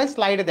জিনিসগুলোই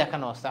স্লাইডে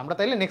দেখানো আছে, আমরা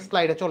তাইলে নেক্সট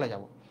স্লাইডে চলে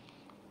যাব।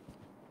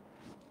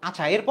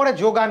 আচ্ছা, এরপরে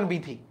যোগান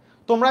বিধি।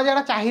 তোমরা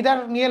যারা চাহিদার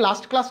নিয়ে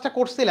লাস্ট ক্লাসটা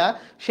করছিলা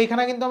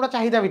সেইখানে কিন্তু আমরা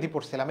চাহিদা বিধি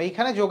পড়ছিলাম,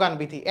 এইখানে যোগান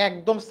বিধি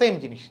একদম সেম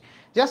জিনিস,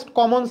 জাস্ট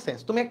কমন সেন্স।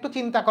 তুমি একটু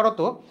চিন্তা করো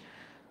তো,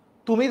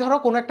 তুমি ধরো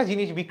কোনো একটা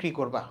জিনিস বিক্রি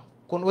করবা,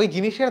 কোন ওই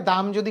জিনিসের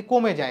দাম যদি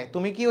কমে যায়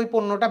তুমি কি ওই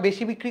পণ্যটা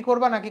বেশি বিক্রি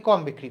করবা নাকি কম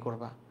বিক্রি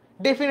করবা?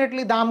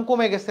 ডেফিনেটলি দাম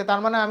কমে গেছে, তার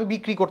মানে আমি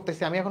বিক্রি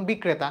করতেছি, আমি এখন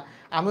বিক্রেতা,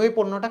 আমি ওই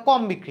পণ্যটা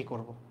কম বিক্রি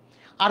করব।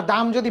 আর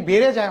দাম যদি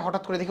বেড়ে যায়,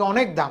 হঠাৎ করে দেখি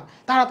অনেক দাম,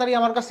 তাড়াতাড়ি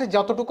আমার কাছে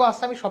যতটুকু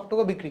আছে আমি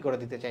সবটুকু বিক্রি করে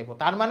দিতে চাইবো,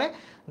 তার মানে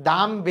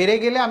দাম বেড়ে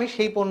গেলে আমি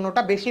সেই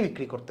পণ্যটা বেশি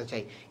বিক্রি করতে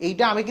চাই।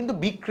 এইটা আমি কিন্তু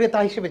বিক্রেতা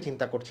হিসেবে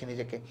চিন্তা করছি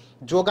নিজেকে।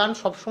 যোগান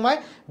সবসময়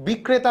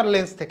বিক্রেতার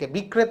লেন্স থেকে,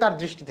 বিক্রেতার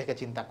দৃষ্টি থেকে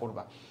চিন্তা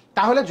করবা।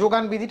 তাহলে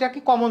যোগান বিধিটা কি,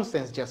 কমন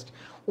সেন্স জাস্ট।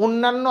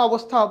 অন্যান্য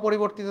অবস্থা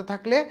অপরিবর্তিত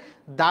থাকলে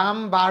দাম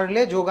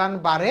বাড়লে যোগান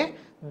বাড়ে,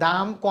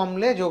 দাম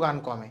কমলে যোগান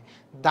কমে।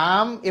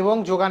 দাম এবং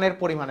যোগানের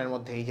পরিমাণের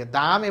মধ্যে, এই যে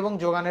দাম এবং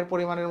যোগানের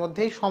পরিমাণের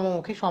মধ্যে এই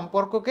সমমুখী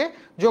সম্পর্ককে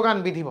যোগান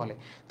বিধি বলে।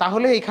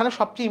 তাহলে এখানে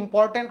সবচেয়ে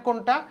ইম্পর্টেন্ট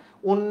কোনটা?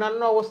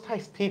 অন্যান্য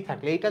অবস্থায় স্থির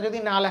থাকলে। এইটা যদি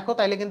না লেখো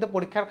তাহলে কিন্তু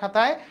পরীক্ষার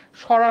খাতায়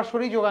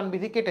সরাসরি যোগান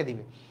বিধি কেটে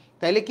দিবে।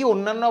 তাইলে কি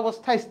অন্যান্য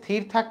অবস্থায়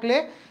স্থির থাকলে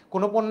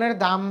কোনো পণ্যের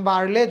দাম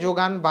বাড়লে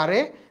যোগান বাড়ে,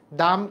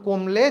 দাম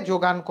কমলে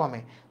যোগান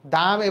কমে,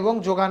 দাম এবং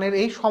যোগানের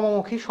এই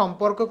সমমুখী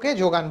সম্পর্ককে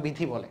যোগান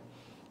বিধি বলে।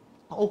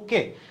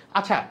 ওকে,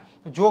 আচ্ছা,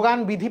 যোগান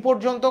বিধি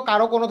পর্যন্ত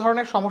কারো কোনো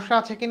ধরনের সমস্যা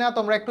আছে কিনা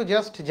তোমরা একটু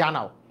জাস্ট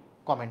জানাও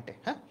কমেন্টে।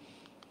 হ্যাঁ,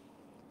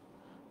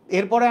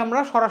 এরপরে আমরা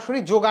সরাসরি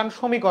যোগান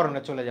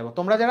সমীকরণে চলে যাব।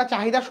 তোমরা যারা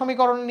চাহিদা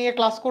সমীকরণ নিয়ে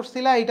ক্লাস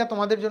করছিলা, এটা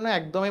তোমাদের জন্য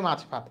একদমই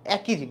মাছ ভাত,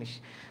 একই জিনিস।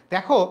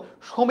 দেখো,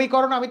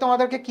 সমীকরণ আমি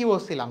তোমাদেরকে কি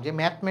বলছিলাম যে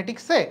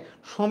ম্যাথমেটিক্সে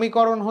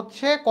সমীকরণ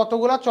হচ্ছে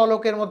কতগুলা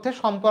চলকের মধ্যে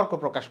সম্পর্ক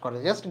প্রকাশ করে,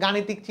 জাস্ট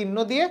গাণিতিক চিহ্ন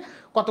দিয়ে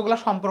কতগুলা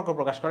সম্পর্ক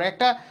প্রকাশ করে।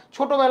 একটা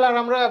ছোটবেলার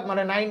আমরা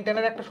মানে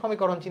 9-10-এর একটা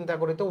সমীকরণ চিন্তা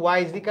করি তো,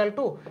 y =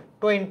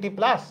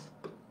 20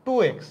 +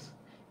 2x,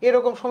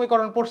 এরকম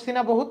সমীকরণ পড়ছি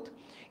না বহুত।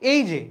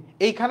 এই যে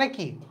এইখানে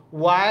কি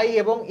y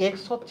এবং x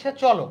হচ্ছে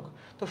চলক,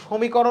 তো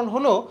সমীকরণ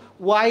হলো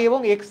y এবং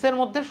x এর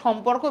মধ্যে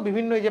সম্পর্ক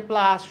বিভিন্ন এই যে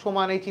প্লাস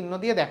সমান এই চিহ্ন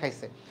দিয়ে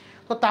দেখাইছে।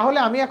 তো তাহলে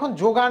আমি এখন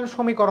যোগান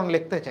সমীকরণ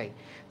লিখতে চাই,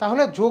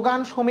 তাহলে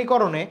যোগান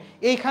সমীকরণে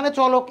এইখানে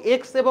চলক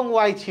x এবং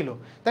y ছিল,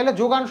 তাহলে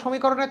যোগান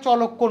সমীকরণে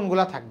চলক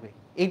কোনগুলা থাকবে?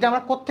 এইটা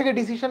আমরা কোত্থেকে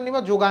ডিসিশন নিব?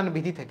 যোগান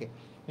বিধি থেকে।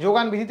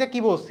 যোগান বিধিতে কি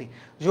বলছি?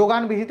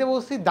 যোগান বিধিতে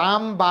বলছি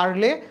দাম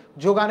বাড়লে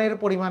যোগানের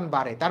পরিমাণ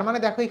বাড়ে। তার মানে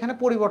দেখো এখানে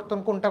পরিবর্তন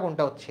কোনটা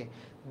কোনটা হচ্ছে?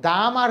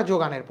 দাম আর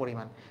যোগানের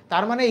পরিমাণ।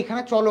 তার মানে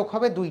এখানে চলক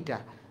হবে দুইটা,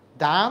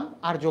 দাম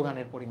আর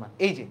যোগানের পরিমাণ।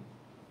 এই যে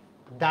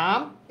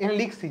দাম, এখানে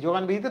লিখছি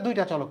যোগান বিধিতে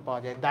দুইটা চলক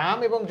পাওয়া যায়, দাম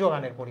এবং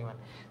যোগানের পরিমাণ।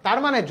 তার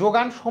মানে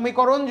যোগান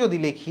সমীকরণ যদি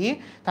লিখি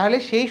তাহলে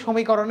সেই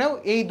সমীকরণেও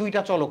এই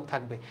দুইটা চলক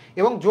থাকবে।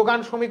 এবং যোগান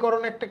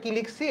সমীকরণ একটা কি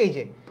লিখছি, এই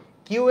যে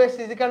QS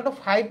 =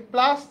 5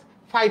 +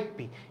 5P।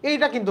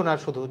 এইটা কিন্তু না,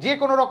 শুধু যে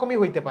কোনো রকমই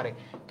হইতে পারে।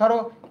 ধরো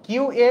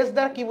QS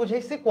দ্বারা কি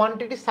বুঝাইছি?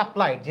 কোয়ান্টিটি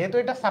সাপ্লাইড, যেহেতু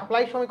এটা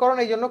সাপ্লাই সমীকরণ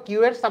এই জন্য Q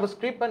এর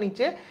সাবস্ক্রিপ্ট বা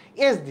নিচে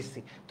S দিছি।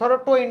 ধরো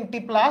 20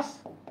 +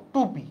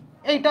 2P,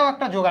 এইটাও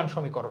একটা যোগান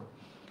সমীকরণ।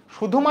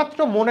 শুধুমাত্র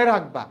মনে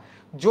রাখবা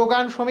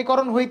যোগান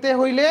সমীকরণ হইতে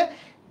হইলে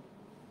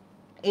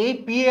এই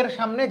পি এর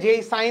সামনে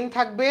যেই সাইন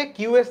থাকবে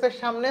কিউএস এর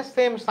সামনে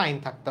সেম সাইন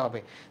থাকতে হবে।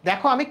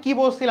 দেখো আমি কি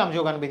বলছিলাম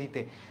যোগান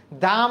বিধিতে,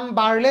 দাম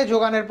বাড়লে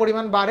যোগানের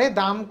পরিমাণ বাড়ে,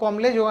 দাম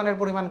কমলে যোগানের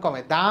পরিমাণ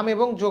কমে, দাম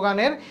এবং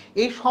যোগানের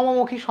এই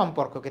সমমুখী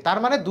সম্পর্ককে। তার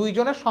মানে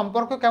দুইজনের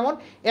সম্পর্ক কেমন?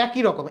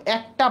 একই রকম,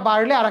 একটা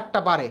বাড়লে আর একটা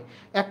বাড়ে,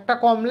 একটা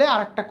কমলে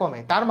আর একটা কমে।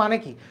 তার মানে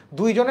কি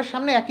দুইজনের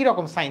সামনে একই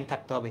রকম সাইন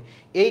থাকতে হবে,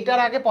 এইটার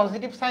আগে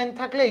পজিটিভ সাইন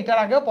থাকলে এইটার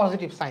আগেও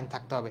পজিটিভ সাইন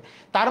থাকতে হবে।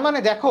 তার মানে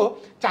দেখো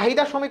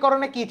চাহিদা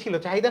সমীকরণে কি ছিল?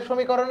 চাহিদা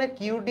সমীকরণে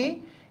কিউডি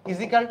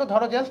 =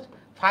 ধরো জাস্ট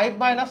 5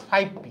 -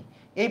 5P,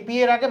 এই পি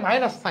এর আগে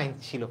মাইনাস সাইন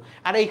ছিল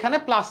আর এইখানে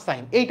প্লাস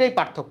সাইন, এইটাই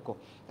পার্থক্য।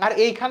 আর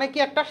এইখানে কি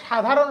একটা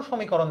সাধারণ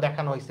সমীকরণ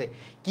দেখানো হয়েছে,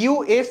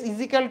 QS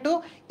 =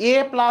 A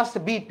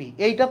 + BP।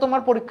 এইটা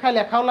তোমার পরীক্ষায়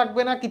লেখাও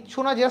লাগবে না, কিচ্ছু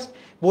না, জাস্ট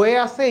বইয়ে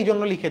আছে এই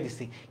জন্য লিখে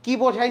দিছি। কি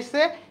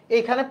বোঝাইছে?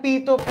 এইখানে P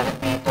তো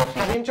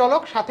স্বাধীন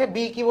চলক, সাথে B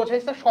কি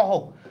বোঝাইছে?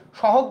 সহগ।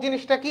 সহগ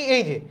জিনিসটা কি?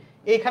 এই যে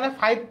এইখানে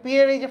 5P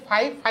এর এই যে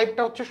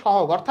 5টা হচ্ছে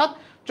সহগ, অর্থাৎ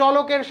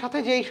চলকের সাথে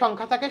যেই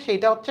সংখ্যা থাকে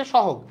সেইটা হচ্ছে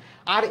সহগ।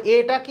 আর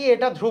এটা কি?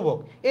 এটা ধ্রুবক।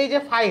 এই যে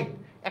 5,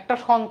 একটা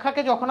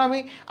সংখ্যাকে যখন আমি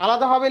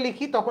আলাদাভাবে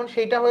লিখি তখন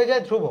সেইটা হয়ে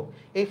যায় ধ্রুবক,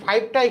 এই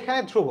 5টা এখানে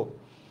ধ্রুবক।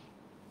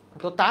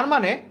 তো তার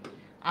মানে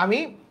আমি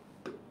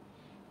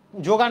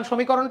যোগান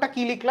সমীকরণটা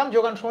কি লিখলাম?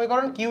 যোগান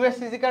সমীকরণ QS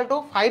 =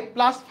 5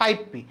 +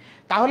 5P।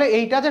 তাহলে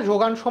এইটা যে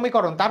যোগান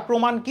সমীকরণ, তার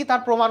প্রমাণ কি?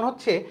 তার প্রমাণ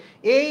হচ্ছে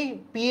এই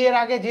পি এর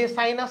আগে যে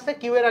সাইন আছে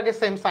কিউ এর আগে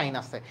সেম সাইন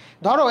আছে।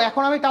 ধরো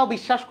এখন আমি তাও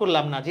বিশ্বাস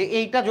করলাম না যে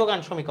এইটা যোগান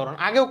সমীকরণ,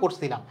 আগেও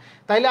করছিলাম,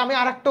 তাইলে আমি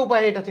আরেকটা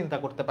উপায়ে এটা চিন্তা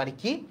করতে পারি।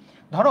 কি?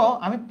 ধরো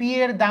আমি পি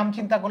এর দাম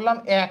চিন্তা করলাম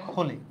 1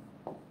 হলে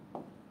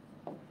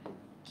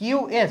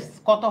QS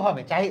কত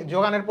হবে? চাই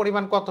যোগানের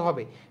পরিমাণ কত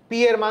হবে? পি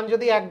এর মান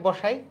যদি 1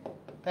 বসাই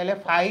তাহলে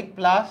 5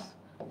 +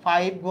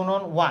 5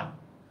 × 1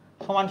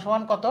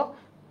 = কত?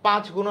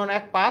 5 ×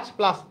 1 5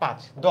 +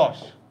 5 10।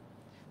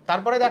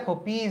 তারপরে দেখো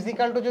P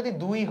 = যদি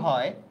 2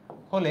 হয়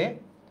হলে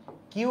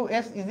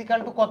QS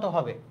 = কত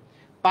হবে?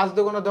 5 ×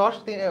 2 = 10,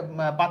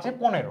 5 ×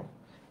 15।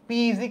 P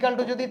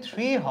 = যদি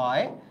 3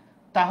 হয়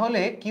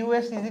তাহলে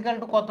QS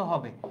 = কত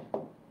হবে?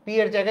 P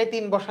এর জায়গায়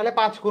 3 বসালে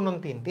 5 ×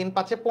 3, 3 ×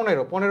 5 =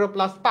 15, 15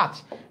 + 5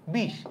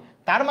 20।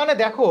 তার মানে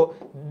দেখো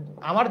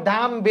আমার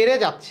দাম বেড়ে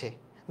যাচ্ছে,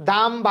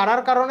 দাম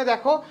বাড়ার কারণে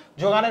দেখো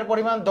যোগানের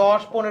পরিমাণ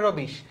 10 15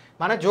 20,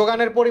 মানে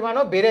যোগানের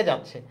পরিমাণও বেড়ে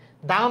যাচ্ছে।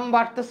 দাম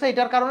বাড়তেছে,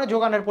 এটার কারণে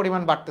যোগানের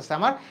পরিমাণ বাড়তেছে।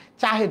 আমার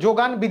চাহে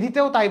যোগান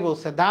বিধিতেও তাই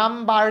বলছে, দাম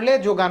বাড়লে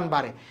যোগান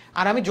বাড়ে।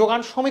 আর আমি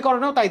যোগান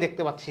সমীকরণেও তাই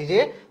দেখতে পাচ্ছি যে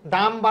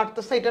দাম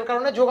বাড়তেছে, এটার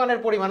কারণে যোগানের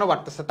পরিমাণও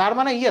বাড়তেছে। তার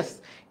মানে ইয়েস,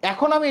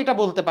 এখন আমি এটা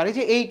বলতে পারি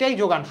যে এইটাই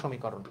যোগান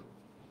সমীকরণ।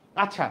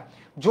 আচ্ছা,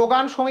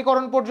 যোগান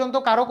সমীকরণ পর্যন্ত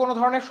কারো কোনো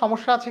ধরনের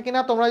সমস্যা আছে কিনা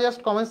তোমরা জাস্ট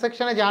কমেন্ট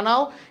সেকশনে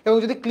জানাও, এবং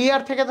যদি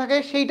ক্লিয়ার থেকে থাকে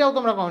সেইটাও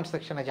তোমরা কমেন্ট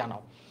সেকশনে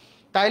জানাও।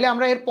 তাইলে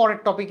আমরা এর পরের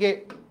টপিকে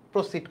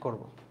প্রসিড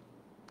করব।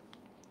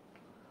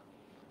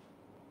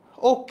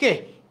 ওকে,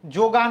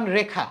 যোগান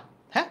রেখা।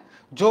 হ্যাঁ,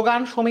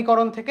 যোগান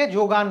সমীকরণ থেকে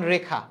যোগান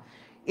রেখা,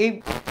 এই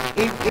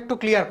এই একটু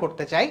ক্লিয়ার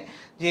করতে চাই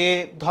যে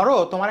ধরো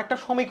তোমার একটা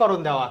সমীকরণ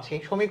দেওয়া আছে,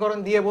 সমীকরণ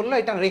দিয়ে বললো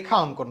এটা রেখা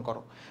অঙ্কন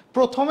করো।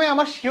 প্রথমে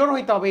আমার শিওর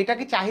হইতে হবে এটা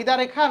কি চাহিদা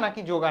রেখা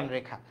নাকি যোগান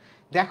রেখা।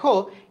 দেখো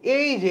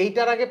এই যে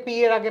এইটার আগে পি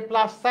এর আগে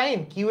প্লাস সাইন,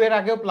 কিউ এর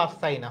আগেও প্লাস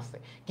সাইন আছে,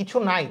 কিছু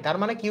নাই, তার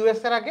মানে কিউ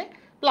এস এর আগে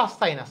প্লাস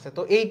সাইন আছে,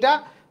 তো এইটা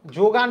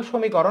যোগান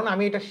সমীকরণ,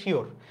 আমি এটা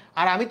শিওর।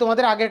 আর আমি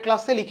তোমাদের আগের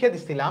ক্লাসে লিখে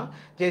দিছিলাম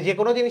যে যে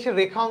কোনো জিনিসের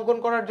রেখা অঙ্কন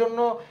করার জন্য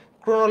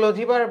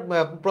ক্রোনোলজি বা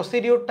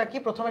প্রসিডিউরটা কি,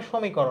 প্রথমে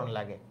সমীকরণ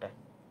লাগে, একটা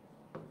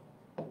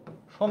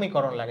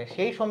সমীকরণ লাগে,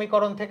 সেই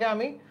সমীকরণ থেকে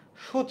আমি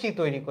সূচি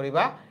তৈরি করি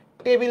বা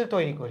টেবিল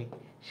তৈরি করি,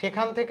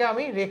 সেখান থেকে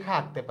আমি রেখা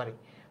আঁকতে পারি।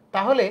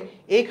 তাহলে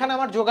এইখানে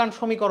আমার যোগান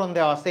সমীকরণ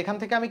দেওয়া আছে, এখান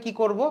থেকে আমি কি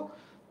করব,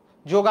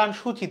 যোগান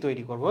সূচি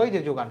তৈরি করব। ওই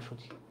যে যোগান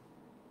সূচি,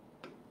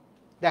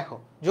 দেখো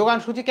যোগান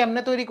সূচি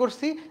কেমনে তৈরি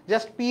করছি,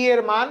 জাস্ট পি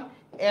এর মান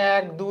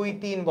 1 2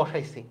 3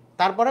 বসাইছি,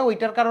 তারপরে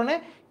ওইটার কারণে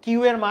কিউ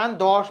এর মান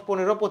 10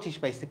 15 25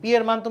 পাইছি। পি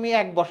এর মান তুমি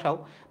 1 বসাও,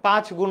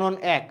 5 গুণন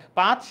 1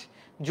 5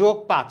 যোগ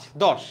 5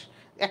 10।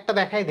 একটা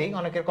দেখাই দেই,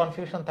 অনেকের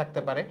কনফিউশন থাকতে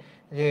পারে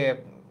যে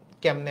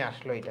কেমনে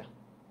আসলো এটা।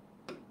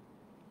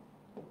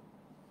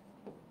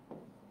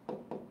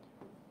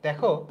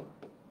 দেখো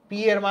পি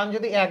এর মান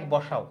যদি 1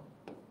 বসাও,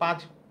 5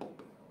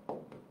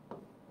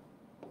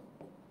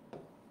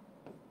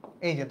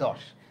 এই যে 10,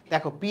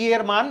 দেখো পি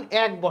এর মান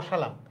 1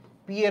 বসালাম,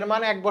 পি এর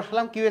মান 1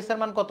 বসালাম, কিউ এস এর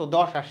মান কত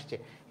 10 আসছে,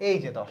 এই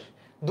যে 10,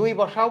 2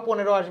 বসাও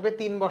 15 আসবে,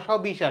 3 বসাও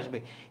 20 আসবে,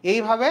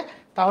 এইভাবে।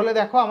 তাহলে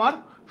দেখো আমার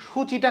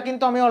সূচিটা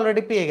কিন্তু আমি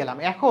অলরেডি পেয়ে গেলাম।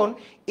 এখন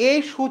এই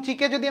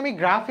সূচিকে যদি আমি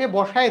গ্রাফে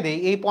বসায় দেই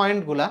এই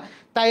পয়েন্টগুলা,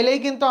 তাইলেই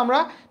কিন্তু আমরা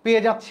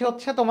পেয়ে যাচ্ছি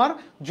হচ্ছে তোমার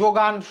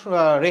যোগান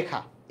রেখা।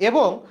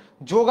 এবং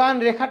যোগান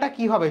রেখাটা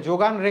কি হবে,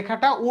 যোগান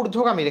রেখাটা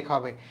ঊর্ধ্বগামী রেখা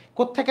হবে।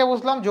 কোত্থেকে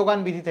বুঝলাম, যোগান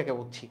বিধি থেকে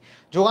বুঝছি।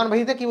 যোগান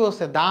বিধিতে কি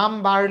বলছে, দাম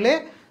বাড়লে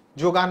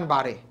যোগান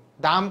বাড়ে,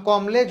 দাম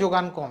কমলে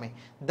যোগান কমে,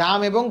 দাম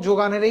এবং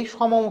যোগানের এই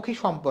সমমুখী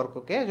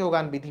সম্পর্ককে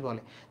যোগান বিধি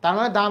বলে। তার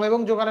মানে দাম এবং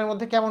যোগানের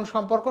মধ্যে কেমন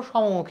সম্পর্ক,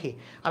 সমমুখী।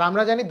 আর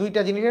আমরা জানি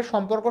দুইটা জিনিসের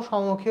সম্পর্ক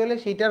সমমুখী হলে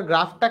সেইটার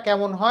গ্রাফটা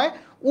কেমন হয়,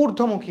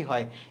 ঊর্ধ্বমুখী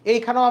হয়।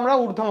 এইখানেও আমরা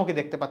ঊর্ধ্বমুখী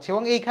দেখতে পাচ্ছি,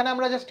 এবং এইখানে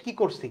আমরা জাস্ট কি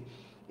করছি,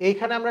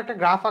 এইখানে আমরা একটা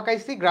গ্রাফ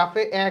আঁকাইছি,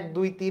 গ্রাফে 1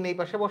 2 3 এই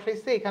পাশে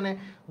বসাইছি, এখানে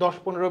 10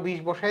 15 20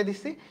 বসাই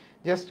দিছি,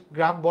 জাস্ট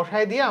গ্রাফ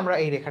বসায় দিয়ে আমরা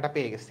এই রেখাটা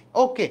পেয়ে গেছি।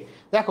 ওকে,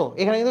 দেখো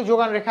এখানে কিন্তু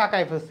যোগান রেখা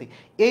আঁকাই ফেলছি।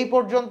 এই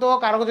পর্যন্ত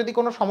কারো যদি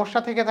কোনো সমস্যা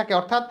থেকে থাকে,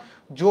 অর্থাৎ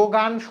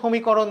যোগান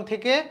সমীকরণ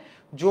থেকে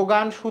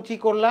যোগান সূচি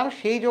করলাম,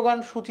 সেই যোগান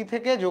সূচি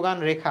থেকে যোগান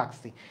রেখা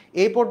আঁকছি,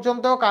 এই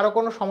পর্যন্ত কারো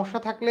কোনো সমস্যা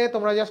থাকলে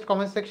তোমরা জাস্ট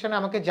কমেন্ট সেকশনে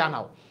আমাকে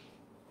জানাও।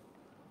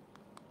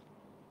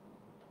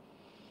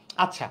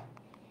 আচ্ছা,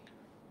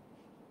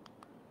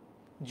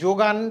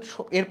 যোগান,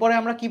 এরপরে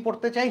আমরা কি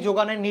পড়তে চাই,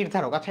 যোগানের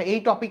নির্ধারক। আচ্ছা, এই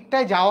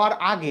টপিকটায় যাওয়ার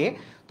আগে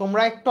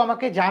তোমরা একটু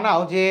আমাকে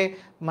জানাও যে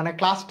মানে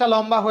ক্লাসটা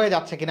লম্বা হয়ে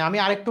যাচ্ছে কিনা, আমি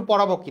আরেকটু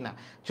পড়াবো কিনা।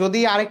 যদি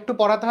আরেকটু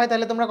পড়াতে হয়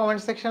তাহলে তোমরা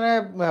কমেন্ট সেকশনে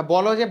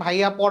বলো যে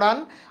ভাইয়া পড়ান,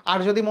 আর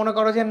যদি মনে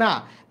করো যে না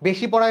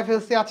বেশি পড়ায়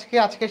ফেলছি আজকে,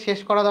 আজকে শেষ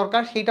করা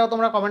দরকার, সেইটাও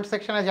তোমরা কমেন্ট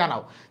সেকশনে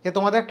জানাও যে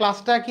তোমাদের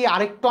ক্লাসটা কি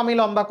আরেকটু আমি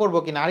লম্বা করবো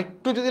কিনা।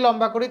 আরেকটু যদি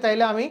লম্বা করি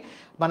তাহলে আমি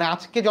মানে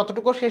আজকে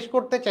যতটুকু শেষ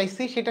করতে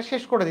চাইছি সেটা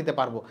শেষ করে দিতে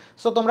পারবো।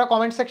 সো তোমরা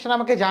কমেন্ট সেকশনে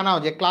আমাকে জানাও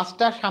যে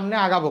ক্লাসটা সামনে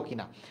আগাবো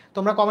কিনা।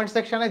 তোমরা কমেন্ট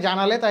সেকশনে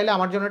জানালে তাইলে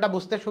আমার জন্য এটা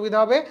বুঝতে সুবিধা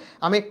হবে।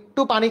 আমি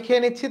একটু পানি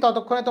খেয়ে নিচ্ছি,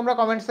 ততক্ষণে তোমরা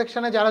কমেন্ট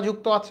সেকশনে যারা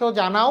যুক্ত আছো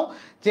জানাও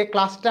যে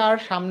ক্লাসটা আর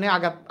সামনে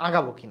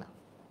আগাবো কিনা।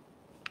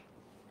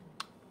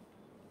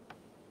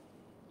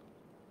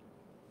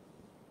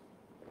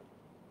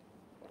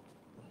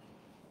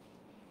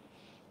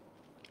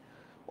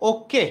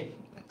 ওকে,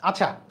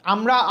 আচ্ছা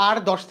আমরা আর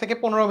 10 থেকে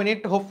 15 মিনিট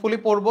হোপফুলি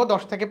পড়বো,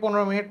 10 থেকে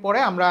 15 মিনিট পরে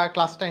আমরা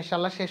ক্লাসটা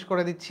ইনশাল্লাহ শেষ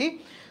করে দিচ্ছি।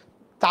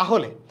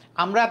 তাহলে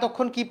আমরা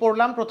এতক্ষণ কি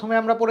পড়লাম, প্রথমে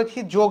আমরা পড়েছি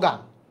যোগান,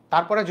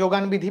 তারপরে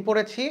যোগান বিধি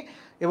পড়েছি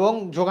এবং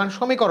যোগান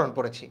সমীকরণ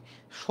পড়েছি।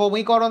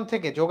 সমীকরণ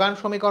থেকে, যোগান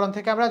সমীকরণ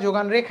থেকে আমরা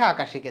যোগান রেখা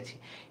আঁকা শিখেছি।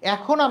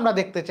 এখন আমরা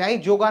দেখতে চাই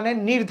যোগানের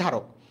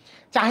নির্ধারক।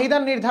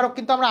 চাহিদার নির্ধারক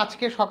কিন্তু আমরা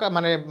আজকে সকাল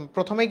মানে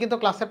প্রথমেই কিন্তু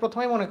ক্লাসের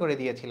প্রথমেই মনে করে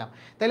দিয়েছিলাম,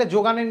 তাহলে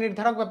যোগানের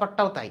নির্ধারক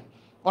ব্যাপারটাও তাই।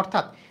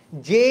 অর্থাৎ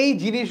যেই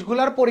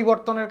জিনিসগুলোর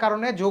পরিবর্তনের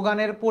কারণে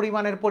যোগানের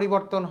পরিমাণের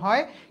পরিবর্তন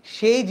হয়,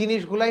 সেই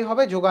জিনিসগুলাই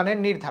হবে যোগানের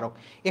নির্ধারক।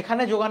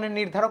 এখানে যোগানের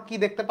নির্ধারক কি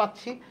দেখতে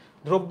পাচ্ছি,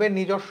 দ্রব্যের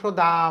নিজস্ব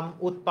দাম,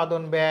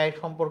 উৎপাদন ব্যয়,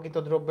 সম্পর্কিত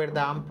দ্রব্যের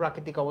দাম,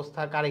 প্রাকৃতিক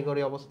অবস্থা,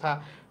 কারিগরি অবস্থা,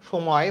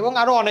 সময় এবং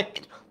আরো অনেক।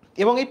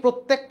 এবং এই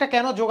প্রত্যেকটা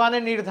কেন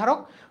যোগানের নির্ধারক,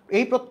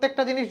 এই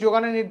প্রত্যেকটা জিনিস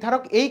যোগানের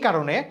নির্ধারক এই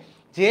কারণে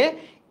যে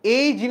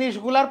এই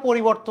জিনিসগুলার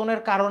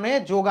পরিবর্তনের কারণে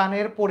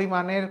যোগানের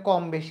পরিমাণের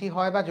কম বেশি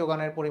হয় বা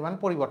যোগানের পরিমাণ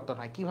পরিবর্তন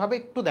হয়। কিভাবে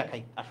একটু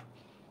দেখাই আসো।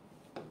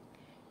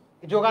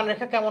 যোগান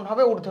রেখা কেমন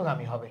হবে,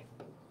 ঊর্ধ্বগামী হবে,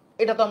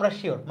 এটা তো আমরা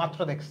শিওর, মাত্র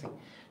দেখছি।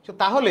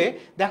 তাহলে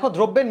দেখো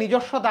দ্রব্যের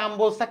নিজস্ব দাম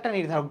বলছে একটা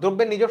নির্ধারক,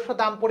 দ্রব্যের নিজস্ব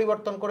দাম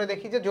পরিবর্তন করে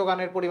দেখি যে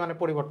যোগানের পরিমাণে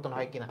পরিবর্তন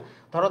হয় কিনা।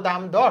 ধরো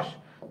দাম 10,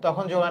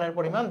 তখন যোগানের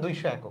পরিমাণ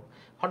 200 একক।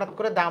 হঠাৎ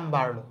করে দাম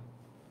বাড়লো,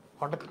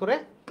 হঠাৎ করে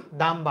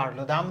দাম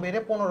বাড়লো, দাম বেড়ে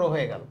 15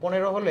 হয়ে গেল,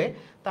 15 হলে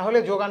তাহলে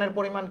যোগানের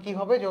পরিমাণ কি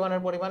হবে,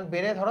 যোগানের পরিমাণ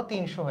বেড়ে ধরো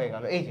 300 হয়ে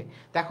গেল। এই যে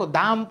দেখো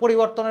দাম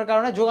পরিবর্তনের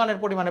কারণে যোগানের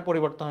পরিমাণে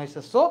পরিবর্তন হয়েছে।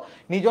 সো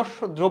নিজস্ব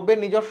দ্রব্যের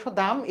নিজস্ব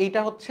দাম,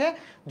 এইটা হচ্ছে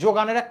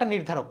যোগানের একটা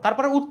নির্ধারক।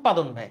 তারপরে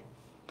উৎপাদন ব্যয়,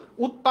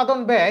 উৎপাদন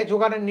ব্যয়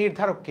যোগানের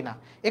নির্ধারক কিনা।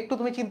 একটু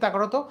তুমি চিন্তা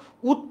করো তো,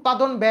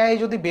 উৎপাদন ব্যয়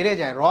যদি বেড়ে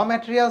যায়, র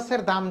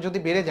ম্যাটেরিয়ালসের দাম যদি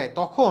বেড়ে যায়,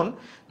 তখন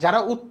যারা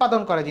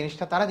উৎপাদন করে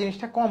জিনিসটা তারা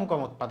জিনিসটা কম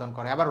কম উৎপাদন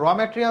করে। আবার র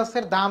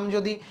ম্যাটেরিয়ালসের দাম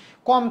যদি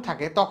কম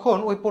থাকে তখন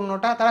ওই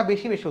পণ্যটা তারা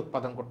বেশি বেশি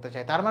উৎপাদন করতে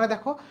চায়। তার মানে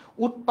দেখো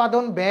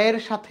উৎপাদন ব্যয়ের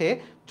সাথে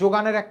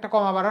যোগানের একটা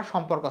কমা বাড়ার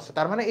সম্পর্ক আছে,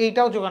 তার মানে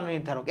এইটাও যোগানের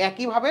নির্ধারক।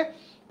 একইভাবে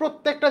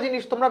প্রত্যেকটা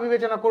জিনিস তোমরা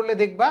বিবেচনা করলে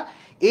দেখবা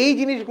এই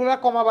জিনিসগুলো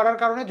কমা বাড়ার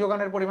কারণে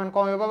যোগানের পরিমাণ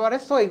কমে বা বাড়ে,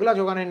 সো এগুলো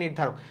যোগানের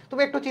নির্ধারক।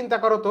 তুমি একটু চিন্তা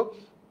করো তো,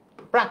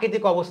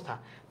 প্রাকৃতিক অবস্থা,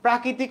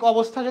 প্রাকৃতিক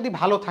অবস্থা যদি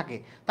ভালো থাকে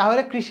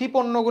তাহলে কৃষি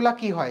পণ্যগুলা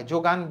কি হয়,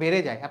 যোগান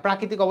বেড়ে যায়। আর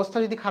প্রাকৃতিক অবস্থা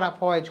যদি খারাপ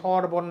হয়,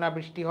 ঝড় বন্যা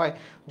বৃষ্টি হয়,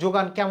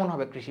 যোগান কেমন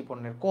হবে কৃষি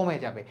পণ্যের, কমে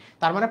যাবে।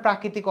 তার মানে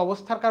প্রাকৃতিক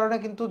অবস্থার কারণে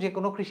কিন্তু যে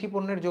কোনো কৃষি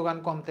পণ্যের যোগান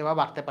কমতে বা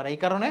বাড়তে পারে। এই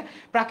কারণে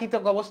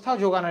প্রাকৃতিক অবস্থাও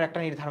যোগানের একটা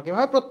নির্ধারক।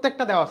 এভাবে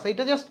প্রত্যেকটা দেওয়া আছে,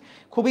 এটা জাস্ট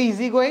খুবই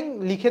ইজি গোয়িং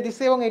লিখে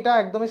দিছে এবং এটা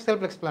একদমই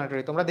সেলফ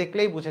এক্সপ্লেনেটরি, তোমরা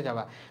দেখলেই বুঝে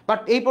যাবা। বাট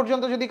এই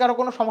পর্যন্ত যদি কারো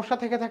কোনো সমস্যা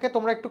থেকে থাকে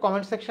তোমরা একটু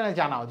কমেন্ট সেকশনে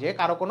জানাও যে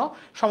কারো কোনো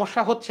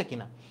সমস্যা হচ্ছে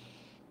কিনা।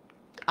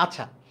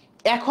 আচ্ছা,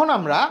 এখন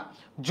আমরা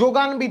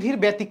যোগান বিধির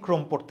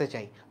ব্যতিক্রম পড়তে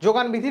চাই।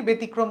 যোগান বিধির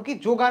ব্যতিক্রম কি,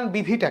 যোগান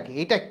বিধিটা কি,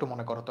 এটা একটু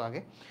মনে করো তো আগে।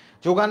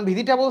 যোগান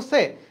বিধিটা বলছে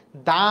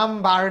দাম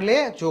বাড়লে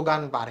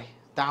যোগান বাড়ে,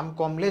 দাম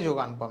কমলে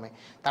যোগান কমে।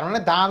 তার মানে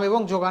দাম এবং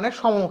যোগানের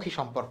সমমুখী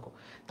সম্পর্ক।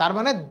 তার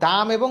মানে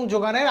দাম এবং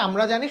যোগানের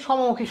আমরা জানি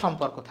সমমুখী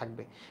সম্পর্ক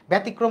থাকবে।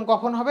 ব্যতিক্রম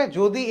কখন হবে,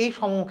 যদি এই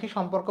সমমুখী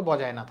সম্পর্ক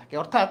বজায় না থাকে।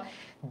 অর্থাৎ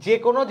যে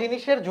কোনো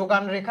জিনিসের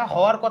যোগান রেখা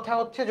হওয়ার কথা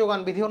হচ্ছে যোগান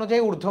বিধি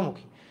অনুযায়ী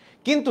ঊর্ধ্বমুখী,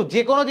 কিন্তু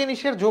যে কোনো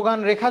জিনিসের যোগান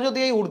রেখা যদি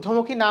এই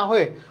ঊর্ধ্বমুখী না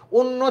হয়ে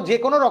অন্য যে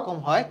কোনো রকম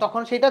হয়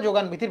তখন সেটা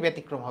যোগান বিধির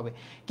ব্যতিক্রম হবে।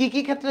 কি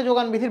কি ক্ষেত্রে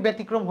যোগান বিধির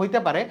ব্যতিক্রম হইতে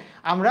পারে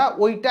আমরা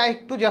ওইটা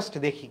একটু জাস্ট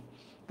দেখি।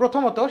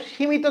 প্রথমত,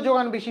 সীমিত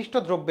যোগান বিশিষ্ট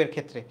দ্রব্যের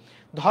ক্ষেত্রে।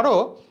 ধরো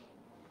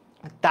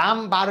দাম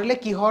বাড়লে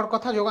কি হওয়ার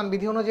কথা যোগান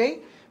বিধি অনুযায়ী,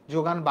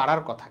 যোগান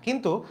বাড়ার কথা।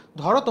 কিন্তু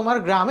ধরো তোমার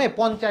গ্রামে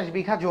 50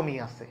 বিঘা জমি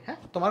আছে, হ্যাঁ,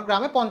 তোমার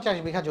গ্রামে 50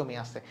 বিঘা জমি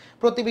আছে,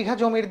 প্রতি বিঘা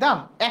জমির দাম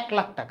 1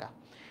 লাখ টাকা।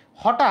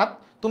 হঠাৎ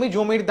তুমি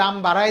জমির দাম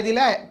বাড়ায়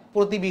দিলা,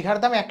 প্রতি বিঘার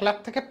দাম 1 লাখ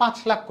থেকে 5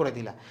 লাখ করে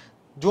দিলা।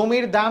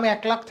 জমির দাম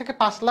 1 লাখ থেকে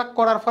 5 লাখ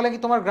করার ফলে কি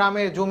তোমার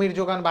গ্রামের জমির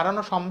যোগান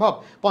বাড়ানো সম্ভব?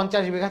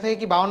 50 বিঘা থেকে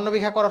কি 52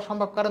 বিঘা করা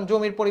সম্ভব? কারণ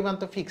জমির পরিমাণ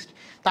তো ফিক্সড।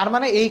 তার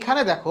মানে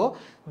এইখানে দেখো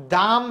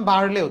দাম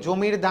বাড়লেও,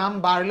 জমির দাম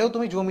বাড়লেও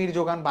তুমি জমির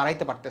যোগান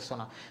বাড়াইতে পারতেছো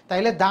না।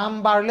 তাইলে দাম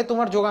বাড়লে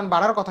তোমার যোগান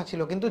বাড়ার কথা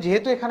ছিল, কিন্তু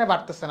যেহেতু এখানে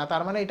বাড়তেছে না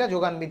তার মানে এটা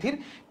যোগান বিধির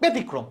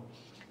ব্যতিক্রম।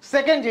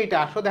 সেকেন্ড যেটা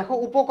আসো, দেখো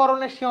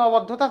উপকরণের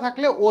সীমাবদ্ধতা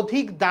থাকলে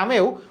অধিক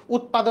দামেও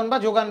উৎপাদন বা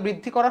যোগান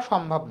বৃদ্ধি করা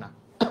সম্ভব না।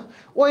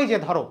 ওই যে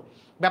ধরো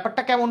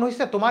ব্যাপারটা কেমন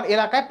হয়েছে, তোমার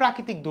এলাকায়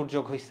প্রাকৃতিক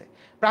দুর্যোগ হয়েছে,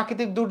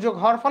 প্রাকৃতিক দুর্যোগ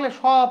হওয়ার ফলে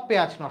সব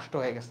পেঁয়াজ নষ্ট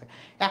হয়ে গেছে।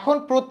 এখন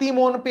প্রতি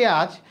মন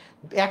পেঁয়াজ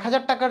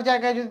 1000 টাকার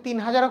জায়গায় যদি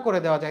 3000ও করে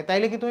দেওয়া যায়,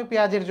 তাইলে কি তুমি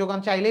পেঁয়াজের যোগান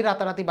চাইলেই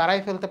রাতারাতি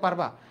বাড়াই ফেলতে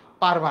পারবা?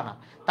 পারবা না।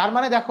 তার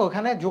মানে দেখো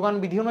এখানে যোগান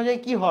বিধি অনুযায়ী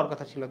কি হওয়ার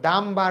কথা ছিল,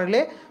 দাম বাড়লে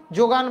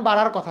যোগান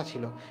বাড়ার কথা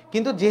ছিল,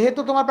 কিন্তু যেহেতু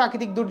তোমার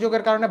প্রাকৃতিক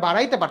দুর্যোগের কারণে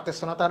বাড়াইতে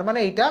পারতেছো না, তার মানে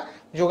এইটা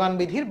যোগান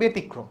বিধির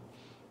ব্যতিক্রম।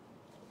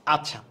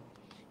 আচ্ছা,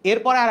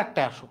 এরপরে আর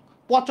একটা আসো,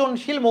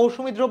 পচনশীল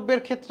মৌসুমী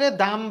দ্রব্যের ক্ষেত্রে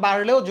দাম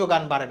বাড়লেও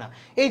যোগান বাড়ে না।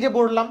 এই যে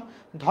বললাম,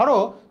 ধরো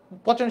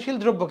পচনশীল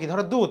দ্রব্য কি,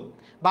 ধরো দুধ,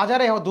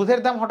 বাজারে দুধের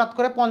দাম হঠাৎ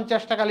করে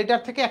 50 টাকা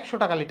লিটার থেকে 100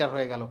 টাকা লিটার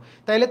হয়ে গেল,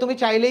 তাইলে তুমি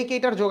চাইলেই কি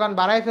এটার যোগান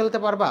বাড়ায় ফেলতে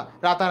পারবা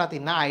রাতারাতি?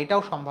 না,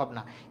 এটাও সম্ভব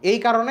না। এই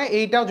কারণে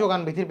এইটাও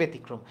যোগান বিধির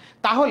ব্যতিক্রম।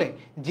 তাহলে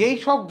যেই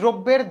সব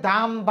দ্রব্যের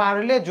দাম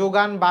বাড়লে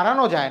যোগান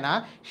বাড়ানো যায় না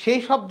সেই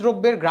সব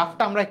দ্রব্যের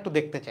গ্রাফটা আমরা একটু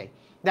দেখতে চাই।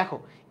 দেখো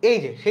এই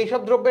যে সেই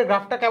সব দ্রব্যের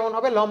গ্রাফটা কেমন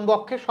হবে, লম্ব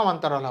অক্ষের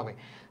সমান্তরাল হবে।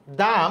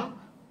 দাম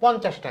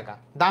 50 টাকা,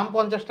 দাম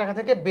 50 টাকা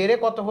থেকে বেড়ে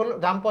কত হলো,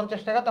 দাম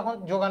 50 টাকা, তখন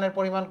যোগানের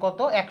পরিমাণ কত,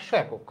 100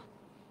 একক।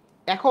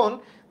 এখন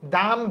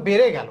দাম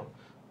বেড়ে গেল,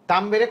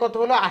 দাম বেড়ে কত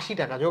হলো, 80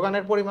 টাকা,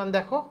 যোগানের পরিমাণ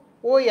দেখো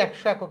ওই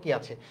 100 এককই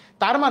আছে।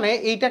 তার মানে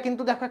এইটা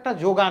কিন্তু দেখো একটা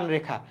যোগান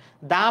রেখা,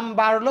 দাম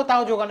বাড়লো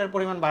তাও যোগানের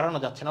পরিমাণ বাড়ানো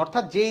যাচ্ছে না।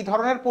 অর্থাৎ যেই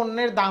ধরনের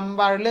পণ্যের দাম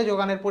বাড়লে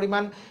যোগানের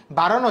পরিমাণ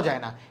বাড়ানো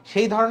যায় না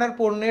সেই ধরনের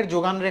পণ্যের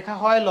যোগান রেখা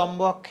হয় লম্ব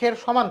অক্ষের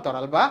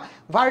সমান্তরাল বা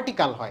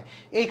ভার্টিক্যাল হয়।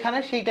 এইখানে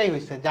সেইটাই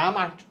হয়েছে, দাম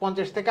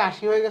 50 থেকে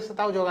 80 হয়ে গেছে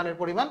তাও যোগানের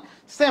পরিমাণ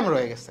সেম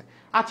রয়ে গেছে।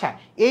 আচ্ছা,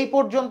 এই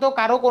পর্যন্ত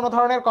কারো কোনো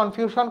ধরনের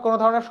কনফিউশন, কোনো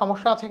ধরনের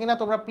সমস্যা আছে কিনা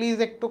তোমরা প্লিজ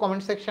একটু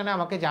কমেন্ট সেকশনে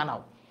আমাকে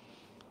জানাও।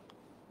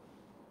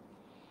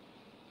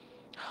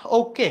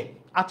 ওকে,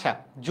 আচ্ছা,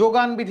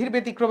 যোগান বিধির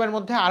ব্যতিক্রমের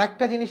মধ্যে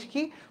আরেকটা জিনিস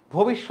কি,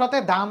 ভবিষ্যতে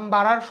দাম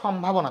বাড়ার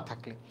সম্ভাবনা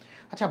থাকলে।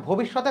 আচ্ছা,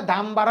 ভবিষ্যতে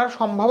দাম বাড়ার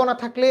সম্ভাবনা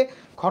থাকলে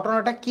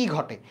ঘটনাটা কি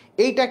ঘটে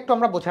এইটা একটু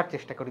আমরা বোঝার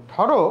চেষ্টা করি।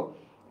 ধরো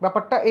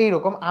ব্যাপারটা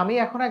এইরকম, আমি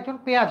এখন একজন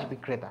পেঁয়াজ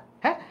বিক্রেতা,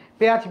 হ্যাঁ,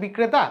 পেঁয়াজ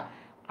বিক্রেতা,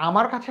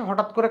 আমার কাছে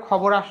হঠাৎ করে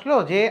খবর আসলো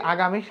যে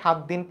আগামী 7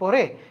 দিন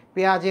পরে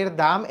পেঁয়াজের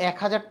দাম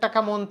 1000 টাকা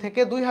মন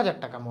থেকে 2000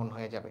 টাকা মন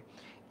হয়ে যাবে।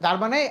 তার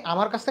মানে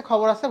আমার কাছে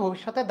খবর আছে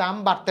ভবিষ্যতে দাম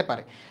বাড়তে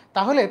পারে।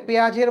 তাহলে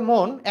পেঁয়াজের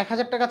মন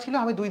 1000 টাকা ছিল,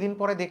 আমি 2 দিন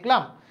পরে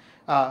দেখলাম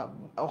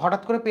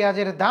হঠাৎ করে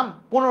পেঁয়াজের দাম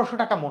 1500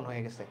 টাকা মন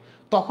হয়ে গেছে।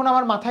 তখন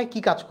আমার মাথায় কি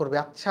কাজ করবে,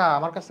 আচ্ছা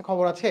আমার কাছে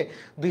খবর আছে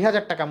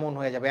 2000 টাকা মন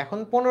হয়ে যাবে, এখন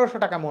 1500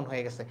 টাকা মন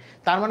হয়ে গেছে,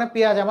 তার মানে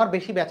পেঁয়াজ আমার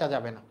বেশি বেচা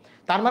যাবে না।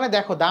 তার মানে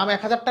দেখো দাম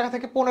 1000 টাকা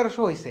থেকে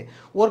 1500 হয়েছে,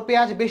 ওর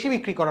পেঁয়াজ বেশি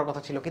বিক্রি করার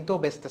কথা ছিল কিন্তু ও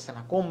বেচতেছে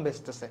না, কম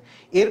বেচতেছে।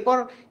 এরপর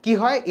কি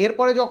হয়,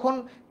 এরপরে যখন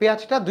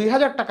পেঁয়াজটা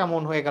 2000 টাকা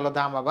মন হয়ে গেল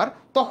দাম আবার,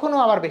 তখনও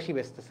আবার বেশি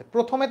বেচতেছে।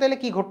 প্রথমে তাহলে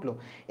কি ঘটলো,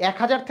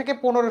 1000 থেকে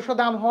 1500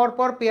 দাম হওয়ার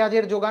পর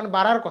পেঁয়াজের যোগান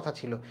বাড়ার কথা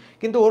ছিল,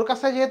 কিন্তু ওর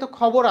কাছে যেহেতু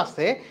খবর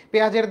আছে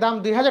পেঁয়াজের দাম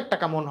 2000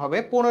 টাকা মন হবে,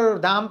 15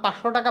 দাম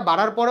 500 টাকা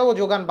বাড়ার পরেও ও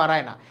যোগান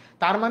বাড়ায় না।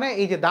 তার মানে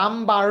এই যে দাম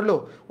বাড়লো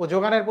ও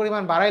যোগানের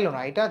পরিমাণ বাড়াইলো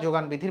না, এটা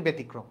যোগান বিধির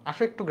ব্যতিক্রম।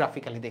 আসো একটু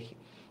গ্রাফিক্যালি দেখি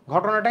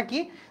ঘটনাটা কি।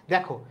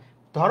 দেখো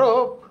ধরো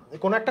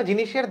কোন একটা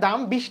জিনিসের দাম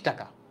 20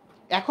 টাকা,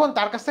 এখন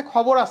তার কাছে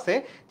খবর আছে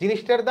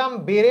জিনিসটার দাম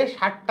বেড়ে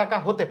 60 টাকা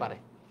হতে পারে,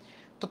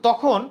 তো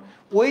তখন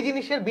ওই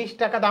জিনিসের 20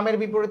 টাকা দামের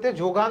বিপরীতে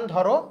যোগান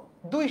ধরো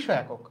 200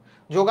 একক,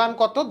 যোগান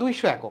কত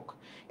 200 একক,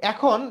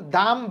 এখন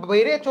দাম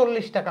বেড়ে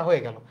 40 টাকা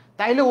হয়ে গেল।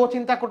 তাইলে ও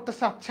চিন্তা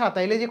করতেছে আচ্ছা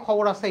তাইলে যে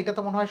খবর আছে এটা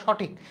তো মনে হয়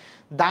সঠিক,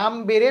 দাম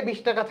বেড়ে 20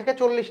 টাকা থেকে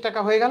 40 টাকা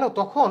হয়ে গেল,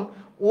 তখন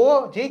ও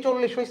যেই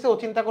 40 হয়েছে ও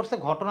চিন্তা করছে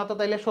ঘটনা তো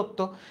তাইলে সত্য,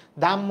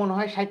 দাম মনে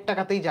হয় 60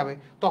 টাকাতেই যাবে,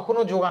 তখন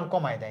ও যোগান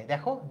কমায় দেয়।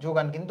 দেখো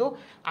যোগান কিন্তু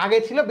আগে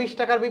ছিল 20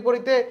 টাকার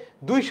বিপরীতে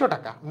 200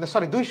 টাকা,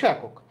 সরি 200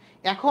 একক,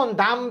 এখন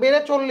দাম বেড়ে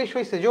 40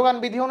 হয়েছে, যোগান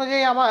বিধি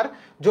অনুযায়ী আমার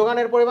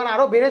যোগানের পরিমাণ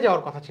আরো বেড়ে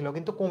যাওয়ার কথা ছিল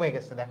কিন্তু কমে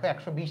গেছে, দেখো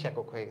 120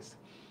 একক হয়ে গেছে।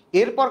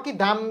 এরপর কি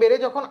দাম বেড়ে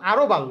যখন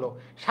আরো বাড়লো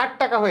 60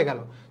 টাকা হয়ে গেল,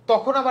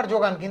 তখন আবার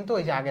যোগান কিন্তু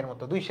ওই যে আগের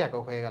মতো 200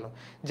 একক হয়ে গেল,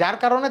 যার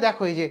কারণে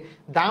দেখো এই যে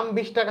দাম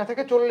 20 টাকা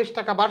থেকে 40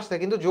 টাকা বাড়ছে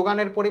কিন্তু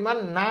যোগানের পরিমাণ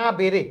না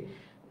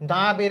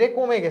বেড়ে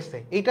কমে গেছে,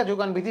 এইটা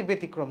যোগান বিধির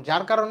ব্যতিক্রম।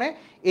 যার কারণে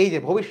এই যে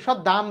ভবিষ্যৎ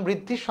দাম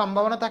বৃদ্ধির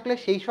সম্ভাবনা থাকলে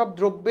সেই সব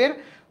দ্রব্যের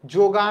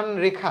যোগান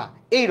রেখা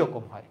এই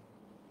রকম হয়।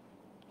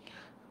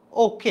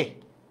 ওকে,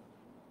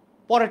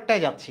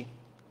 পরেরটায় যাচ্ছি।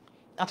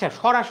 আচ্ছা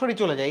সরাসরি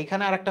চলে যাই,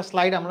 এখানে আর একটা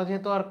স্লাইড, আমরা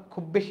যেহেতু আর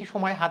খুব বেশি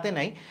সময় হাতে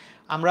নাই,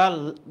 আমরা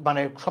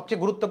মানে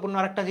সবচেয়ে গুরুত্বপূর্ণ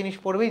আর একটা জিনিস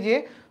পড়বি যে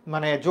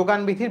মানে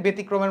যোগান বিধির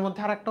ব্যতিক্রমের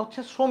মধ্যে আর একটা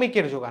হচ্ছে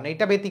শ্রমিকের যোগান,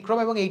 এইটা ব্যতিক্রম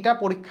এবং এইটা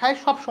পরীক্ষায়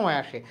সব সময়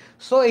আসে,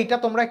 সো এইটা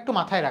তোমরা একটু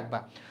মাথায় রাখবা।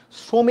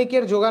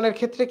 শ্রমিকের যোগানের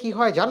ক্ষেত্রে কি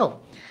হয় জানো,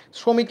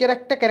 শ্রমিকের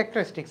একটা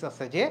ক্যারেক্টারিস্টিক্স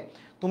আছে যে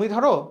তুমি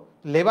ধরো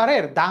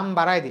লেবারের দাম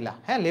বাড়ায় দিলা,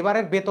 হ্যাঁ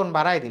লেবারের বেতন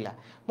বাড়ায় দিলা,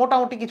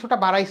 মোটামুটি কিছুটা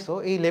বাড়াইছো,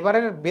 এই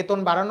লেবারের বেতন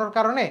বাড়ানোর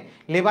কারণে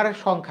লেবারের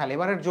সংখ্যা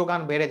লেবারের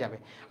যোগান বেড়ে যাবে,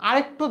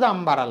 আরেকটু দাম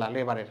বাড়ালা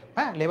লেবারের,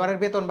 হ্যাঁ লেবারের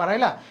বেতন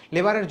বাড়াইলা,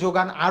 লেবারের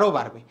যোগান আরো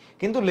বাড়বে,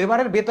 কিন্তু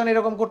লেবারের বেতন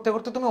এরকম করতে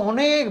করতে তুমি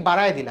অনেক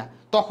বাড়ায় দিলা,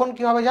 তখন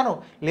কি হবে জানো,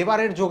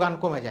 লেবারের যোগান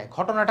কমে যায়।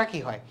 ঘটনাটা কি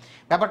হয়,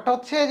 ব্যাপারটা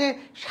হচ্ছে যে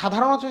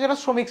সাধারণত যারা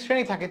শ্রমিক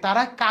শ্রেণী থাকে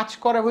তারা কাজ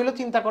করে হইলো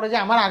চিন্তা করে যে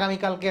আমার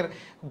আগামীকালকের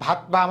ভাত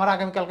বা আমার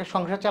আগামীকালকের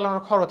সংসার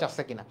চালানোর খরচ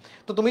আছে কিনা,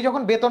 তো তুমি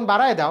যখন বেতন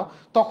বাড়ায় দাও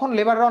তখন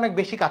লেবাররা অনেক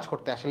বেশি কাজ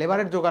করতে আসে,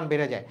 লেবারের যোগান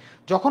বেড়ে যায়।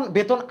 যখন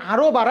বেতন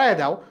আরো বাড়ায়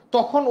দাও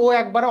তখন ও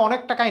একবারে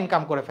অনেক টাকা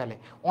ইনকাম করে ফেলে,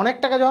 অনেক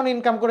টাকা যখন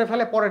ইনকাম করে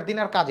ফেলে পরের দিন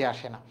আর কাজে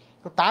আসে না।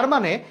 তো তার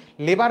মানে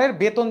লেবারের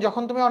বেতন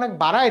যখন তুমি অনেক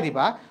বাড়ায়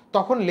দিবা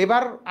তখন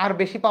লেবার আর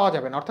বেশি পাওয়া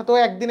যাবে না, অর্থাৎ ও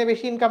একদিনে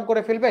বেশি ইনকাম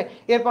করে ফেলবে,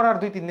 এরপর আর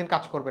 2-3 দিন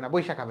কাজ করবে না,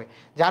 বৈশা খাবে,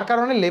 যার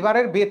কারণে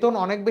লেবারের বেতন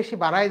অনেক বেশি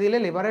বাড়ায় দিলে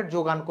লেবারের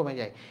যোগান কমে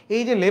যায়।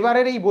 এই যে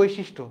লেবারের এই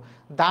বৈশিষ্ট্য,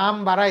 দাম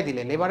বাড়ায়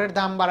দিলে, লেবারের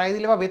দাম বাড়ায়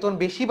দিলে বা বেতন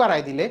বেশি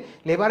বাড়ায় দিলে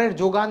লেবারের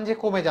যোগান যে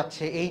কমে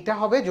যাচ্ছে, এইটা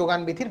হবে যোগান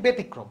বিধির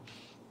ব্যতিক্রম।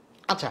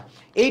 আচ্ছা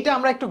এইটা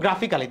আমরা একটু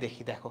গ্রাফিক্যালি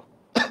দেখি, দেখো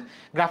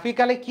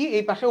গ্রাফিক্যালি কি,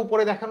 এই পাশে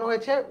উপরে দেখানো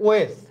হয়েছে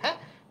ওয়েজ, হ্যাঁ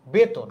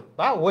বেতন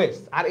বা ওয়েজ,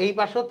 আর এই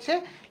পাশে হচ্ছে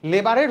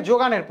লেবারের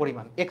যোগানের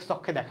পরিমাণ এক্স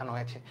অক্ষে দেখানো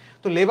হয়েছে।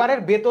 তো লেবারের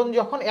বেতন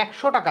যখন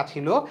 100 টাকা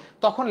ছিল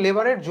তখন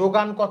লেবারের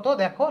যোগান কত,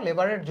 দেখো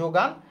লেবারের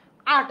যোগান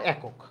 8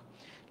 একক,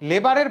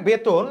 লেবারের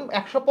বেতন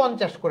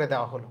 150 করে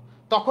দেওয়া হলো,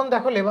 তখন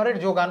দেখো লেবারের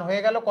যোগান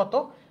হয়ে গেল কত,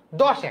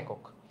 10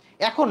 একক।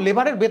 এখন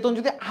লেবারের বেতন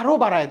যদি আরো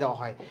বাড়ায় দেওয়া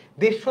হয়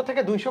 150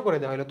 থেকে 200 করে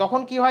দেওয়া হলো,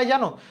 তখন কি হয়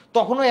জানো,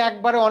 তখনও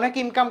একবারে অনেক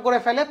ইনকাম করে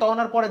ফেলে, তখন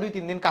আর পরে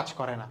 2-3 দিন কাজ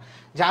করে না,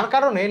 যার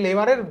কারণে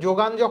লেবারের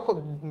যোগান যখন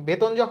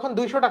বেতন যখন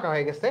 200 টাকা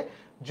হয়ে গেছে,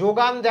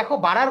 যোগান দেখো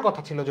বাড়ার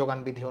কথা ছিল যোগান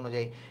বিধি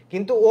অনুযায়ী,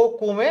 কিন্তু ও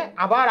কমে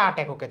আবার 8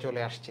 এককে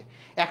চলে আসছে।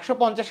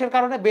 150-এর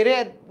কারণে বেড়ে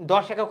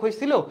 10 একক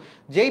হয়েছিল,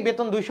 যেই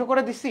বেতন 200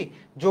 করে দিছি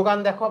যোগান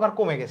দেখো আবার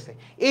কমে গেছে।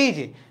 এই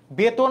যে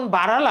বেতন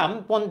বাড়ালাম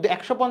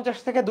 150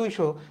 থেকে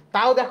 200,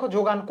 তাও দেখো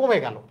যোগান কমে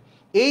গেল,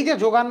 এই যে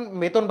যোগান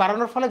বেতন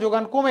বাড়ানোর ফলে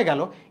যোগান কমে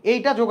গেল,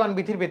 এইটা যোগান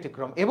বিধির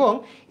ব্যতিক্রম। এবং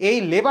এই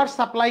লেবার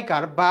সাপ্লাই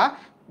কার্ভ বা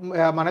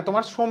মানে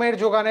তোমার শ্রমের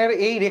যোগানের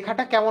এই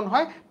রেখাটা কেমন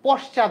হয়,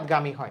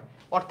 পশ্চাৎগামী হয়,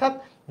 অর্থাৎ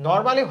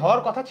নর্মালি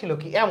হওয়ার কথা ছিল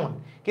কি এমন,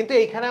 কিন্তু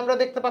এইখানে আমরা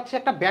দেখতে পাচ্ছি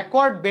একটা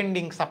ব্যাকওয়ার্ড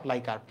বেন্ডিং সাপ্লাই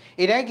কার্ভ।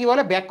 এটাকে কি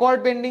বলে, ব্যাকওয়ার্ড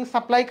বেন্ডিং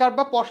সাপ্লাই কার্ভ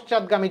বা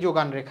পশ্চাৎগামী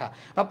যোগান রেখা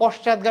বা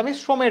পশ্চাৎগামী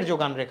শ্রমের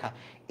যোগান রেখা।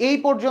 এই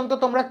পর্যন্ত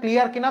তোমরা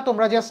ক্লিয়ার কিনা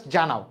তোমরা জাস্ট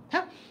জানাও,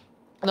 হ্যাঁ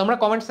তোমরা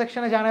কমেন্ট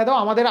সেকশনে জানিয়ে দাও।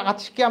 আমাদের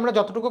আজকে আমরা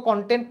যতটুকু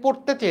কন্টেন্ট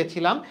পড়তে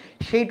চেয়েছিলাম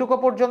সেইটুকু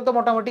পর্যন্ত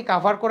মোটামুটি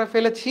কভার করে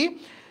ফেলেছি।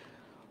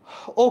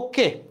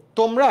 ওকে,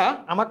 তোমরা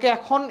আমাকে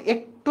এখন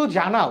একটু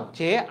জানাও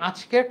যে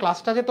আজকের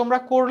ক্লাসটা যে তোমরা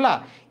করলা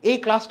এই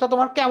ক্লাসটা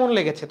তোমার কেমন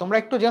লেগেছে, তোমরা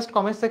একটু জাস্ট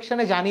কমেন্ট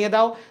সেকশনে জানিয়ে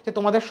দাও যে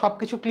তোমাদের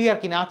সবকিছু ক্লিয়ার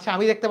কিনা। আচ্ছা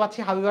আমি দেখতে পাচ্ছি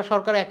হাবিবা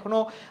সরকার এখনো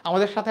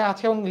আমাদের সাথে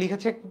আছে এবং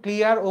লিখেছে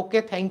ক্লিয়ার, ওকে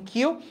থ্যাংক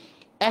ইউ।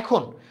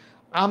 এখন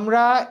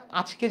আমরা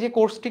আজকে যে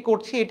কোর্সটি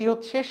করছি এটি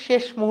হচ্ছে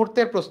শেষ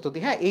মুহূর্তের প্রস্তুতি,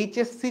 হ্যাঁ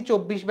HSC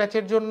 24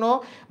 ব্যাচের জন্য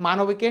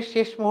মানবিকের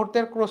শেষ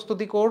মুহূর্তের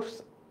প্রস্তুতি কোর্স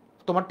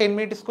তোমার 10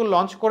 মিনিট স্কুল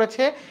লঞ্চ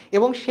করেছে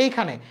এবং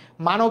সেইখানে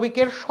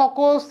মানবিকের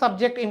সকল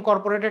সাবজেক্ট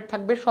ইনকর্পোরেটেড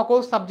থাকবে, সকল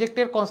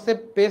সাবজেক্টের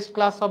কনসেপ্ট বেসড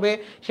ক্লাস হবে,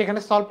 সেখানে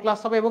সলভ ক্লাস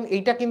হবে এবং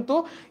এইটা কিন্তু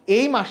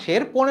এই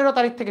মাসের 15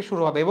 তারিখ থেকে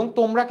শুরু হবে এবং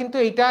তোমরা কিন্তু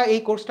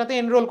এই কোর্সটাতে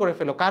এনরোল করে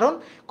ফেলো, কারণ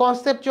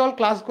কনসেপচুয়াল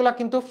ক্লাসগুলো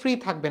কিন্তু ফ্রি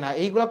থাকবে না,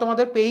 এইগুলো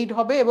তোমাদের পেইড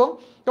হবে এবং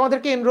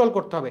তোমাদেরকে এনরোল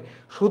করতে হবে।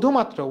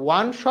 শুধুমাত্র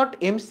ওয়ান শট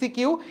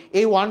এমসিকিউ,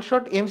 এই ওয়ান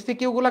শট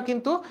এমসিকিউগুলো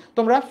কিন্তু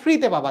তোমরা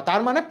ফ্রিতে পাবা।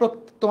 তার মানে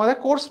তোমাদের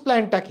কোর্স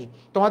প্ল্যানটা কি,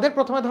 তোমাদের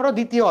প্রথমে ধরো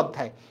দ্বিতীয়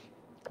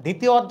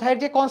অধ্যায়ের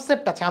যে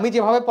কনসেপ্ট আছে আমি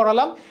যেভাবে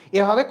পড়ালাম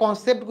এভাবে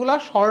কনসেপ্টগুলো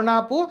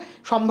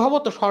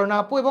সম্ভবত স্বর্ণা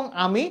আপু এবং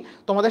আমি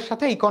তোমাদের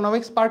সাথে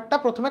ইকোনমিক্স পার্টটা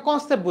প্রথমে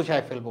কনসেপ্ট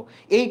বুঝায় ফেলবো।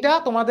 এইটা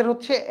তোমাদের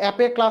হচ্ছে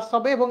অ্যাপে ক্লাস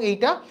হবে এবং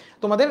এইটা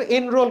তোমাদের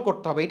এনরোল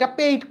করতে হবে, এটা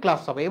পেইড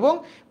ক্লাস হবে এবং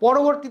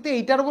পরবর্তীতে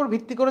এইটার উপর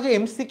ভিত্তি করে যে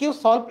এমসিকিউ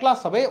সলভ ক্লাস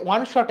হবে,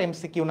 ওয়ান শট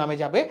এমসিকিউ নামে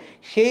যাবে,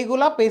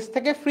 সেইগুলা পেজ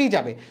থেকে ফ্রি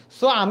যাবে।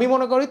 সো আমি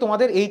মনে করি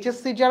তোমাদের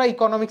এইচএসসি যারা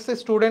ইকোনমিক্সের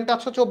স্টুডেন্ট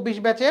আছো 24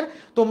 ব্যাচের,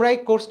 তোমরা এই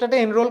কোর্সটাতে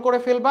এনরোল করে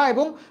ফেলবা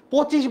এবং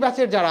 25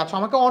 ব্যাচের যারা আছো,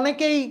 আমাকে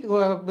অনেকেই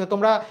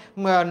তোমরা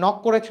নক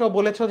করেছো,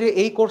 বলেছো যে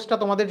এই কোর্সটা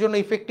তোমাদের জন্য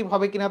ইফেক্টিভ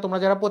হবে কিনা, তোমরা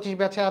যারা 25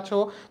 ব্যাচে আছো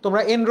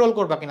তোমরা এনরোল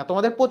করবা কিনা।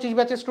 তোমাদের 25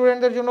 ব্যাচের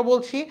স্টুডেন্টদের জন্য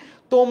বলছি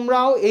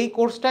তোমরাও এই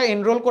কোর্সটা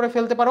এনরোল করে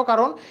ফেলতে পারো,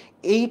 কারণ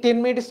এই 10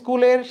 মিনিট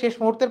স্কুলের শেষ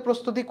মুহূর্তের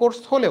প্রস্তুতি কোর্স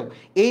হলেও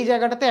এই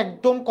জায়গাটাতে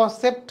একদম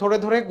কনসেপ্ট ধরে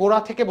ধরে গোড়া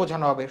থেকে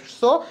বোঝানো হবে।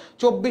 সো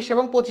 24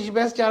 এবং 25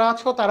 ব্যাচ যারা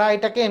আছো তারা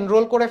এটাকে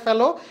এনরোল করে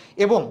ফেলো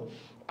এবং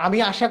আমি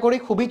আশা করি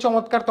খুবই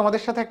চমৎকার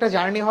তোমাদের সাথে একটা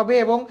জার্নি হবে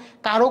এবং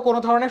কারো কোনো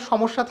ধরনের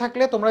সমস্যা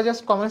থাকলে তোমরা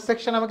জাস্ট কমেন্ট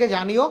সেকশন আমাকে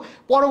জানিও।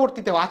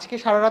 পরবর্তীতেও আজকে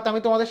সারা রাত আমি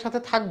তোমাদের সাথে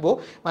থাকবো,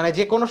 মানে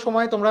যে কোনো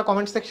সময় তোমরা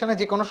কমেন্ট সেকশনে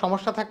যে কোনো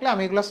সমস্যা থাকলে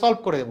আমি এগুলো সলভ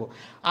করে দেবো।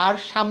 আর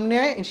সামনে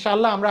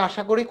ইনশাল্লাহ আমরা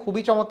আশা করি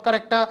খুবই চমৎকার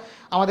একটা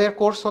আমাদের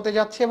কোর্স হতে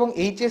যাচ্ছে এবং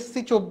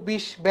এইচএসসি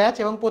 24 ব্যাচ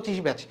এবং 25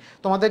 ব্যাচ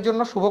তোমাদের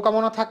জন্য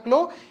শুভকামনা থাকলো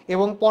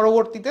এবং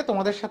পরবর্তীতে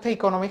তোমাদের সাথে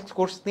ইকোনমিক্স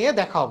কোর্স নিয়ে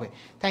দেখা হবে।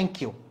 Thank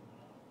you.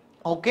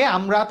 ওকে,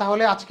 আমরা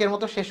তাহলে আজকের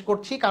মতো শেষ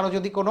করছি, কারো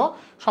যদি কোনো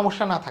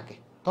সমস্যা না থাকে।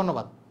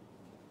 ধন্যবাদ।